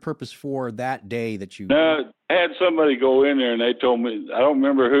what was your purpose for that day that you... No, I had somebody go in there, and they told me, I don't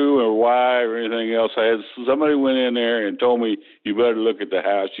remember who or why or anything else. Somebody went in there and told me, you better look at the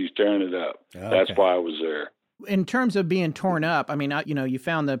house. She's tearing it up. Okay. That's why I was there. In terms of being torn up, I mean, you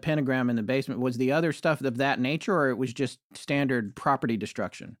found the pentagram in the basement. Was the other stuff of that nature, or it was just standard property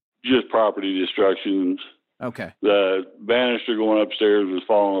destruction? Just property destruction. Okay. The banister going upstairs was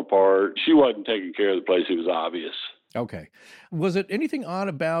falling apart. She wasn't taking care of the place. It was obvious. Okay. Was it anything odd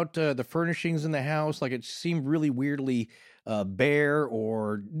about the furnishings in the house? Like, it seemed really weirdly bare,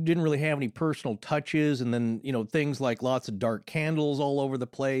 or didn't really have any personal touches. And then, things like lots of dark candles all over the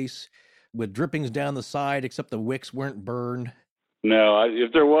place with drippings down the side, except the wicks weren't burned. No,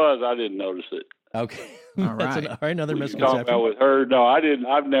 if there was, I didn't notice it. Okay. All right. Another misconception. Talk about with her. No, I didn't.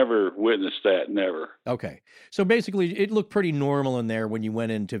 I've never witnessed that. Never. Okay. So basically, it looked pretty normal in there when you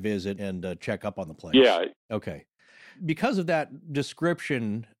went in to visit and check up on the place. Yeah. Okay. Because of that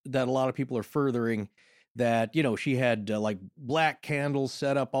description that a lot of people are furthering, that, she had like black candles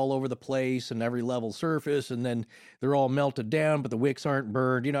set up all over the place and every level surface, and then they're all melted down, but the wicks aren't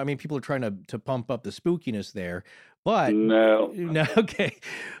burned. People are trying to pump up the spookiness there. But no, okay.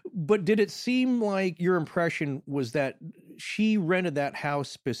 But did it seem like your impression was that she rented that house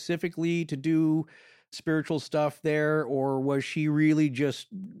specifically to do spiritual stuff there, or was she really just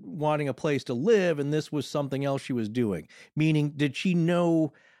wanting a place to live and this was something else she was doing? Meaning, did she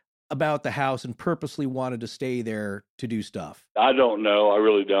know about the house and purposely wanted to stay there to do stuff? I don't know. I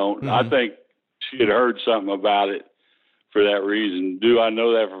really don't. I think she had heard something about it for that reason. Do I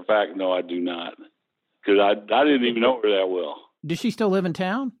know that for a fact? No, I do not. Because I didn't even know her that well. Does she still live in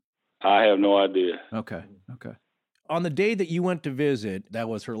town? I have no idea. Okay. On the day that you went to visit, that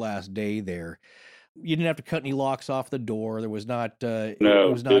was her last day there. You didn't have to cut any locks off the door. There was not. It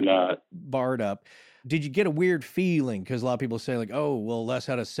was not barred up. Did you get a weird feeling? Because a lot of people say, like, oh, well, Les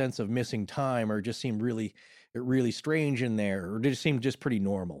had a sense of missing time, or it just seemed really strange in there, or did it seem just pretty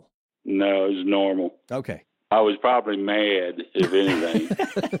normal? No, it was normal. Okay. I was probably mad, if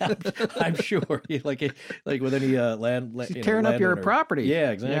anything. I'm sure, like with any tearing up your property.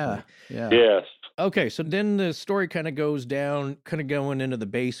 Yeah, exactly. Yeah. Yes. Okay, so then the story kind of goes down, kind of going into the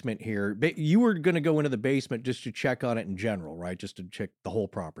basement here. You were going to go into the basement just to check on it in general, right? Just to check the whole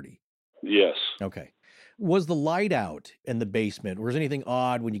property. Yes. Okay. Was the light out in the basement, or was anything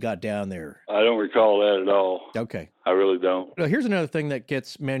odd when you got down there? I don't recall that at all. Okay. I really don't. Now, here's another thing that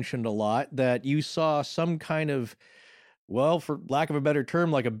gets mentioned a lot, that you saw some kind of, well, for lack of a better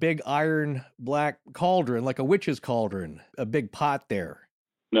term, like a big iron black cauldron, like a witch's cauldron, a big pot there.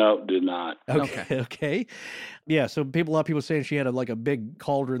 No, did not. Okay. Yeah, so a lot of people saying she had a big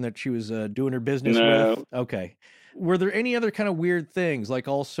cauldron that she was doing her business with. Okay. Were there any other kind of weird things, like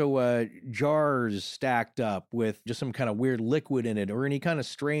also jars stacked up with just some kind of weird liquid in it, or any kind of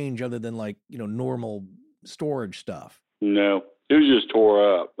strange other than normal storage stuff? No, it was just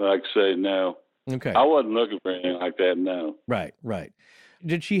tore up. Like I say, no. Okay. I wasn't looking for anything like that, no. Right.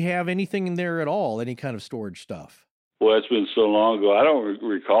 Did she have anything in there at all, any kind of storage stuff? Well, it's been so long ago, I don't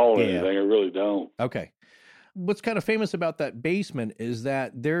recall anything. I really don't. Okay. What's kind of famous about that basement is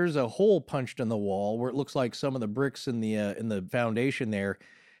that there's a hole punched in the wall where it looks like some of the bricks in the foundation there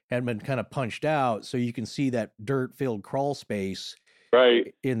had been kind of punched out, so you can see that dirt-filled crawl space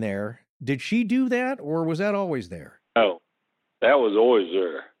right in there. Did she do that, or was that always there? No, that was always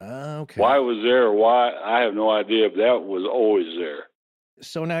there. Okay. Why it was there or why, I have no idea, but that was always there.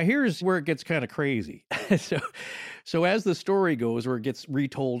 So now here's where it gets kind of crazy. So as the story goes, where it gets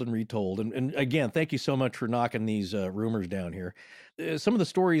retold, and again, thank you so much for knocking these rumors down here. Some of the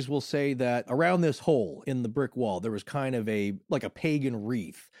stories will say that around this hole in the brick wall, there was kind of a pagan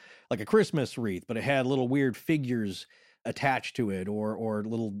wreath, like a Christmas wreath, but it had little weird figures attached to it, or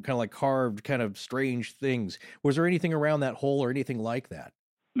little kind of like carved kind of strange things. Was there anything around that hole or anything like that?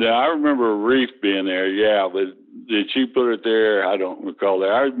 Yeah, I remember a reef being there, yeah, but did she put it there? I don't recall that.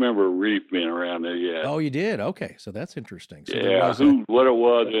 I remember a reef being around there, yeah. Oh, you did? Okay, so that's interesting. So yeah, what it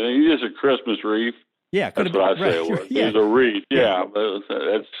was, just a Christmas reef. Yeah, that's what I say it was. Yeah. It was a wreath. Yeah, but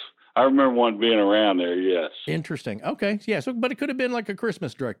I remember one being around there. Yes. Interesting. Okay. Yeah. So, but it could have been like a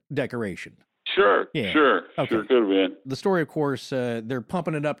Christmas decoration. Sure. Yeah. Sure. Okay. Sure could have been. The story, of course, they're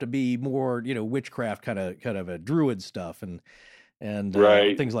pumping it up to be more, witchcraft kind of a druid stuff and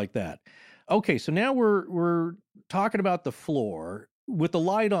right. things like that. Okay. So now we're talking about the floor with the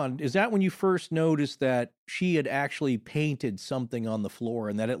light on. Is that when you first noticed that she had actually painted something on the floor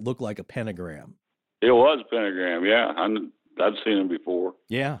and that it looked like a pentagram? It was a pentagram. Yeah. I'd seen it before.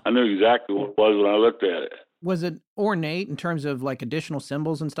 Yeah. I knew exactly what it was when I looked at it. Was it ornate in terms of like additional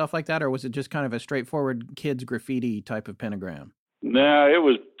symbols and stuff like that, or was it just kind of a straightforward kids graffiti type of pentagram? No, it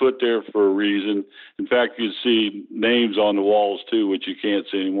was put there for a reason. In fact, you'd see names on the walls too, which you can't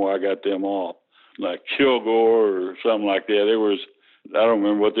see anymore. I got them off, like Kilgore or something like that. I don't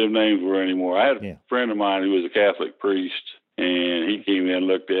remember what their names were anymore. I had a friend of mine who was a Catholic priest, and he came in and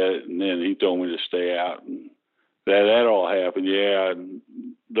looked at it, and then he told me to stay out. And that all happened, yeah. And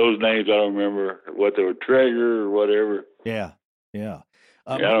those names, I don't remember what they were, Traeger or whatever. Yeah.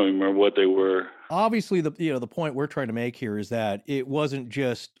 I don't even remember what they were. Obviously, the point we're trying to make here is that it wasn't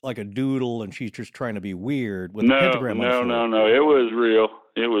just like a doodle and she's just trying to be weird with the pentagram on the floor. No. It was real.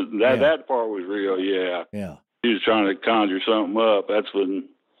 It was that part was real. Yeah. Yeah. He was trying to conjure something up. That's when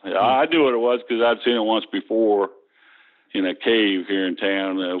I knew what it was because I'd seen it once before in a cave here in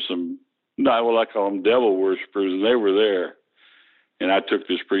town. There was some, I call them devil worshippers, and they were there. And I took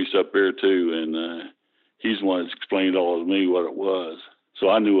this priest up there too, and he's the one that explained all to me what it was. So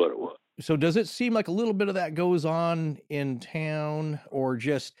I knew what it was. So does it seem like a little bit of that goes on in town, or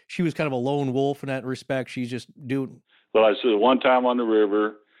just she was kind of a lone wolf in that respect? She's just doing. Well, I said one time on the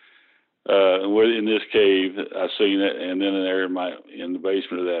river, in this cave, I seen it, and then in the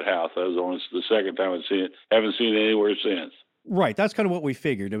basement of that house. That was only the second time I'd seen it. Haven't seen it anywhere since. Right, that's kind of what we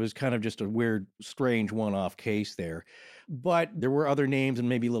figured. It was kind of just a weird, strange one-off case there. But there were other names and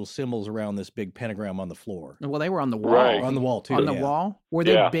maybe little symbols around this big pentagram on the floor. Well, they were on the wall. Right. On the wall, too. On the wall? Were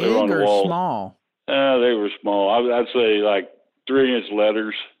they big or small? They were small. I'd say like 3-inch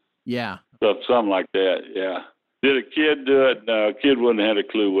letters. Yeah. Something like that, yeah. Did a kid do it? No, a kid wouldn't have had a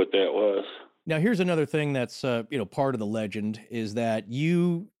clue what that was. Now, here's another thing that's, part of the legend is that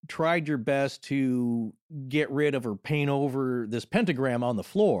you tried your best to get rid of or paint over this pentagram on the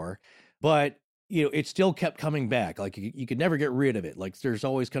floor, but, it still kept coming back. Like you could never get rid of it. Like there's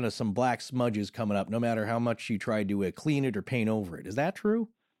always kind of some black smudges coming up, no matter how much you tried to clean it or paint over it. Is that true?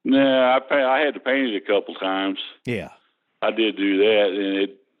 No, I had to paint it a couple times. Yeah. I did do that, and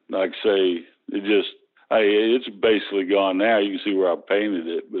it, like I say, it's basically gone now. You can see where I painted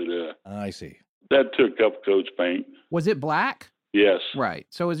it, but I see. That took a couple coats of paint. Was it black? Yes. Right.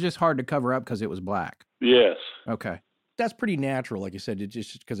 So it was just hard to cover up because it was black. Yes. Okay. That's pretty natural, like you said, it's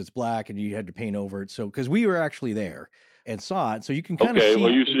just because it's black and you had to paint over it. So because we were actually there and saw it, so you can kind of see. Okay,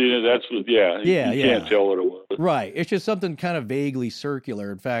 well, you see it. That's what. Yeah. You can't tell what it was. Right. It's just something kind of vaguely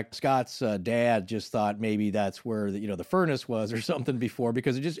circular. In fact, Scott's dad just thought maybe that's where the furnace was or something before,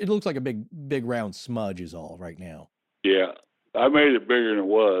 because it looks like a big round smudge is all right now. Yeah, I made it bigger than it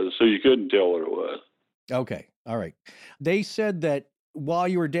was, so you couldn't tell what it was. Okay. All right. They said that while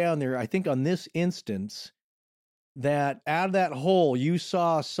you were down there, I think on this instance, that out of that hole you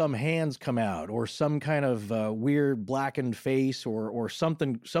saw some hands come out, or some kind of weird blackened face, or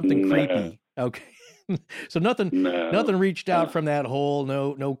something creepy. Okay. So nothing reached out from that hole.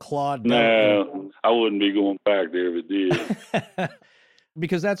 No clawed. No, I wouldn't be going back there if it did.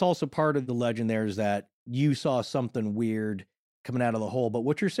 Because that's also part of the legend there, is that you saw something weird coming out of the hole. But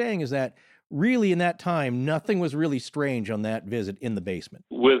what you're saying is that really in that time, nothing was really strange on that visit in the basement.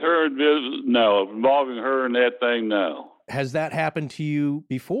 With her visit, no. Involving her and that thing, no. Has that happened to you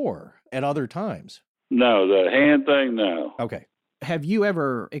before at other times? No, the hand thing, no. Okay. Have you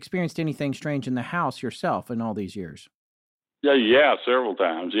ever experienced anything strange in the house yourself in all these years? Yeah, several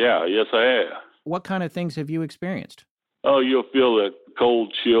times. Yeah, yes, I have. What kind of things have you experienced? Oh, you'll feel that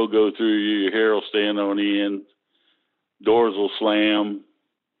cold chill go through you. Your hair will stand on end. Doors will slam.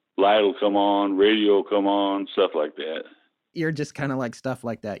 Light will come on. Radio will come on. Stuff like that. You're just kind of like stuff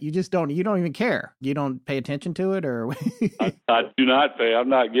like that. You don't even care. You don't pay attention to it, or I do not pay. I'm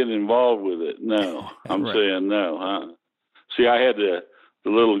not getting involved with it. No, I'm saying no. Huh? See, I had the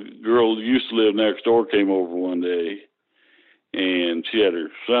little girl who used to live next door came over one day, and she had her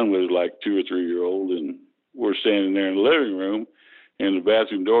son with her, like 2 or 3 year old, and we're standing there in the living room, and the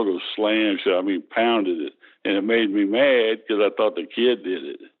bathroom door goes slam shut. Pounded it, and it made me mad because I thought the kid did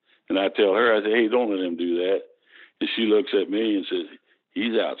it. And I tell her, I say, hey, don't let him do that. And she looks at me and says,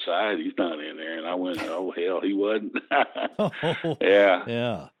 he's outside. He's not in there. And I went, oh, hell, he wasn't. Oh, yeah.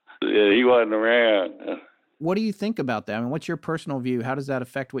 Yeah. Yeah, he wasn't around. What do you think about that? I mean, what's your personal view? How does that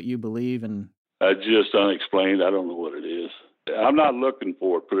affect what you believe? And Just unexplained. I don't know what it is. I'm not looking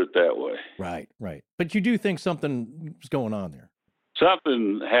for it, put it that way. Right. But you do think something's going on there.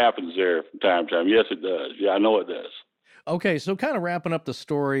 Something happens there from time to time. Yes, it does. Yeah, I know it does. Okay, so kind of wrapping up the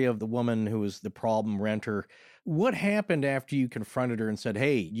story of the woman who was the problem renter, what happened after you confronted her and said,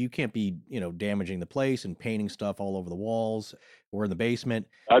 hey, you can't be, damaging the place and painting stuff all over the walls or in the basement?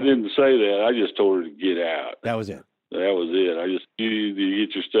 I didn't say that. I just told her to get out. That was it? That was it. You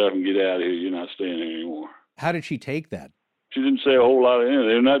get your stuff and get out of here. You're not staying here anymore. How did she take that? She didn't say a whole lot of anything.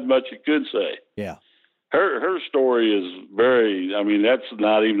 There's not much you could say. Yeah. Her story is that's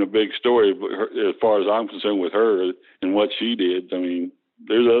not even a big story, but as far as I'm concerned with her and what she did,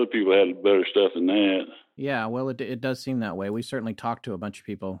 there's other people that had better stuff than that. Yeah, well, it does seem that way. We certainly talked to a bunch of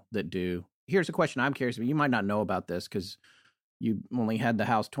people that do. Here's a question I'm curious about. You might not know about this because you only had the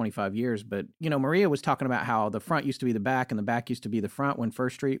house 25 years, but, Maria was talking about how the front used to be the back and the back used to be the front when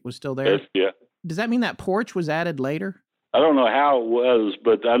First Street was still there. Yes, yeah. Does that mean that porch was added later? I don't know how it was,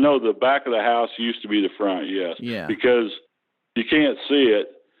 but I know the back of the house used to be the front, yes. Yeah. Because you can't see it.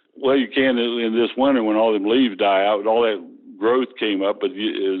 Well, you can in this winter when all them leaves die out, all that growth came up, but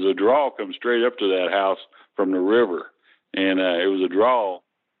the draw comes straight up to that house from the river. And it was a draw.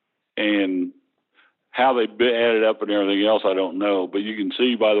 And how they added up and everything else, I don't know. But you can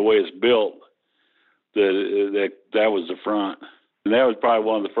see by the way it's built that was the front. And that was probably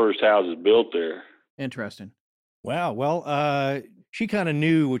one of the first houses built there. Interesting. Wow. Well, she kind of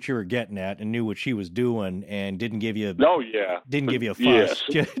knew what you were getting at and knew what she was doing and didn't give you a fuss.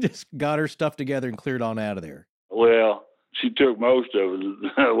 Yes. Just got her stuff together and cleared on out of there. Well, she took most of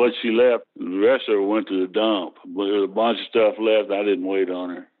it. What she left, the rest of it went to the dump. But there was a bunch of stuff left. I didn't wait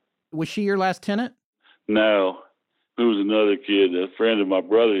on her. Was she your last tenant? No. There was another kid, a friend of my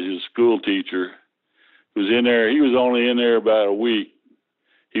brother's, his school teacher, was in there. He was only in there about a week.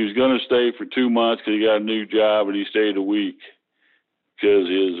 He was going to stay for 2 months because he got a new job, and he stayed a week because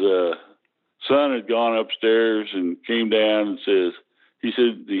his son had gone upstairs and came down and he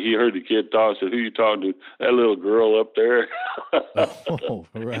said he heard the kid talk. Said, "Who you talking to?" "That little girl up there." Oh,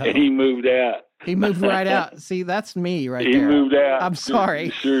 right. And he moved out. He moved right out. See, that's me right there. He moved out. I'm sorry.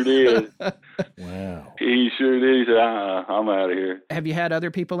 He sure did. Wow. He sure did. He said, I'm out of here. Have you had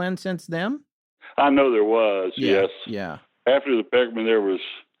other people in since then? I know there was, yes. Yeah. After the Peckman,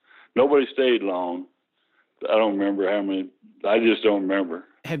 nobody stayed long. I don't remember how many. I just don't remember.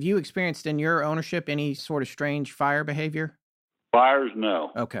 Have you experienced in your ownership any sort of strange fire behavior? Fires,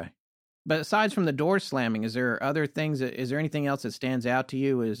 no. Okay. But aside from the door slamming, is there other things? Is there anything else that stands out to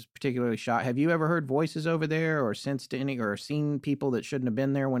you as particularly shocked? Have you ever heard voices over there or sensed any or seen people that shouldn't have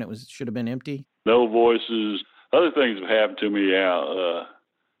been there when should have been empty? No voices. Other things have happened to me out.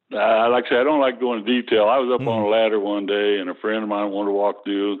 Like I said, I don't like going into detail. I was up on a ladder one day, and a friend of mine wanted to walk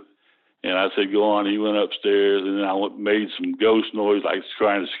through, and I said, "Go on." He went upstairs, and then I made some ghost noise, like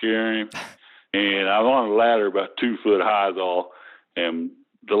trying to scare him. And I was on a ladder about 2 foot high, though, and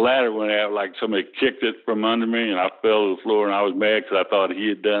the ladder went out like somebody kicked it from under me, and I fell to the floor, and I was mad because I thought he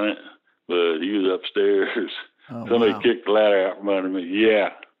had done it, but he was upstairs. Somebody kicked the ladder out from under me.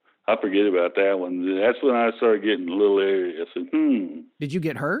 Yeah. I forget about that one. That's when I started getting a little airy. I said, Did you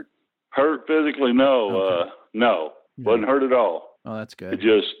get hurt? Hurt physically? No. Okay. No. Wasn't hurt at all. Oh, that's good. It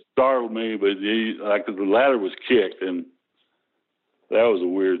just startled me, but the ladder was kicked, and that was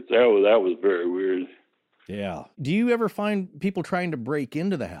very weird. Yeah. Do you ever find people trying to break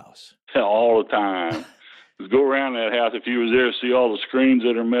into the house? All the time. Just go around that house. If you was there to see all the screens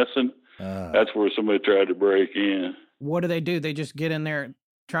that are missing, that's where somebody tried to break in. What do? They just get in there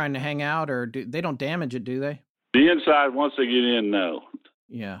trying to hang out, or they don't damage it, do they? The inside, once they get in, no.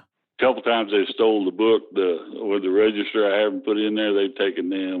 Yeah. A couple times they stole the book with the register I haven't put in there. They've taken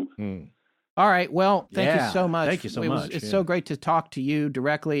them. All right. Well, thank you so much. Thank you so much. It's so great to talk to you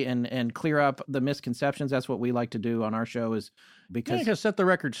directly and clear up the misconceptions. That's what we like to do on our show is because set the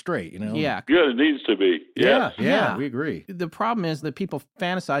record straight, Yeah. Good. It needs to be. Yeah. We agree. The problem is that people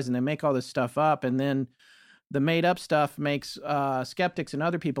fantasize and they make all this stuff up, and then the made up stuff makes skeptics and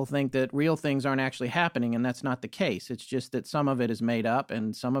other people think that real things aren't actually happening, and that's not the case. It's just that some of it is made up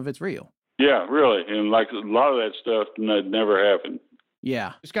and some of it's real. Yeah, really. And like a lot of that stuff never happened.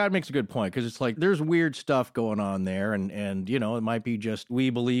 Yeah. Scott makes a good point because it's like there's weird stuff going on there and it might be just we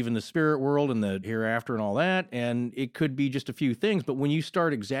believe in the spirit world and the hereafter and all that, and it could be just a few things, but when you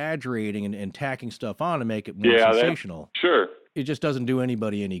start exaggerating and tacking stuff on to make it more sensational. Sure. it just doesn't do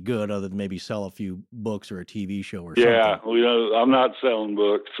anybody any good other than maybe sell a few books or a TV show or something. Yeah, I'm not selling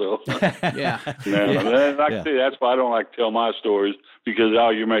books, so. Yeah. No, like I say, that's why I don't like to tell my stories, because,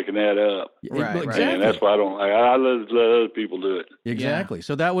 you're making that up. Right, exactly. And that's why I don't like, I let other people do it. Exactly. Yeah.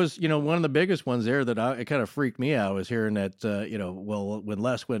 So that was, one of the biggest ones there that it kind of freaked me out was hearing that, when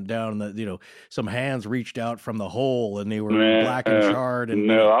Les went down, that, some hands reached out from the hole and they were black and charred. And,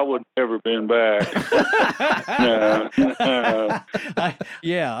 no, I would never been back.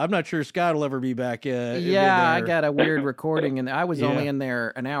 I'm not sure Scott will ever be back. I got a weird recording, and I was only in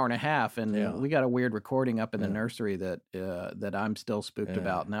there an hour and a half, and we got a weird recording up in the nursery that I'm still spooked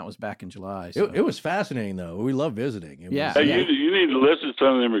about, and that was back in July. So. It was fascinating, though. We love visiting. You need to listen to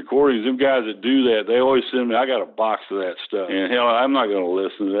some of them recordings. Them guys that do that, they always send me. I got a box of that stuff, and hell, I'm not going to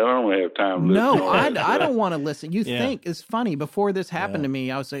listen to that. I don't have time to listen. No, I don't want to listen. You think it's funny? Before this happened to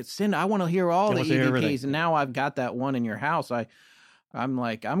me, I was like, Cinda, I want to hear all the EVPs, and now I've got that one in your house. I'm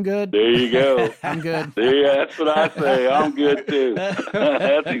like, I'm good. There you go. I'm good. Yeah, that's what I say. I'm good too.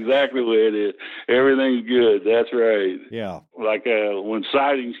 That's exactly what it is. Everything's good. That's right. Yeah. Like when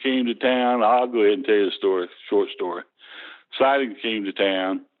Sightings came to town, I'll go ahead and tell you the story, short story. Sightings came to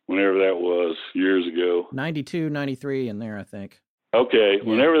town, whenever that was, years ago. 92, 93 in there, I think. Okay. Yeah.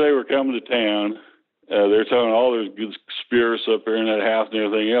 Whenever they were coming to town, they're telling all there's good spirits up there in that house and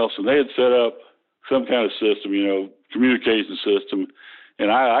everything else, and they had set up some kind of system, communication system. And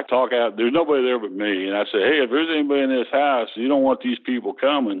I talk out, there's nobody there but me. And I say, hey, if there's anybody in this house, you don't want these people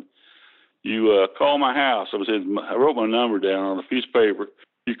coming, you call my house. I wrote my number down on a piece of paper.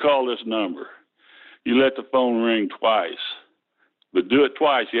 You call this number. You let the phone ring twice. But do it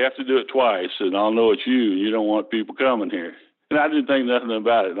twice. You have to do it twice, and I'll know it's you. You don't want people coming here. And I didn't think nothing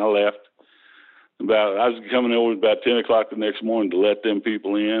about it, and I left. I was coming over about 10 o'clock the next morning to let them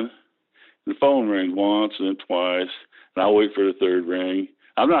people in. The phone rings once and then twice, and I wait for the third ring.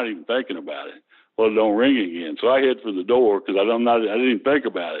 I'm not even thinking about it. Well, it don't ring again. So I head for the door because I didn't even think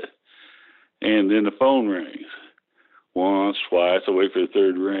about it. And then the phone rings once, twice. I wait for the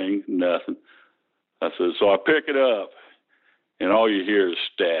third ring, nothing. I said, so I pick it up, and all you hear is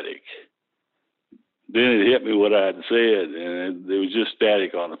static. Then it hit me what I had said, and it was just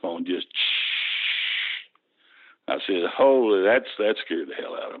static on the phone, just I said, holy, that scared the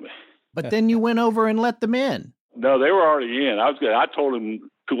hell out of me. But then you went over and let them in. No, they were already in. I told him,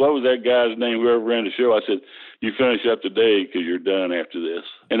 what was that guy's name, whoever ran the show? I said, you finish up today because you're done after this.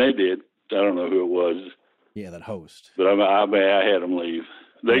 And they did. I don't know who it was. Yeah, that host. But I had them leave.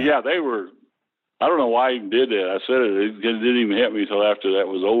 They were, I don't know why I even did that. I said it didn't even hit me until after that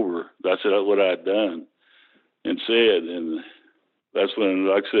was over. I said what I had done and said. And that's when,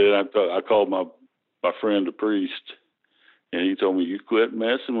 like I said, I called my friend, the priest. And he told me, you quit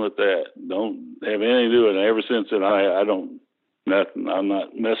messing with that. Don't have anything to do with it. And ever since then, I don't, nothing. I'm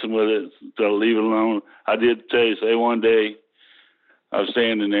not messing with it. So leave it alone. I did say one day, I was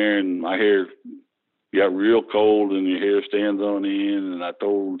standing there and my hair got real cold and your hair stands on end. And I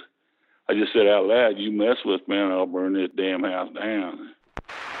just said out loud, you mess with me and I'll burn this damn house down.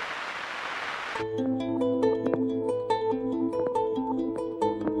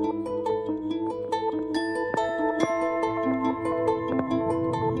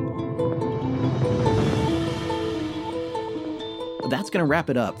 That's going to wrap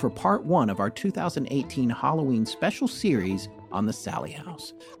it up for part 1 of our 2018 Halloween special series on the Sallie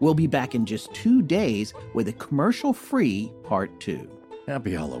House. We'll be back in just 2 days with a commercial-free part 2.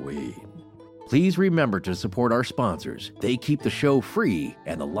 Happy Halloween. Please remember to support our sponsors. They keep the show free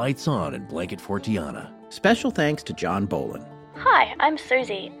and the lights on in Blanket Fortiana. Special thanks to John Bolin. Hi, I'm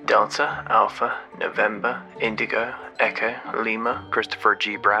Susie. Delta, Alpha, November, Indigo, Echo, Lima, Christopher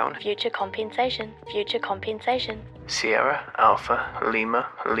G. Brown. Future compensation. Future compensation. Sierra, Alpha, Lima,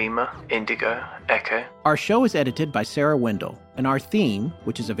 Lima, Indigo, Echo. Our show is edited by Sarah Wendell, and our theme,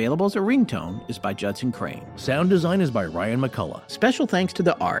 which is available as a ringtone, is by Judson Crane. Sound design is by Ryan McCullough. Special thanks to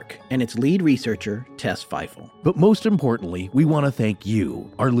the ARC and its lead researcher, Tess Feifel. But most importantly, we want to thank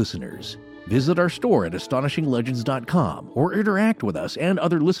you, our listeners. Visit our store at astonishinglegends.com or interact with us and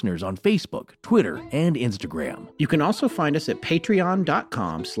other listeners on Facebook, Twitter, and Instagram. You can also find us at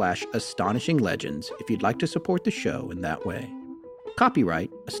patreon.com/astonishinglegends if you'd like to support the show in that way. Copyright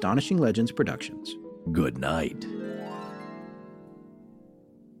Astonishing Legends Productions. Good night.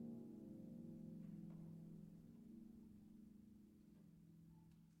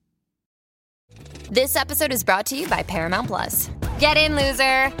 This episode is brought to you by Paramount Plus. Get in,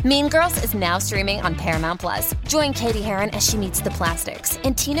 loser! Mean Girls is now streaming on Paramount Plus. Join Katie Heron as she meets the plastics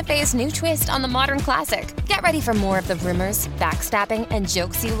in Tina Fey's new twist on the modern classic. Get ready for more of the rumors, backstabbing, and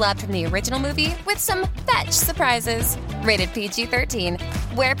jokes you loved from the original movie with some fetch surprises. Rated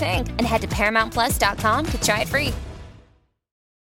PG-13. Wear pink and head to ParamountPlus.com to try it free.